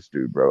about this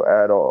dude, bro,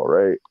 at all,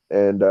 right?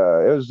 And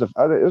it was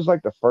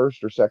like the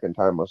first or second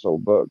time I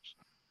sold books,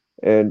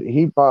 and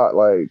he bought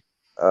like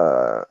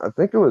I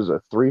think it was a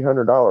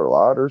 $300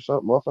 lot or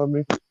something off of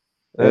me.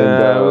 And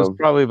it was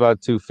probably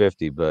about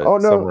 250, but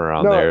somewhere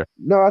around there.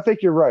 No, I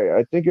think you're right.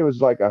 I think it was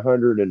like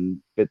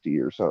 150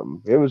 or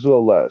something. It was a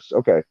little less.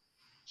 Okay.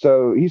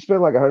 So he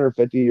spent like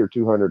 150 or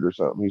 200 or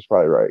something. He's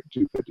probably right.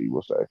 250,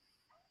 we'll say.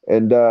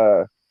 And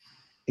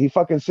he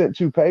fucking sent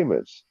 2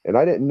 payments. And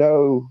I didn't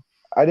know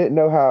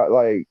how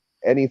like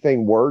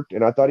anything worked.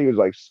 And I thought he was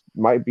like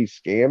might be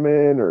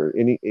scamming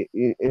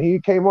and he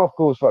came off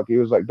cool as fuck. He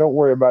was like, "Don't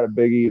worry about it,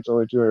 Biggie. It's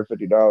only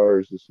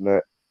 $250, this and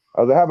that."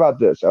 I was like, "How about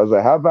this?" I was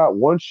like, "How about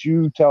once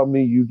you tell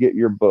me you get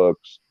your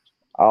books,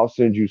 I'll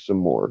send you some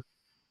more."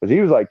 Because he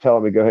was like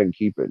telling me go ahead and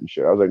keep it and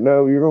shit. I was like,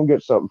 "No, you're gonna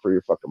get something for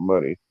your fucking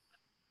money."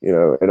 You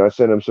know, and I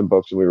sent him some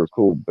books and we were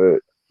cool.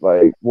 But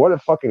Like, what a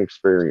fucking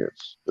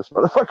experience! This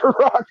motherfucker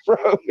rock,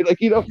 bro. Like,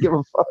 you don't give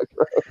a fuck,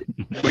 bro.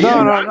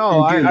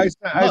 No. I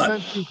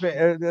sent you.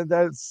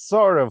 That's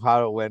sort of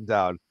how it went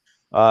down.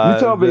 You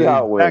tell me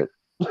how it went.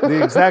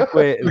 The exact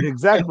way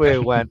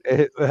it went.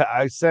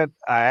 I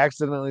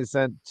accidentally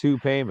sent 2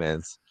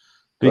 payments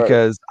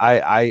because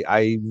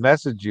I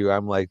messaged you.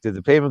 I'm like, did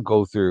the payment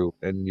go through?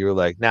 And you're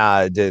like,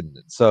 nah, it didn't.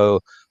 So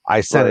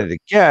I sent it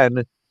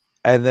again,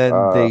 and then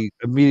they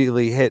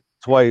immediately hit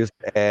twice.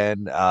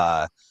 And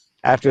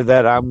after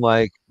that, I'm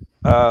like,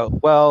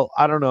 well,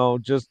 I don't know.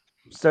 Just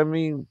send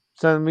me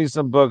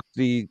some books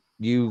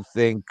you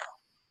think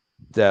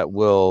that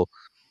will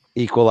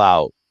equal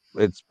out.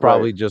 It's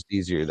probably just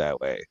easier that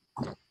way.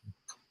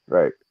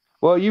 Right.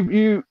 Well,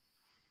 you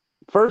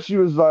first you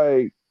was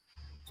like,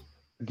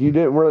 you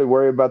didn't really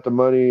worry about the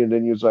money, and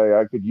then you was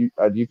like, you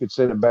could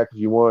send it back if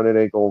you want. It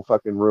ain't gonna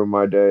fucking ruin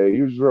my day.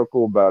 He was real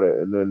cool about it,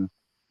 and then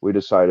we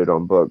decided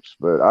on books.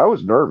 But I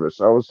was nervous.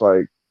 I was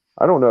like,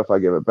 I don't know if I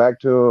give it back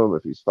to him,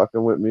 if he's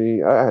fucking with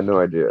me. I had no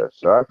idea.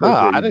 So I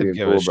appreciate you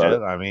being cool about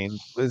it. I mean,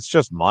 it's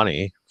just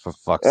money, for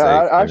fuck's sake.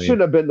 I mean,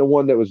 shouldn't have been the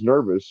one that was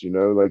nervous, you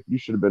know, like you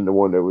should have been the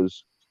one that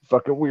was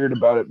fucking weird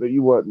about it, but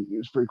you wasn't. It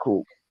was pretty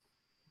cool.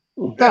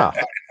 No.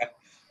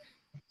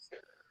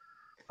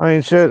 I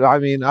mean, shit. I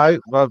mean, I've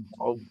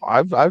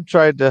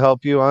tried to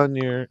help you on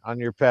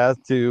your path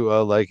to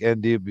like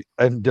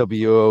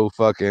NWO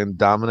fucking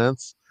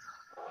dominance.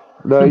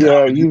 No,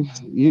 yeah,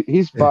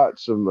 he's bought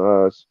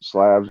some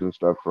slabs and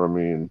stuff from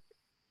me and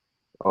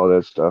all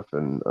that stuff,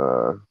 and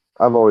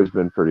I've always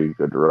been pretty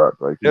good to rock.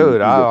 Like, dude,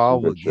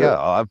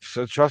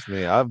 trust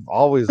me, I've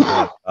always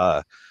been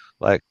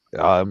like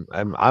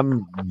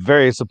I'm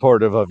very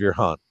supportive of your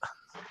hunt.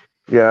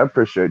 Yeah, I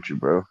appreciate you,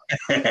 bro.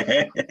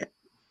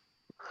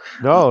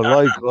 No,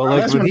 like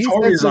when he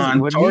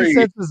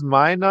sets his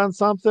mind on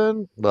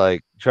something,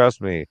 like,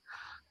 trust me,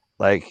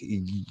 like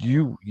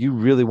you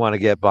really want to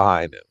get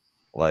behind him.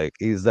 Like,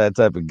 he's that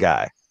type of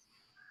guy.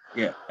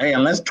 Yeah. Hey,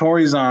 unless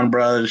Tori's on,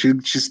 bro,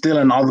 she's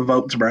stealing all the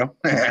votes, bro.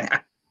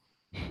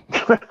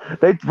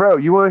 Bro,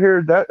 you want to hear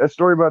a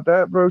story about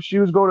that, bro? She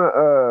was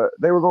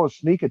they were going to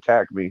sneak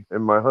attack me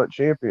in my hunt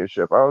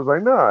championship. I was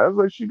like, nah. I was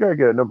like, she gotta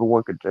get a number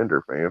 1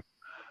 contender, fam.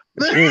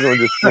 She ain't gonna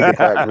just sneak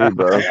attack me,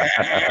 bro.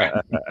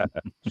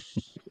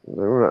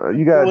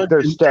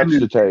 There's steps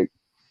to take.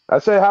 I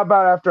say, how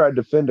about after I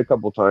defend a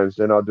couple times,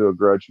 then I'll do a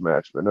grudge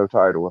match, but no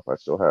title if I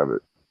still have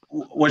it.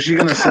 Was she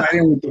gonna slide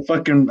in with the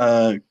fucking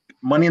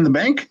Money in the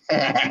Bank?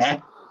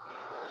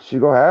 She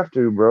gonna have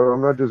to, bro.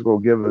 I'm not just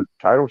gonna give a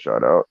title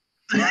shot out.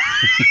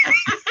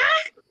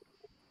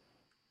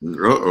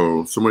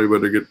 Somebody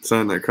better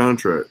sign that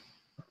contract.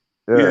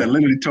 Yeah,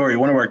 literally, Tori,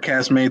 one of our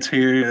castmates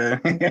here.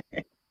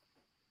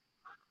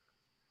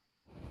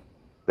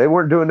 They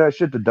weren't doing that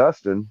shit to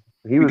Dustin.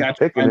 He was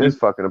picking his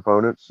fucking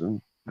opponents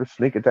and they're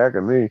sneak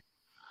attacking me.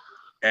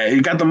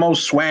 You got the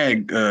most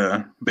swag,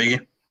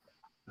 Biggie.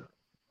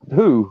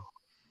 Who?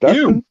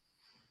 Dustin? You.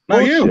 No,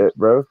 you. Shit,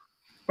 bro.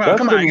 Well,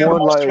 come on, you got the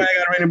most swag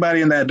out of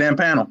anybody in that damn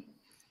panel.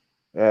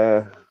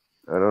 Yeah,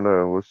 I don't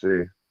know. We'll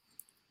see.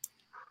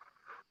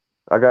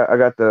 I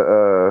got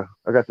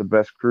the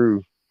best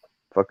crew.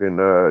 Fucking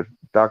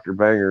Dr.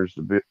 Banger's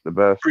the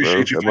best.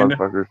 Appreciate bro. You,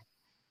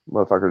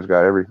 motherfucker's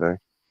got everything.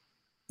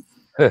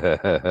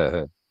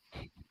 Hey,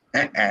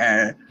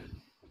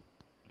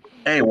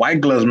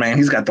 White Gloves, man,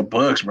 he's got the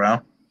books, bro.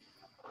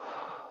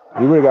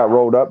 He would have got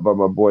rolled up by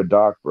my boy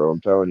Doc, bro. I'm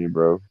telling you,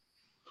 bro.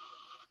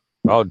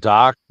 Oh,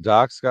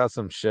 Doc's got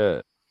some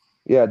shit.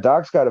 Yeah,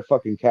 Doc's got a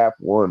fucking Cap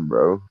 1,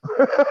 bro.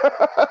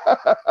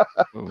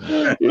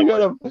 You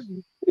got a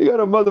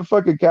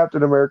motherfucking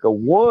Captain America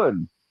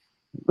 1.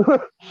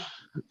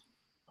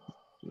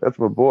 That's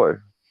my boy.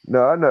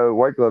 No, I know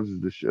White Gloves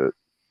is the shit.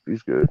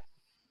 He's good.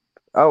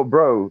 Oh,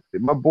 bro,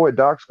 my boy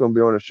Doc's gonna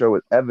be on a show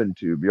with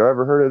EvanTube. You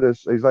ever heard of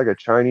this? He's like a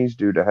Chinese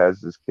dude that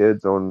has his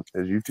kids on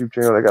his YouTube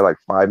channel. They got like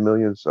 5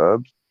 million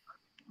subs.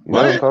 You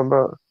know what I'm talking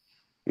about?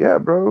 Yeah,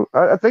 bro.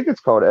 I think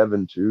it's called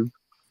EvanTube.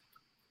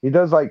 He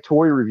does like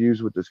toy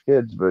reviews with his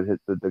kids, but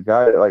the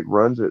guy that like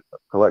runs it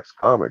collects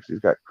comics. He's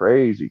got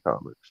crazy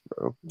comics,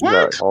 bro.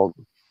 What?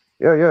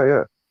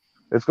 Yeah.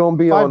 It's gonna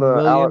be 5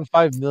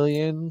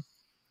 million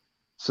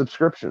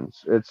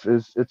subscriptions. It's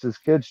his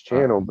kid's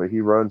channel, but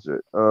he runs it.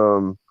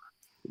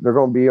 They're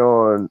going to be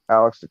on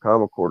Alex the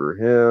Comic Quarter,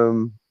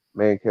 him,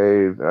 Man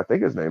Cave, and I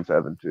think his name's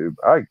EvanTube.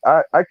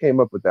 I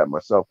came up with that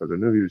myself because I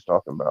knew he was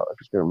talking about. I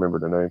just can't remember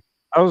the name.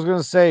 I was going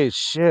to say,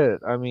 shit.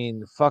 I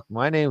mean, fuck,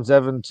 my name's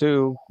Evan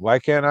too. Why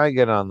can't I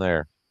get on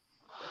there?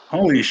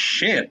 Holy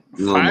shit.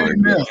 5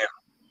 million.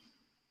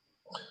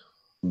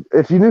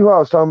 If you knew who I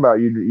was talking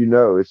about, you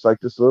know. It's like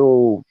this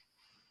little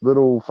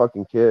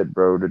fucking kid,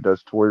 bro, that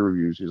does toy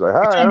reviews. He's like,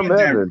 hi, I'm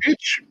Evan.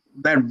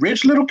 That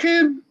rich little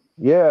kid?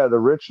 Yeah, the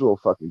rich little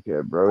fucking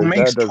kid, bro. Who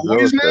makes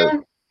toys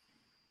now?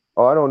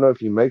 Oh, I don't know if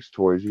he makes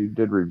toys. He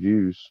did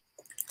reviews.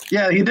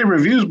 Yeah, he did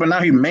reviews, but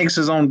now he makes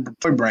his own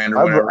toy brand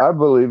or whatever. I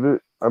believe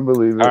it. All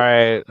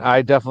right,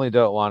 I definitely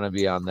don't want to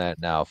be on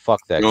that now. Fuck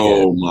that kid.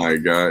 Oh my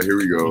god, here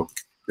we go.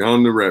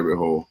 Down the rabbit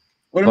hole.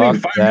 What do you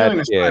mean 5 million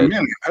is 5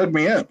 million? Hook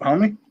me up,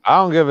 homie. I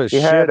don't give a He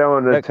shit. had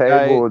on the That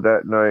table guy...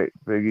 that night,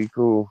 Biggie,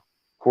 cool,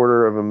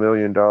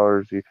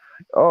 $250,000.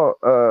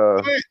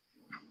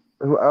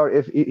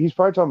 If he's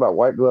probably talking about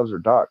White Gloves or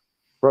Doc,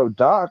 bro.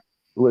 Doc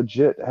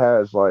legit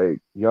has like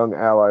Young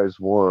Allies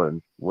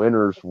 1,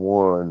 Winners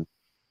 1,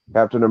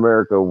 Captain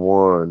America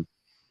 1.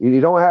 You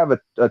don't have a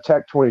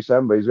Tech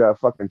 27, but he's got a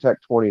fucking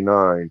Tech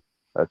 29,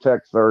 a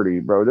Tech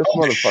 30, bro. This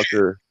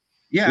motherfucker.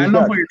 Yeah, I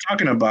know who you're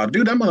talking about,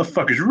 dude. That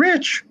motherfucker's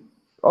rich.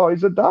 Oh,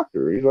 he's a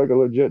doctor. He's like a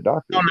legit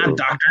doctor. Oh, not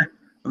doctor.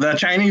 The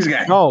Chinese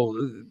guy.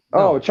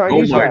 No.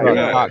 Chinese guy.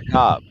 Doc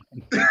Cop.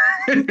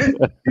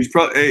 He's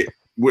probably. Hey,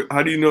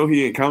 how do you know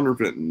he ain't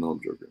counterfeiting? No,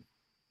 I'm joking.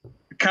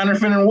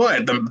 Counterfeiting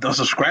what? The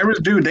subscribers,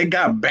 dude. They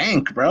got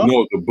bank, bro.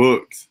 No, the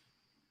books.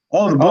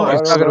 Oh, the books. I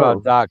was talking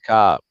about Doc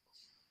Cop.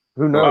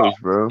 Who knows,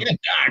 bro? Yeah,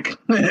 Doc.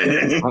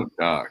 Not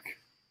Doc.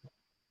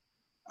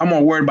 I'm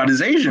more worried about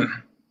his Asian.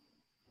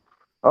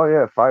 Oh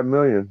yeah, 5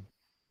 million.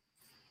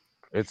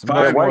 It's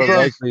much more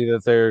likely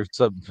that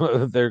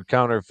they're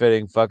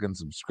counterfeiting fucking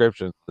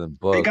subscriptions than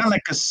books. They got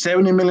like a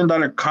 $70 million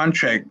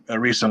contract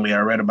recently.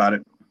 I read about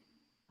it.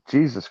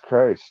 Jesus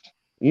Christ!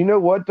 You know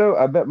what though?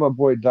 I bet my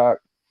boy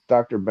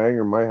Dr.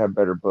 Banger might have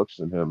better books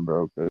than him,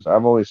 bro. Because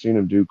I've only seen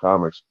him do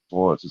comics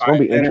once. It's gonna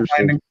be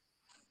interesting.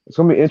 It's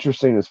gonna be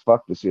interesting as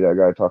fuck to see that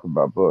guy talk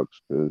about books.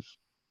 Because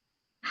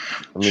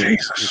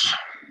Jesus.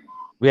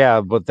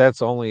 Yeah, but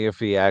that's only if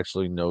he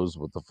actually knows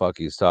what the fuck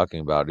he's talking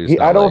about.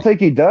 I don't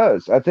think he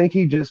does. I think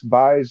he just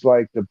buys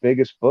like the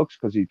biggest books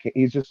because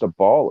he's just a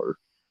baller.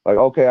 Like,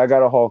 okay, I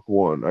got a Hulk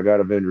 1, I got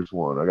Avengers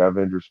 1, I got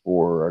Avengers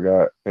 4, I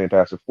got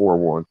Fantastic Four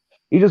 1.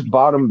 He just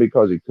bought them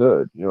because he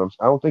could. You know,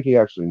 I don't think he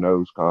actually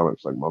knows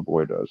comics like my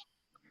boy does.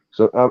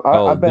 So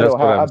I bet that's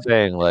what I'm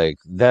saying. Like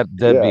that'd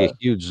be a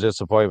huge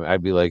disappointment.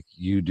 I'd be like,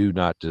 you do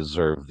not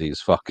deserve these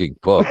fucking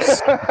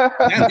books.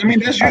 I mean,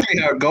 that's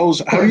usually how it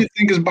goes. How do you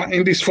think is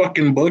buying these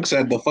fucking books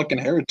at the fucking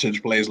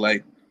heritage place?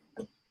 Like,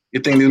 you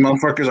think these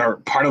motherfuckers are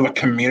part of a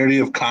community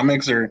of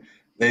comics, or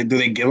do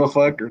they give a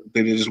fuck, or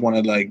do they just want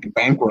to like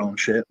bankroll and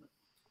shit?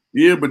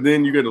 Yeah, but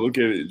then you got to look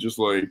at it just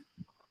like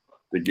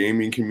the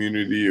gaming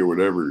community or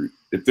whatever.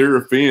 If they're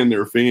a fan,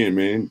 they're a fan,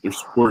 man. They're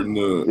supporting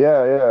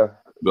the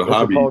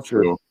hobby.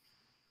 So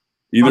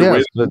either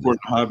way, they support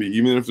the hobby,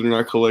 even if they're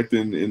not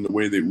collecting in the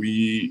way that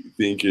we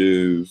think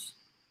is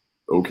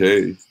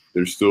okay.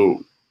 They're still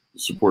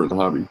supporting the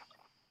hobby.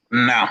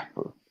 No.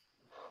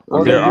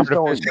 Well, they're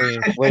artificially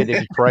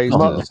inflating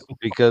prices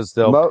because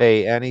they'll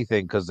pay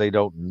anything because they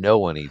don't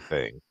know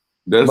anything.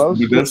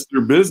 That's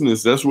their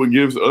business. That's what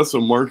gives us a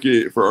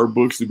market for our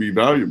books to be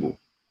valuable.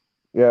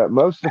 Yeah,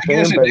 most of the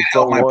fan base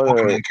don't want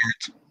to.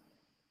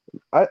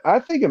 I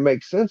think it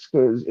makes sense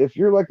because if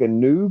you're like a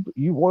noob,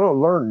 you want to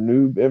learn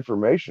noob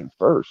information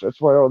first.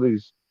 That's why all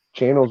these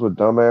channels with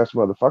dumbass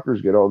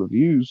motherfuckers get all the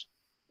views,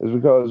 is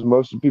because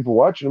most of the people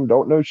watching them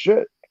don't know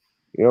shit.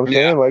 You know what I'm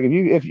saying? Like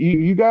if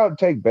you gotta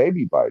take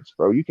baby bites,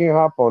 bro. You can't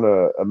hop on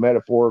a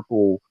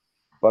metaphorical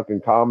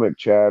fucking comic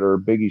chat or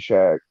Biggie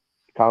Shaq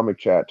comic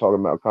chat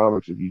talking about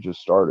comics if you just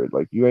started.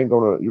 Like you're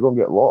gonna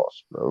get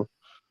lost, bro.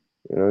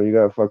 You know, you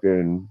gotta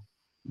fucking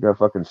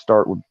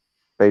start with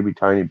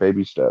tiny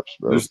baby steps,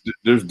 bro.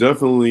 There's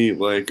definitely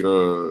like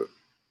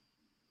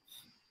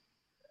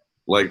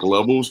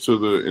levels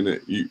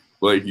to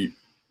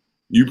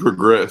you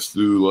progress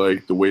through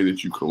like the way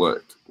that you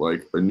collect.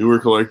 Like a newer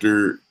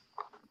collector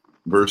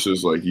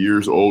versus like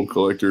years old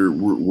collector,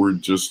 we're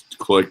just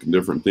collecting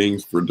different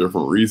things for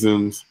different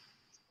reasons.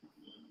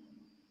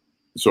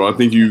 So I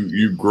think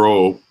you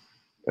grow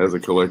as a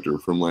collector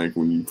from like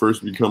when you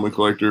first become a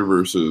collector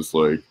versus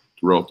like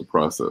throughout the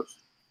process.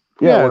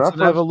 Yeah, it's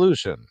an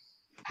evolution.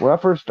 When I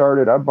first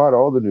started, I bought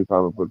all the new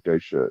comic book day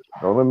shit.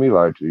 Don't let me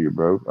lie to you,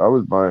 bro. I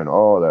was buying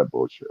all that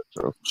bullshit.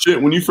 So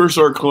shit, when you first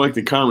start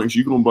collecting comics,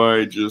 you gonna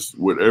buy just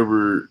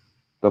whatever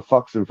the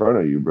fuck's in front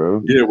of you,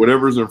 bro. Yeah,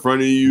 whatever's in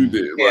front of you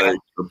that like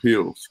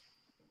appeals.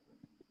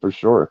 For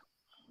sure.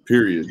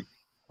 Period.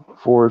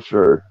 For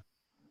sure.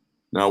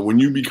 Now, when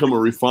you become a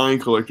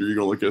refined collector, you're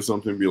gonna look at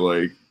something and be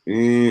like,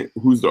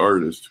 who's the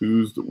artist?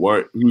 Who's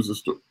the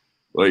story?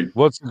 Like,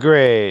 what's the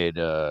grade?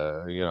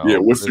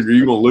 What's the grade?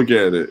 You're gonna look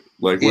at it.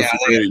 Like, what's the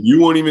grade? You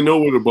won't even know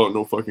what about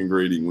no fucking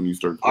grading when you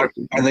start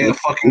collecting. Are they a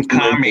fucking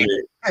comic?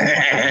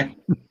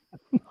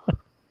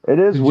 It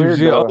is weird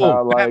though,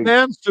 how like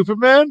Batman,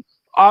 Superman.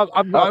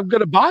 I'm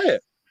gonna buy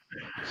it.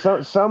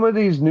 Some of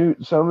these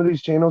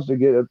channels to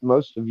get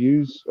most of the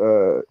views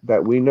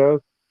that we know,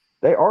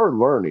 they are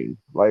learning.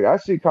 Like I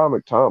see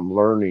Comic Tom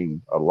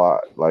learning a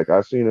lot. Like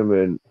I seen him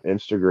in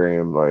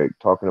Instagram, like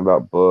talking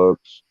about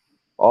books,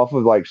 off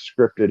of like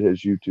scripted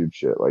his YouTube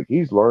shit. Like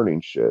he's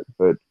learning shit.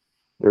 But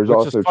there's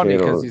also is funny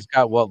because he's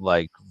got what,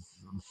 like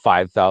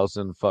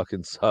 5,000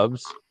 fucking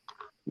subs.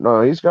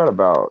 No, he's got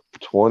about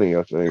 20,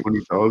 I think.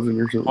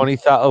 20,000 or something.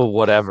 20,000,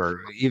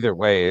 whatever. Either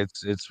way,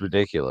 it's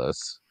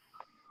ridiculous.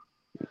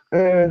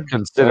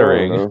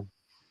 Considering.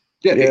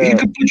 Yeah, he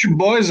could put your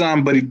boys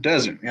on, but he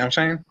doesn't. You know what I'm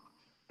saying?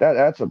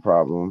 That's a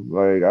problem.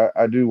 Like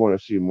I do want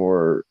to see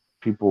more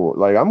people.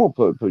 Like I'm gonna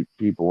put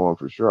people on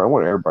for sure. I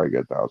want everybody to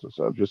get 1,000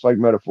 subs, just like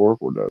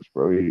Metaphorical does,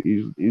 bro.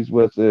 He's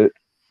with it.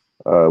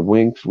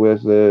 Winks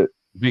with it.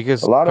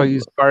 Because A lot of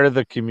he's part of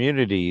the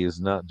community. He's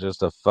not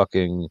just a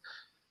fucking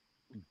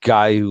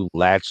guy who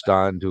latched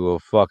on to a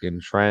fucking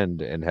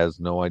trend and has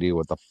no idea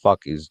what the fuck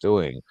he's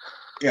doing.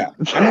 Yeah,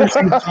 I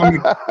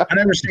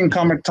never seen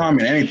Comic Tom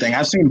in anything.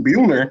 I've seen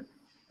Bueller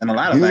and a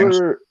lot of things.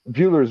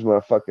 Bueller's my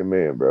fucking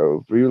man,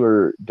 bro.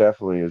 Bueller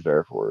definitely is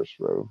there for us,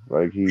 bro.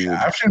 Like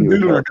I've seen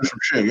Bueller do some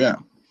shit. Yeah,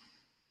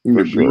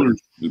 for sure.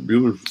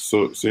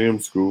 Bueller's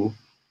Sam's cool.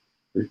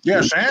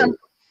 Yeah, Sam.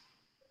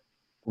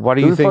 Why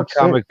do you think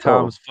Comic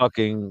Tom's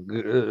fucking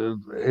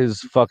his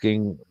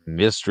fucking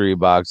mystery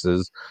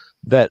boxes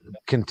that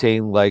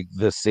contain like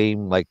the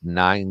same like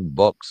 9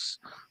 books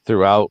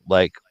throughout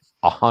like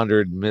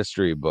 100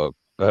 mystery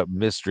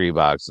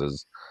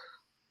boxes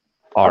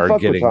are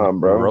getting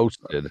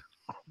roasted?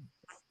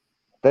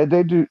 They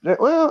do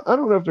well. I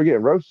don't know if they're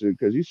getting roasted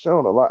because he's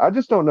selling a lot. I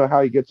just don't know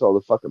how he gets all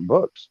the fucking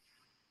books.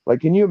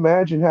 Like, can you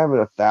imagine having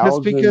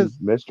 1,000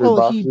 mystery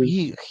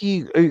boxes?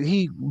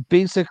 He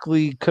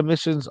basically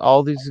commissions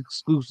all these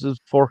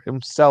exclusives for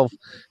himself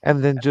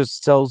and then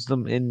just sells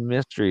them in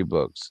mystery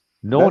books.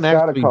 No one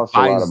actually buys a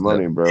lot of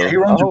money, them. bro. Yeah, he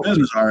runs a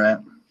business, all right.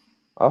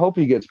 I hope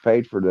he gets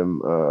paid for them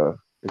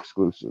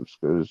exclusives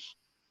because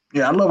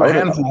I love a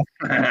handful.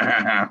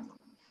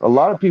 A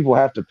lot of people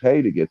have to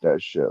pay to get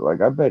that shit.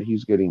 Like, I bet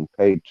he's getting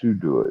paid to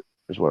do it.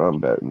 Is what I'm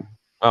betting.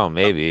 Oh,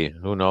 maybe.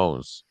 Who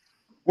knows?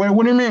 Wait,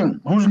 what do you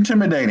mean? Who's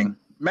intimidating?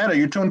 Meta,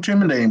 you're too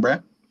intimidating,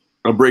 bruh.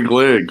 I break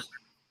legs.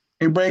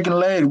 He breaking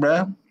legs,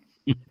 bruh.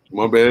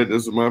 My bad.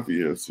 This is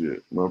mafia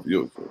shit.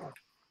 Mafia.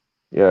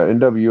 Yeah,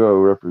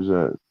 NWO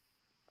represent.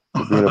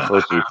 Being a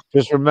pussy.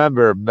 Just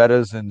remember,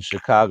 Meta's in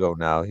Chicago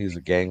now. He's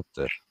a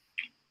gangster.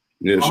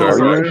 Yeah, are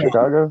you in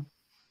Chicago?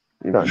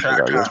 You're not in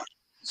Chicago.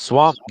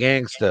 Swamp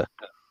gangster.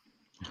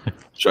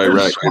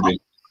 Chirac.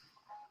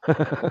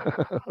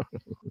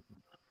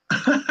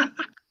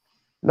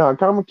 No,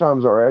 Comic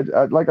Tom's all right.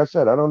 Like I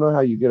said, I don't know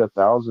how you get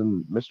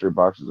 1,000 mystery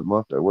boxes a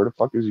month, though. Where the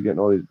fuck is he getting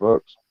all these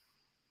books?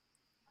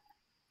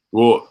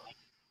 Well,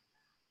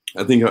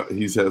 I think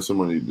he's had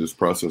somebody just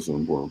process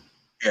them for him.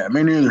 Yeah,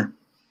 me neither.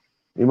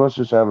 He must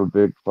just have a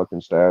big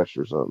fucking stash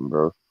or something,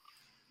 bro.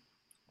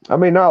 I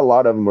mean, not a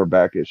lot of them are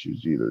back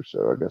issues either,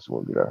 so I guess it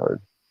won't be that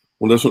hard.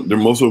 Well, that's what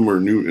most of them are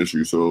new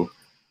issues, so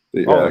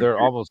they're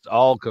almost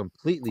all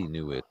completely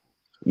new.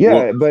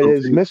 Yeah, but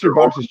his mystery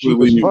box is cheap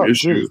as fuck,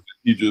 too.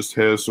 He just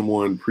has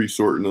someone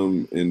pre-sorting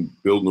them and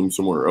building them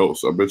somewhere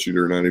else. I bet you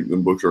they're not even, the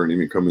books aren't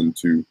even coming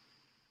to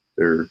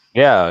their.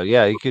 Yeah,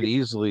 he could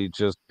easily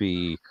just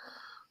be,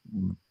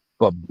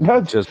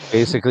 just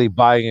basically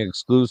buying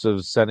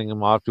exclusives, sending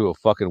them off to a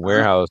fucking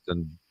warehouse,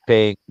 and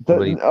paying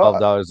somebody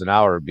 $12 an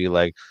hour. And be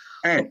like,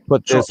 hey,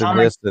 put this and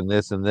this and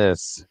this and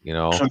this. You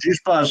know. So you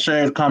supposed to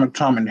say Comic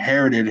Tom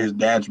inherited his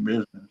dad's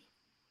business?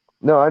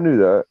 No, I knew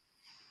that.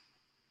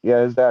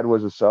 Yeah, his dad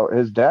was a seller.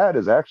 His dad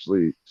is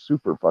actually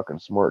super fucking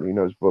smart. He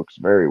knows books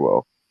very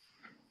well.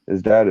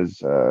 His dad is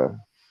so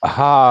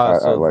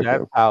like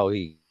that's him. how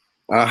he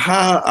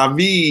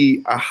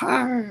Avi.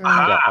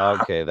 Yeah,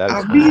 okay, that's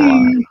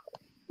Avi.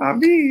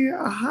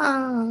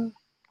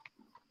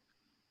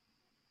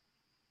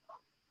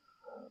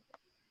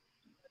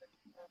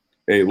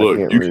 Hey, look,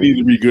 you can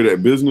either be good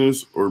at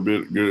business or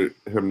be good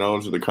at have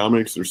knowledge of the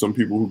comics. There's some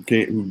people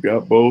who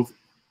got both.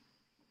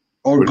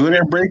 Or good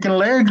at breaking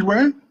legs,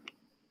 bro.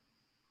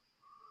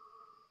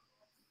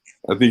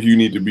 I think you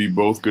need to be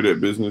both good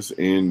at business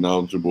and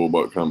knowledgeable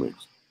about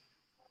comics.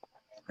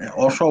 Yeah,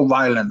 also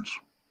violence.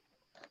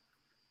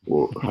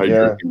 Well,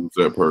 HYDRA is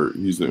that part.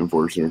 He's the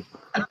enforcer.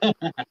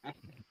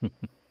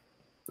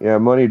 Yeah,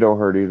 money don't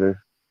hurt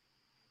either.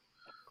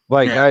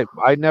 Like,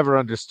 I never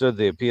understood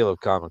the appeal of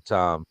Comic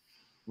Tom.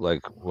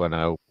 Like, when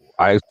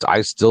I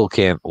still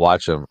can't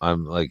watch him.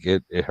 I'm like,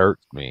 it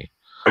hurts me.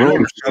 I don't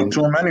understand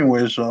to him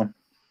anyway, so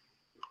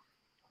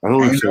I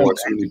don't understand why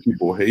so many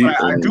people hate.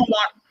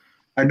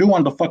 I do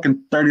want the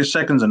fucking 30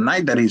 seconds a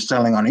night that he's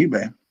selling on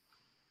eBay.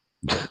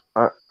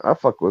 I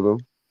fuck with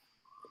him.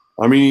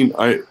 I mean,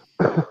 I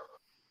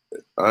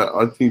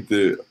think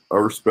that I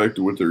respect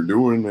what they're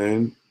doing,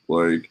 man.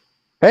 Like,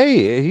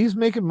 hey, he's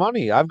making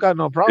money. I've got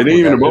no problem. It ain't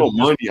even about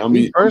money. I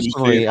mean,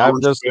 personally, I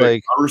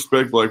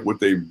respect like what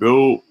they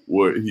built,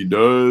 what he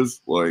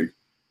does. Like,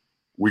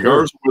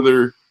 regardless of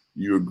whether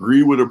you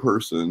agree with a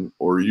person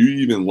or you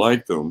even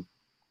like them,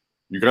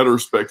 you got to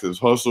respect his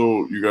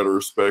hustle. You got to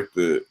respect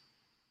that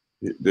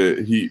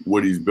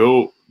what he's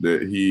built.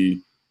 That he's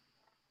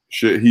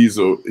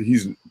a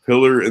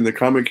pillar in the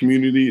comic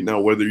community. Now,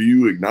 whether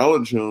you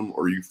acknowledge him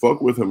or you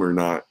fuck with him or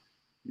not,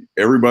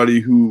 everybody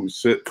who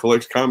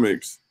collects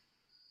comics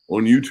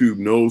on YouTube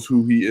knows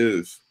who he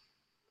is.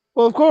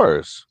 Well, of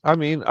course. I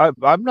mean,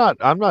 I'm not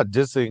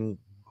dissing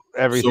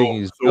everything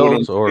he's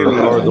built or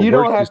the you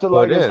work don't have to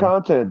like his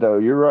content, though.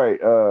 You're right,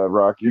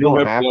 Rock. You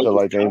don't have to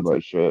like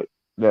anybody's shit.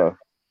 Yeah.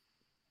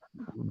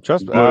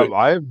 Trust me,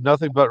 I have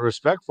nothing but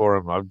respect for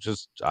him. I don't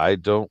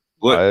respect him.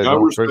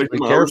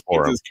 I care respect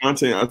for his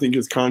content. I think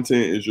his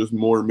content is just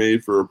more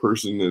made for a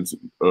person that's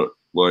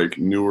like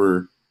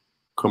newer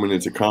coming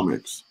into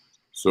comics.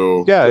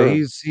 So yeah,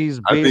 he's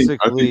basically.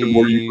 I think the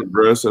more you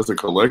progress as a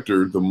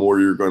collector, the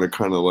more you're going to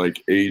kind of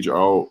like age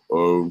out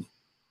of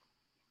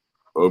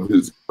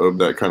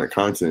that kind of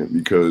content,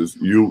 because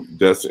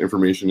that's the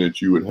information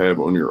that you would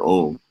have on your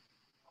own.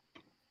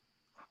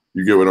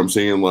 You get what I'm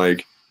saying?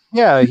 Like,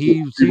 yeah,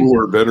 people who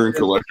are veteran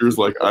collectors,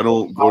 like, I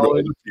don't go to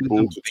other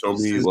people to tell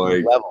me,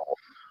 like,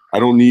 I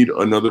don't need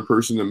another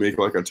person to make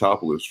like a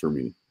top list for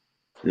me.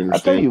 You understand?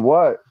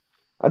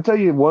 I tell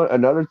you what,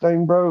 another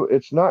thing, bro,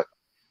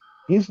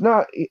 he's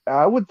not,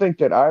 I would think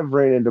that I've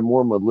ran into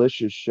more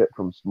malicious shit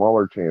from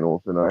smaller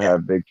channels than I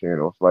have big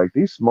channels. Like,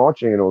 these small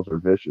channels are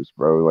vicious,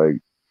 bro.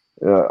 Like,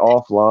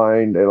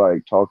 offline, they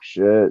like talk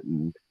shit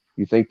and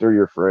you think they're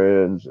your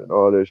friends and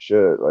all this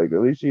shit. Like,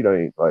 at least he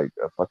ain't like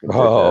a fucking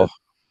dickhead.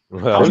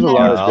 Well, there's a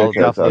lot of I'll dickheads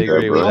definitely out there,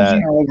 agree bro. with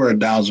that. Over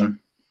 1,000.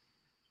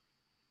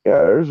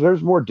 Yeah,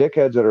 there's more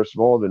dickheads that are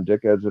small than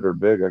dickheads that are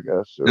big, I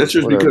guess. That's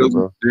just whatever,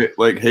 because, bro.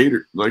 like,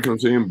 hater, like I'm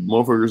saying,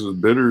 motherfuckers is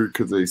bitter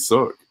because they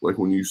suck. Like,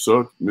 when you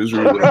suck,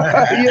 misery.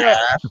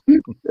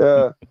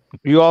 Yeah.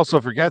 You also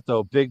forget,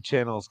 though, big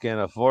channels can't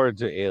afford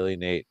to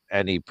alienate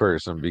any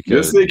person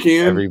because yes, they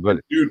can. Everybody,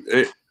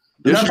 dude.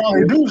 That's all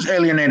they do is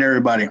alienate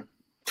everybody.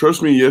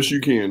 Trust me, yes,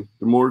 you can.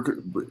 The more,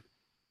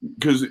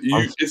 because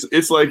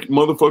it's like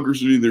motherfuckers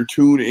should either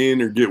tune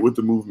in or get with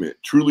the movement.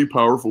 Truly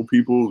powerful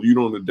people, you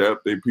don't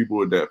adapt;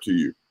 people adapt to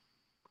you.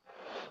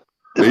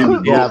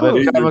 But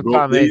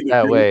Comic-Con ain't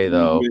that way,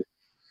 though.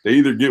 They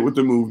either get with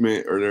the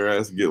movement or their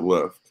ass get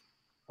left.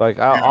 Like,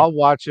 I'll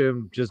watch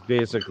him just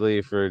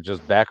basically for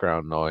just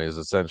background noise,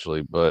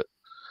 essentially, but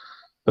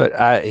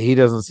he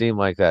doesn't seem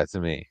like that to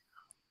me.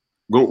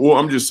 Well,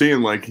 I'm just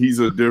saying, like, his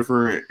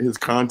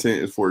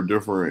content is for a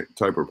different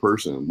type of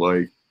person.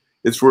 Like,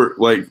 it's for,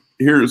 like,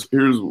 here's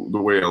the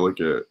way I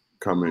look at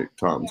Comic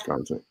Tom's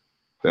content.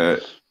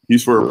 That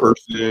he's for a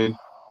person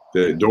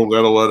that don't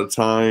got a lot of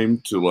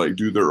time to, like,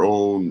 do their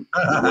own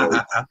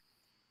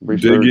like,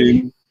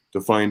 digging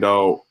to find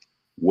out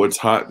what's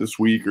hot this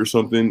week or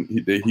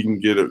something. They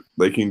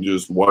can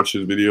just watch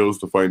his videos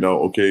to find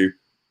out, okay,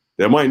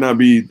 that might not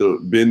be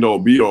the end all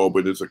be all,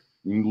 but it's a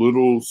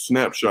little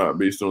snapshot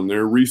based on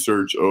their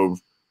research of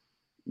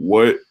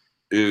what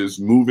is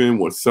moving,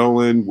 what's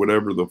selling,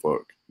 whatever the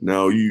fuck.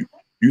 Now you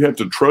have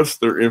to trust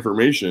their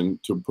information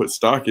to put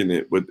stock in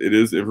it, but it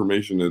is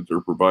information that they're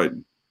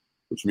providing,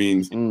 which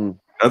means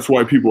that's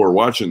why people are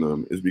watching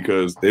them, is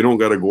because they don't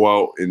got to go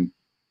out and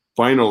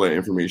find all that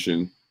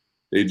information.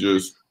 They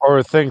just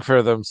or think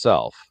for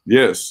themselves.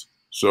 Yes.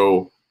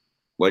 So,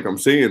 like I'm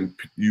saying,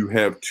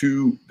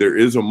 there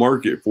is a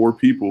market for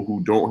people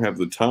who don't have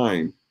the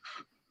time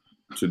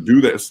to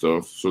do that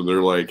stuff. So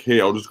they're like,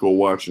 hey, I'll just go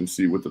watch and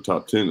see what the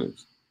top 10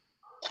 is.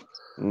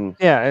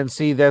 Yeah, and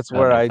see, that's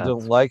where I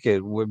don't like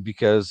it,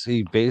 because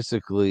he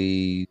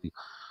basically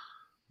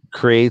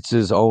creates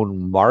his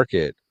own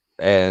market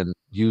and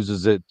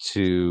uses it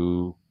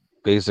to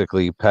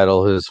basically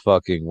peddle his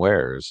fucking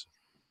wares.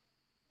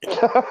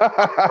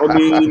 I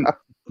mean,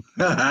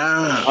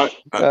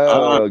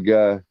 oh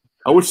god,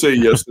 I would say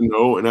yes and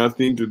no, and I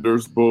think that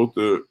there's both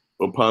a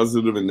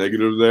positive and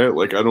negative of that.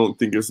 Like, I don't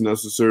think it's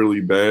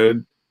necessarily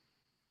bad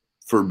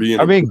for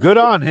being. I mean, good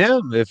on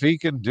him if he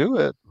can do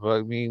it.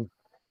 I mean,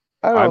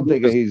 I don't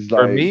think he's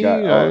like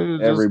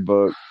got every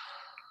book.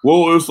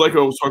 Well, it's like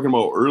I was talking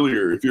about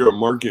earlier. If you're a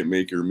market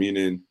maker,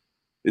 meaning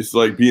it's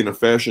like being a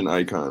fashion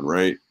icon,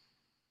 right?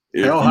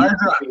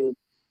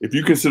 If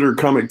you consider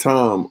Comic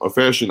Tom a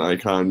fashion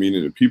icon,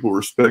 meaning that people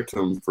respect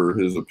him for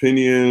his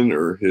opinion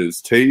or his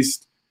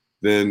taste,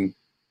 then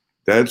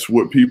that's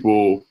what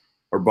people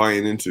are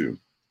buying into.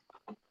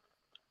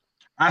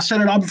 I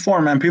said it all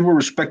before, man. People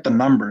respect the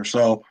numbers.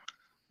 So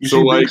just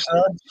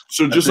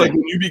like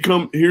when you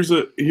become, here's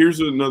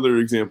another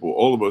example.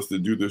 All of us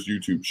that do this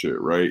YouTube shit,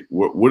 right?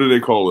 What do they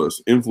call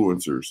us?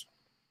 Influencers,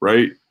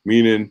 right?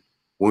 Meaning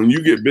when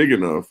you get big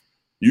enough,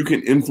 you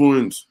can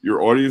influence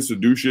your audience to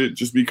do shit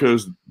just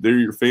because they're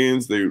your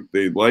fans.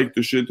 They like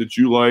the shit that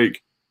you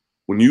like.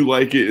 When you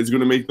like it, it's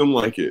gonna make them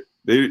like it.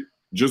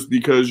 Just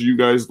because you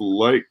guys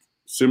like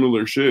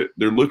similar shit,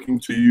 they're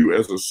looking to you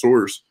as a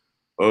source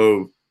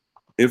of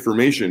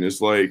information.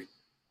 It's like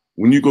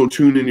when you go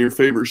tune in your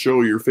favorite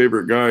show, your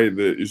favorite guy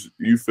that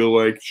you feel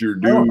like it's your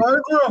dude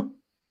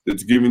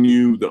that's giving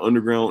you the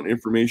underground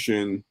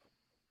information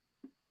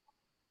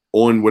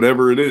on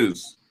whatever it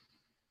is.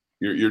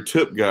 Your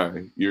tip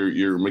guy,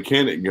 your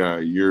mechanic guy,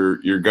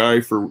 your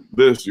guy for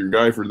this, your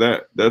guy for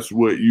that. That's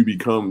what you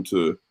become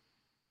to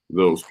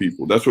those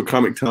people. That's what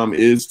Comic Tom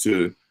is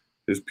to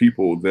his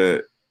people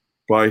that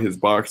buy his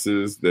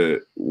boxes,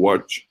 that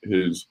watch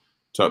his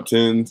top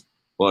 10s.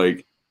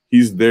 Like,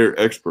 he's their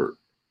expert.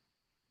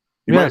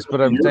 Yes,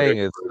 but I'm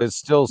saying it's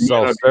still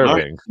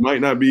self-serving.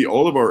 Might not be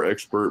all of our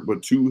expert,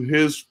 but to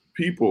his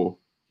people,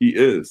 he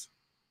is.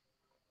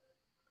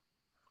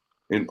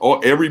 And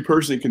every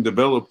person can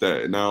develop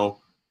that. Now,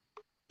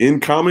 in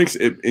comics,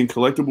 in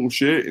collectible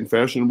shit, in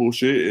fashionable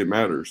shit, it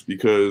matters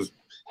because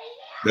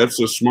that's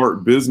a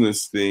smart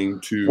business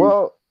thing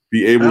to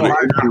be able to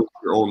influence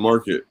your own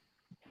market.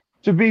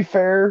 To be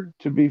fair,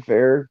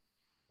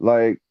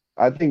 like,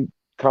 I think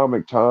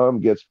Comic Tom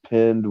gets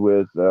pinned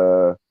with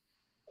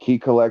Key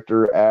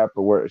Collector app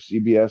or where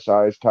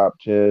CBSI's top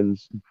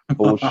tens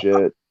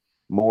bullshit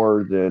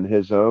more than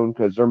his own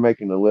because they're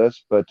making the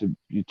list. But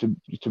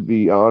to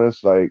be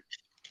honest, like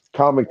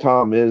Comic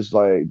Tom is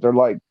like they're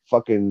like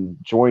fucking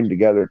joined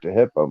together to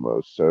hip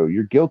almost. So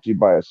you're guilty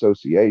by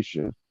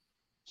association.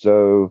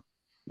 So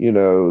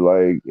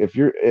like if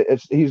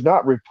he's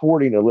not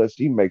reporting a list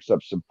he makes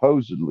up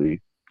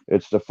supposedly.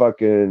 It's the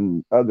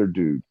fucking other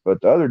dude,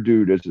 but the other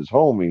dude is his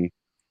homie.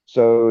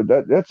 So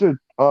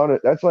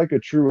that's like a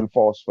true and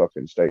false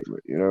fucking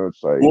statement.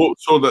 It's like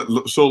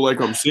so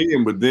like I'm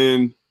saying, but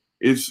then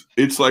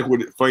it's like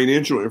with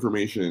financial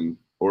information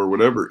or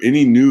whatever,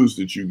 any news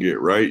that you get,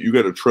 right? You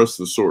got to trust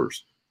the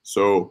source.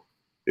 So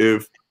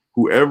if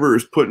whoever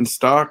is putting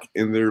stock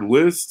in their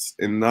lists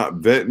and not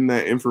vetting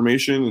that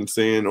information and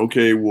saying,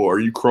 okay, well, are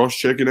you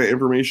cross-checking that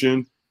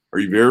information? Are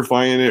you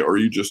verifying it? Or are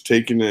you just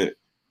taking it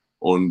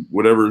on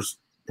whatever's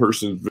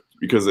person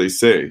because they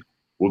say?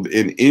 Well,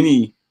 in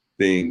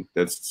anything,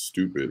 that's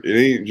stupid. It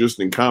ain't just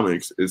in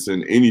comics. It's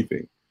in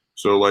anything.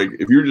 So, like,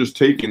 if you're just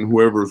taking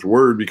whoever's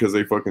word because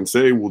they fucking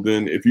say, well,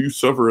 then if you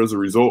suffer as a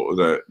result of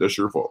that, that's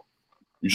your fault.